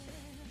 What?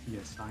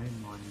 Yes, I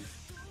am on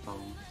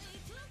phone.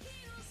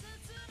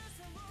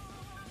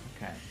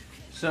 Okay.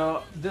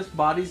 So this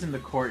body's in the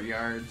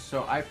courtyard.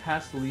 So I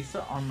passed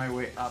Lisa on my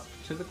way up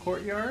to the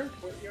courtyard,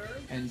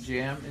 and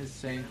Jam is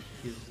saying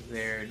he's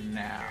there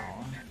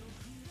now.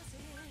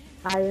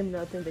 I am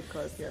not in the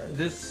courtyard.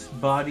 This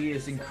body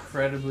is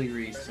incredibly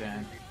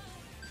recent.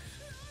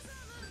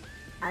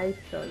 I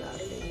saw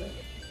nothing.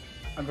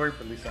 I'm going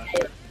for Lisa.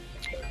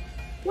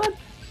 What?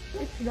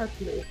 It's not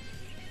me.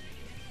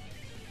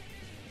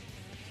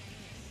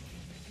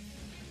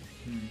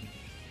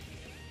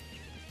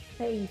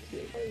 Thank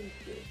you.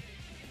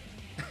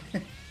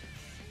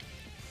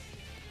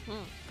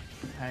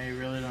 I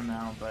really don't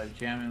know, but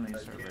Jam and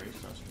Lisa are very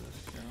sus to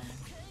this girl.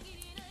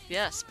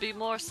 Yes, be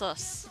more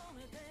sus.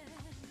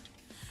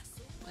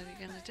 What are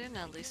you gonna do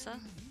now, Lisa?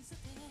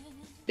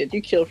 Did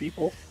you kill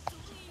people?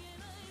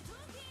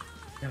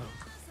 No.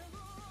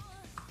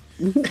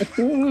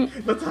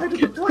 Let's hide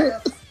in the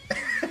plant.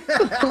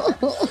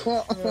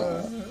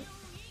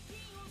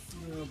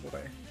 Oh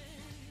boy.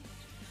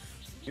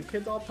 You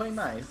kids all play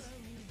nice.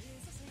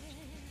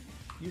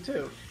 You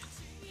too.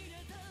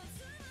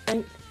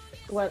 And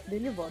what?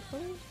 Did you vote for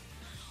me?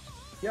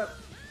 Yep.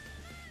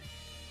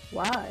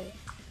 Why?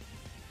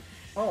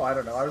 Oh, I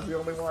don't know. I was the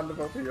only one to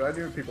vote for you. I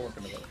knew people weren't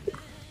going to vote for you.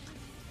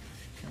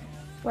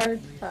 Where's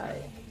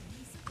Ty?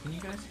 Can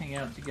you guys hang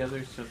out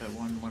together so that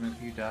when one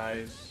of you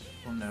dies,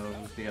 we'll know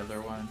it was the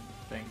other one?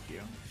 Thank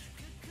you.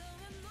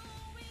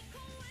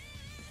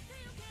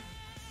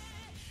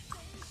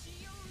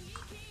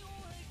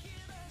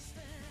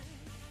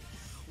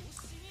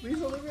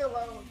 Lisa, leave me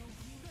alone.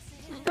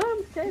 Storm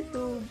said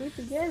to be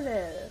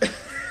together.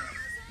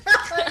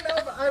 I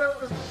know, but I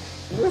don't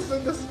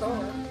listen to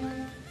Storm.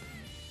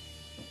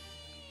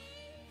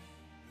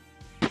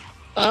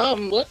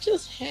 What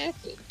just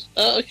happened?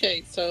 Oh,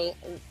 okay, so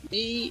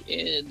me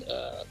and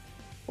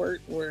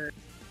were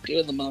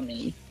doing the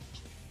mummy.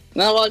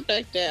 And I walked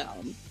back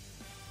down,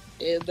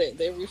 and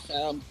we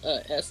found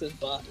S's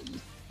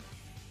body.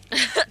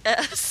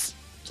 S.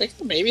 Like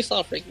maybe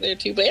saw Frank there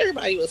too, but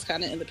everybody was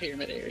kind of in the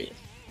pyramid area.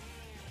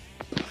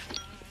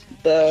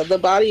 The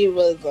body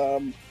was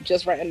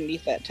just right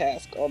underneath that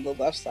task on the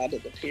left side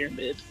of the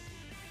pyramid.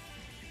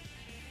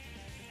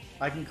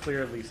 I can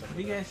clear Lisa. What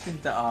do you guys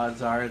think the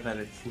odds are that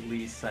it's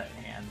Lisa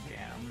and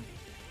Jam?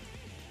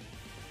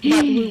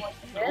 But we were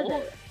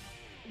together.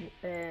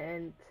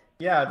 And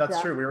Yeah,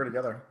 that's true. We were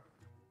together.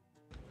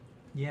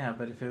 Yeah,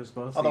 but if it was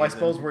both. Although of I you,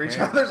 suppose then we're who each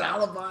cares? other's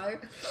alibi.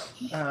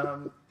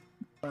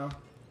 Well.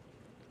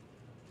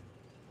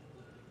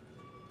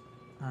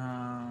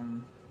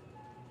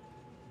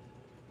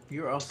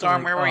 You were also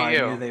Storm, like, where were I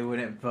you?" knew they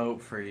wouldn't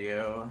vote for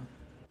you.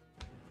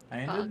 I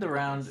ended the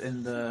round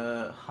in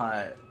the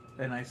hut,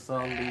 and I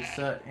saw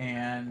Lisa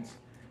and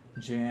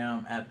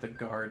Jam at the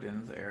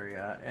gardens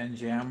area, and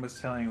Jam was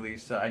telling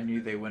Lisa, I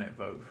knew they wouldn't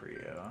vote for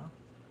you.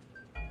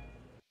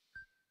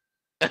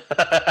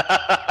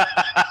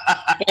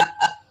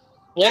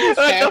 What is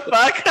What the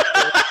fuck?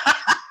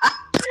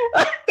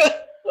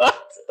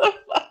 What the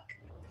fuck?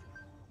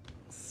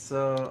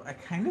 So I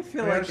kind of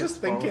feel Yeah, I like was it's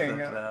just both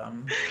thinking. of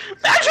them.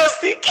 I'm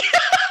just thinking.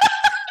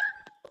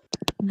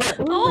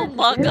 Oh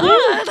my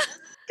god!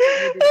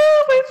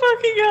 Oh my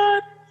fucking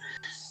god!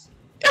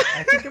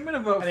 I think I'm gonna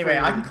vote Anyway,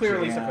 for I can clear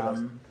Lisa for this.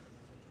 Jam.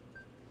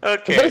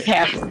 Okay. What is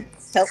happening?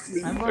 Help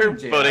me. I'm We're voting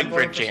Jam. voting I'm for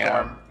voting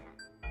Jam.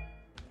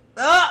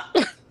 Ah!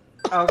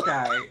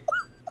 Okay.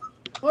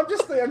 Well,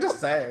 I'm just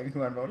saying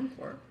who I'm voting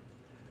for.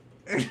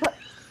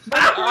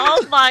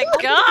 Oh my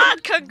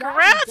god!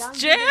 Congrats,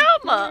 Jam!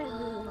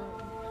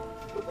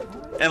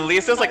 And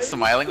Lisa's like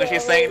smiling when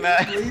she's saying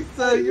that.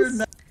 Lisa, you're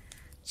not.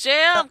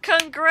 Jam,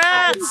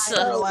 congrats!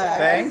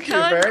 Thank you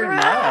very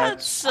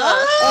much. Congrats!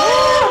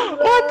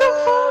 What the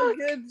fuck?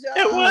 Good job.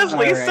 It was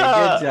Alright, Lisa.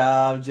 good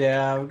job,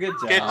 Jam. Good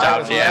job. Good I job,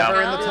 was Jam.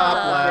 never in the top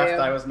Yeah. left.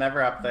 I was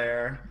never up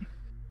there.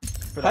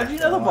 For How'd that you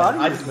know the one. body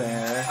I was just-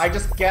 there? I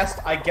just guessed.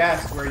 I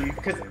guessed where you,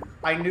 because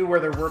I knew where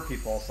there were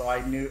people, so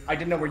I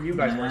didn't know where you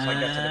guys were, so I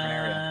guessed a different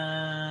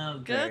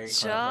area. Very Good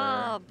clever.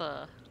 job!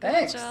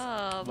 Thanks. Good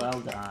job! Well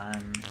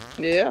done.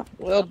 Yeah,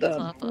 well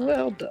done.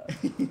 Well done.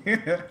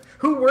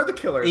 Who were the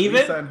killers?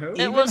 Even, Lisa and who?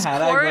 even was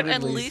had Court I voted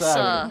and Lisa, I Lisa.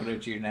 would have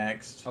voted you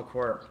next. Oh,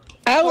 Court.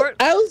 I Quirt-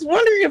 was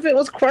wondering if it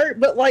was Quirt,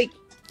 but like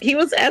he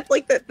was at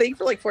like that thing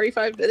for like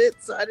 45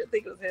 minutes, so I didn't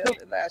think it was him.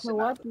 And that so should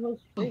what was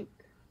fake?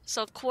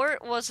 So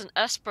Quart was an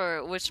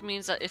Esper, which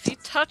means that if he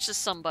touches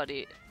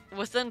somebody,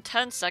 within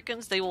 10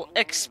 seconds they will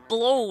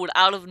explode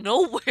out of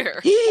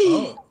nowhere.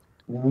 Oh.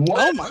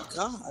 Oh my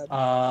god.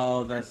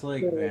 Oh, that's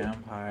like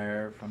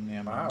vampire from the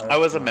Among Us I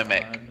was a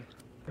mimic.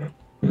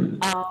 mod.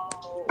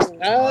 Oh.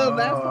 Oh,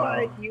 that's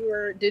why you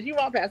were. Did you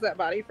walk past that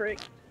body, Frick?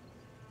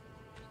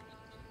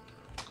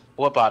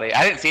 What body?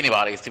 I didn't see any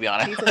bodies, to be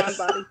honest. Piece of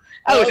my body.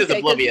 I was just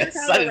Okay, 'cause oblivious.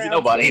 you're kinda I didn't see no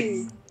around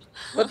bodies. too.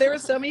 But there were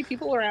so many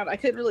people around, I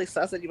couldn't really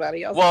suss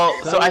anybody else. Well,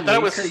 so I thought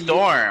it was Lisa, you-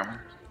 Storm.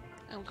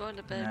 I'm going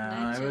to bed. No,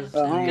 night, it was.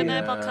 Oh. Good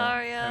night, the,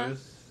 Baltaria. it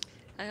was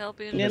I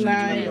hope you Good enjoy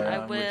night. it. I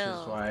Which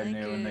will. is why I Thank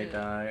knew when they you.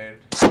 died.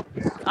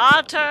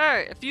 Otter!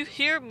 If you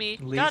hear me,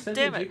 Lisa, god damn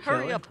did it, you kill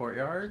hurry in up.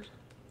 courtyard?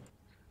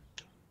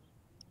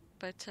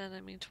 By 10,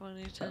 I mean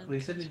 20, 10.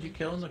 Lisa, did you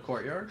kill in the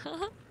courtyard?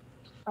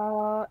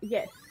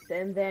 Yes.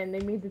 And then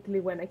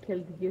immediately when I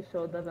killed you,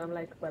 so that I'm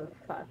like, well,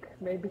 fuck.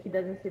 Maybe he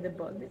doesn't see the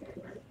body.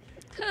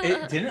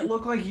 It didn't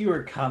look like you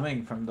were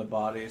coming from the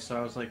body, so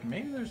I was like,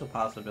 maybe there's a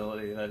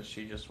possibility that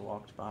she just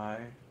walked by.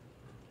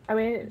 I I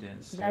mean,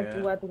 didn't see that's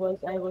it. what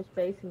I was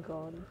basing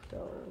on.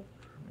 So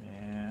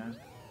Yeah.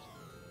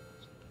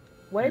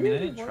 why I mean, I did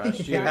didn't you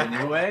trust you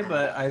anyway,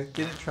 but I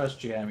didn't trust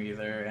Jam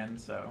either, and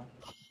so.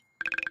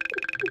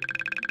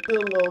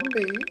 Little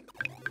me.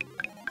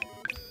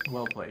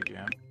 Well played,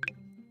 Jam.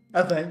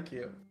 Oh, thank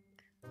you.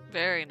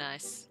 Very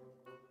nice.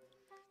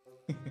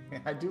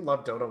 I do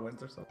love Dodo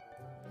wins or something.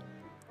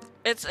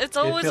 It's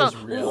always it feels a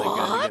really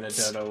what? good to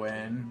get a Dodo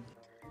win.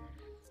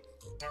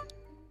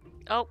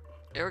 Oh,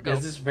 here we go.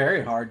 Because it's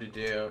very hard to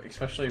do,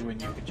 especially when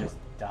you could just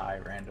die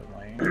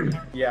randomly.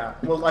 Yeah.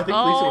 Well, I think Lisa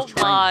Oh was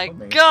trying my to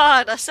kill me.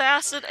 god,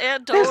 assassin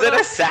and Dodo. There's an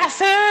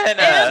assassin!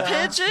 And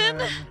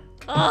pigeon.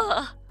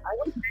 Ah. I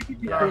was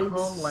ready to Our kill you,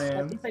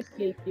 homeland. but if I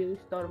killed you,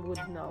 Storm would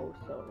know.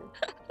 So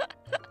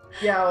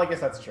Yeah, well, I guess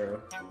that's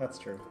true. That's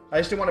true. I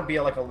just didn't want to be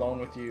like alone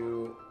with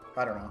you.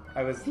 I don't know.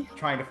 I was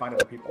trying to find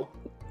other people.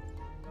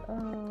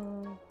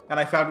 And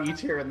I found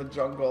E-Tier in the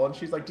jungle, and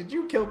she's like, "Did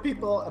you kill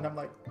people?" And I'm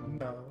like,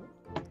 "No."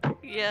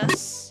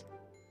 Yes.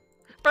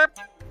 Burp.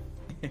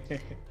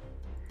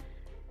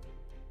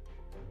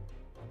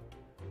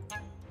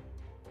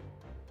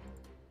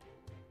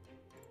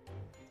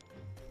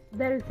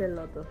 there is a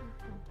lot of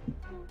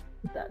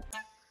that.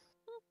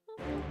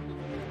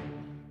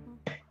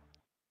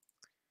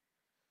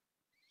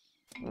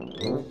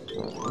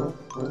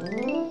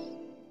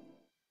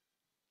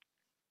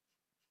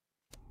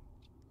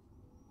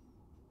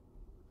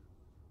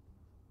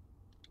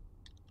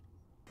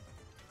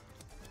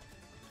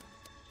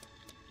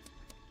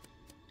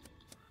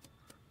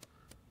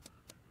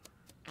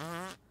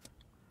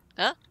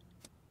 Huh?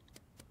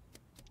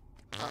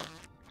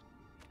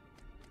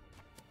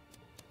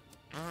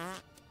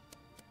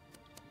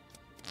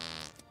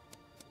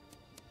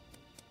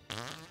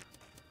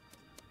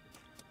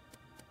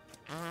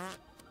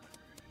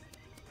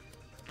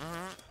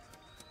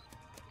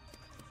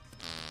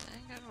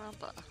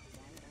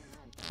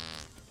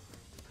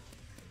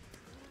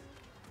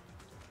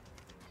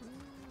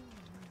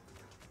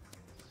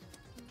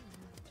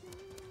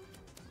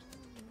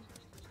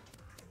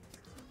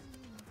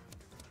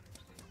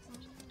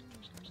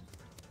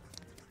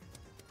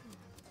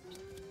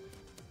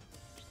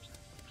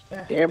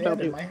 Damn, Man,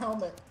 don't do- my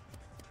helmet.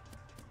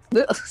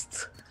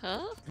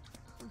 Huh?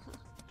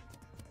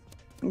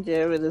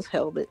 Yeah, with his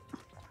helmet.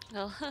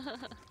 No.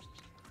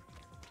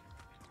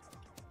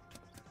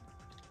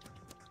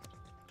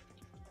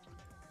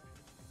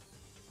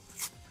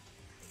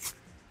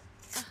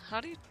 How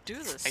do you do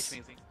this? Hi,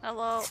 Sneezy.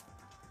 Hello.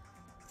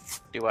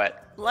 Do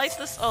what? Light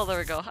this. Oh, there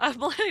we go. I'm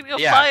lighting a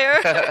Yeah.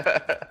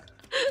 fire.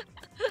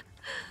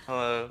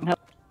 Hello.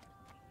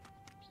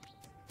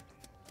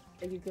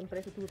 You can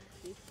press it with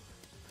C.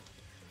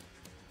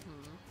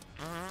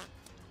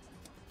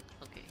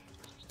 Okay.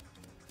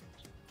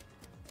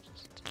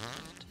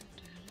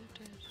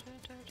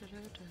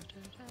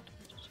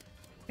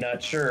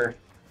 Not sure.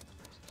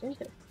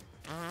 Okay.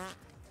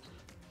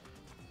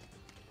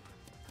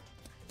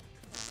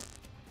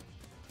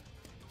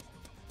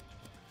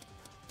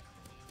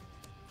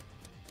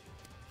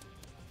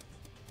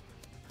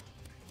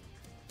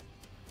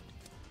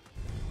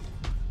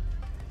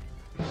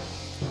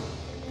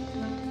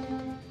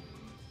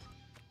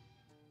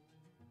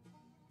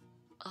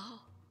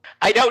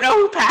 I don't know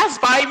who passed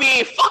by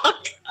me.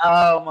 Fuck.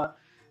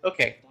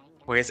 Okay.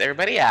 Where's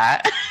everybody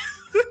at?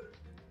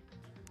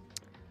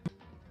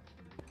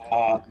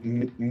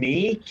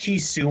 Me,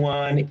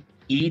 Kisuan,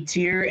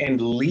 E-Tier,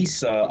 and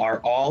Lisa are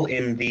all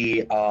in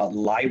the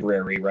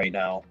library right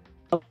now.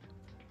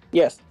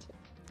 Yes.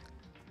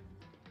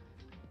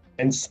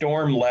 And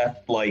Storm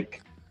left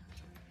like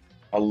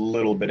a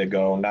little bit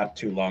ago, not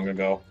too long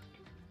ago.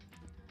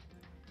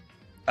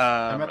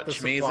 at the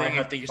Amazing. supply I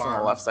hut think you're on the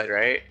farm. left side,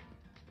 right?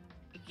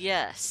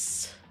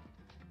 Yes.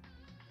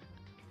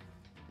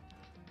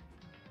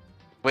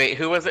 Wait,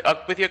 who was it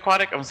up with you,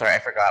 Aquatic? I'm sorry, I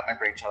forgot. My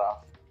brain shut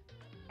off.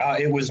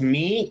 It was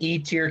me,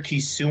 E-Tier,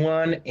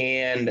 Kisuan,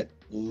 and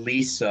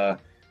Lisa.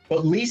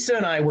 But Lisa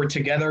and I were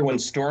together when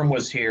Storm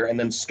was here, and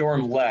then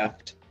Storm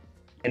left.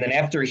 And then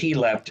after he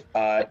left,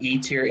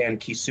 E-Tier and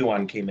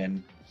Kisuan came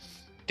in.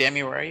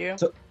 Dammy, where are you?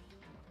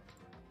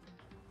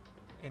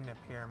 In the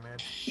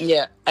pyramid.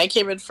 Yeah, I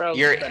came in from.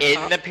 You're the in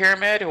top. the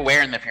pyramid?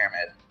 Where in the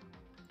pyramid?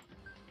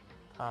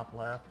 Top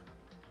left.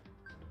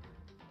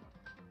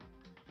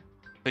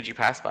 Who'd you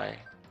pass by?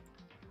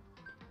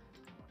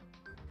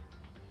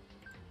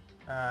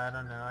 I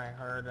don't know. I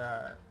heard.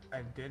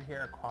 I did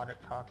hear Aquatic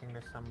talking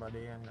to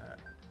somebody, and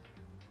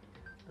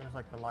it was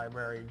like the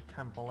library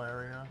temple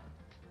area.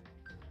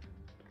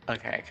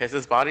 Okay, because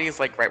his body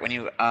is like right when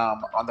you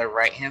on the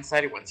right hand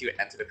side once you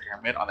enter the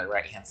pyramid on the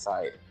right hand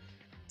side.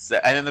 So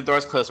and then the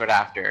door's closed right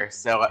after.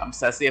 So I'm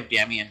Ceci of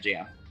Dammy and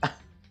Jam.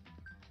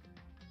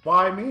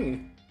 Why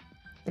me?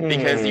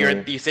 Because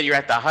you said you're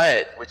at the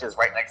hut, which is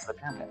right next to the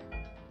pyramid.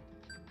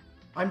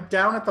 I'm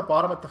down at the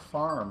bottom at the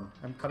farm.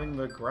 I'm cutting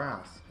the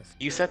grass.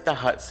 You said the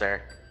hut,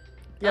 sir.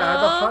 Yeah,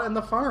 the hut and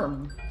the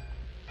farm.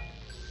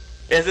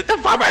 Is it the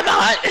farm or the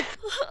hut?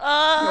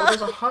 No,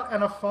 there's a hut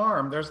and a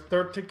farm.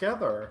 They're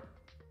together.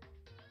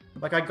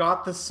 Like I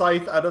got the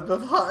scythe out of the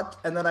hut,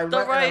 and then I went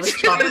and I was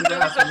chopping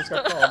grass and just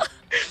got called.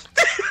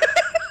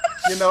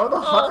 You know,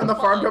 the hut and the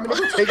farm. Do you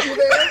want me to take you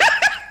there?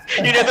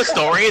 You know the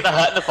story, the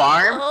hut and the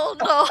farm? Oh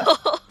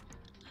no!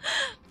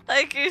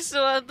 Thank you,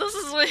 Swan. This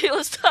is what he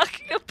was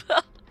talking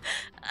about.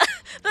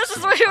 This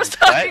is what he was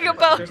talking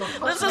about.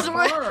 This is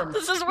where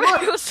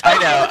he was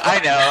talking about. I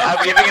know.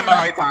 I'm giving him a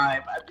hard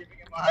time.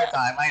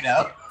 I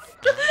know.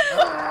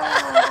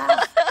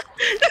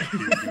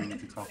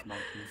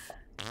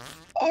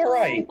 All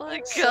right. Oh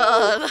my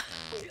god.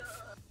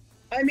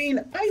 I mean,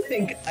 I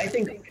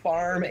think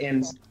farm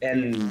and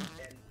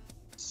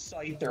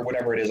scythe or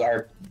whatever it is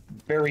are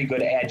very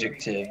good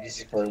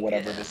adjectives for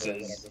whatever this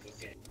is.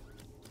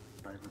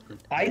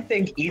 I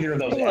think either of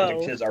those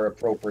adjectives are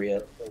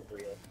appropriate.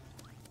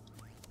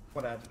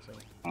 What adjective?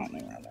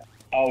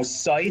 Oh,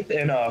 scythe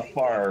and a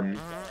farm.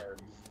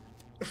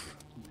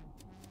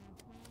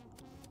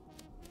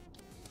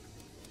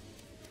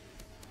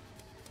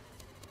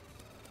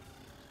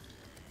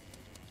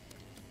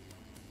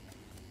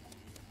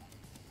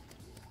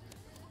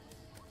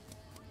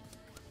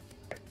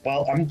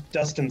 Well, I'm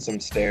dusting some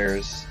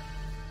stairs.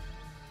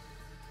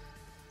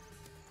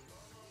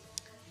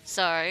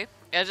 Sorry,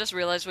 I just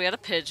realized we had a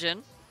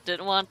pigeon.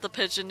 Didn't want the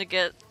pigeon to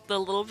get the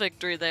little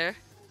victory there.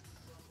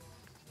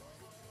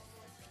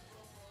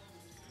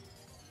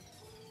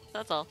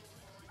 That's all.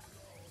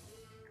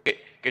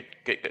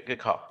 Good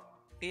call.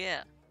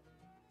 Yeah.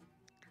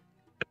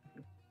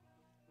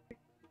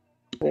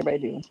 What everybody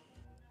doing?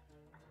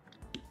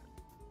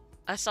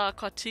 I saw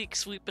Quatique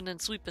sweeping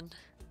and sweeping.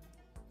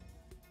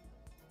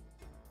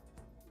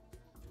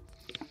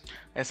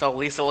 I saw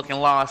Lisa looking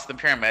lost in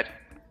the pyramid.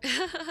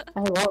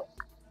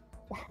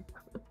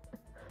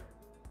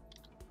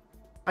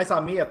 I saw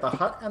me at the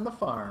hut and the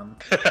farm.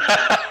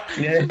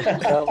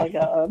 Oh my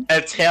god.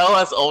 A tale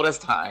as old as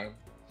time.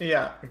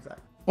 Yeah,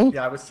 exactly.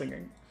 Yeah, I was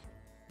singing.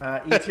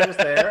 E.T. was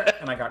there,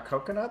 and I got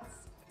coconuts.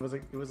 It was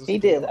a He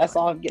did. I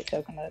saw him get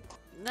coconut.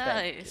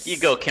 Nice. You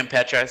go, Kim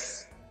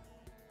Petras.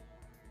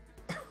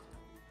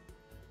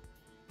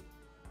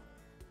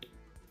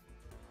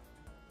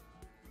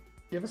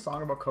 You have a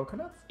song about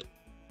coconuts?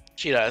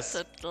 She does.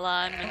 The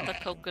lime and the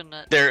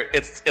coconut.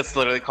 It's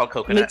literally called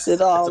coconut. Mix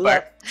it all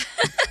up.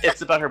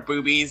 It's about her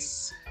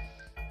boobies.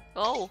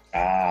 Oh.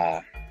 Ah,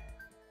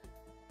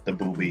 the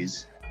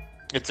boobies.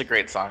 It's a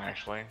great song,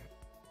 actually.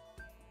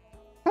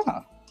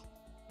 Huh.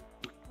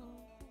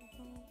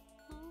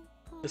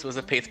 This was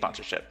a paid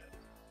sponsorship.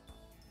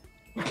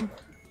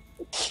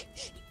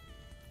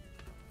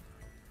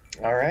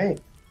 All right.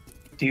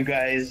 See you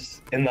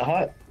guys in the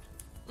hut.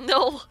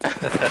 No.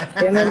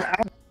 And then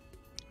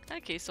Hi,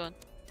 Keystone.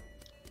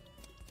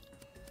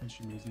 It's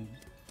amazing.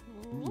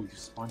 Ooh, you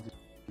spawned it.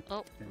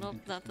 Oh, nope,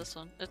 not this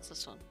one. It's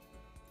this one.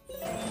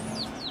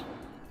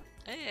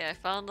 Hey, I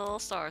found a little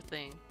star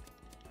thing.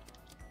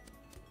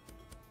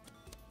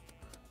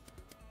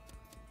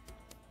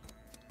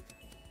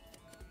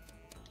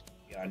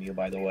 On you,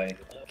 by the way.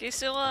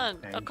 Keystone,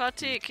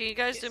 Akati, can you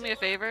guys do me a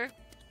favor?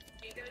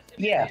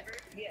 Yeah.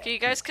 Can you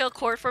guys kill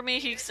Court for me?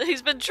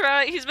 He's been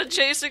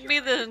chasing me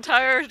the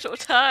entire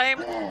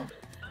time.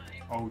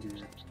 Oh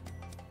dear.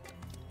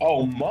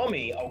 Oh,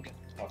 mummy. Oh, get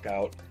the fuck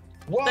out.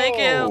 Whoa. Thank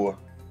you.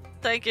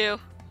 Thank you.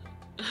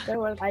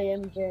 I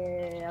am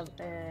the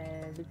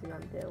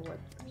vigilante.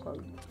 What's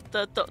called?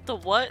 The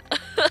what?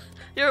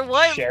 You're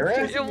what?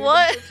 Sheriff? You're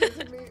what?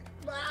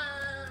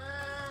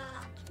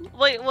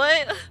 Wait,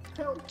 what?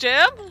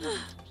 Jam?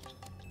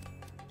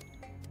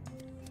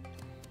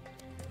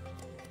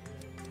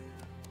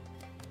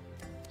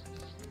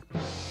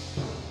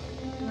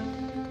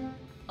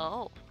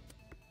 Oh.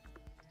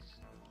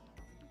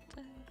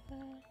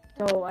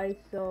 So I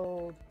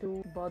saw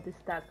two bodies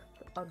stacked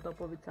on top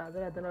of each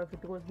other. I don't know if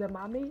it was the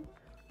mummy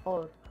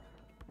or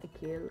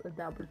a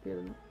double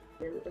kill.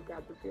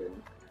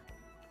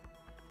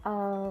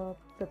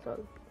 That's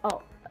all.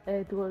 Oh,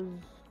 it was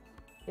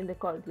in the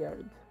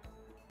courtyard.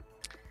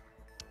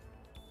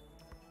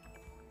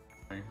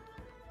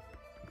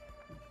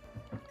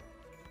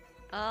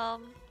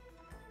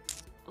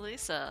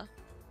 Lisa.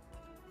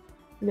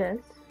 Yes.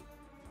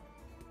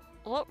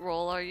 What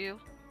role are you?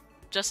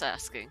 Just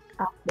asking.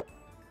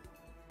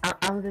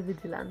 I'm the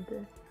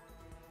vigilante.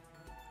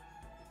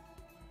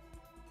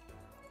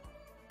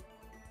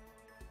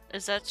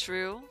 Is that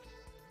true?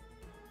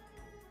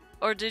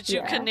 Or did you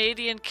Yeah.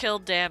 Canadian kill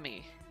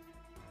Dammy?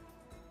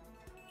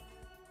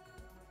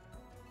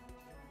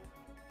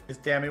 Is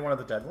Dammy one of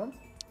the dead ones?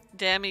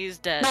 Dammy's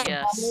dead,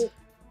 yes.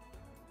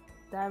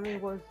 Dammy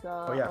was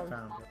Oh yeah, on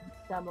found it.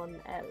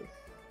 someone else.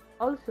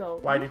 Also,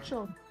 Why you did you-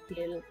 don't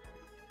kill.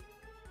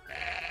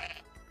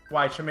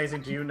 Why,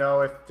 Shamazing, do you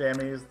know if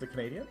Dammy is the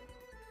Canadian?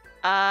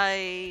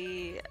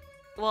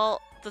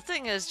 Well, the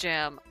thing is,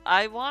 Jam,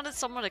 I wanted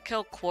someone to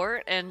kill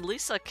Quart, and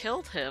Lisa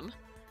killed him.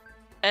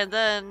 And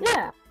then,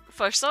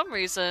 for some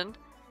reason,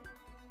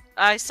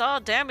 I saw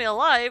Dammy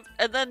alive,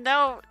 and then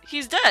now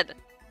he's dead.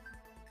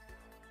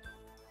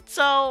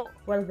 So...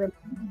 Well, the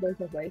was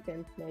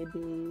awakened.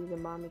 Maybe the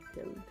mommy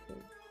killed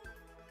him.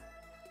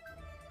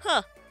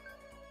 Huh.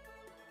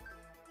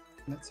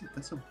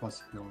 That's a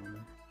possibility.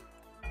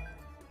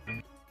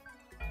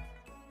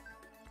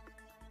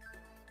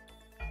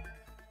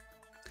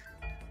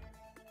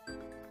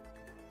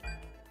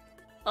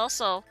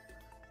 Also,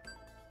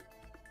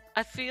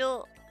 I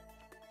feel...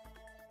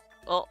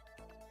 Oh.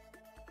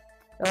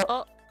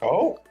 Oh.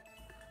 Oh.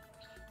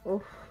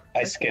 Oof.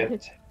 I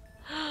skipped.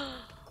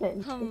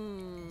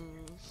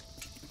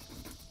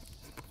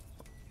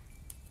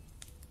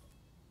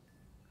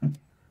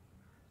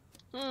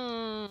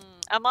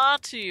 I'm on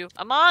to you.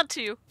 I'm on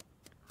to you.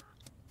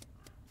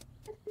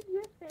 This is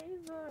your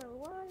favor.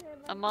 Why am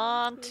I I'm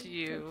on to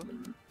you.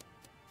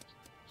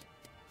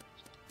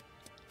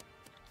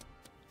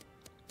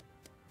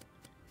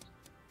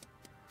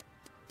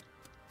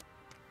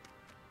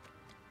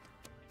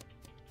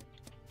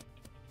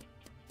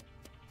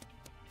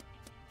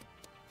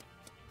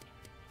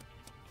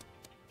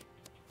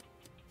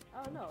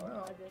 Oh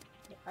no,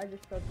 I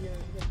just thought you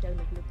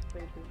technically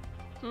straight.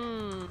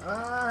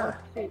 Ah.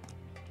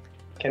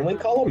 Can we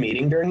call a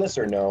meeting during this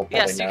or no? Probably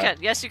Yes, you not. can.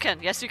 Yes, you can.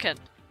 Yes, you can.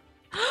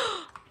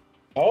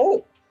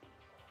 Oh.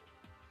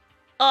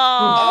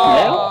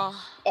 Oh.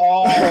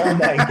 Oh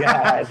my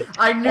god.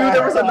 I knew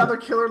there was another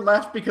killer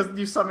left because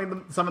you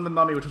summoned the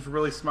mummy, which was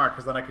really smart,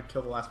 because then I could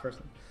kill the last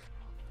person.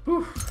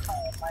 Whew.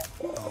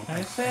 Can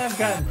I say I've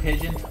gotten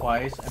pigeon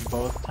twice, and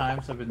both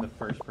times I've been the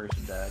first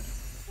person dead?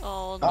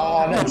 Oh no.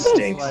 Oh, that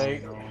stinks.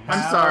 Like,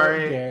 I'm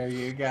sorry. How dare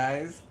you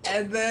guys?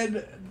 And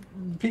then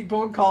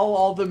people call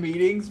all the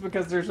meetings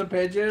because there's a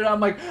pigeon. And I'm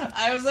like,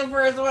 I was the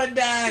first one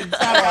dead.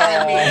 Stop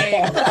calling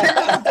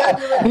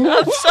me.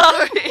 I'm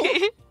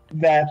sorry.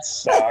 That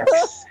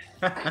sucks.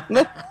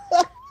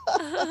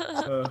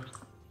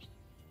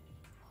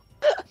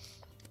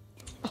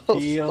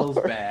 Feels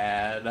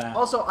bad.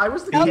 Also, I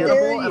was the How dare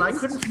cannibal, and you. I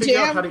couldn't figure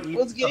out Jam how to eat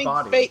was a getting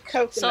body. fake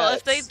coconuts. So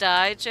if they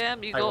die,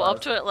 Jam, you I go up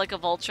was. to it like a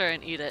vulture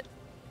and eat it.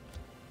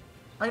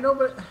 I know,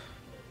 but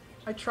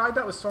I tried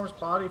that with Storm's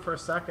body for a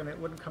second. It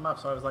wouldn't come up,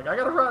 so I was like, I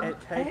gotta run.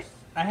 It takes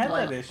I had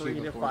like that issue 3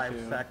 to before, 5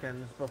 too.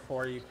 seconds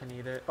before you can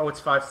eat it. Oh, it's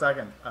 5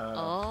 seconds.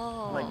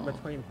 Oh. Like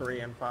between 3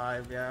 and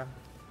 5, yeah.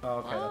 Oh,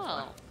 okay, that's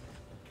fine. Oh.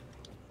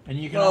 And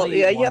you can Well, only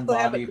yeah, eat you have one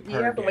to have body it. per You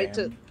have to wait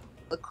game.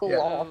 to cool Yeah.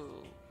 off.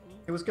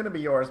 It was gonna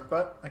be yours,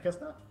 but I guess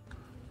not.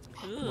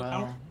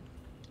 Well,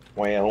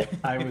 Well,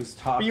 I was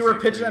But toxic. you were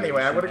pigeon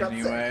anyway, I radiation would've got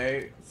sick.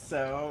 anyway,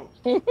 so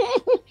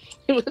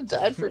He would have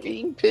died for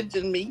eating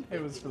pigeon meat.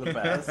 it was for the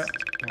best.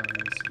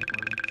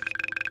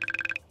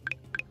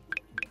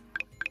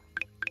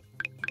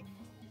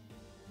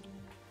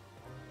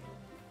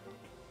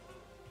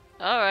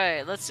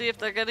 Alright, let's see if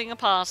they're getting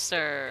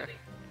imposter.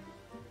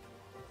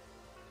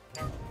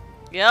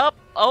 Yep,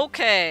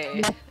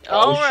 okay.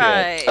 Oh, shit.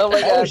 Alright. Oh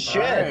my god. Oh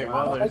shit! Alright,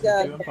 well, Oh my there's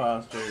God. the two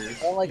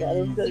imposters. Oh my god,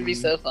 this is gonna be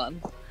so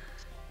fun.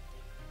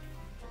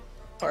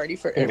 Party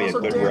for Gonna be a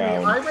Also, good Dammy,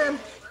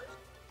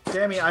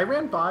 round. I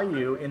ran by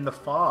you in the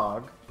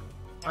fog.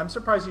 I'm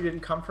surprised you didn't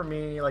come for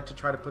me, like to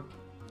try to put.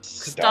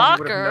 'Cause you would have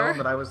Stalker. known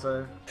that I was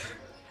a.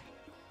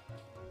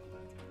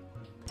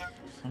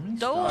 Oh, is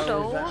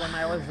Dodo. that when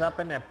I was up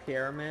in the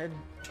pyramid?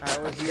 I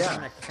was using Yeah.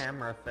 the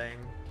camera thing,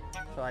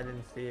 so I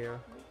didn't see you.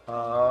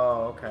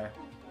 Oh, okay.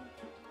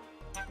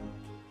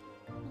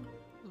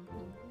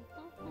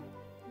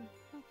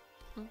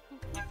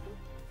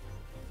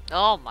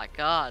 Oh my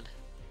god.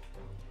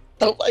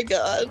 Oh my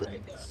god.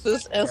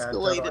 This Yeah,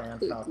 escalated Dodo and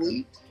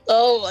quickly.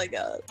 Oh my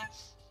god.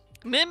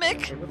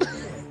 Mimic?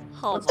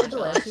 Oh What's my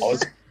Vigilante? gosh.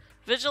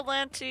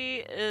 Vigilante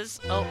is.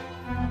 Oh.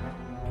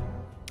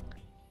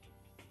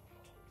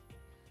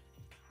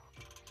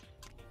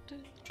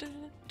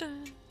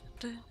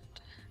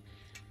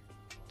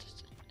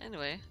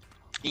 Anyway.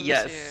 who's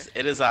Yes, here?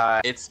 it is.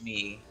 It's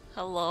me.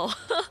 Hello.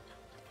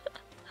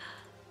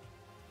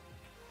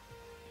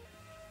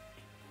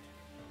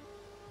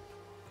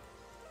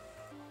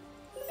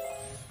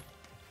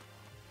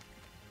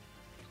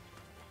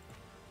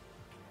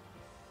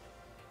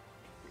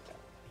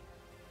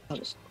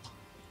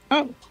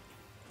 Oh.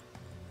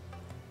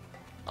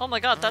 Oh my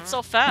god, that's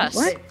so fast.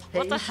 What?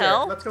 What the Sure,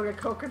 hell? Let's go get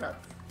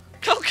coconuts.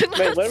 Coconuts.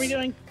 Wait, what are we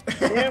doing?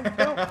 Damn,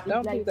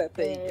 don't do Like, that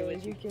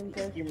thing. you can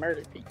just You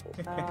murder people.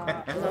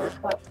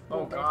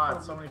 Oh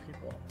god, so many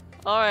people.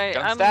 Alright,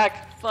 Don't I'm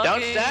stack. Don't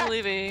fucking stack.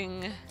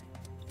 leaving.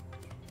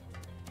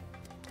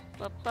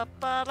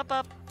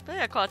 Ba-ba-ba-da-ba.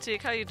 Hey,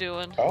 Aquatic, how you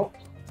doing? Oh,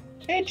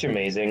 it's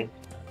amazing.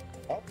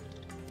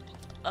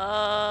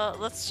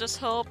 Let's just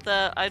hope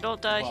that I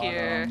don't die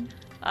here.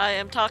 I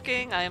am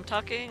talking, I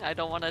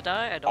don't want to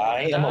die, I don't want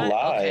I to am die.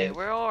 Okay, alive.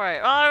 we're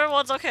alright. Oh,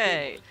 everyone's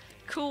okay.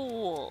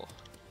 Cool.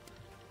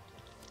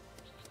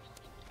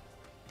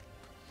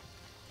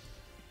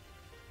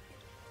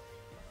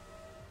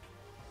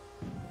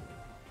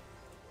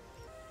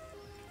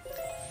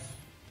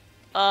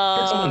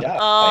 someone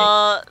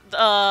die.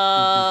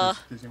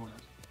 Does anyone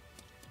else?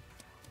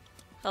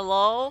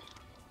 Hello?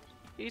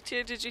 ET,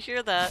 did you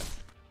hear that?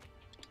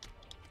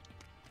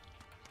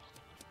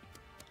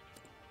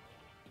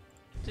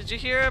 Did you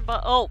hear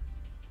about? Oh.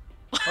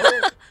 I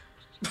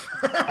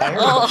heard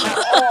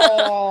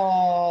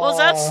Oh. Was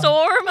that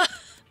Storm?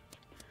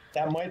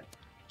 That might.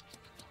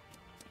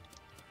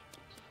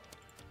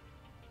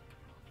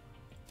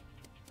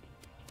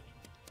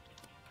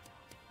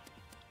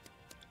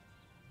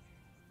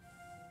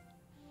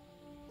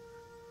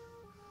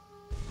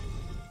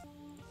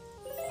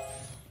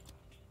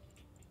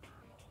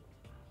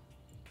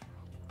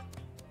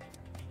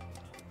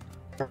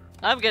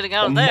 I'm getting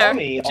out of The there.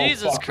 mummy? Oh,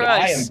 Jesus fuck it. I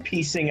am Christ.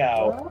 peacing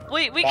out.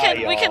 Wait, we Bye, can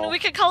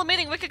y'all. call a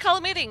meeting. We can call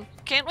a meeting,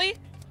 can't we?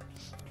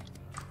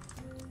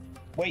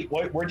 Wait,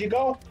 where'd you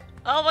go?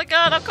 Oh my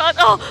god, I'm caught.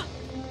 Oh.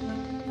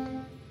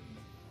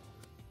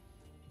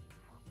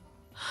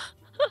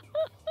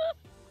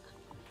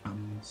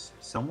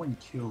 Someone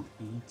killed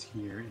E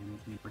tier in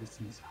the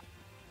artisan's house.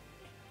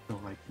 So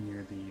like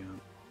near the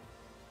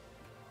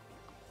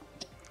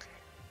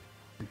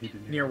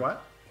hidden Near area.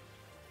 what?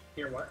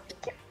 Near what?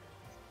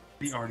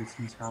 The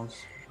artisan's house.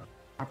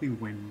 Probably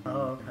when the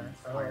okay.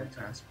 fire Okay.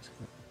 task was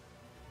killed.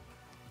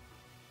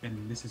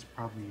 And this is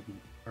probably the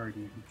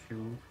party who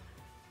killed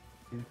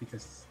it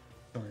because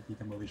the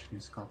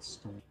demolitionist got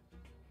stolen.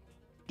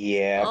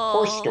 Yeah,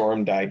 poor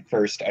Storm died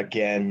first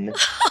again.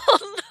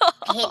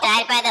 He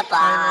died by the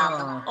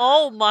bomb.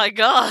 Oh my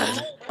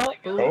god.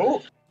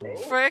 Oh.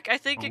 Frick, I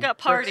think you got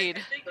partied.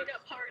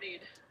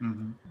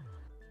 Mm-hmm.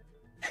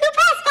 Who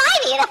passed by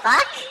me, the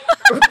fuck?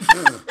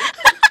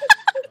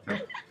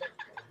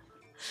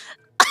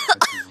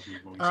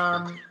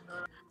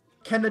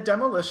 Can the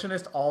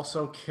demolitionist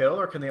also kill,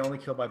 or can they only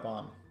kill by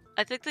bomb?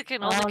 I think they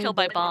can only kill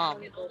by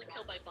bomb.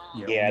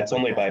 Yeah, it's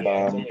only by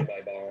bomb.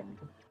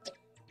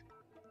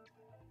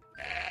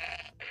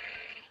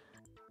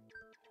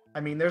 I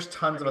mean, there's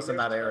tons of us in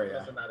that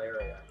area.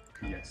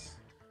 Yes.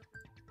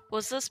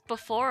 Was this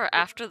before or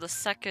after the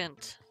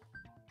second?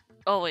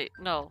 Oh wait,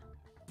 no.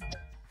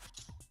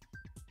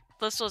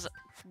 This was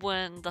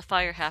when the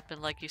fire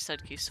happened, like you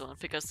said, Kisun,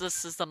 because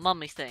this is the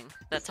mummy thing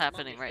that's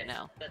happening right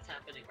now.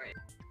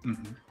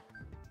 Mm-hmm.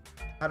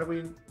 How do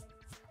we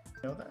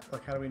know that?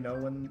 Like, how do we know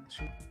when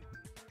she?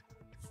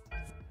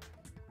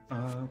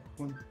 Well,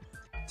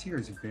 tier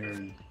is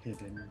very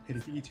hidden.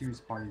 E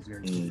tier's body is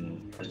very hidden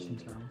in the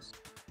artisan's house.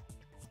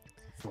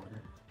 Sort of.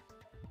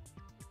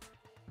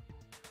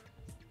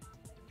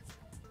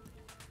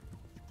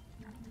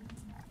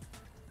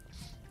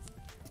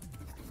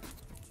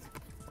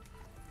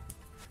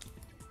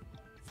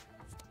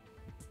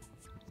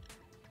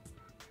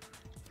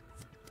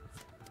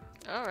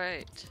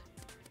 Alright.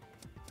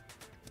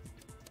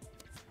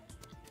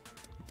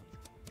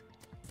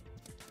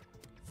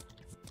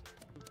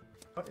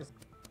 What is...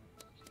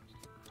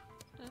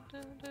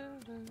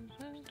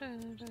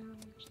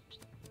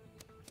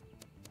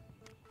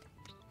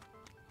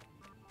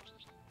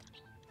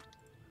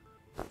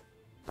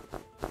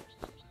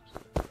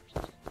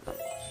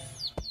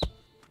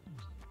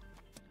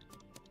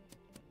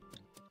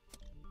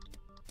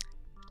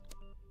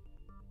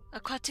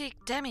 Aquatique,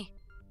 Demi.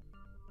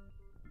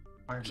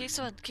 Case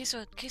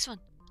one.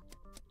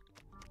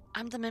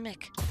 I'm the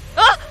mimic.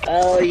 Ah!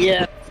 Oh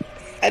yeah,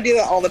 I do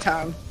that all the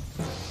time.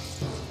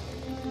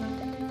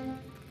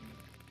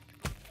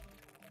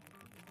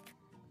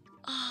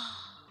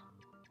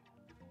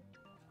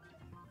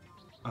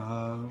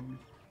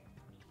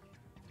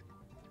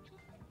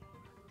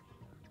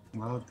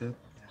 Well, that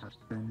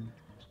happened.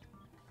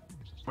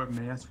 What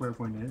may I ask where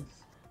everyone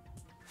is?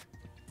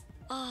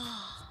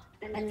 Oh,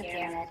 In the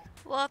pyramid.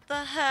 what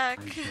the heck?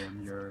 I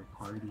am your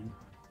party.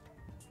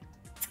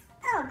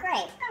 Oh,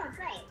 great. Oh,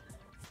 great.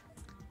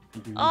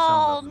 You do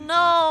Oh sound lovely.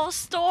 no,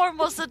 Storm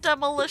was the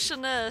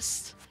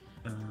demolitionist.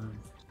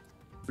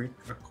 Brick,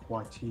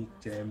 Aquatic,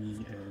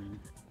 Demi, and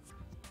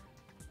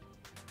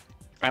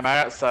I'm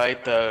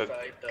outside the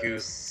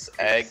goose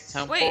egg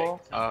temple. Wait. In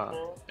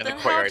the Then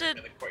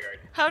courtyard.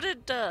 how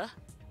did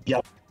Yeah,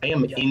 I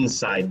am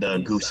inside the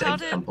goose How egg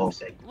did- temple.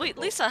 wait,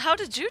 Lisa, how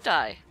did you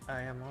die?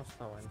 I am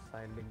also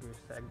inside the goose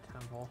egg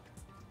temple.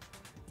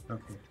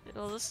 okay.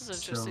 Well, this is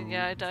interesting. So-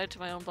 Yeah, I died to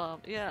my own bomb.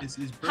 Yeah. Is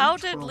How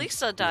Bird did 12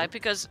 Lisa die?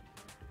 Because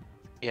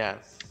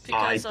Yes.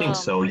 I think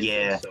so,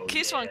 yeah.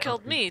 Kiswan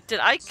killed me. Did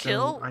I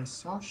kill? So I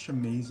saw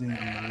Shamazing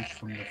emerge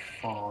from the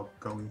fog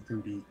going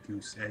through the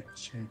goose egg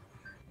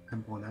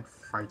temple, and that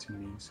frightened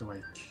me, so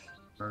I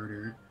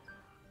murdered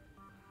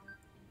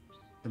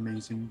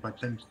Amazing, but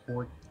then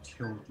Court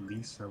killed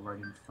Lisa right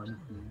in front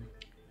of me,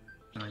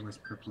 and I was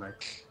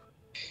perplexed.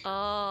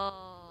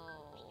 Oh.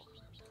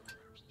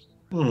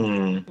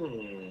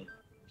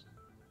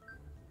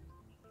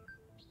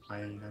 I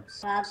have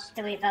Well,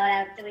 do we vote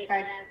out Bird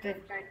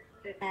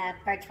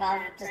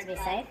 12 just to be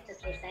safe?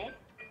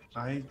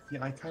 I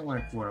kind of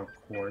want to vote out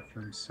Court.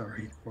 I'm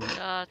sorry, Court.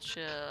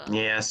 Gotcha.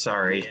 Yeah,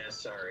 sorry.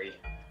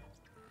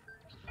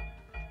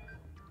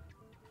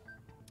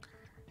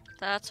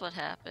 That's what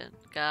happened.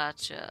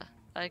 Gotcha.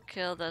 I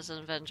killed as an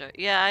Avenger.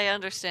 Yeah, I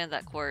understand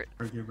that, Court.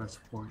 Forgive us,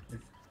 Court. If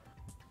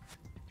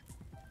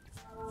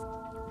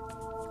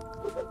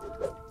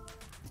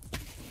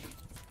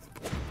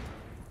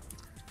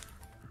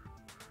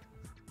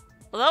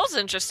Well, that was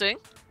interesting.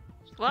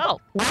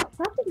 Wow.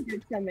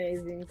 It's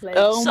amazing place.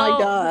 Oh my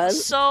god.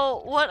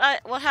 So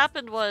what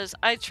happened was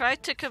I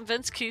tried to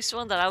convince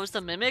Kiswan that I was the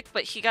mimic,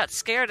 but he got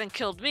scared and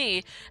killed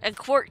me, and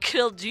Quart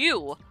killed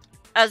you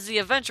as the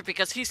Avenger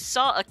because he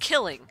saw a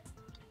killing.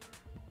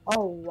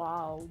 Oh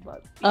wow,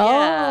 but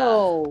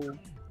Oh.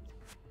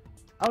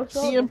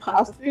 also The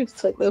imposters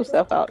took their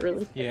stuff out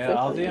really quickly. Yeah,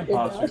 all the And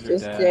now imposters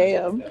it's are just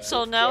dead. Jam.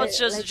 So now it's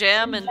just like,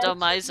 Jam and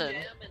Domizen.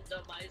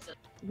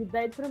 you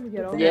died from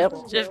your own. Yep.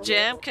 fault. If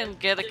Jam can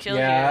get a kill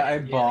Yeah, here, I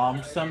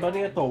bombed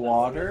somebody at the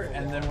water,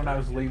 and then when I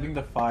was leaving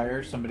the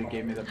fire, somebody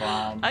gave me the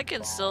bomb. I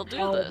can still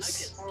do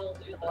this.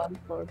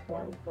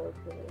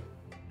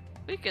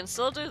 We can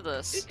still do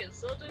this.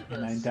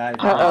 And I died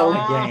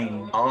Uh-oh.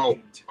 again. Oh.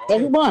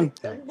 Everyone.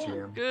 that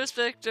Jam. Goose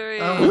victory.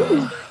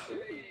 Oh.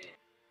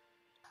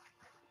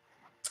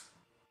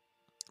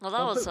 Well,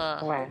 that was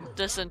Wow.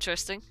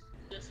 disinteresting.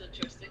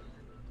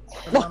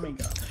 The mummy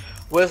gun.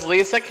 Was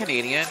Lisa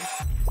Canadian?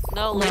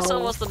 No, Lisa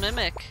was the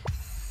mimic.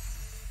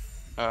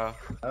 Oh.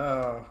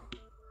 Oh.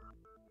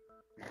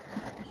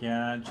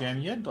 Yeah,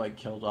 Jam, you had like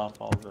killed off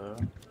all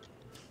the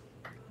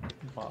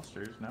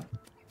imposters, no?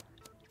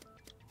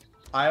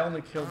 I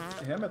only killed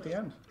him at the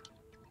end.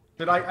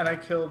 Did I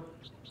kill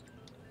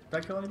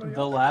anybody The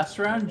else? last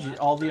round,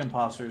 all the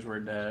imposters were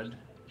dead.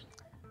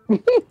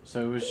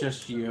 So it was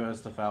just you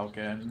as the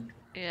Falcon.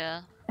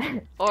 Yeah.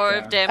 Or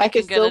if Yeah. Dammy I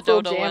can could get still a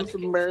feel dodo win. Jam's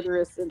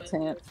murderous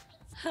intent.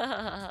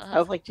 I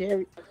was like,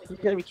 Jam, you're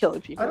gonna be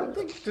killing people. I don't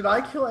think. Did I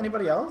kill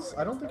anybody else?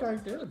 I don't think I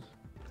did.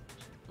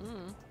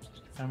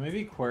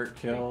 Maybe Quirk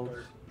killed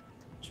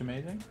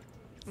Chamazing?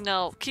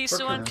 No,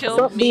 Kisuan Okay. killed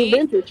So the me,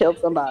 Avenger killed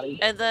somebody.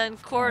 and then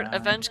Court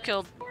Avenge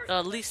killed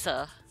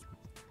Lisa.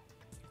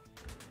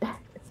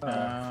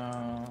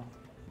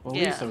 Well,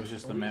 Yeah. Lisa was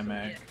just the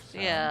mimic. So.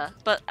 Yeah,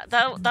 but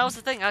that was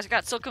the thing. I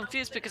got so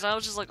confused because I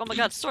was just like, "Oh my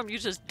God, Storm, you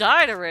just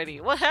died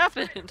already. What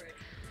happened?"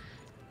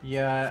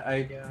 Yeah,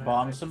 I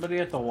bombed somebody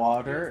at the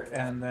water,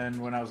 and then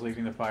when I was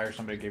leaving the fire,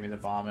 somebody gave me the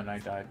bomb, and I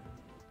died.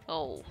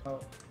 Oh.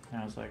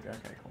 And I was like,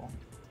 okay, cool.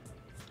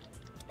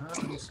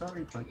 I'm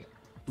sorry, but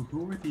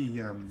who were the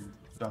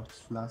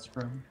ducks last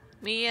round?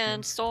 Me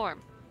and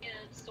Storm.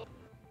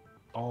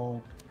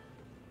 Oh,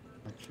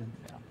 action.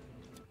 Yeah.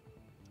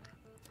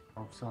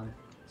 Oh, sorry.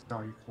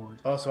 Sorry, Ford.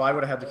 Oh, so I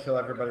would have had to kill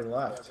everybody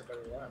left.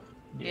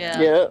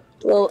 Yeah. Yeah.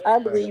 Well, I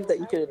believe that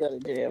you could have done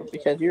it, Jam,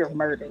 because you're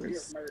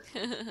murderous.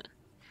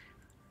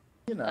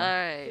 You know.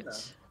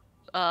 Alright.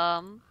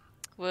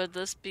 Would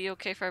this be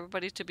okay for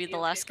everybody to be the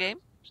last game?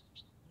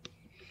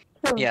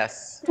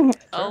 Yes.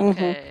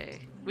 Okay.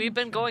 We've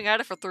been going at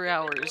it for 3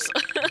 hours.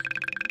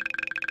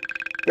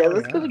 Yeah,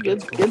 that's been a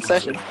good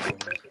session. I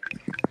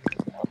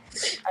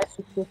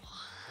should get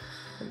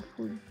some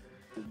food.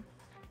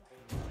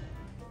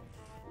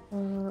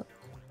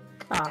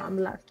 I'm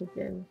last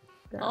again.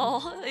 Damn.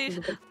 Oh,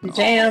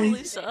 Damn.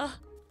 Lisa.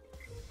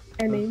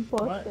 An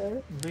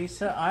imposter.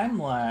 Lisa, I'm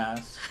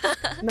last.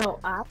 No,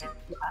 I'm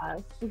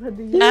last. What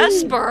do you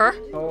Esper.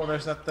 Oh,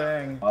 there's that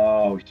thing.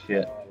 Oh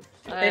shit.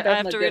 I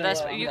have to read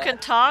Esper. You can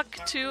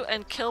talk to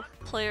and kill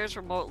players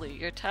remotely.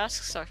 Your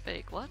tasks are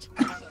fake. What?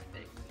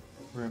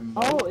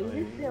 Oh, is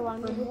this the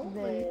one with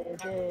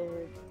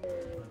the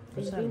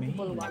What's that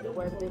invisible mean? one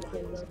where they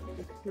can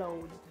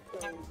explode?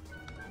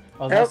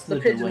 Oh, that's the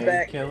the pigeon's delayed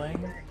back.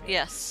 killing?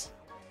 Yes.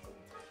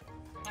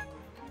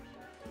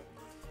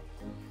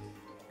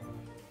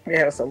 We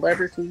have a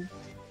celebrity,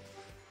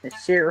 a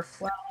sheriff,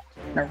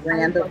 a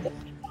random.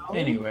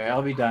 Anyway,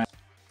 I'll be dying.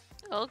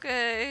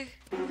 Okay.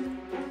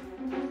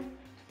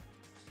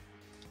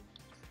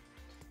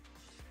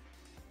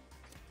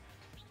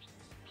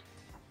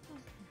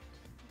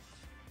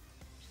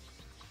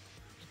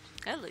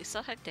 Hey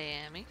Lisa, hi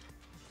Dammy.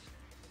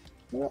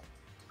 Well,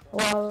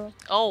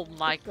 Oh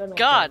my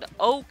god,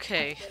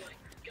 okay.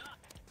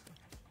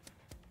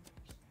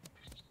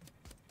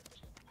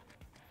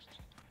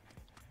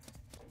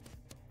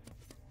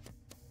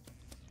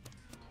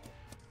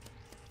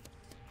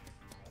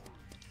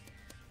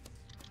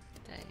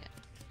 Dang it.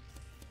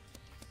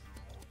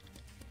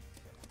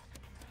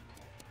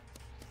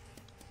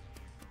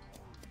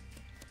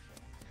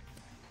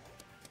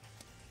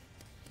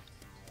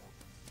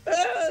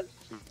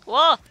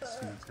 Whoa!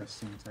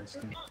 Testing.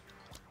 Testing.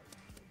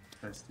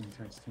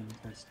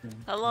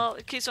 Hello,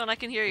 Keystone, I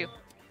can hear you.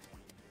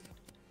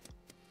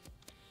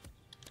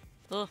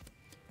 Oh.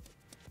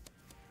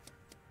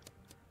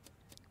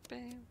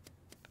 Bam.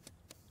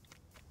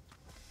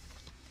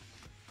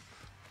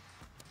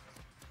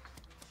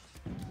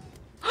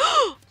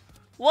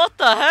 What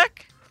the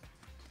heck?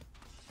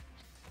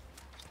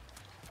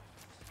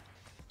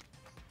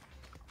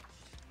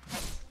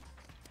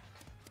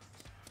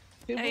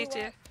 Hey,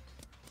 dear.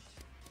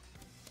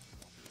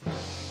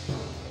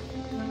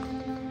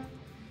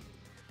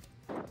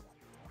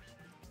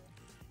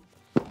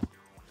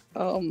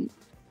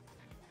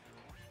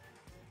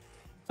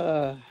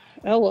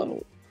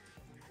 Hello.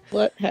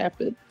 What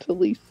happened to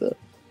Lisa?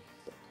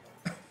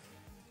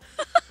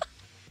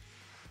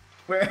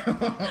 Where?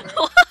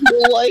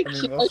 Like, I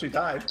mean, well, she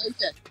died.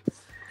 Okay.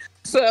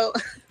 So,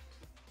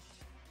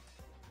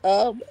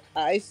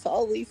 I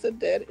saw Lisa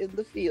dead in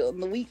the field,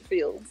 in the wheat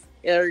fields,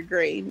 in her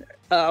grain.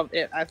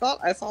 And I thought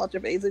I saw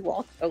Jamazing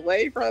walk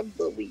away from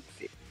the wheat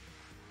field.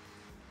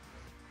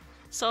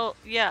 So,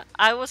 yeah,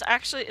 I was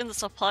actually in the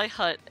supply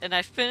hut, and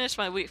I finished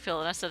my wheat field,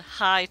 and I said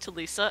hi to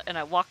Lisa, and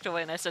I walked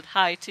away, and I said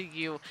hi to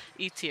you,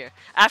 E-tier.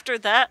 After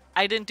that,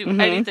 I didn't do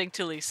anything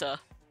to Lisa.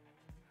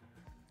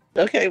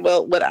 Okay,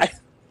 well, when I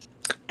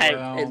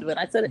Well, when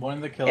I said it, one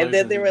of the killers and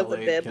then is there a was a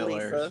delayed dead killer,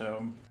 Lisa.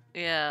 so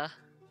Yeah,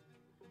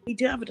 We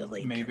do have a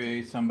delay.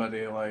 maybe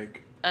somebody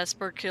like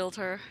Esper killed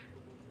her.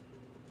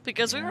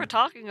 Because we were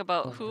talking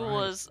about who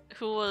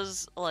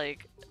was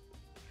like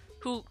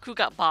who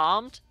got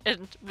bombed,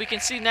 and we can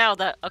see now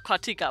that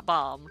Aquati got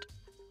bombed.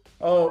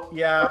 Oh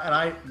yeah, and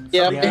I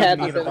it had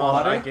me to the be bomb,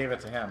 I water. gave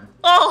it to him.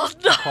 Oh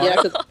no! Yeah,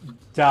 'cause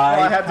died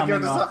Well, I had to coming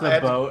go to off some- I the had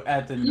to- boat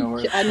at the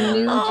north. I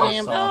knew shore.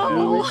 Jam saw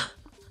knew him. it.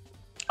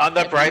 On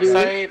the bright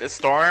side,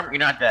 Storm, you're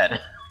not dead.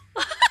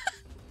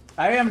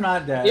 I am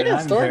not dead. Yeah, and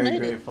I'm Storm very made it.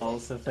 grateful.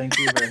 So thank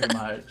you very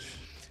much.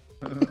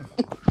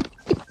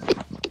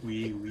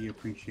 We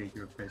appreciate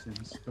your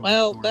presence. Don't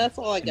Well, storm that's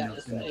all I in got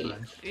the- to in the say.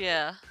 flesh.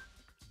 Yeah.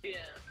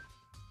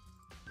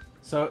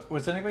 So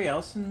was anybody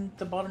else in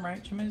the bottom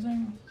right,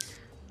 Amazing?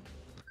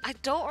 I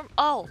don't.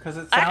 Oh, Because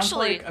it sounds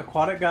actually, like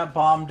Aquatic got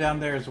bombed down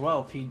there as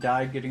well. If he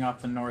died getting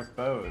off the north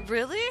boat.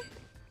 really?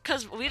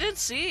 Because we didn't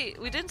see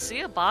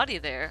a body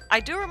there. I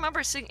do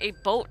remember seeing a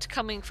boat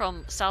coming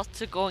from south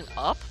to going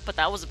up, but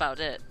that was about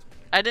it.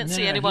 I didn't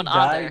see anyone he on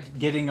died there.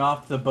 getting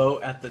off the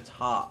boat at the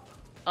top.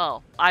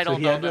 Oh, I So don't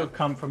he know. had to Then.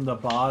 come from the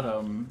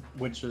bottom,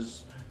 which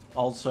is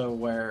also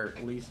where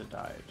Lisa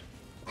died.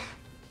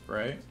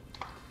 Right?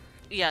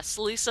 Yes,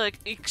 Lisa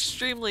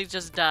extremely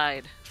just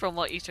died, from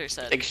what Eater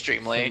said.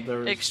 Extremely. So there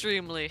was-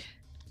 Extremely.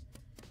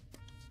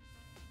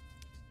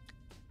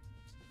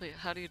 Wait,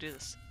 how do you do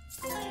this?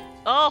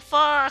 Oh,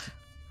 fuck!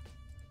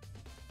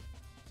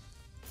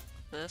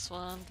 This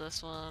one,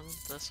 this one,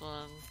 this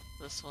one,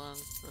 this one,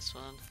 this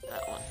one,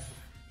 that one.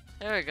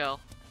 There we go.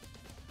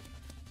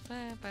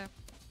 Bam, bam.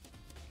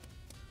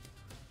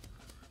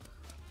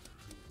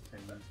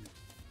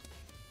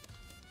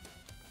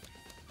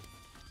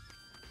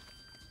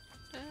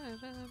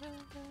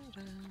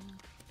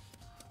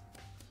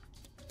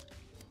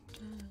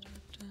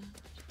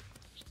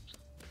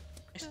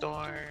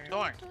 Storm.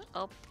 Storm.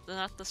 Oh,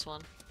 not this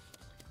one.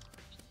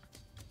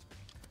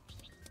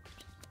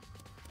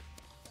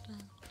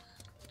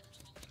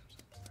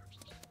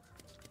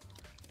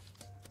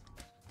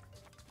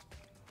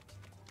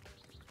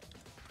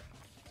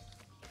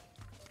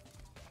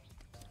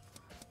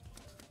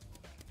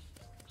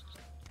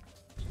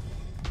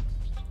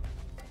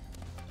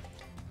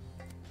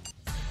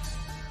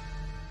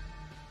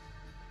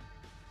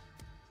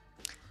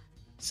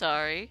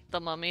 Sorry,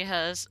 the mummy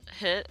has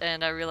hit,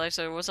 and I realized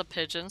there was a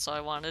pigeon, so I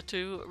wanted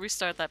to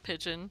restart that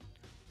pigeon.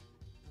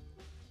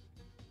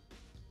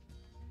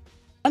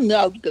 I'm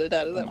not good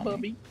out of that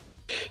mummy.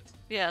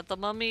 Yeah, the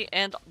mummy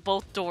and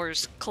both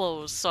doors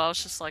closed, so I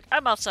was just like,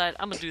 I'm outside,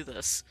 I'm gonna do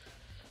this.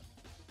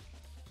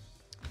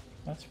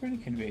 That's pretty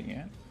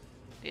convenient.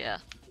 Yeah.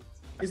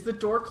 Is the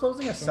door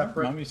closing a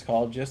separate? Mummy's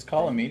called. Just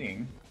call a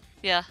meeting.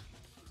 Yeah.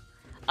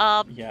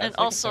 Yeah, and it's like a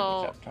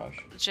also, separate sabotage.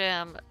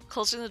 Jam,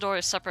 closing the door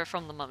is separate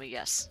from the mummy,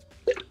 yes.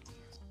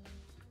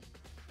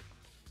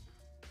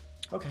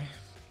 Okay.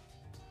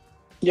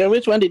 Yeah,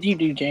 which one did you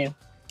do, Jam?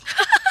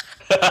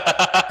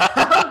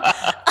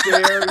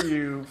 Dare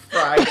you,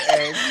 fried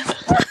egg?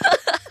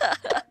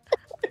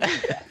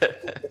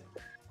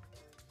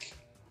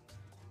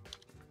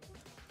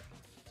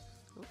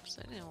 Oops,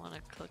 I didn't want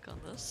to click on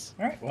this.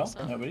 Alright, well,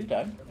 So- nobody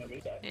died.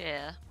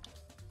 Yeah.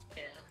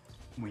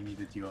 We need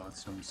to deal out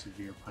some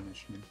severe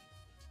punishment.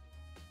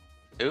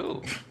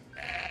 Ooh.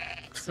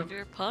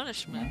 Severe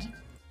punishment.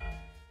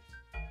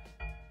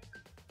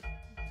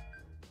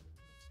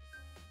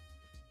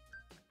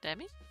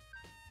 Demi?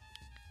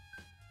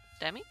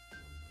 Demi?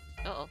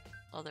 Uh-oh.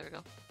 Oh, there we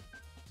go.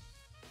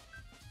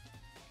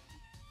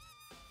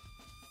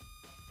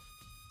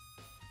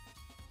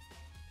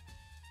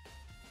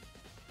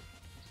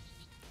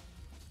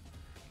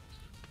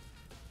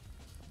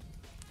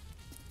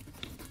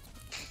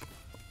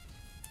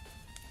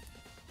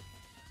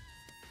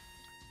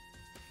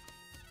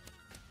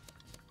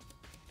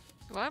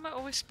 Why am I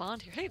always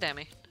spawned here? Hey,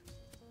 Demi.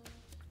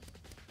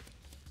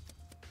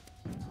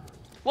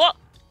 What?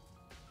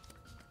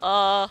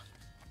 I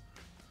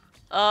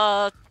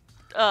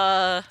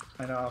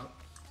know.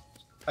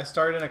 I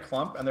started in a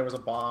clump and there was a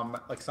bomb.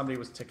 Like somebody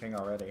was ticking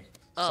already.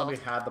 Oh. Somebody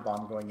had the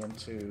bomb going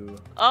into.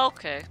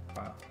 Okay.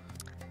 Wow.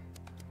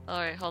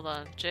 Alright, hold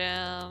on.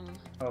 Jam.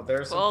 Oh,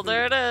 there's. Well,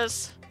 there it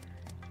is.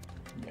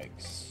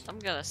 Yikes. I'm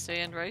gonna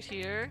stand right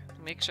here.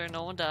 Make sure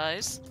no one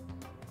dies.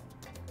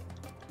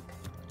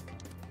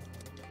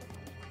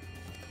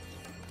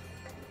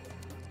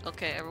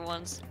 Okay,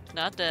 everyone's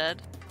not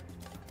dead.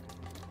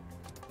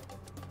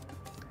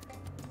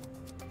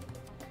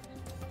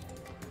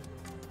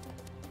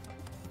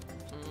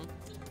 Hmm.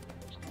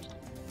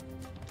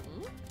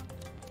 Hmm?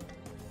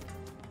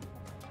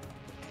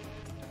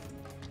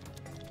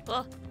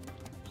 Oh.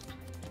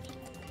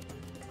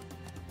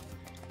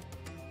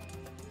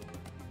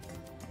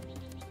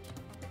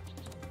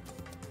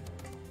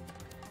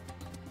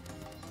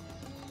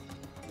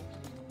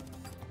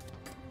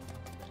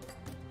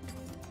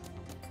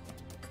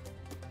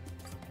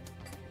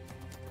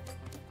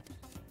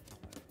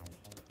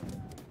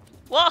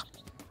 What?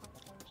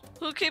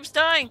 Who keeps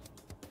dying?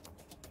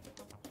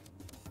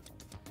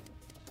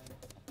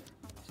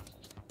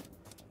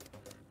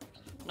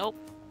 Nope.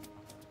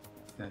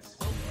 That's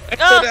I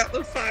Ah! put out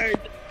the fire.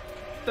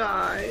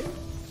 Die.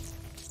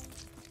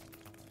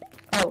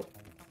 Oh,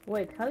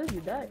 wait, how did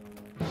you die?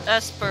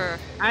 Esper.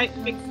 I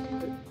fixed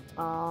it.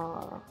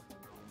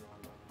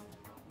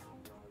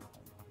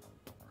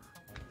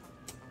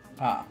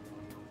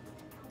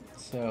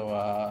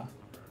 So,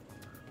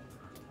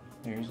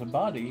 there's a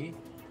body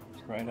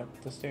right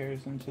up the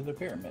stairs into the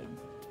pyramid.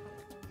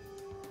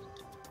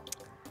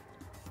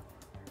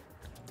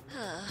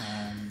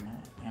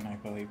 And I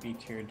believe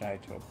B-tier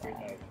died to a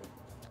bomb.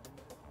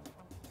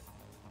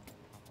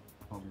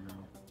 oh no.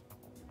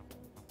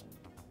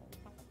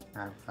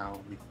 Have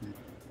foul weakness.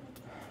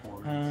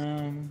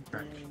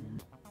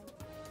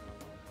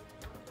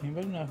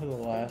 Anybody know who the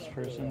last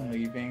person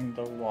leaving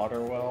the water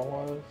well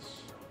was?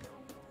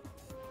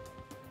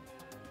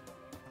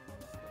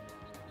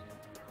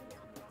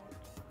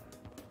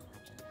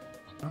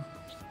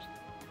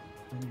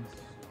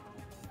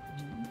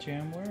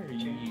 Jam, where are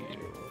you?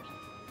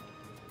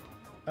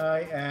 I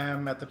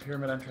am at the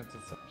pyramid entrance.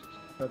 It's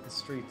at the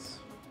streets.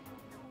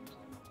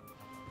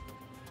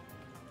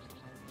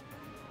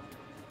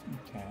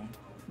 Okay.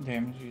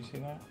 Jam, did you see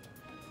that?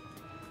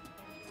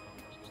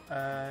 No,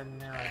 I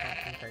don't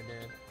think I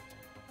did.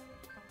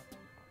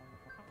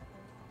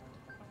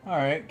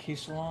 Alright, Key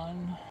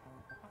Salon.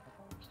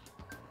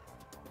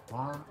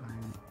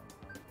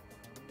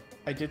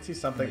 I did see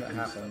something that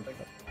happened.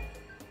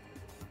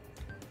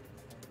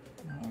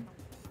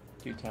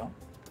 Do you tell?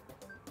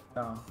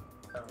 No.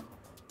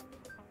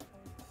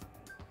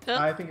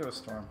 I think it was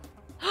Storm.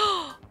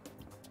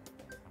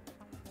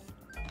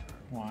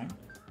 Why?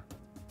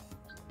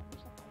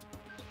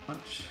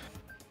 Punch.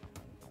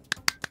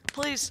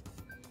 Please,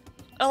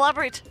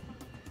 elaborate.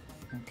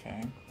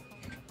 Okay.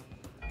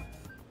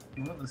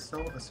 Well, a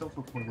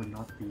self-report would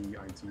not be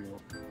ideal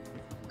if it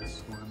was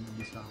Storm in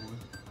this hour.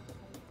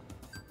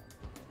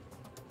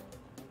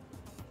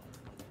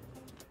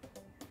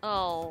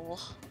 Oh.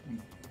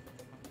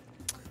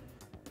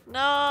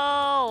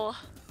 No.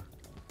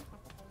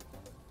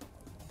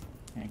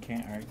 I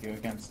can't argue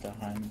against a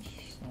hunch,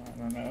 so I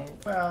don't know.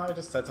 Well, I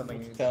just said something.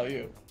 What to tell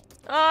you.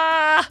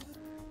 Ah!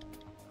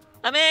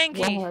 I'm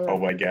angry. Oh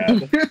my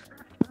god.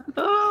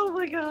 Oh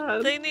my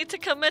god. They need to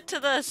commit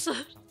to this.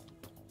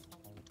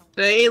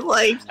 They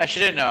like. I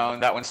should have known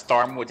that when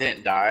Storm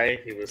didn't die,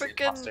 he was an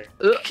imposter.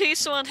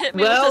 Keyswan hit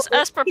me Well, with his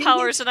Esper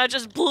powers and I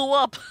just blew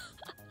up.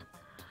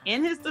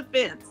 In his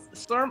defense,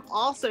 Storm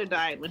also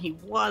died when he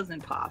was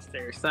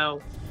imposter,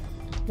 so.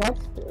 That's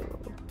true.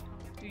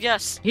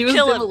 Yes. He was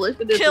kill him.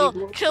 demolition as he Kill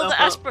blew the himself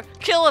up. Esper.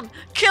 Kill him.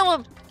 Kill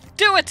him.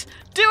 Do it.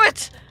 Do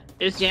it.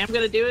 Is Jam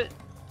gonna do it?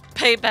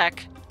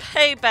 Payback.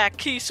 Payback,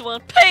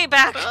 Keyswan.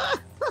 Payback.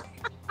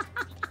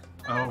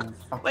 Oh,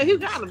 Wait, who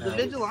got him? The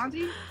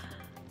vigilante?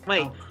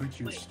 Wait. How could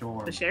you,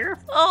 Storm? The sheriff?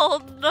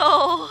 Oh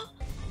no.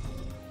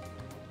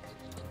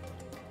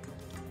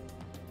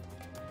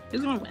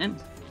 Who's gonna win?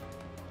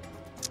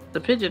 The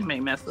pigeon may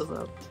mess us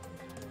up.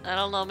 I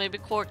don't know. Maybe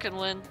Court can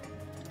win.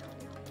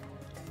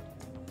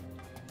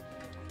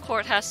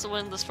 Court has to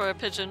win this for a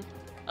pigeon.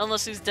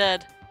 Unless he's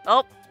dead.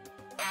 Oh.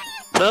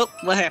 Well,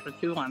 what happened?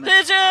 Who won it?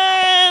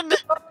 Pigeon!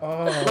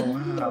 Oh,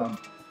 wow.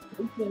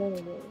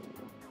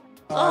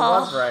 Oh. I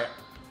was right.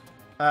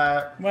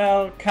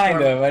 Well, kind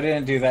Storm- of. I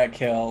didn't do that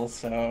kill,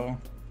 so.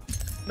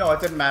 No,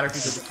 it didn't matter if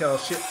you did the kill.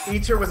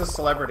 Eater was a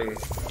celebrity.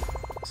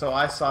 So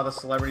I saw the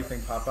celebrity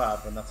thing pop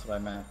up, and that's what I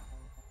meant.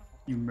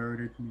 You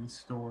murdered me,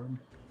 Storm.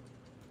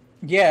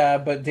 Yeah,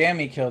 but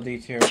Dammy killed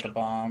E-tier with the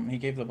bomb. He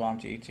gave the bomb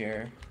to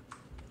E-tier.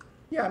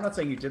 Yeah, I'm not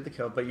saying you did the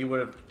kill, but you would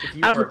have, if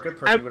you were a good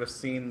person, you would have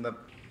seen the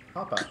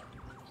pop up.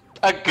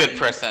 A good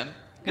person.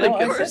 No,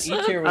 I said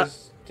E-tier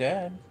was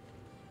dead.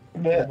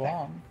 The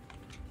bomb.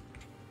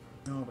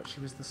 No, but she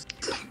was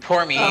the.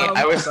 Poor me.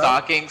 I was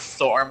stalking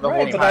Storm the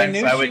whole Right, but I time, knew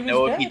so I she would was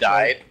know if he dead,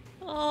 died.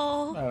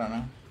 Oh. I don't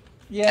know.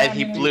 Yeah, And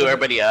he blew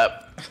everybody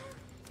up.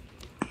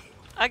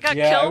 I got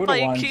Yeah, I killed would by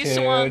have won too.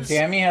 Keyswan's.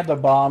 Dammy had the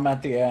bomb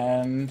at the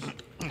end.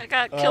 I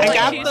got killed by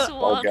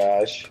Keyswan.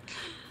 gosh.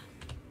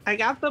 I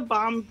got the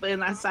bomb,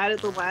 and I decided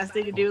the last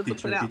thing to do was to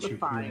put out the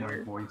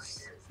fire.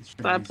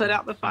 So I put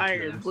out the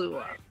fire and blew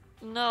up.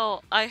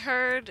 No, I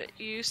heard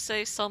you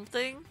say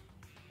something.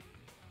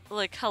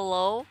 Like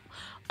hello.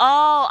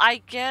 Oh,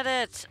 I get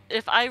it.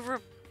 If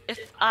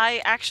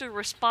I actually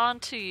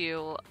respond to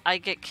you, I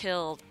get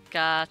killed.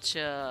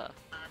 Gotcha.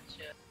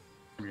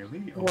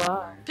 Really? Oh,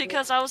 Wow.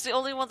 Because I was the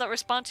only one that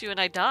responded to you, and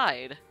I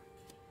died.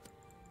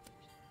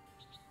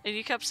 And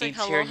you kept saying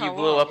hello, Here, hello. you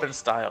blew up in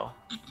style.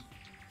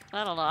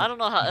 I don't know. I don't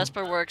know how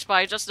Esper works, but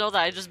I just know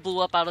that I just blew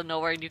up out of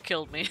nowhere and you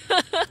killed me.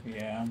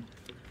 Yeah.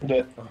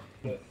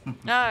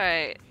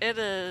 Alright, it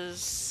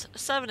is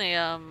 7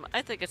 a.m.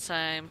 I think it's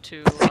time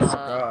to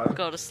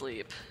go to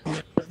sleep.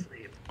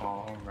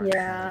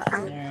 Yeah.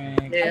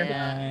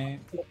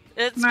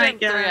 It's Night,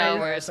 been 3 guys.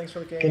 hours. Thanks for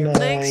the game. Good night.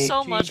 Thanks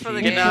so much for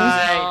the Good games.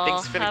 night. y'all.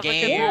 Thanks for the Have a good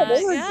game. Yeah, they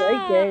night. were great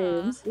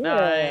Yeah. games. Yeah.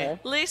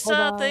 Night. Lisa,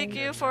 Hold thank on.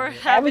 you for Have a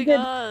having good-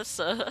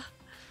 us.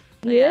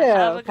 Yeah,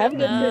 have a good have a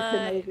good trip to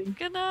night. Navy.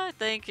 Good night.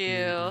 Thank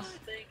you.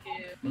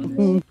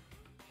 Mhm.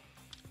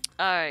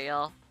 Alright,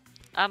 y'all.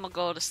 I'm gonna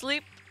go to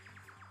sleep.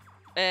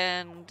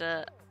 And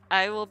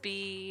I will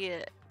be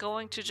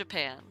going to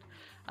Japan.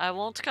 I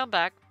won't come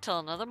back till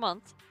another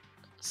month.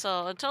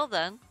 So until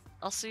then,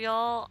 I'll see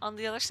y'all on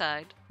the other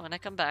side when I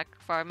come back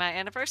for my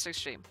anniversary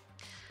stream.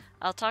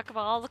 I'll talk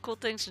about all the cool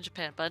things in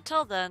Japan, but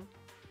until then,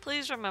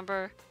 please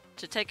remember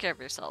to take care of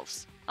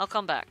yourselves. I'll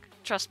come back.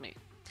 Trust me.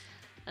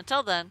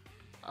 Until then,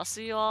 I'll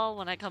see you all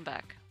when I come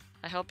back.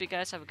 I hope you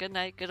guys have a good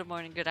night, good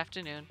morning, good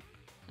afternoon.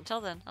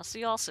 Until then, I'll see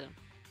you all soon.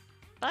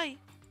 Bye!